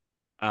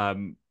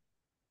 and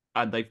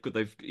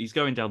he's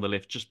going down the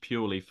lift just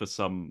purely for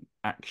some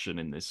action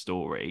in this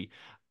story.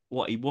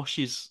 What, he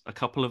washes a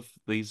couple of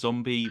the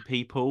zombie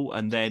people,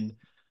 and then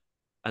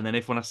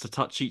everyone has to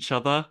touch each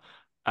other,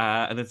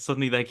 and then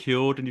suddenly they're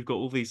cured, and you've got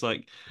all these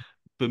like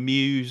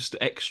bemused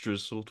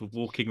extras sort of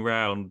walking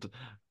around,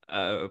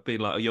 being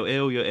like, "Oh, you're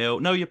ill, you're ill.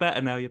 No, you're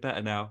better now. You're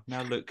better now.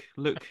 Now look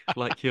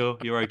like you're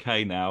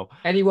okay now."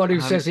 Anyone who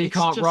says he It's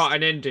can't just- write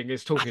an ending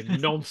is talking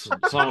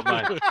nonsense, aren't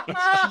they?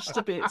 It's just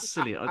a bit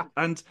silly.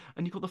 And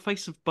you've got the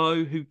face of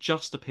Bo, who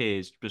just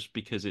appears just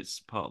because it's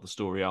part of the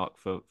story arc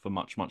for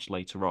much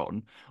later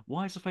on.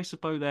 Why is the face of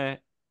Bo there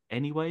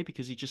anyway?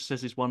 Because he just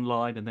says his one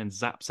line and then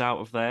zaps out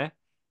of there.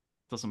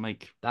 Doesn't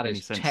make That any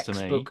is sense to me.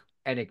 textbook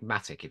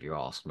enigmatic, if you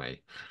ask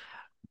me.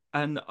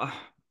 And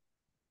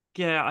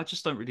yeah, I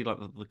just don't really like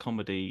the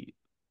comedy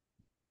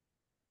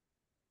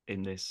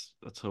in this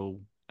at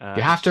all. You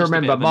have It's to just a bit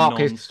remember, of a Mark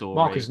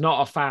non-story. is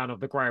not a fan of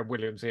the Graham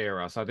Williams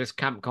era, so this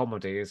camp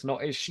comedy is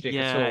not his shtick at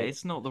Yeah, all.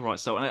 it's not the right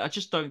style. And I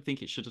just don't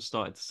think it should have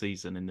started the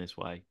season in this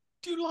way.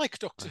 Do you like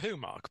Doctor Who,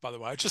 Mark, by the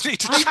way? I just need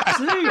to I check.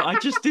 do. I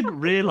just didn't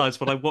realise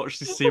when I watched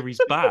this series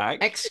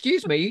back.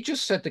 Excuse me, you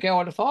just said the girl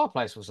in the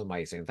fireplace was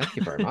amazing. Thank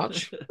you very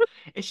much.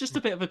 It's just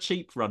a bit of a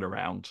cheap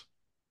runaround.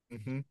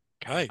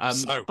 Okay,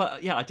 so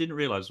But yeah, I didn't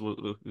realise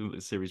the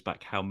series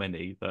back how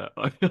many that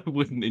I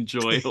wouldn't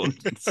enjoy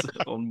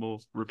on more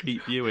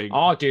repeat viewing.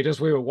 I did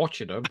as we were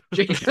watching them.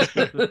 Jesus.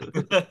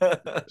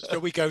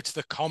 shall we go to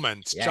the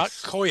comments? Yes. Jack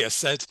Coyer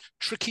said,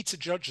 tricky to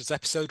judge as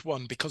episode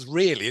 1 because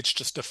really it's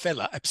just a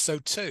filler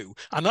episode 2,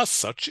 and as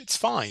such it's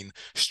fine.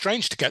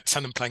 Strange to get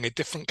Tennant playing a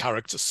different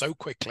character so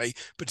quickly,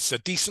 but it's a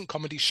decent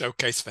comedy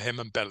showcase for him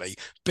and Billy.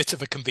 Bit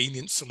of a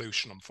convenient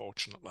solution,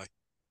 unfortunately.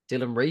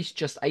 Dylan Reese,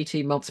 just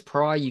 18 months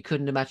prior, you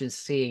couldn't imagine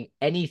seeing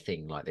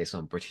anything like this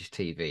on British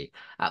TV.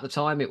 At the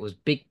time, it was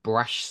big,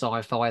 brash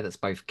sci-fi that's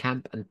both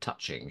camp and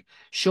touching.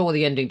 Sure,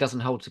 the ending doesn't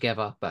hold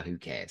together, but who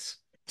cares?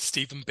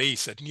 Stephen B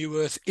said,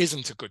 New Earth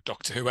isn't a good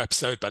Doctor Who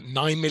episode, but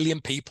 9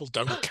 million people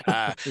don't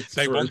care.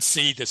 They true. won't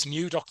see this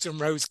new Doctor and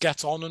Rose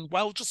get on, and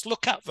well, just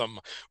look at them.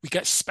 We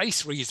get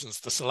space reasons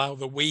that allow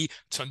the we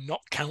to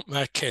not count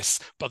their kiss,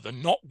 but the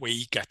not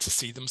we get to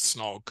see them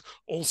snog.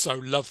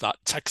 Also, love that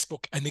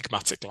textbook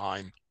enigmatic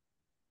line.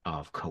 Oh,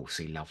 of course,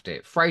 he loved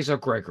it. Fraser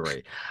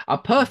Gregory, a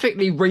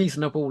perfectly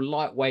reasonable,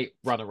 lightweight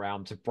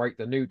runaround to break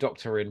the new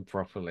Doctor in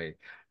properly.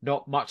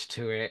 Not much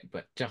to it,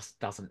 but just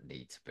doesn't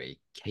need to be.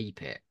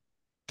 Keep it.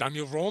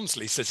 Daniel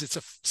Rawnsley says it's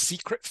a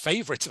secret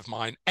favourite of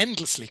mine,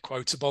 endlessly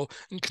quotable,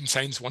 and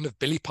contains one of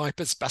Billy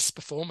Piper's best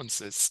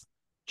performances.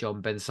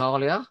 John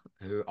Bensalia,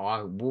 who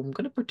I'm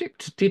going to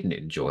predict didn't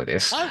enjoy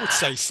this. I would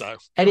say so.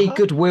 Any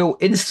goodwill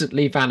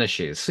instantly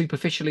vanishes.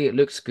 Superficially, it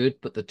looks good,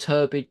 but the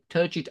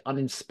turgid,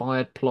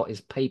 uninspired plot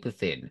is paper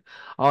thin.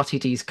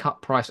 RTD's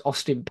cut-price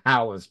Austin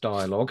Powers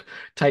dialogue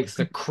takes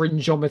the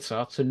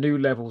cringeometer to new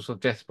levels of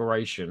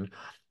desperation,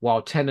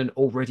 while Tennant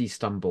already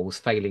stumbles,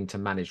 failing to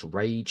manage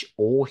rage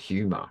or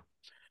humour.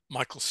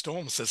 Michael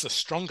Storm says a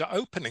stronger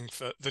opening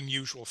than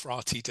usual for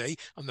RTD,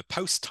 and the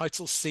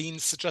post-title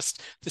scenes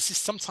suggest this is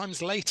sometimes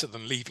later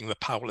than leaving the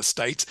Powell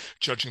estate,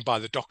 judging by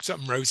the Doctor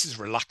and Rose's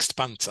relaxed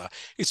banter.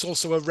 It's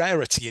also a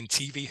rarity in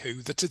TV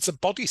Who that it's a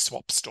body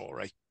swap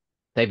story.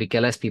 David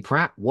Gillespie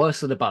Pratt,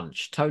 worse than a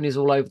bunch. Tone is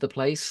all over the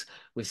place,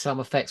 with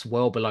some effects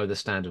well below the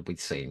standard we'd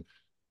seen.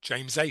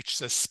 James H.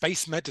 says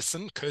space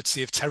medicine,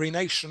 courtesy of Terry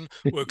Nation,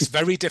 works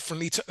very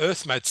differently to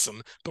Earth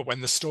medicine, but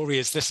when the story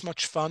is this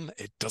much fun,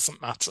 it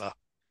doesn't matter.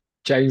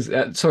 Lucy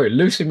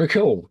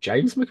McCall.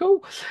 James McCall?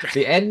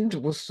 The end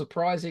was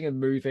surprising and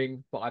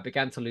moving, but I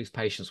began to lose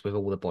patience with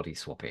all the body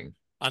swapping.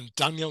 And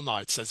Daniel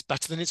Knight says,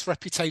 better than its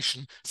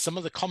reputation, some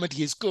of the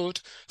comedy is good,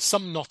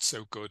 some not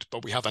so good,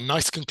 but we have a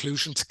nice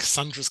conclusion to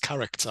Cassandra's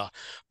character.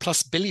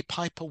 Plus, Billy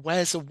Piper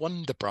wears a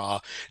wonder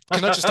bra.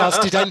 Can I just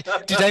ask,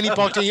 did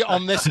anybody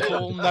on this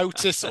call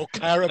notice or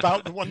care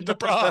about the wonder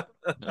bra?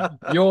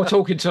 You're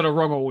talking to the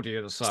wrong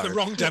audience. So. It's the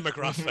wrong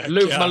demographic.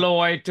 Luke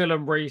Malloy,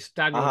 Dylan Reese,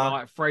 Daniel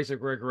Knight, Fraser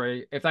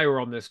Gregory. If they were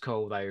on this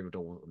call, they would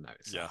all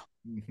notice. Yeah.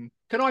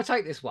 Can I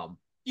take this one?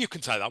 You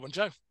can take that one,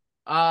 Joe.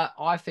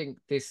 I think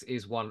this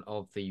is one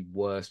of the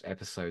worst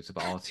episodes of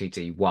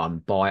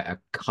RTD1 by a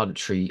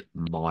country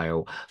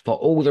mile. For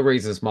all the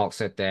reasons Mark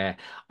said there,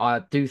 I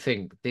do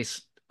think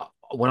this,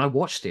 when I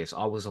watched this,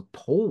 I was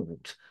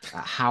appalled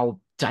at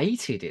how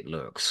dated it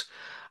looks.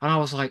 And I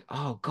was like,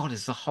 oh God,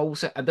 it's the whole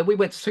set. And then we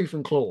went to Tooth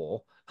and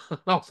Claw.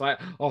 I was like,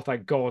 oh,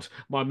 thank God,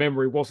 my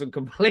memory wasn't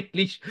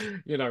completely,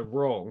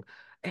 wrong.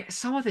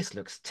 Some of this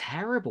looks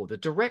terrible. The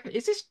director,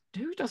 is this,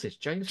 who does this?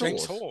 James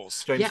James Hawes?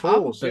 Hawes. James Yeah,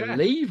 Hawes, yeah.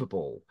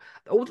 unbelievable.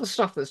 All the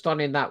stuff that's done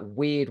in that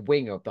weird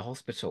wing of the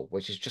hospital,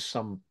 which is just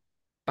some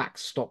back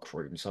stock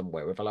room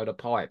somewhere with a load of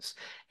pipes.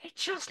 It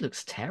just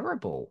looks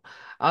terrible.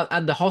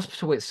 And the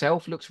hospital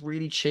itself looks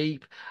really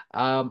cheap.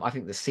 I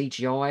think the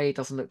CGI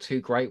doesn't look too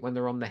great when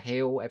they're on the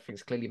hill.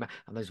 Everything's clearly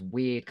and those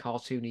weird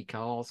cartoony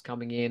cars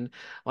coming in.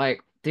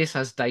 Like, this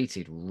has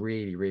dated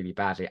really, really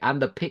badly.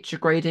 And the picture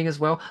grading as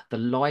well. The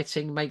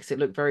lighting makes it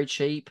look very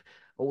cheap.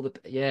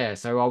 Yeah,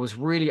 so I was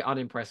really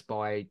unimpressed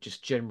by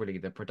just generally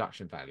the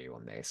production value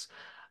on this.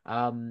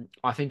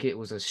 I think it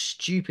was a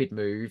stupid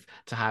move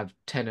to have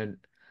Tennant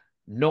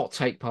not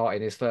take part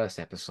in his first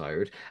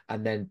episode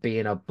and then be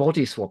in a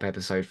body swap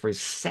episode for his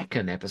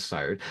second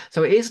episode.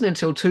 So it isn't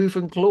until Tooth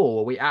and Claw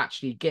where we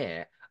actually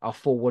get a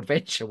full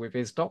adventure with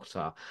his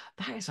doctor.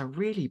 That is a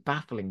really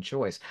baffling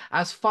choice.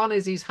 As fun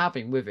as he's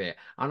having with it,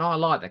 and I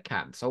like the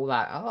camps, all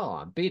that, oh,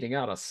 I'm beating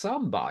out a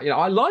samba.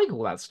 I like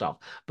all that stuff,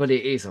 but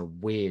it is a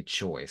weird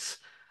choice.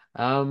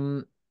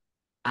 And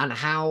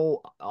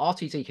how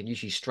RTD can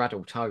usually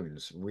straddle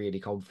tones really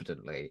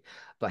confidently,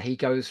 but he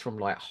goes from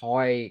like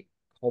high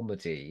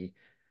comedy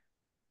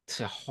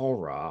to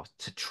horror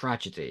to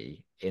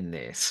tragedy in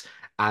this,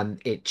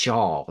 and it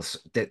jars.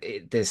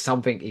 There's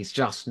something he's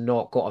just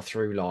not got a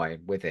through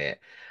line with it,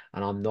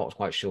 and I'm not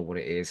quite sure what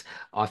it is.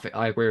 I think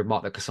I agree with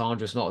Mark that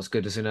Cassandra's not as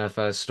good as in her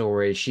first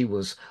story. She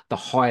was the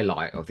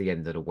highlight of the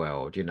end of the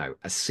world,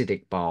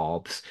 acidic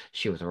barbs.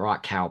 She was a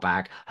right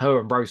cowbag. Her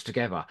and Rose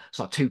together, it's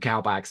like two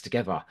cowbags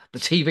together. The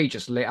TV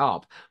just lit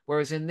up.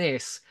 Whereas in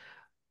this,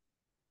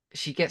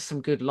 she gets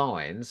some good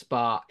lines,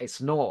 but it's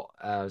not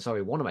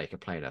Zoe Wanamaker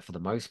playing her for the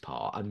most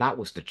part, and that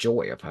was the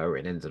joy of her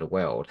in End of the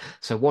World.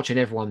 So watching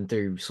everyone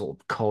do sort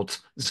of cod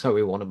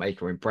Zoe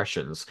Wanamaker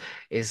impressions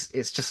it's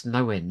just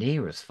nowhere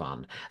near as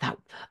fun.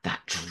 That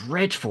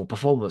dreadful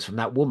performance from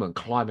that woman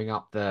climbing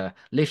up the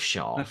lift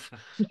shaft.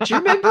 Do you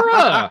remember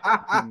her?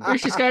 Where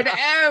she's going,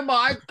 "Oh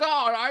my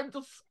God, I'm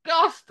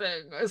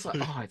disgusting." It's like,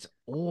 oh, it's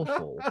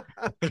awful.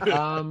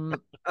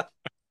 Um,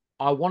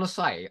 I want to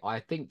say, I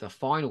think the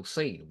final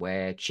scene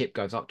where Chip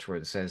goes up to her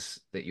and says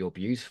that you're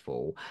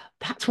beautiful,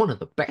 that's one of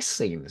the best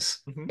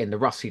scenes Mhm. in the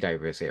Rusty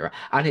Davies era.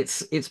 And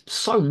it's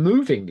so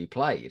movingly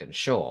played and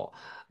shot,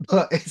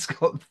 but it's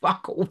got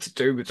fuck all to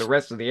do with the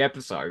rest of the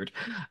episode.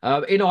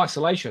 In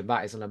isolation,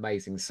 that is an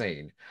amazing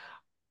scene.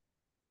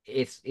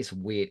 It's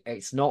weird.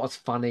 It's not as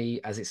funny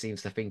as it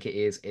seems to think it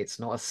is. It's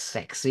not as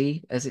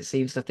sexy as it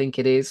seems to think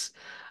it is.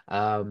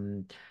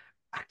 Um,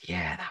 and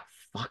yeah, that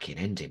fucking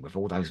ending with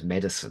all those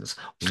medicines.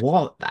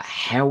 What the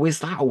hell is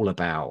that all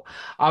about?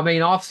 I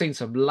mean, I've seen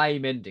some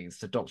lame endings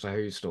to Doctor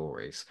Who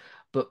stories,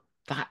 but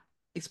that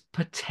is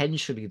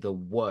potentially the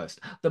worst,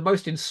 the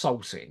most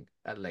insulting,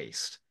 at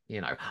least.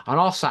 And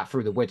I sat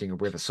through the wedding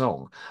of River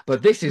Song,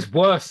 but this is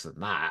worse than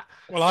that.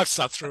 Well, I've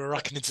sat through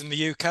Arachnids in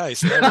the UK,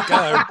 so there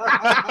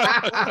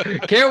we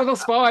go. Kill the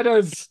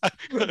spiders.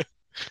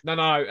 No,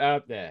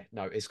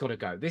 it's got to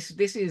go. This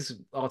is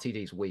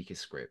RTD's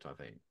weakest script, I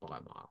think, by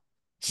a mile.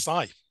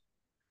 Sai.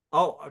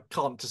 Oh, I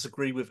can't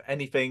disagree with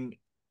anything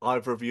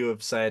either of you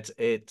have said.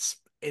 It's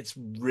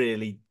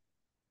really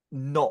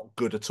not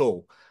good at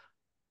all.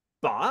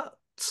 But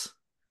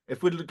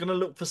if we're going to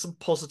look for some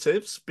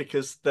positives,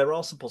 because there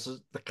are some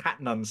positives, the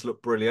Cat Nuns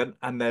look brilliant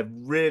and they're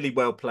really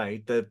well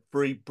played. They're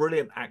three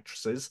brilliant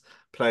actresses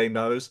playing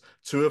those,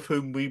 two of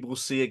whom we will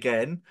see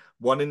again,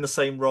 one in the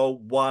same role,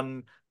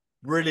 one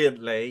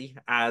brilliantly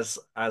as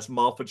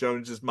Martha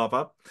Jones's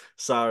mother.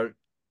 So,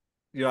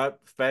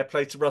 fair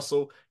play to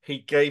Russell. He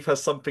gave her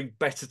something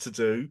better to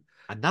do.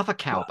 Another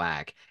cow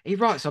bag. He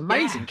writes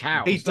amazing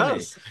Yeah, he cows,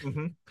 doesn't he?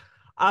 does.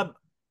 Um,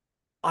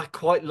 I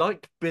quite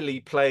like Billy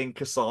playing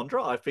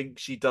Cassandra. I think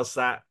she does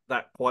that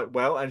quite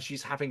well, and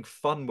she's having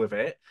fun with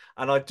it.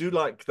 And I do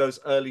like those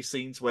early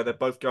scenes where they're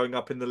both going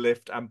up in the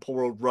lift, and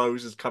poor old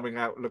Rose is coming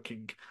out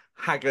looking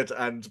haggard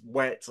and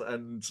wet,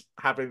 and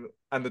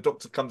the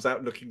doctor comes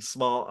out looking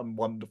smart and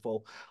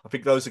wonderful. I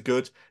think those are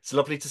good. It's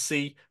lovely to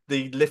see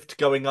the lift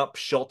going up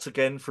shot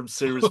again from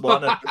series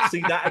one, and we'll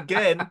see that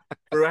again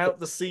throughout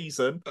the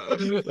season.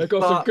 They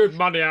got some good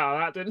money out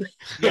of that, didn't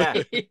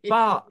Yeah, they?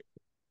 but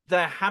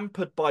they're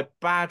hampered by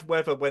bad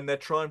weather when they're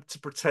trying to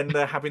pretend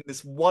they're having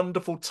this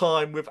wonderful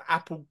time with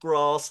apple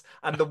grass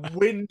and the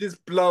wind is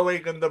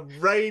blowing and the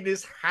rain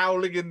is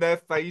howling in their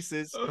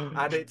faces,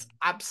 and it's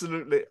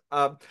absolutely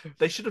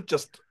they should have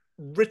just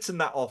written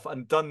that off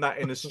and done that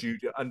in a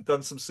studio and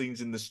done some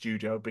scenes in the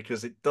studio,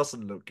 because it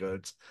doesn't look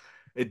good,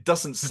 it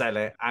doesn't sell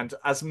it, and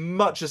as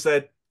much as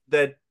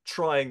they're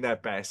trying their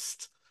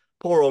best,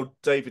 poor old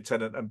David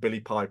Tennant and Billy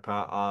Piper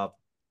are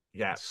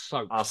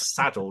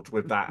saddled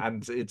with that,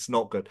 and it's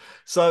not good.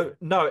 So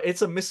no,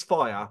 it's a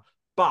misfire,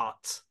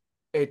 but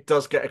it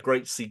does get a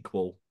great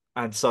sequel,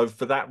 and so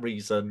for that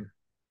reason,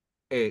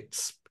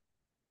 it's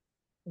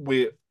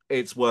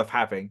worth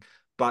having.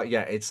 But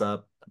yeah, it's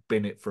a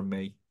bin it from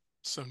me.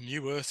 So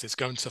New Earth is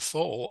going to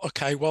fall.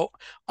 Okay, well,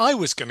 I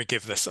was going to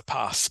give this a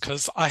pass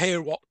because I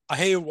hear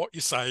what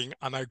you're saying,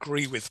 and I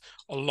agree with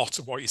a lot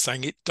of what you're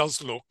saying. It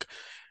does look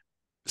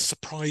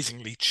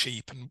surprisingly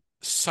cheap and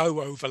so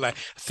overlit.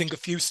 I think a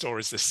few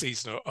stories this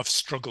season have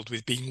struggled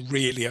with being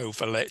really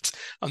overlit,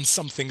 and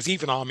some things,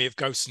 even Army of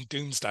Ghosts and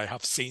Doomsday,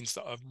 have scenes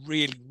that are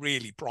really,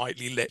 really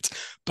brightly lit.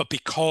 But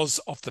because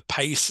of the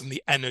pace and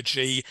the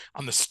energy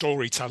and the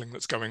storytelling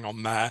that's going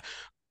on there,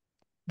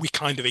 we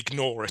kind of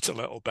ignore it a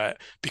little bit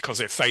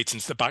because it fades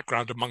into the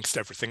background amongst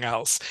everything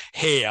else.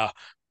 Here,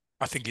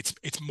 I think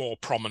it's more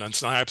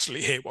prominent, and I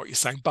absolutely hear what you're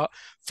saying. But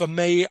for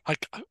me,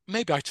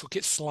 maybe I took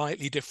it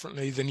slightly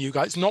differently than you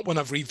guys. Not when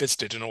I've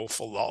revisited an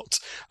awful lot.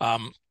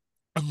 I'm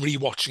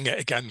rewatching it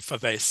again for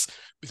this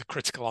with a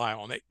critical eye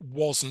on it. It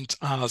wasn't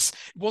as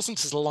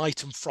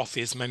light and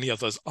frothy as many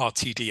others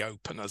RTD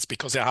openers,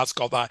 because it has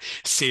got that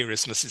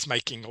seriousness. It's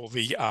making all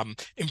the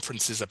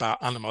inferences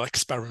about animal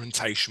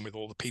experimentation with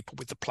all the people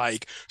with the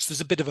plague. So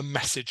there's a bit of a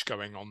message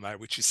going on there,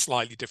 which is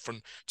slightly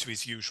different to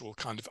his usual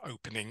kind of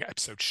opening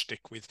episode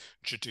shtick with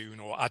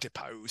Jadoon or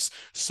Adipose.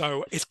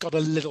 So it's got a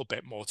little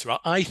bit more to it.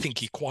 I think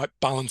he quite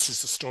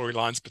balances the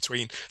storylines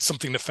between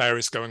something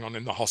nefarious going on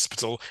in the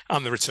hospital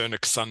and the return of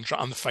Cassandra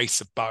and the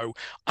face of Bo.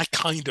 I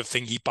kind of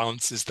think he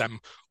balances them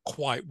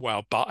quite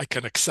well, but I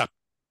can accept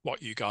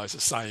what you guys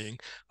are saying.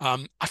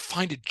 I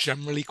find it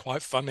generally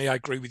quite funny. I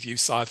agree with you,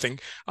 Si. I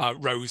think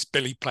Rose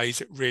Billy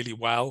plays it really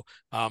well.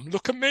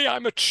 Look at me,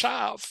 I'm a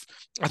chav.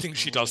 I think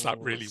she does that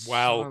really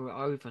well. So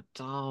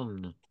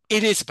overdone.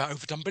 It is a bit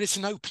overdone, but it's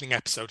an opening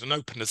episode, and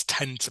openers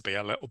tend to be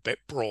a little bit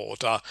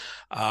broader.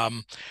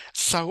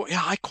 So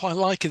yeah, I quite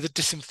like it. The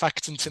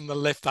disinfectant in the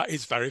lift, that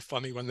is very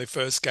funny when they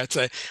first get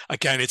it.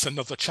 Again, it's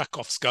another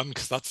Chekhov's gun,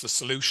 because that's the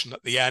solution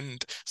at the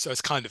end. So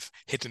it's kind of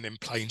hidden in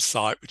plain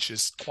sight, which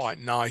is quite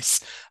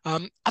nice.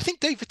 I think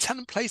David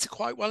Tennant plays it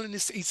quite well, and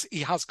he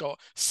has got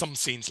some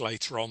scenes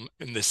later on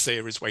in this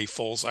series where he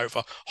falls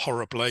over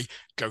horribly,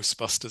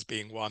 Ghostbusters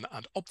being one,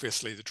 and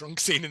obviously the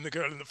drunk scene in The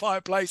Girl in the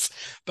Fireplace.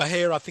 But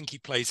here I think he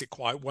plays it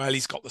quite well.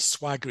 He's got the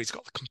swagger, he's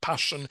got the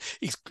compassion,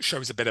 he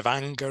shows a bit of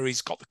anger,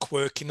 he's got the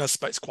quirkiness,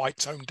 but it's quite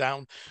toned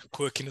down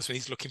quirkiness when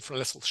he's looking for a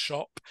little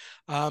shop.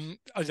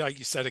 Like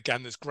you said,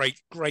 again, there's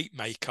great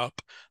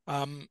makeup.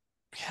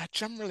 Yeah,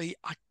 generally,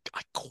 I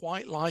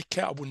quite like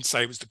it. I wouldn't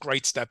say it was the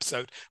greatest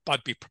episode, but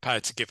I'd be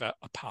prepared to give it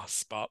a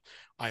pass. But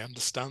I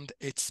understand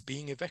it's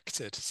being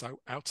evicted, so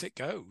out it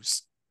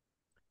goes.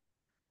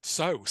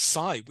 So,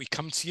 Si, we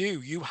come to you.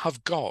 You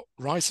have got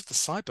Rise of the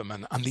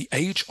Cybermen and the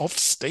Age of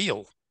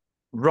Steel.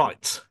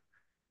 Right.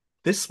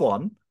 This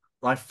one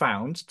I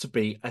found to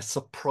be a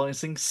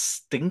surprising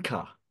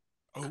stinker.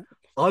 Oh,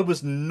 I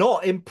was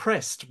not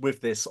impressed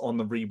with this on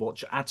the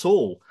rewatch at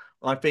all.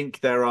 I think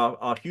there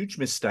are huge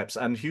missteps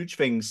and huge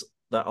things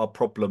that are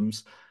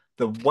problems.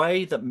 The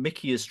way that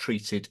Mickey is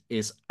treated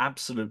is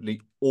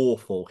absolutely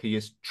awful. He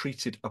is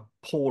treated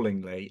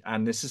appallingly,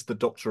 and this is the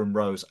Doctor and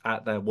Rose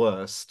at their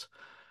worst,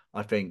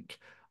 I think.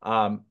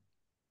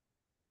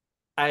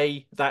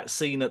 That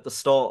scene at the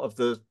start of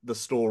the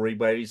story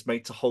where he's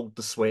made to hold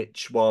the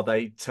switch while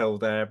they tell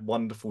their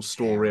wonderful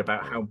story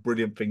about how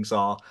brilliant things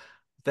are,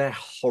 they're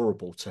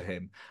horrible to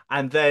him.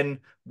 And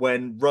then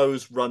when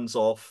Rose runs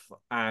off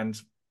and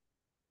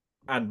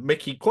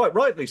Mickey quite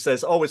rightly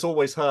says, "Oh, it's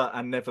always her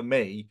and never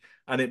me,"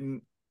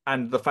 and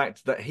the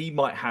fact that he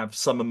might have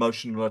some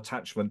emotional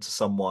attachment to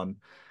someone,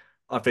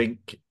 I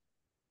think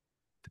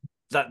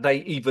that they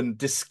even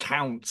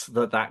discount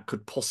that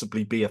could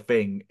possibly be a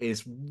thing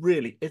it's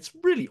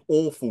really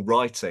awful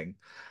writing.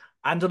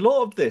 And a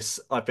lot of this,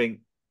 I think,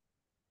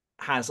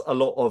 has a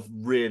lot of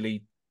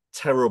really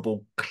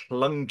terrible,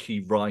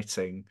 clunky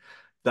writing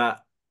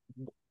that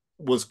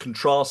was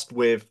contrasted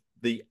with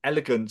the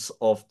elegance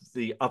of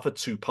the other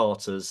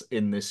two-parters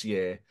in this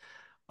year.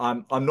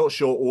 I'm not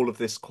sure all of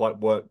this quite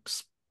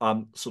works,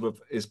 sort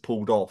of is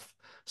pulled off.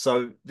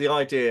 So the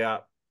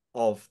idea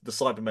of the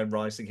Cybermen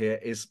rising here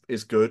is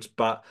good,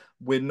 but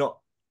we're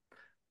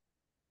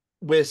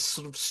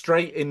sort of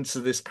straight into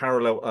this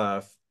parallel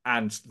Earth,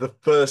 and the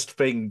first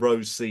thing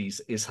Rose sees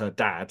is her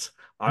dad.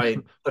 I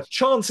mean, the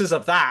chances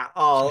of that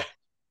are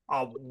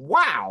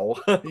wow,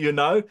 you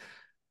know?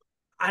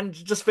 And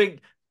you just think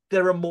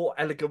there are more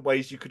elegant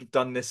ways you could have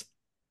done this,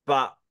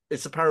 but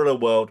it's a parallel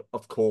world,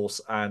 of course,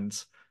 and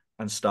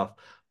stuff.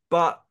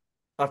 But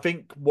I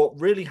think what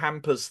really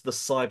hampers the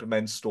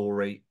Cybermen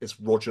story is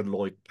Roger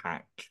Lloyd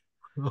Pack.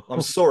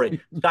 I'm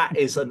sorry, that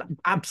is an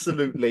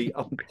absolutely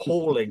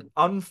appalling,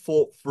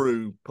 unthought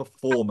through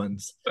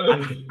performance,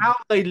 and how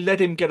they let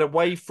him get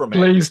away from it.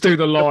 Please do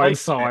the line,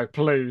 Si,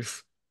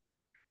 please.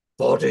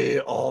 Body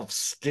of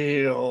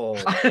steel.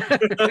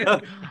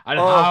 And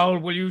how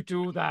will you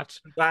do that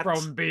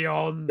from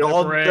beyond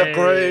the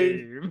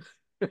grave?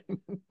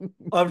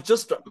 I'm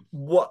just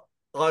what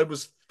I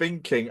was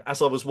thinking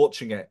as I was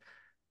watching it.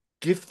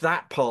 Give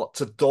that part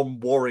to Don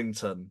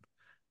Warrington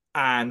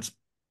and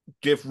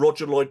give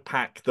Roger Lloyd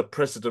Pack the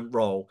president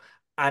role,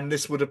 and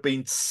this would have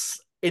been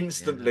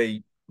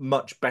instantly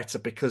much better,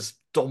 because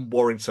Don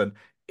Warrington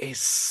is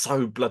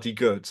so bloody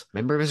good.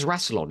 Remember his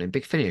Rassilon in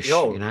Big Finish,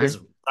 Yo, you know? is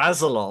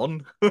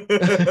Aslan.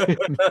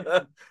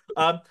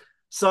 um,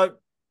 so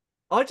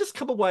I just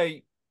come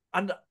away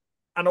and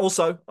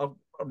also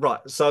right.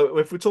 So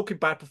if we're talking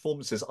bad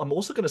performances, I'm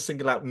also going to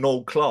single out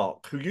Noel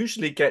Clarke, who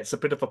usually gets a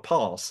bit of a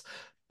pass,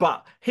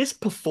 but his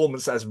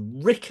performance as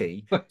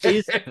Ricky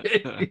is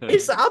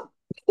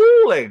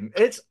appalling.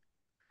 It's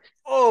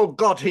oh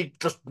God, he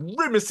just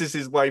grimaces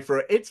his way through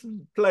it. It's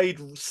played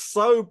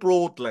so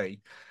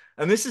broadly,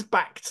 and this is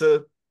back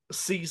to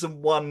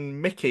season one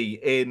Mickey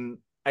in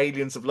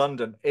Aliens of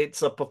London.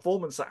 It's a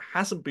performance that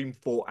hasn't been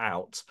thought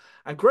out,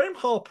 and Graham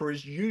Harper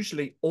is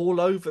usually all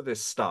over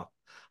this stuff.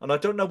 And I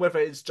don't know whether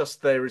it's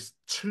just there is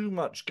too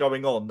much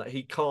going on that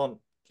he can't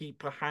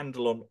keep a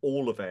handle on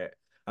all of it,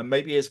 and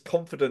maybe his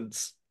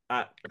confidence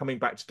at coming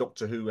back to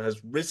Doctor Who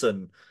has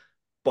risen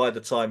by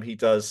the time he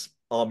does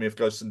Army of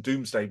Ghosts and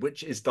Doomsday,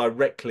 which is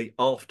directly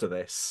after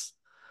this.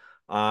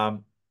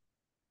 Um,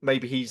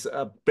 Maybe he's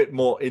a bit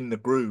more in the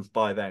groove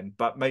by then,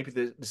 but maybe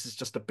this is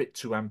just a bit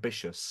too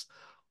ambitious.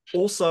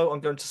 Also,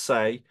 I'm going to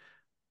say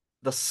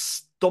the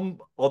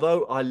stomp,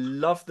 although I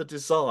love the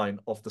design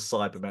of the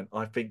Cybermen,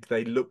 I think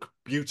they look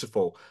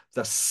beautiful.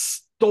 The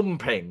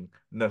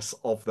stompingness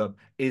of them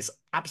is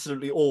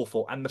absolutely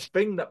awful. And the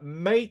thing that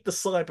made the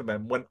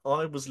Cybermen when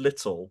I was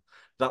little,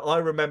 that I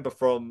remember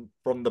from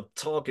the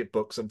Target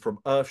books and from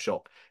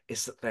Earthshock,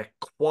 is that they're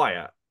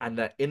quiet and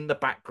they're in the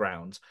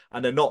background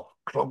and they're not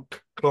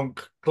clunk,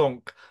 clunk,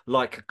 clunk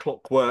like a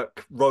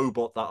clockwork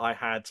robot that I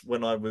had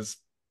when I was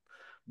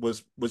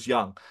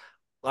young.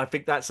 I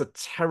think that's a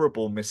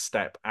terrible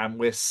misstep, and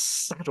we're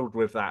saddled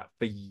with that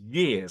for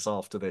years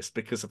after this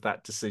because of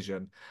that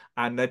decision.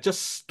 And they're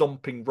just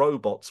stomping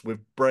robots with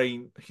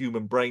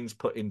human brains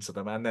put into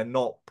them, and they're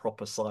not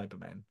proper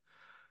Cybermen.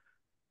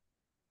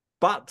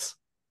 But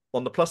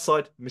on the plus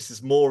side,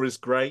 Mrs. Moore is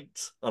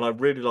great, and I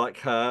really like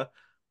her.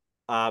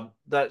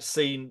 That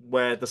scene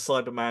where the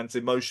Cyberman's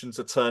emotions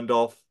are turned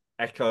off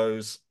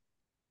echoes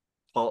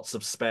parts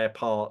of Spare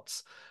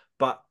Parts,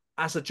 but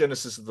as a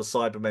genesis of the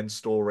Cybermen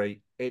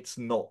story, it's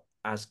not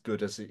as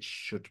good as it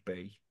should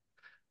be.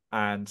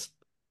 And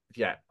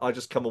yeah, I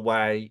just come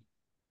away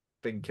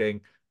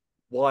thinking,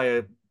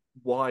 why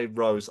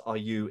Rose are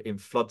you in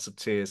floods of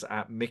tears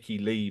at Mickey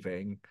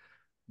leaving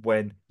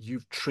when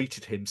you've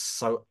treated him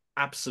so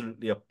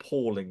absolutely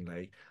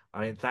appallingly?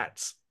 I mean,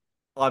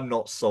 I'm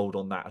not sold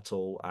on that at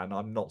all, and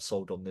I'm not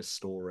sold on this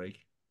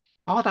story.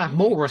 I'd have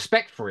more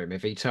respect for him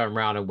if he turned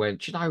around and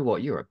went, "Do you know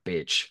what? You're a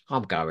bitch.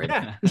 I'm going."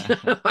 Yeah.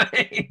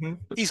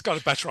 He's got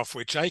it better off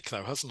with Jake,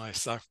 though, hasn't he?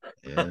 So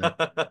Yeah.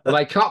 Well,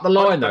 they cut the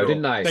line though,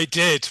 didn't they? they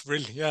did,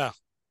 really, yeah.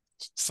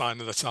 Sign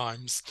of the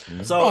times.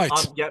 So Right.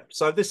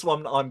 so this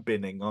one I'm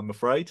binning, I'm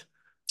afraid.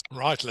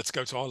 Right, let's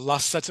go to our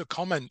last set of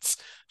comments.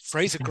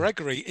 Fraser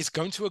Gregory is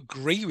going to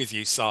agree with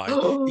you, Si.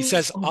 He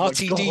says Oh my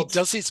RTD God.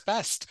 does its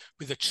best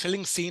with a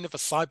chilling scene of a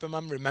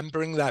Cyberman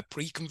remembering their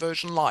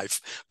pre-conversion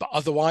life, but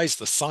otherwise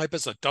the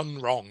Cybers are done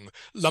wrong,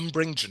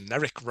 lumbering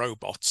generic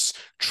robots.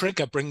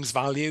 Trigger brings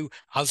value,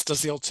 as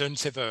does the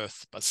alternative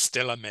Earth, but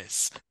still a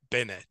miss.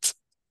 Bin it.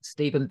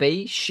 Stephen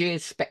B, sheer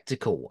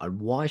spectacle, and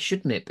why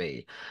shouldn't it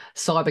be?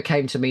 Cyber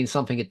came to mean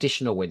something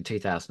additional in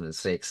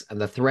 2006,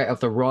 and the threat of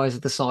the rise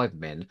of the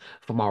Cybermen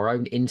from our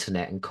own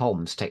internet and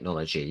comms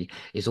technology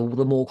is all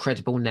the more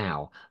credible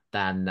now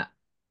than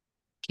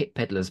Kit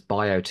Pedler's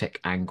biotech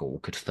angle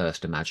could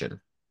first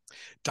imagine.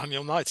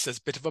 Daniel Knight says,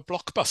 bit of a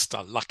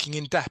blockbuster, lacking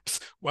in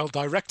depth, well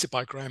directed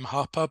by Graham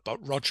Harper,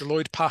 but Roger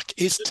Lloyd Pack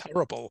is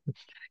terrible.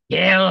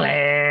 Kill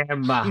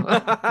him!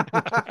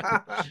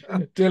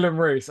 Dylan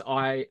Roos,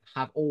 I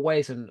have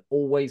always and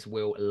always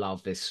will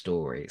love this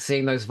story.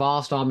 Seeing those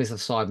vast armies of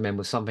Cybermen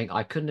was something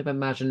I couldn't have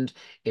imagined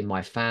in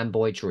my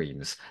fanboy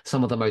dreams.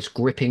 Some of the most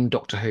gripping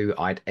Doctor Who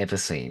I'd ever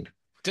seen.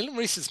 Dylan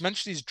Reese has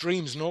mentioned his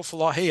dreams an awful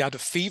lot. He had a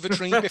fever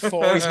dream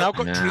before. He's now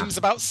got dreams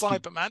about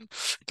Cyberman.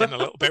 Getting a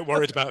little bit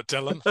worried about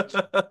Dylan.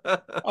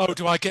 Oh,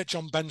 do I get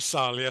John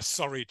Bensalia?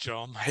 Sorry,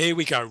 John. Here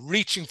we go.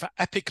 Reaching for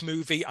epic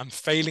movie and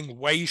failing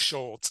way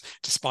short,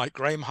 despite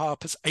Graham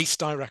Harper's ace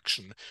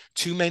direction.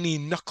 Too many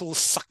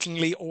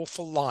knuckle-suckingly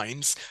awful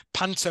lines.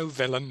 Panto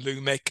villain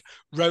Lumic,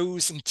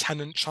 Rose and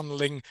Tennant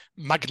channeling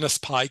Magnus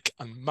Pike,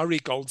 and Murray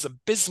Gold's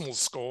abysmal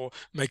score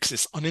makes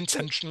this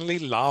unintentionally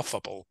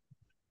laughable.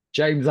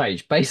 James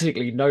H.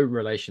 Basically no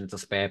relation to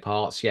Spare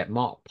Parts, yet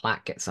Mark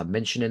Platt gets a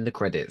mention in the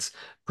credits,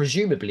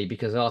 presumably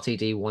because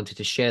RTD wanted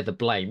to share the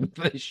blame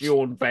for the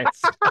Sean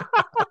vest.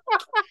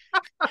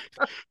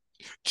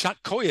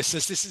 Jack Coyer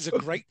says this is a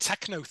great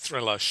techno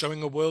thriller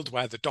showing a world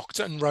where the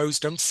Doctor and Rose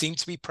don't seem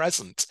to be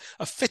present.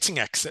 A fitting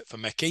exit for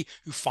Mickey,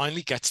 who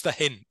finally gets the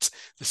hint.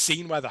 The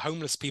scene where the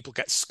homeless people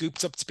get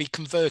scooped up to be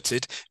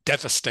converted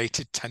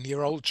devastated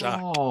 10-year-old Jack.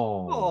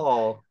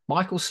 Oh.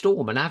 Michael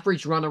Storm, an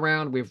average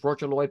runaround with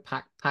Roger Lloyd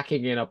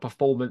packing in a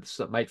performance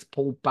that makes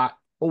Paul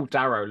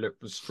Darrow look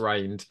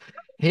restrained.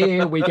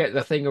 Here we get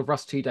the thing of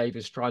Russ T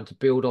Davies trying to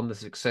build on the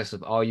success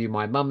of Are You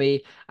My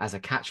Mummy as a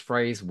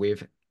catchphrase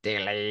with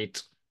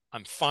delete.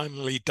 And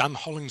finally, Dan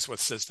Hollingsworth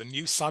says, the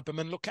new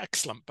Cybermen look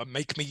excellent, but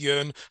make me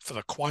yearn for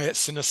the quiet,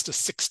 sinister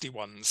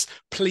 61s.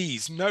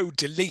 Please, no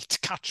delete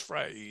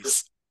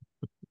catchphrase.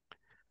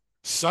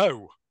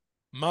 So,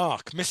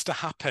 Mark, Mr.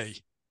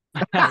 Happy,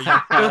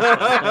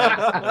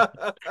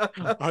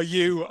 are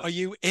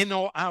you in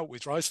or out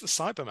with Rise of the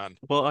Cybermen?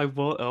 Well, I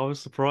was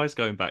surprised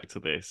going back to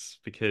this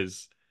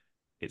because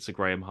it's a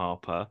Graham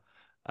Harper,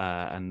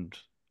 and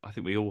I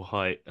think we all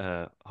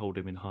hold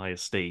him in high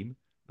esteem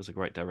as a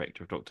great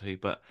director of Doctor Who.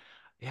 But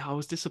yeah, I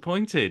was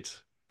disappointed.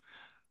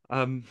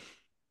 I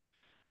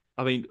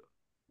mean,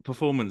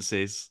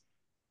 performances.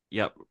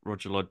 Yep,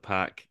 Roger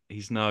Lodpack.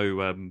 He's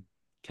no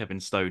Kevin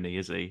Stoney,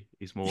 is he?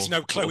 He's more. He's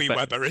no Chloe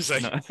Webber, is he?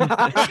 No.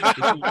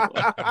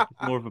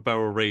 More of a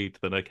Beryl Reid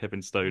than a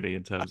Kevin Stoney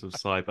in terms of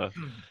cyber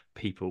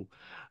people.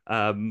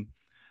 But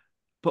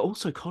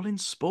also Colin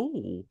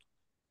Spall.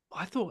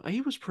 I thought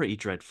he was pretty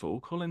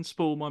dreadful. Colin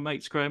Spall, my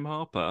mate's Graham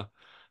Harper.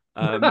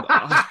 I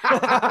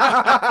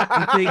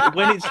think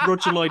when it's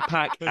Roger Lloyd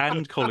Pack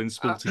and Colin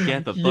Spall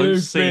together,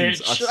 those scenes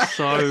are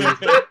so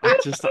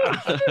just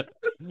are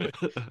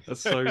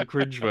so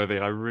cringeworthy.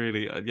 I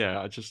really,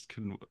 I just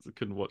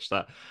couldn't watch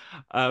that.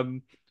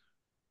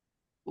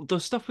 The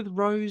stuff with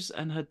Rose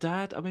and her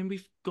dad. I mean,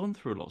 we've gone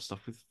through a lot of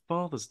stuff with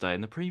Father's Day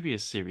in the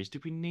previous series.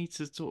 Did we need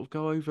to sort of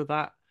go over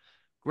that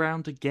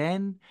ground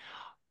again?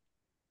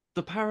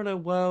 The parallel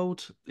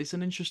world is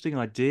an interesting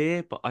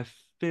idea, but I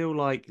feel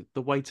like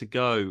the way to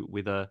go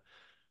with a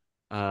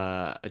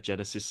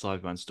Genesis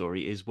Cyberman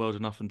story is World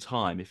Enough and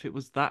Time. If it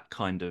was that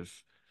kind of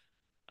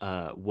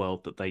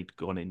world that they'd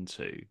gone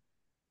into,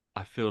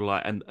 I feel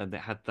like, and they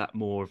had that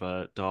more of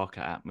a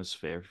darker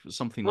atmosphere. If it was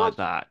something like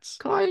that,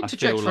 can I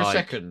interject for a like...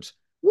 second?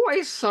 What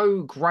is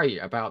so great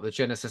about the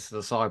Genesis of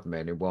the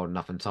Cybermen in World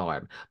Enough and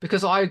Time?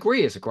 Because I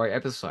agree it's a great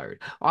episode.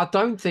 I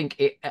don't think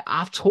it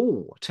at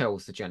all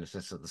tells the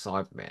Genesis of the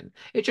Cybermen.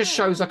 It just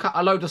shows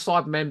a load of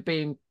Cybermen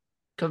being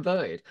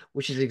converted,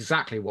 which is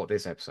exactly what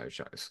this episode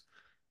shows.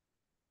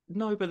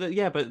 No, but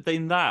but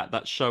in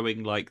that's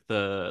showing like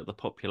the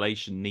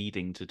population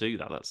needing to do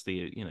that. That's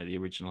the the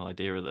original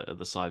idea of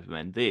the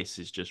Cybermen. This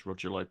is just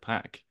Roger Lloyd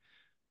Pack.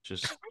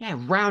 Just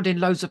rounding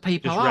loads of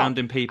people up.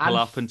 Rounding people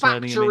up and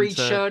turning them into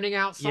churning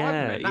out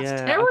Cybermen.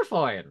 That's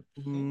terrifying.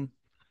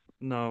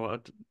 No,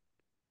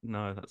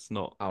 that's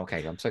not. Oh,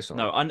 okay, I'm so sorry.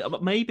 No, and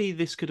maybe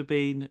this could have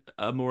been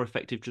a more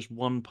effective, just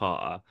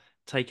one-parter,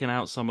 taken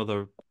out some of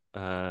the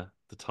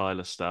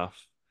Tyler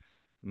stuff,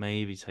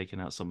 maybe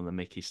taken out some of the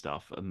Mickey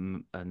stuff,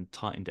 and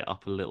tightened it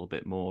up a little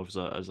bit more as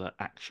a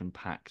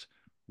action-packed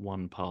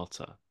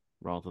one-parter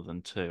rather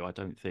than two. I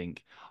don't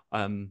think.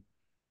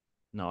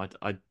 No,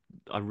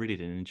 I really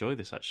didn't enjoy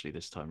this actually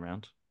this time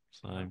round.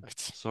 So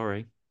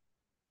sorry.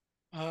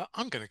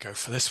 I'm going to go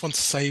for this one to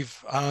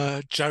save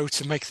Joe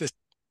to make the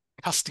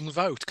casting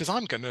vote, because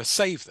I'm going to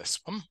save this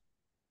one.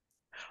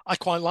 I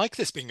quite like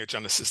this being a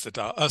Genesis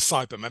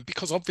Cybermen,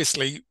 because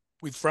obviously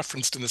we've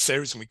referenced in the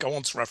series, and we go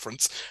on to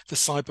reference, the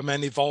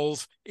Cybermen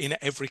evolve in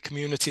every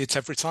community at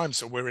every time.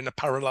 So we're in a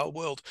parallel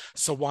world.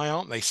 So why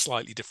aren't they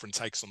slightly different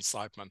takes on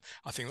Cybermen?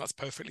 I think that's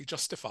perfectly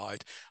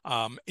justified.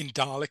 In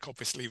Dalek,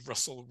 obviously,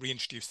 Russell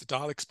reintroduced the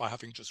Daleks by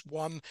having just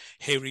one.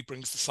 Here he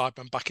brings the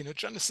Cybermen back in a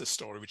Genesis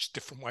story, which is a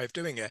different way of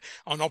doing it.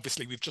 And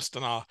obviously, we've just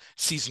done our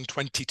season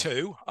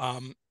 22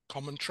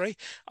 commentary,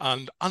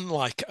 and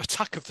unlike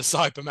Attack of the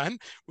Cybermen,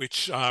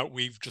 which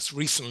we've just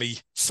recently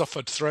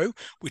suffered through,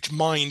 which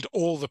mined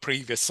all the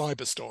previous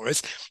cyber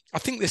stories, I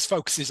think this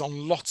focuses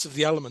on lots of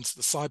the elements of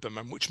the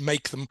Cybermen which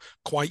make them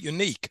quite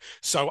unique.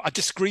 So I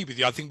disagree with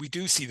you. I think we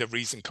do see the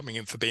reason coming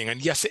in for being,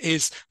 and yes, it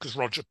is because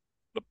Roger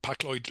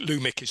Packloyd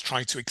Lumick is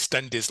trying to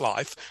extend his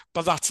life,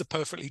 but that's a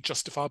perfectly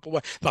justifiable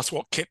way. That's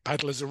what Kit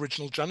Pedler's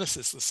original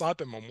Genesis, the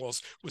Cyberman,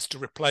 was to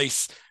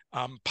replace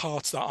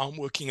parts that aren't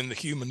working in the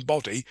human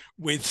body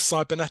with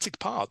cybernetic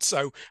parts.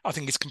 So I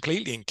think it's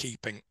completely in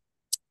keeping.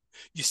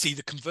 You see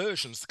the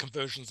conversions. The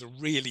conversions are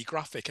really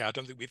graphic. I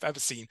don't think we've ever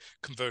seen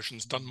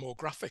conversions done more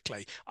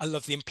graphically. I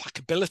love the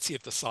implacability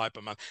of the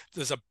Cyberman.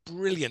 There's a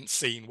brilliant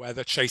scene where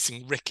they're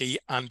chasing Ricky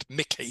and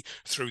Mickey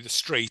through the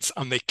streets,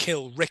 and they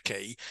kill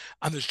Ricky,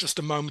 and there's just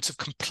a moment of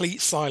complete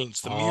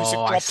silence. The music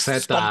drops, the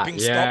stomping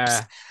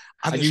stops.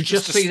 And you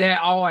just see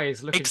their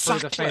eyes looking through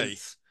the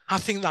fence. I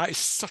think that is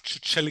such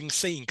a chilling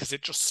scene because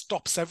it just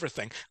stops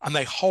everything and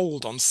they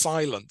hold on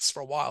silence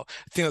for a while.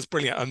 I think that's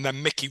brilliant. And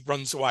then Mickey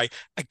runs away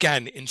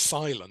again in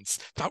silence.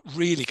 That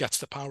really gets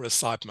the power of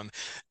Cyberman.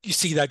 You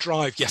see their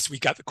drive. Yes, we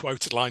get the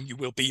quoted line, "You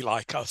will be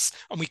like us."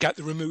 And we get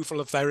the removal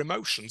of their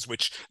emotions,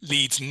 which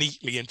leads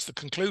neatly into the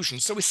conclusion.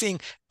 So we're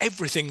seeing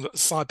everything that the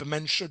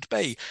Cybermen should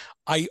be.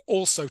 I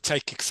also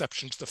take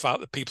exception to the fact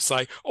that people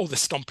say, "Oh, the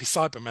stompy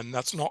Cybermen."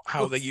 That's not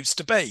how they used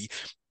to be.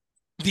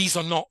 These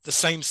are not the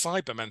same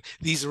Cybermen.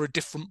 These are a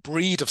different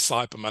breed of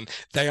Cybermen.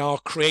 They are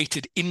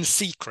created in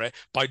secret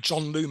by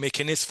John Lumick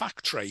in his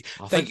factory.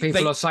 I think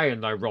people are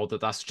saying, though, Rod, that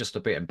that's just a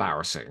bit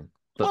embarrassing,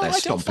 that they're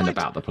stomping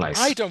about the place.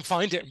 I don't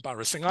find it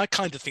embarrassing. I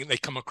kind of think they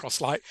come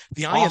across like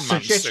the Iron Man suits. I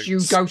suggest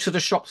you go to the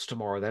shops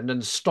tomorrow then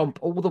and stomp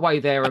all the way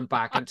there and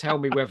back and tell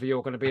me whether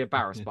you're going to be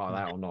embarrassed by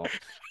that or not.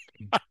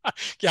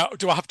 Yeah,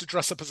 do I have to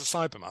dress up as a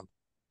Cyberman?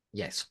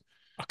 Yes.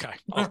 Okay,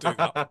 I'll do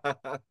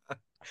that.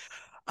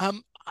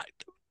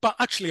 But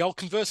actually, I'll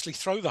conversely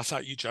throw that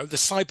at you, Joe. The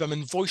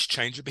Cyberman voice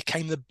changer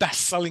became the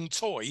best-selling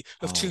toy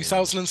of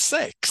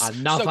 2006. So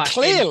Another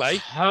clearly,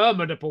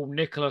 interminable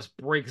Nicholas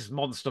Briggs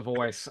monster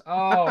voice.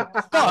 Oh,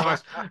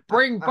 Christ.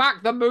 Bring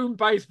back the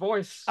moon-based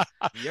voice.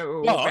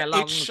 You but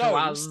belong to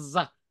us.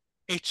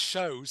 it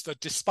shows that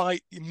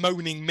despite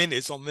moaning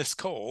minis on this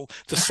call,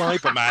 the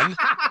Cybermen,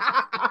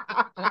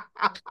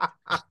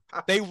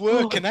 they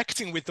were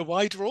connecting with the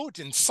wider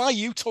audience. Si,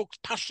 you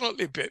talked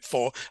passionately a bit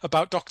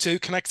about Doctor Who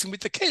connecting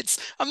with the kids,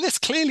 and this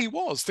clearly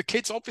was. The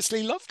kids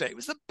obviously loved it. It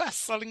was the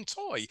best-selling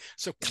toy,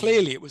 so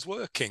clearly it was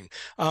working.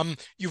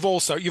 You've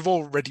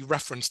already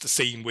referenced the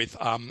scene with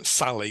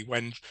Sally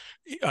when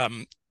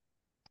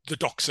the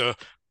Doctor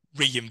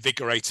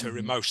reinvigorates her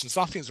emotions.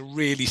 I think it's a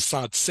really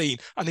sad scene.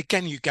 And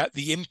again, you get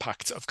the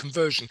impact of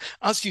conversion,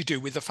 as you do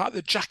with the fact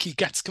that Jackie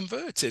gets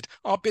converted.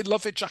 Our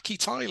beloved Jackie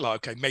Tyler,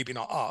 okay, maybe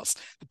not us,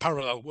 the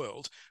parallel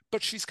world,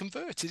 but she's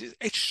converted.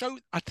 It shows,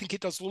 I think it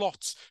does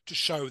lots to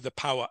show the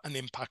power and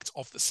impact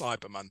of the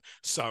Cybermen.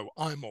 So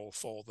I'm all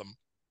for them.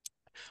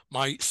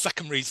 My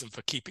second reason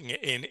for keeping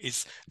it in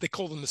is they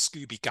call them the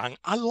Scooby Gang.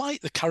 I like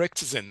the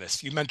characters in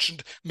this. You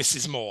mentioned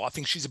Mrs. Moore. I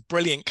think she's a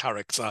brilliant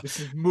character.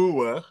 Mrs.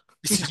 Moore.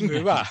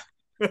 Mrs. Moore.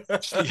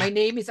 My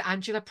name is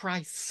Angela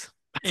Price.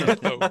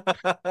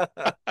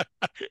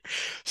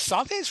 So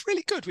I think it's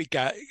really good. We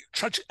get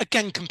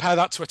again, compare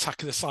that to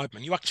Attack of the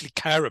Cybermen. You actually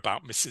care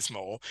about Mrs.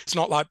 Moore. It's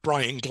not like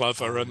Brian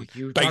Glover and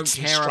you Bates don't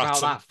and care Stratton.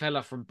 about that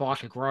fella from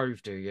Biker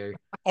Grove, do you?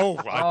 Oh,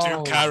 I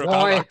do care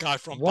about that guy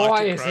from Biker Grove.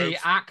 Why is he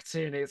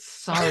acting? It's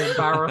so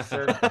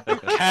embarrassing. Who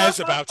cares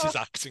about his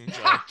acting,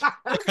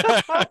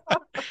 Joe?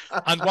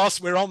 And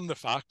whilst we're on the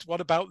fact,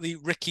 what about the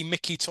Ricky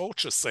Mickey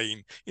torture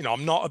scene? You know,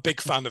 I'm not a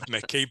big fan of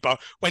Mickey, but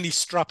when he's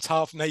strapped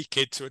half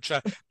naked to a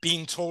chair,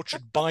 being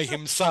tortured by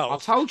himself. I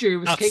told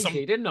you it was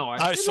kinky, didn't I?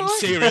 There's some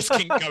serious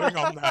kink going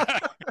on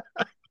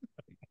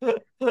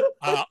there.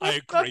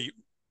 I agree.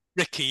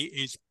 Ricky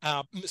is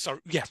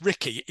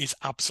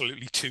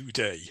absolutely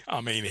 2D.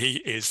 I mean, he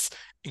is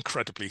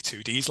incredibly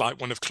 2D. He's like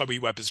one of Chloe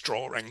Webber's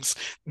drawings.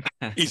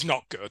 He's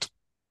not good.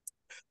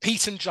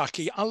 Pete and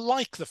Jackie, I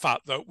like the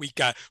fact that we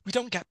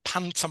don't get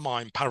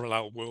pantomime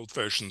parallel world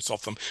versions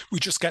of them. We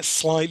just get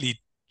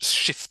slightly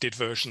shifted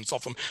versions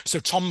of them. So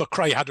Tom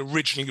McRae had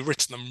originally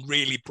written them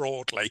really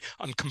broadly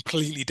and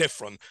completely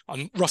different,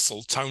 and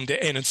Russell toned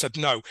it in and said,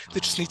 no, they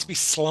just need to be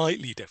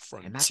slightly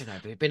different. Imagine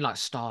it, it'd been like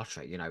Star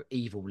Trek, you know,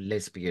 evil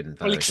lesbian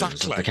versions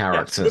exactly. of the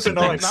characters and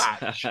things.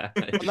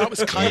 And that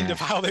was kind of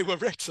how they were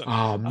written.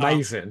 Oh,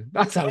 amazing.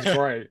 That sounds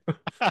great.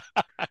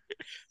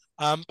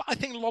 But I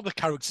think a lot of the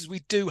characters, we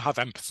do have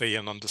empathy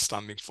and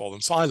understanding for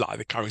them. So I like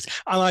the characters.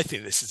 And I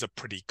think this is a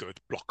pretty good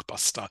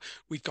blockbuster.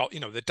 We've got,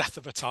 you know, the death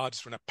of a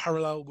TARDIS in a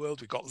parallel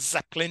world. We've got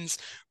Zeppelins.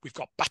 We've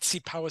got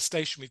Batsy Power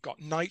Station. We've got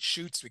night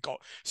shoots. We've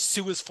got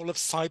sewers full of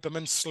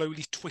Cybermen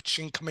slowly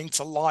twitching, coming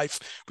to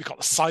life. We've got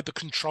the cyber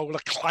controller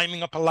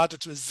climbing up a ladder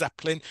to a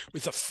Zeppelin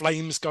with the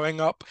flames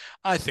going up.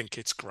 I think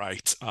it's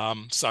great.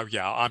 So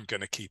yeah, I'm going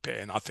to keep it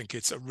in. I think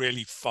it's a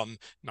really fun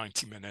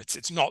 90 minutes.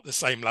 It's not the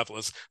same level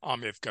as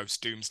Army of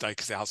Ghost Doomsday,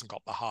 because it hasn't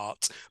got the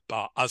heart,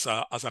 but as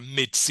a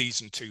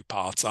mid-season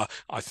two-parter,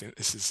 I think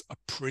this is a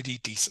pretty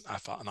decent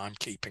effort, and I'm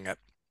keeping it.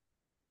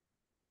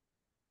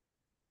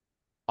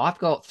 I've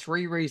got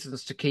 3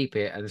 reasons to keep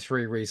it and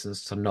 3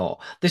 reasons to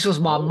not. This was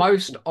my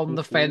most on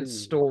the fence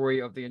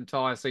story of the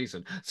entire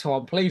season, so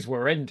I'm pleased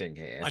we're ending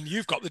here. And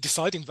you've got the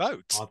deciding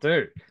vote. I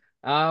do.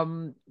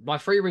 My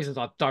 3 reasons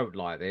I don't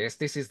like this.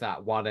 This is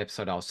that one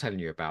episode I was telling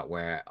you about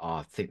where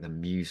I think the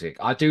music.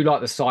 I do like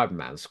the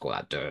Cyberman score.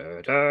 That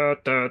da, da,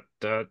 da,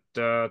 da,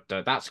 da,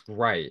 da, that's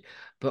great.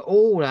 But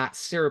all that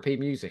syrupy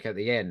music at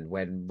the end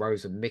when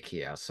Rose and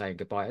Mickey are saying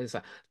goodbye, it's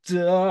like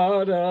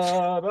da,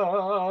 da,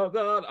 da,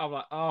 da. I'm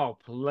like, oh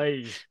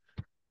please,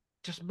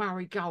 just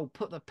Mary Gold,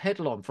 put the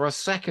pedal on for a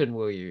second,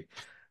 will you?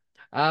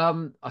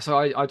 So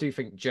I do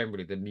think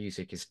generally the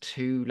music is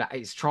too.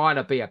 It's trying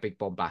to be a big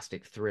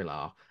bombastic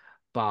thriller,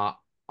 but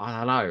I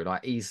don't know.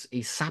 Like he's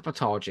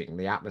sabotaging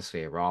the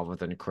atmosphere rather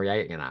than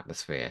creating an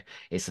atmosphere.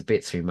 It's a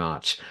bit too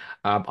much.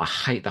 I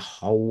hate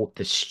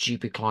the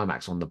stupid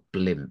climax on the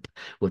blimp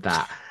with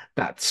that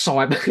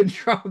Cyber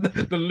control, the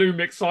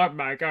Lumic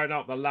Cyberman going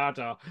up the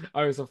ladder.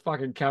 Oh, it's a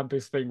fucking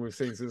campus thing we've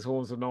seen since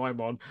Horns of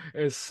Nimon.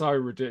 It's so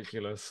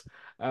ridiculous.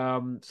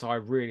 So I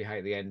really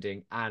hate the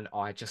ending, and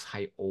I just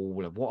hate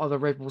all of what are the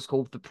rebels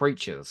called? The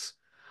preachers.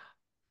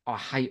 I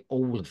hate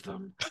all of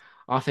them.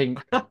 I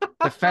think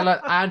the fella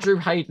Andrew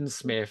Hayden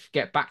Smith,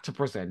 get back to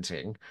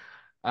presenting.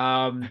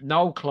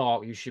 Noel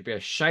Clarke, you should be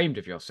ashamed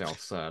of yourself,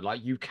 sir.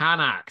 Like you can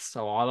act,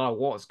 so I don't know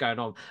what's going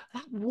on.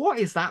 What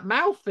is that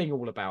mouth thing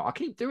all about? I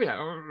keep doing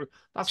it.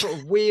 That's sort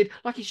of weird,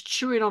 like he's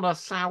chewing on a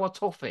sour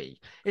toffee.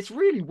 It's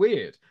really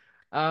weird.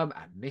 And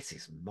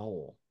Mrs.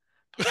 Moore,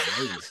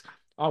 please.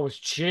 I was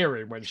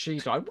cheering when she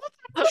died. What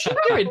the hell is she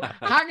doing?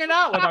 Hanging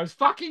out with those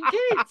fucking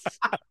kids.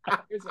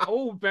 It's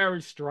all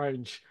very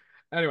strange.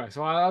 Anyway, so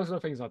those are the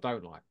things I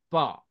don't like.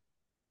 But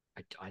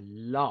I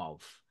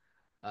love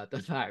the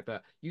fact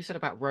that you said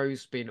about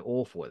Rose being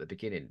awful at the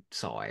beginning,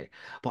 Si,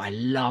 but I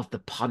love the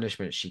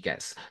punishment she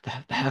gets.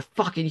 Her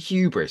fucking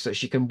hubris that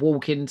she can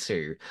walk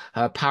into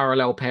her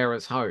parallel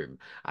parents' home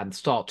and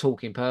start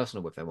talking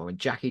personal with them. When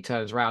Jackie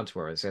turns around to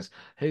her and says,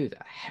 "Who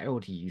the hell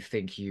do you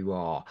think you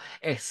are?"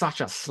 It's such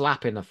a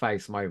slap in the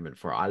face moment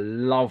for her. I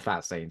love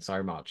that scene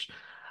so much.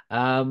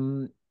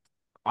 Um,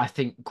 I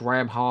think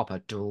Graham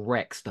Harper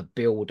directs the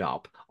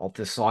build-up of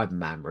the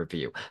Cyberman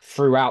reveal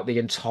throughout the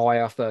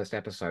entire first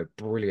episode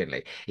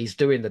brilliantly. He's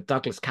doing the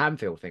Douglas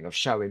Camfield thing of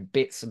showing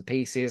bits and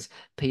pieces,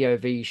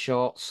 POV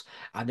shots,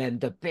 and then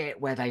the bit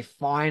where they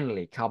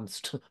finally come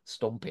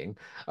stomping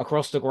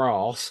across the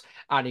grass,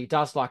 and he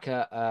does like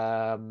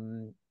a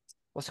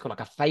what's it called, like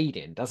a fade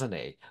in, doesn't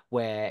he?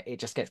 Where it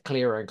just gets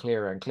clearer and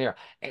clearer and clearer.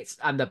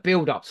 And the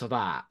build-up to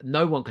that,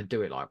 no one can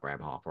do it like Graham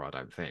Harper, I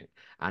don't think,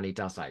 and he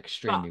does that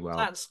extremely But well.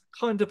 that's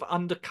kind of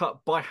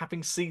undercut by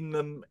having seen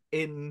them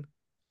in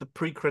the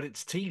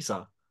pre-credits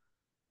teaser.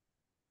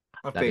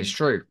 That is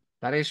true.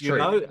 That is You true.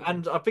 know,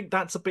 and I think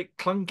that's a bit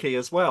clunky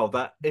as well.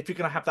 That if you're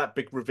going to have that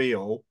big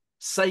reveal,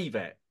 save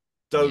it.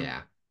 Don't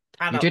Yeah.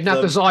 pan You up didn't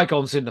have the them.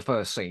 Zygons in the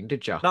first scene,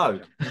 did you?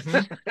 No.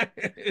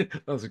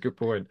 That's a good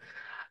point.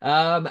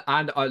 And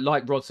I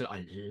like Rod said,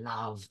 I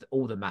loved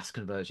all the mass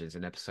conversions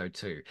in episode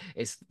 2.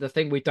 It's the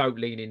thing we don't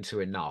lean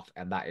into enough,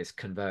 and that is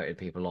converting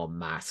people en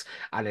masse.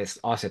 And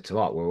I said to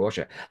Art, we'll watch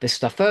it. This is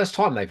the first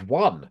time they've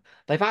won.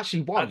 They've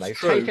actually won. That's They've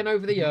true. taken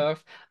over the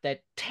earth. They're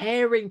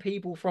tearing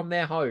people from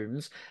their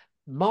homes,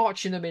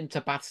 marching them into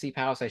Battersea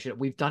Power Station.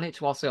 We've done it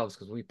to ourselves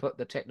because we put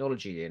the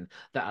technology in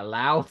that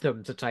allowed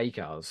them to take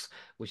us,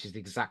 which is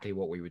exactly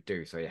what we would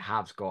do. So it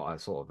has got a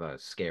sort of a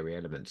scary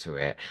element to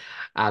it.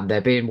 And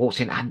they're being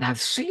walked in, and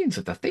there's scenes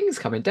of the things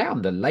coming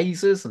down, the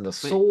lasers and the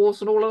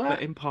saws and all of that.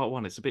 But in part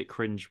 1, it's a bit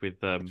cringe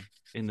with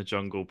In the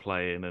Jungle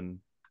playing and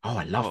Oh,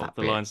 I love that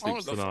The bit. Lion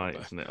Sleeps Tonight,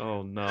 isn't it?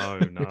 Oh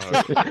no.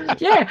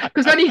 Yeah,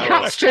 because then he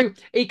cuts No.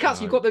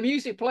 you've got the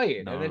music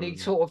playing, and then he No.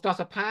 sort of does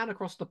a pan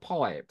across the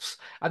pipes,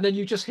 and then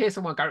you just hear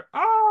someone go,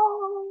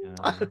 "Oh!"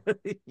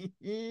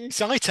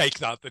 So I take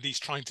that he's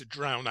trying to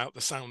drown out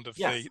the sound of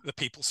the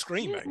people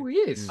screaming. Yeah, well, he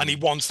is. And he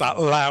wants that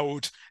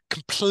loud,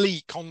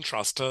 complete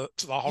contrast to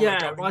the horror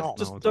going on. I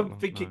just don't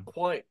think it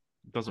quite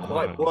doesn't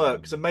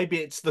works. And maybe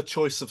it's the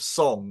choice of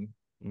song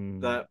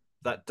that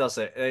does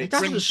it. It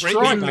doesn't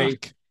strike me.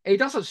 He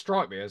doesn't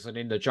strike me as an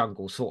in the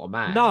jungle sort of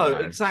man. No, you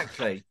know?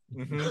 Exactly.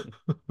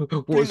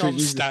 Bring on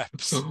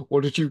steps.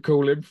 What did you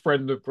call him?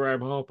 Friend of Graham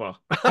Harper.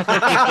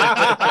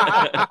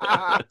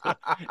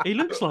 He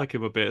looks like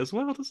him a bit as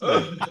well,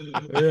 doesn't he?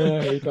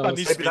 Yeah, he does.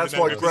 Maybe that's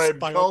why Graham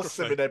casts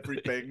him in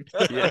everything.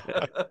 Yeah.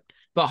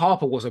 But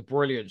Harper was a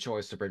brilliant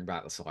choice to bring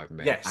back the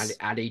Cybermen. Yes.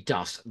 And he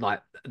does,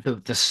 like,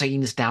 the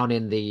scenes down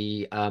in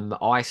the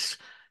ice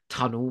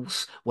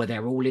tunnels where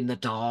they're all in the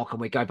dark and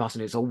we go past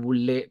and it's all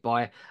lit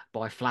by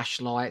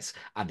flashlights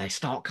and they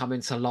start coming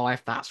to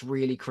life. That's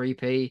really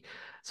creepy.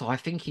 So I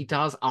think he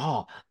does.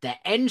 Their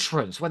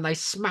entrance when they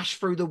smash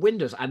through the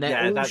windows and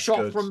they're all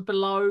shot from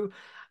below.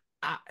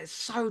 It's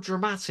so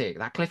dramatic.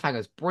 That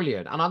cliffhanger's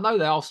brilliant. And I know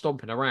they are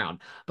stomping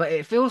around, but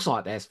it feels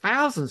like there's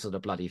thousands of the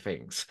bloody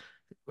things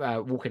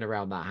walking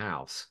around that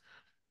house.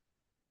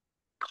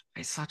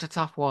 It's such a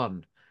tough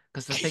one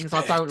because the things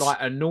I don't like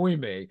annoy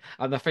me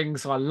and the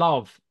things I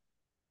love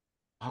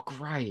are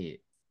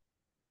great.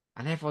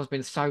 And everyone's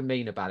been so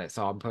mean about it,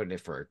 so I'm putting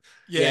it through.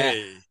 Yay.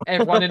 Yeah,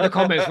 everyone in the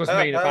comments was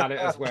mean about it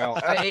as well.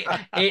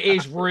 It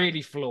is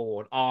really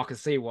flawed. I can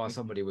see why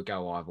somebody would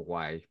go either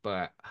way,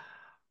 but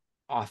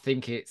I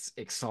think it's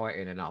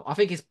exciting enough. I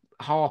think it's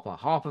Harper.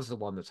 Harper's the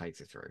one that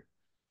takes it through.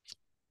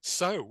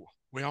 So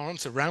we are on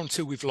to round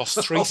 2. We've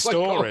lost 3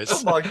 stories.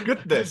 Oh my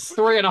goodness.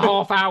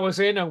 3.5 hours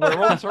in and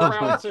we're on to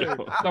round 2.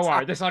 Don't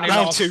worry, this only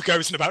round lasts... 2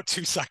 goes in about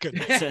 2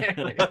 seconds.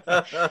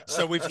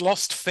 So we've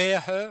lost Fear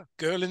Her,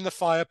 Girl in the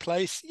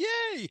Fireplace,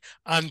 yay,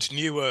 and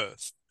New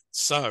Earth.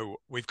 So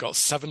we've got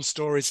 7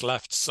 stories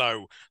left.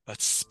 So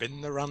let's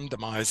spin the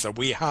randomizer.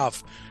 We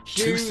have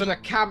the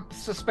camp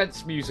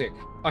suspense music.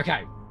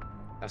 Okay,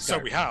 let's go. So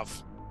we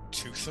have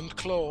Tooth and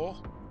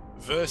Claw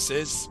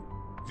versus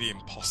The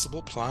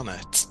Impossible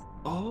Planet.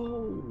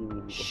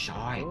 Oh,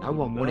 shy. No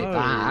one wanted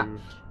that.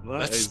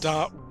 Let's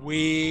start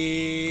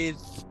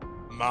with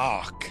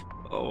Mark.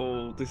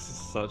 Oh, this is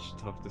such a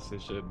tough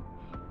decision.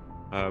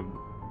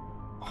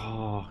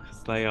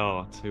 Because they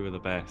are 2 of the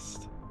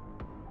best.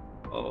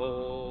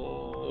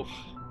 Oh,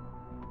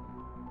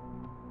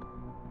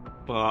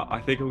 but I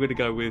think I'm going to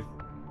go with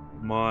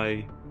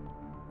my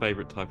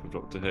favourite type of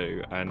Doctor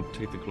Who, and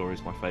Tooth and Claw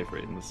is my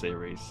favourite in the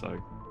series, so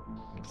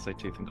I'm going to say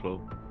Tooth and Claw.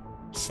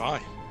 Si.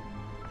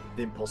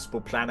 The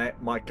Impossible Planet.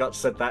 My gut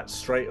said that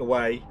straight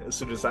away as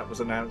soon as that was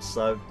announced,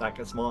 so that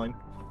gets mine.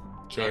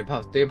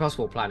 The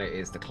Impossible Planet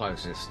is the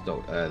closest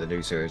the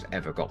new series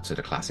ever got to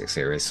the classic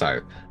series,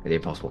 so The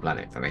Impossible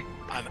Planet for me.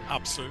 And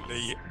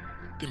absolutely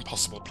The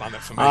Impossible Planet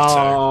for me too.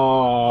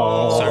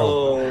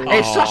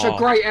 It's such a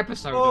great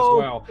episode as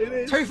well. It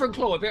is. Tooth and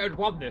Claw, if it had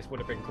won this, would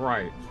have been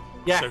great.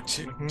 Yeah.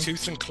 So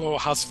Tooth and Claw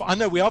has... I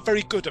know we are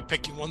very good at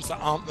picking ones that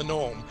aren't the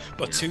norm,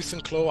 but Tooth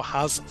and Claw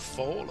has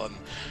fallen.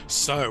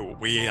 So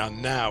we are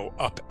now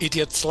up.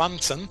 Idiot's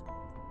Lantern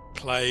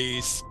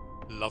plays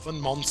Love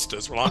and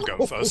Monsters. Well, I'm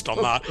going first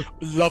on that.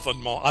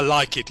 I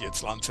like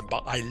Idiot's Lantern,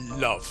 but I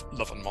love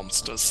Love and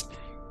Monsters.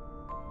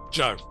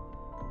 Joe.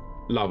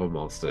 Love and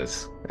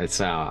Monsters.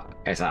 It's an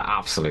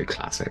absolute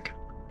classic.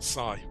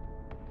 Si.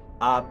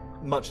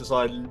 Much as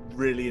I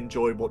really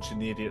enjoy watching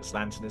The Idiot's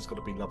Lantern, it's got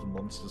to be Love and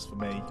Monsters for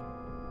me.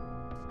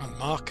 And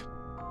Mark.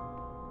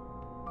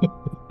 Do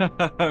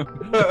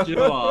you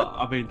know what?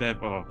 I mean, they're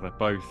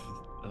both.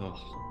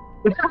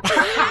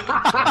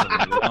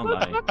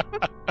 Aren't they?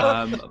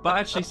 But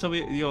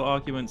actually, your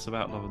arguments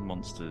about Love and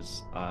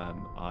Monsters,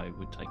 I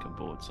would take on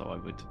board. So I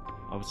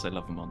would say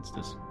Love and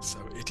Monsters. So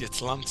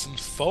Idiot's Lantern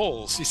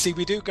falls. You see,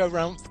 we do go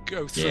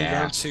through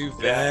round 2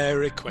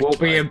 very quickly. We'll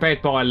be in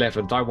bed by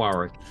 11. Don't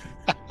worry.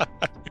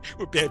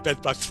 We'll be in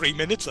bed by 3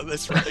 minutes at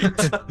this rate.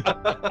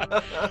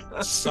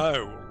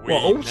 So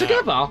all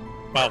together?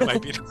 Well,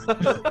 maybe.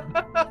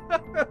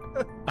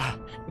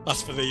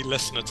 That's for the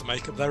listener to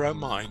make up their own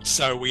mind.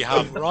 So we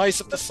have Rise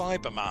of the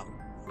Cyberman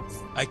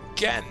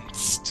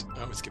against...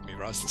 Oh, it's giving me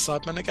Rise of the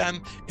Cyberman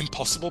again.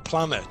 Impossible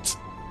Planet.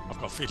 I've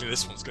got a feeling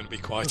this one's going to be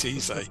quite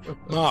easy.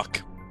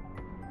 Mark.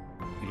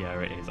 Yeah,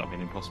 it is. I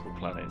mean, Impossible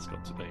Planet it's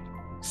got to be.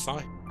 Si.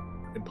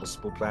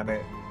 Impossible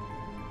Planet.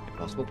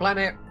 Impossible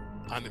Planet.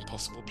 And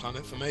Impossible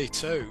Planet for me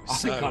too. I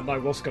think I know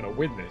what's going to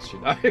win this,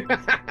 you know.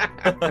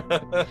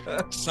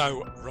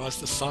 So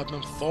Rise of the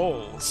Cyberman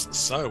falls.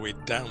 So we're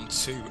down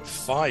to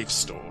 5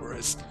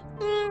 stories.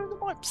 There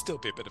might still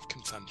be a bit of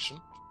contention.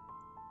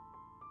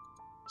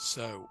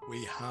 So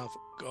we have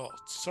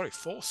got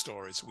 4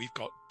 stories. We've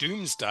got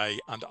Doomsday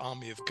and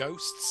Army of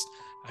Ghosts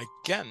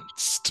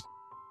against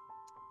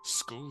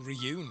School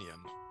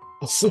Reunion.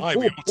 Si, we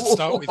want to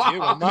start with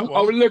you on that one.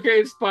 Oh, look at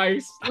his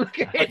face.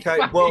 Okay,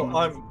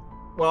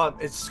 well,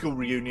 it's School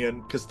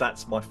Reunion because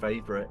that's my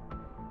favourite.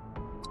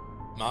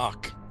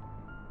 Mark.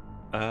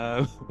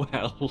 Well,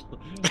 I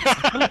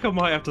feel like I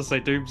might have to say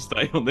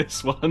Doomsday on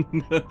this one.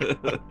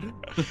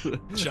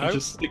 Joe?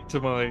 Just stick to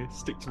my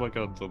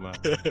guns on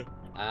that.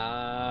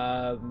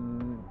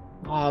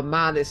 Oh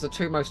man, it's the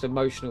 2 most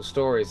emotional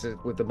stories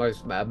with the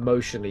most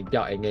emotionally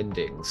gutting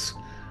endings.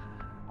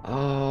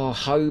 Oh,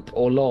 Hope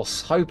or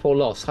Loss. Hope or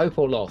Loss. Hope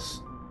or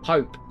Loss.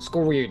 Hope.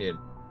 School Reunion.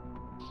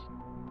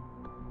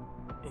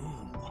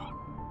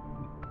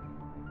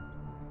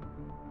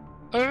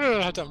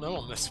 I don't know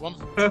on this one.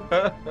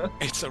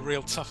 It's a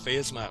real toughie,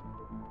 isn't it?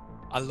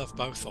 I love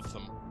both of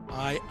them.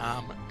 I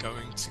am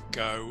going to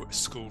go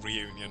School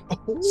Reunion.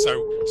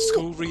 So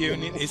School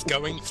Reunion is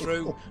going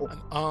through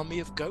an Army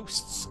of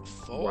Ghosts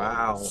falls.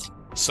 Wow.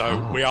 So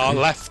we are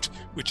left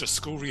with just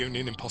School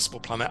Reunion, Impossible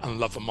Planet, and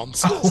Love and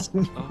Monsters.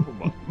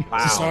 Wow.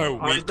 So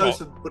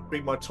those would be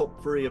my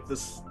top 3 of the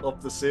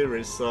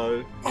series.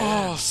 So.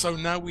 Oh, so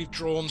now we've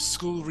drawn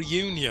School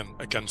Reunion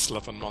against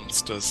Love and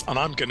Monsters, and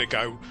I'm going to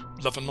go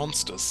Love and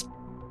Monsters.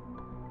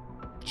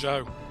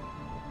 Joe.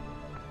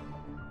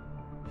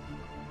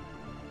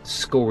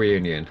 School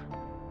Reunion.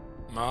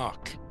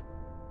 Mark.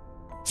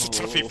 It's a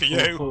toughie for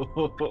you.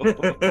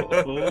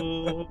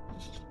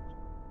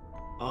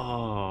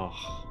 Oh.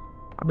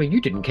 I mean,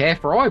 you didn't care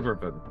for either of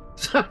them.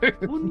 So.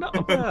 What?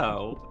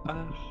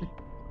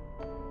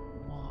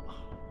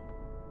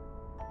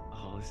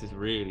 Oh, this is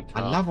really tough.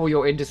 I love all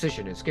your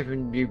indecision. It's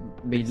given me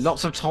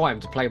lots of time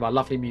to play my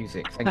lovely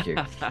music. Thank you.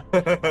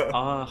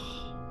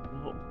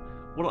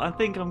 Well, I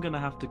think I'm going to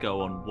have to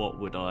go on what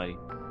would I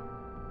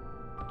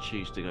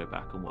choose to go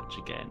back and watch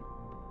again.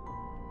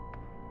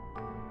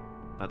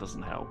 That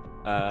doesn't help.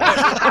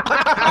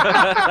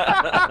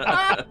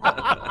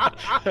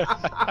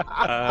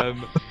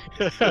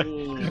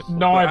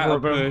 Neither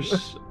of them.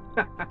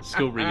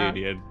 School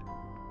Reunion.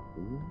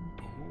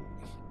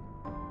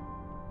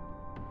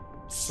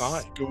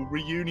 School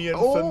Reunion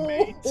for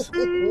me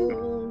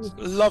too.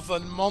 Love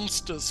and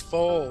Monsters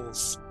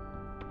falls.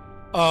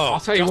 Oh, I'll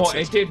tell you what,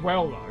 it did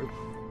well though.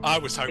 I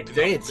was hoping that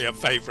would be a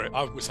favourite.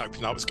 I was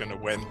hoping that was going to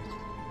win.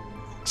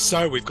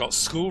 So we've got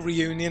School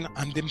Reunion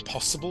and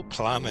Impossible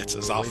Planet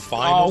as our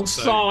final two.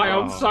 Si,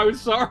 I'm so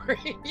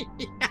sorry.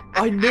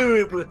 I knew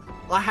it was.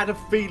 I had a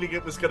feeling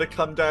it was going to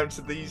come down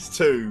to these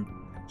 2.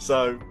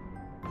 So.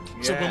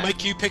 Yeah. So we'll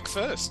make you pick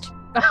first.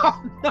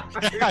 Oh, no.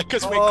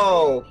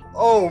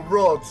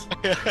 Rod.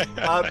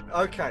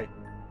 Okay.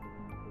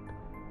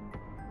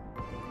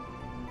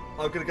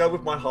 I'm going to go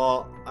with my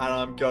heart, and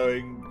I'm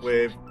going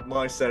with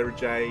My Sarah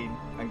Jane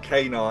and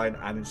K9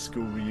 and in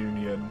School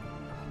Reunion.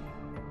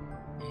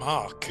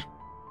 Mark.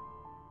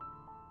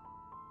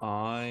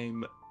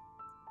 I'm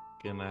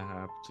gonna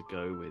have to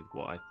go with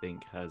what I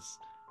think has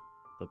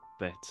the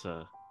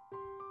better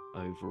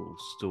overall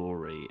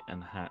story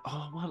and I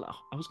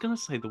was gonna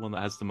say the one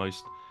that has the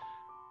most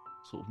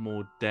sort of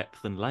more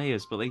depth and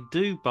layers, but they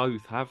do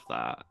both have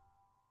that.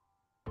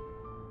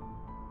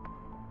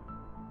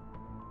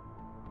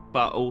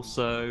 But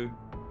also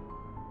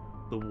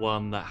the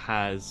one that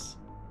has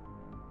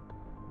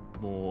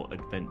more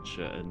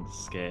adventure and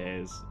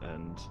scares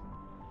and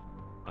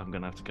I'm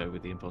going to have to go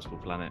with The Impossible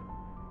Planet.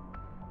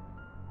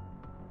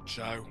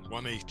 Joe,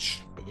 one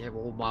each. Yeah,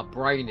 well, my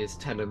brain is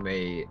telling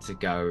me to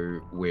go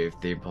with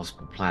The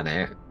Impossible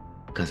Planet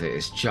because it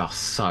is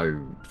just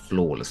so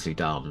flawlessly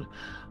done.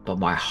 But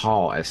my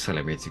heart is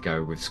telling me to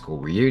go with School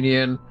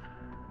Reunion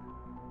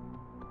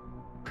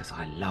because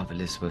I love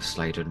Elizabeth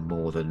Sladen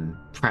more than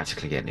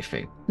practically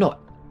anything. Not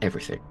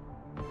everything,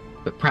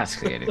 but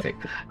practically anything.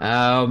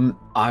 I'm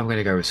going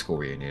to go with School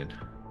Reunion.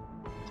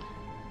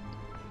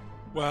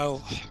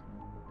 Well,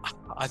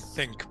 I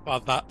think by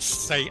that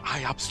say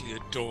I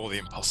absolutely adore The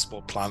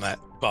Impossible Planet,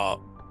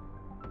 but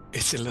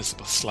it's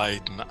Elizabeth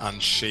Sladen,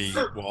 and she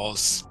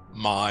was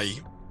my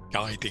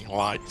guiding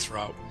light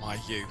throughout my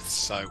youth.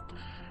 So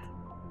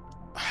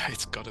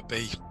it's got to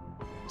be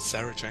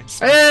Sarah Jane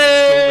Smith.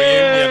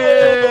 Hey!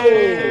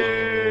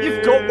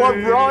 You've got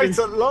one right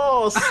at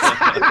last.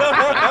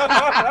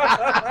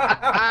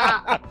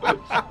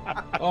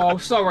 Oh,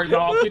 sorry,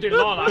 Mark. You didn't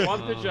like that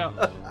one, did you?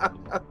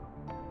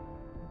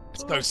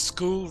 So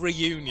School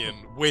Reunion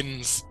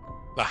wins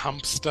the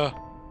Hamster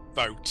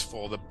vote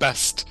for the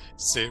best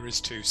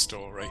Series 2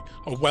 story.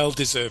 A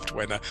well-deserved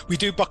winner. We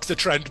do buck the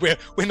trend. We're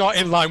not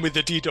in line with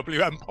the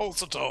DWM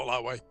polls at all,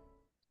 are we?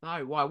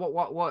 No, why?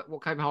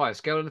 What came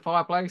highest? Girl in the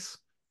Fireplace?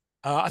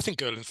 I think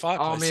Girl in the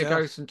Fireplace. Army of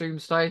Ghosts and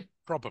Doomsday?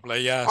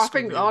 Probably, yeah. I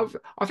think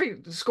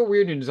the School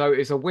Reunion though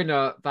is a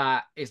winner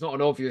that is not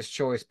an obvious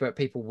choice, but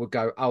people would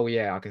go, "Oh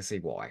yeah, I can see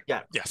why."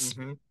 Yeah. Yes.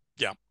 Mm-hmm.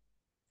 Yeah.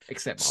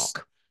 Except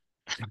Mark.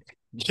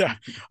 Yeah,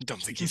 I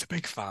don't think he's a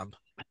big fan.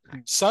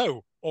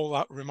 So all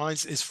that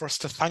reminds is for us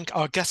to thank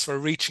our guests for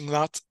reaching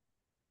that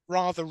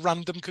rather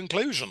random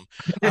conclusion.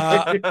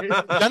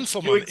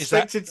 Gentlemen, You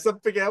expected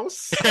something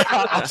else?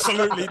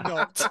 Absolutely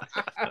not.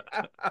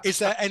 Is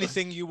there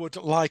anything you would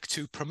like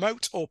to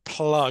promote or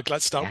plug?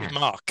 Let's start with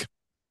Mark.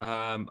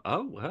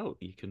 Oh, well,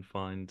 you can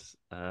find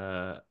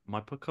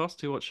my podcast,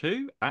 To Watch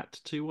Who, at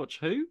To Watch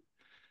Who.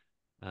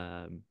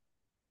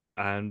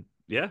 And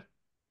yeah,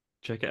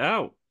 check it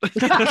out.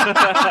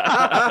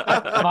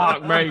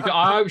 Mark, me.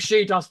 I hope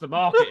she does the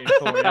marketing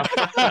for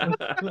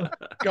you.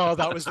 God,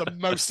 that was the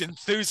most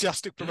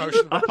enthusiastic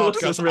promotion of a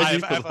podcast I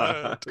have ever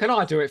heard. Can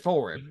I do it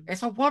for him?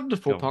 It's a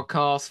wonderful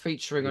podcast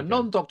featuring a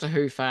non-Doctor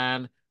Who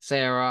fan,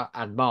 Sarah,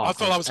 and Mark. I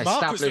thought that was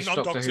Mark was the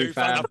non-Doctor Who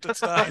fan after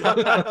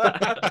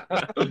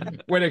today.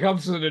 When it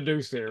comes to the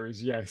new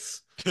series,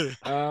 yes.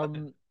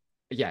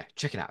 Yeah,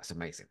 check it out. It's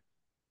amazing.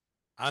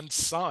 And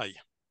Si.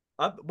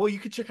 Well, you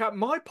can check out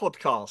my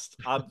podcast,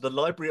 The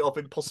Library of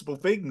Impossible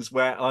Things,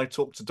 where I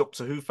talk to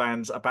Doctor Who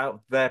fans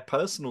about their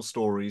personal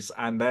stories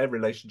and their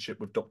relationship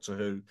with Doctor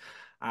Who.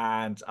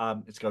 And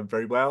it's going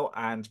very well,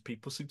 and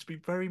people seem to be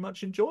very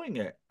much enjoying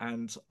it.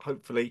 And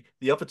hopefully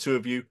the other two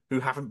of you who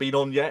haven't been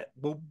on yet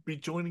will be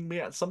joining me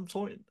at some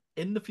point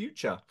in the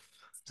future.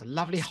 It's a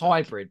lovely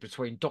hybrid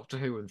between Doctor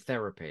Who and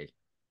therapy.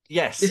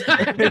 Yes.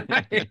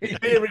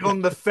 Veering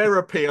on the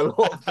therapy a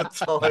lot of the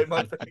time,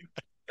 I think.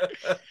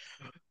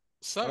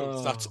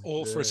 So that's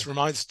all for us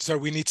reminders. So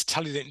we need to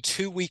tell you that in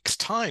 2 weeks'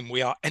 time,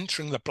 we are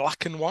entering the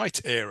black and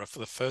white era for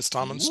the first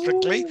time on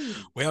Strictly.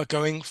 We are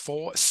going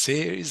for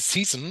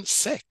season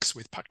 6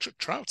 with Patrick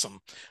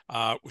Troughton,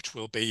 which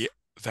will be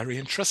very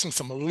interesting.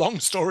 Some long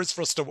stories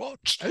for us to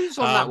watch. Who's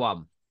on that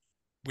one?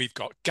 We've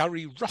got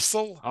Gary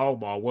Russell. Oh,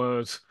 my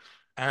word.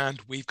 And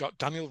we've got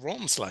Daniel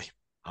Rawnsley.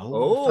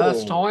 Oh,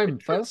 first time.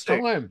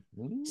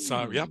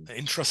 So, yeah,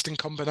 interesting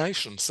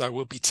combination. So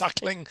we'll be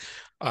tackling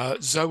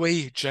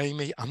Zoe,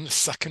 Jamie, and the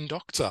Second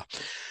Doctor.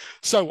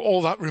 So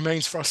all that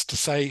remains for us to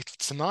say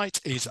tonight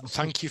is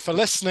thank you for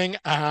listening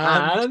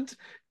and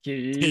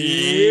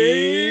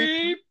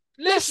keep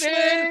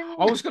listening.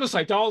 I was going to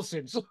say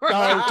dancing. Sorry.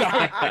 No,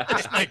 don't.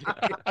 Listening.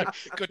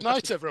 Good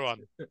night, everyone.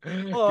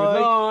 Good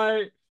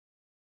night.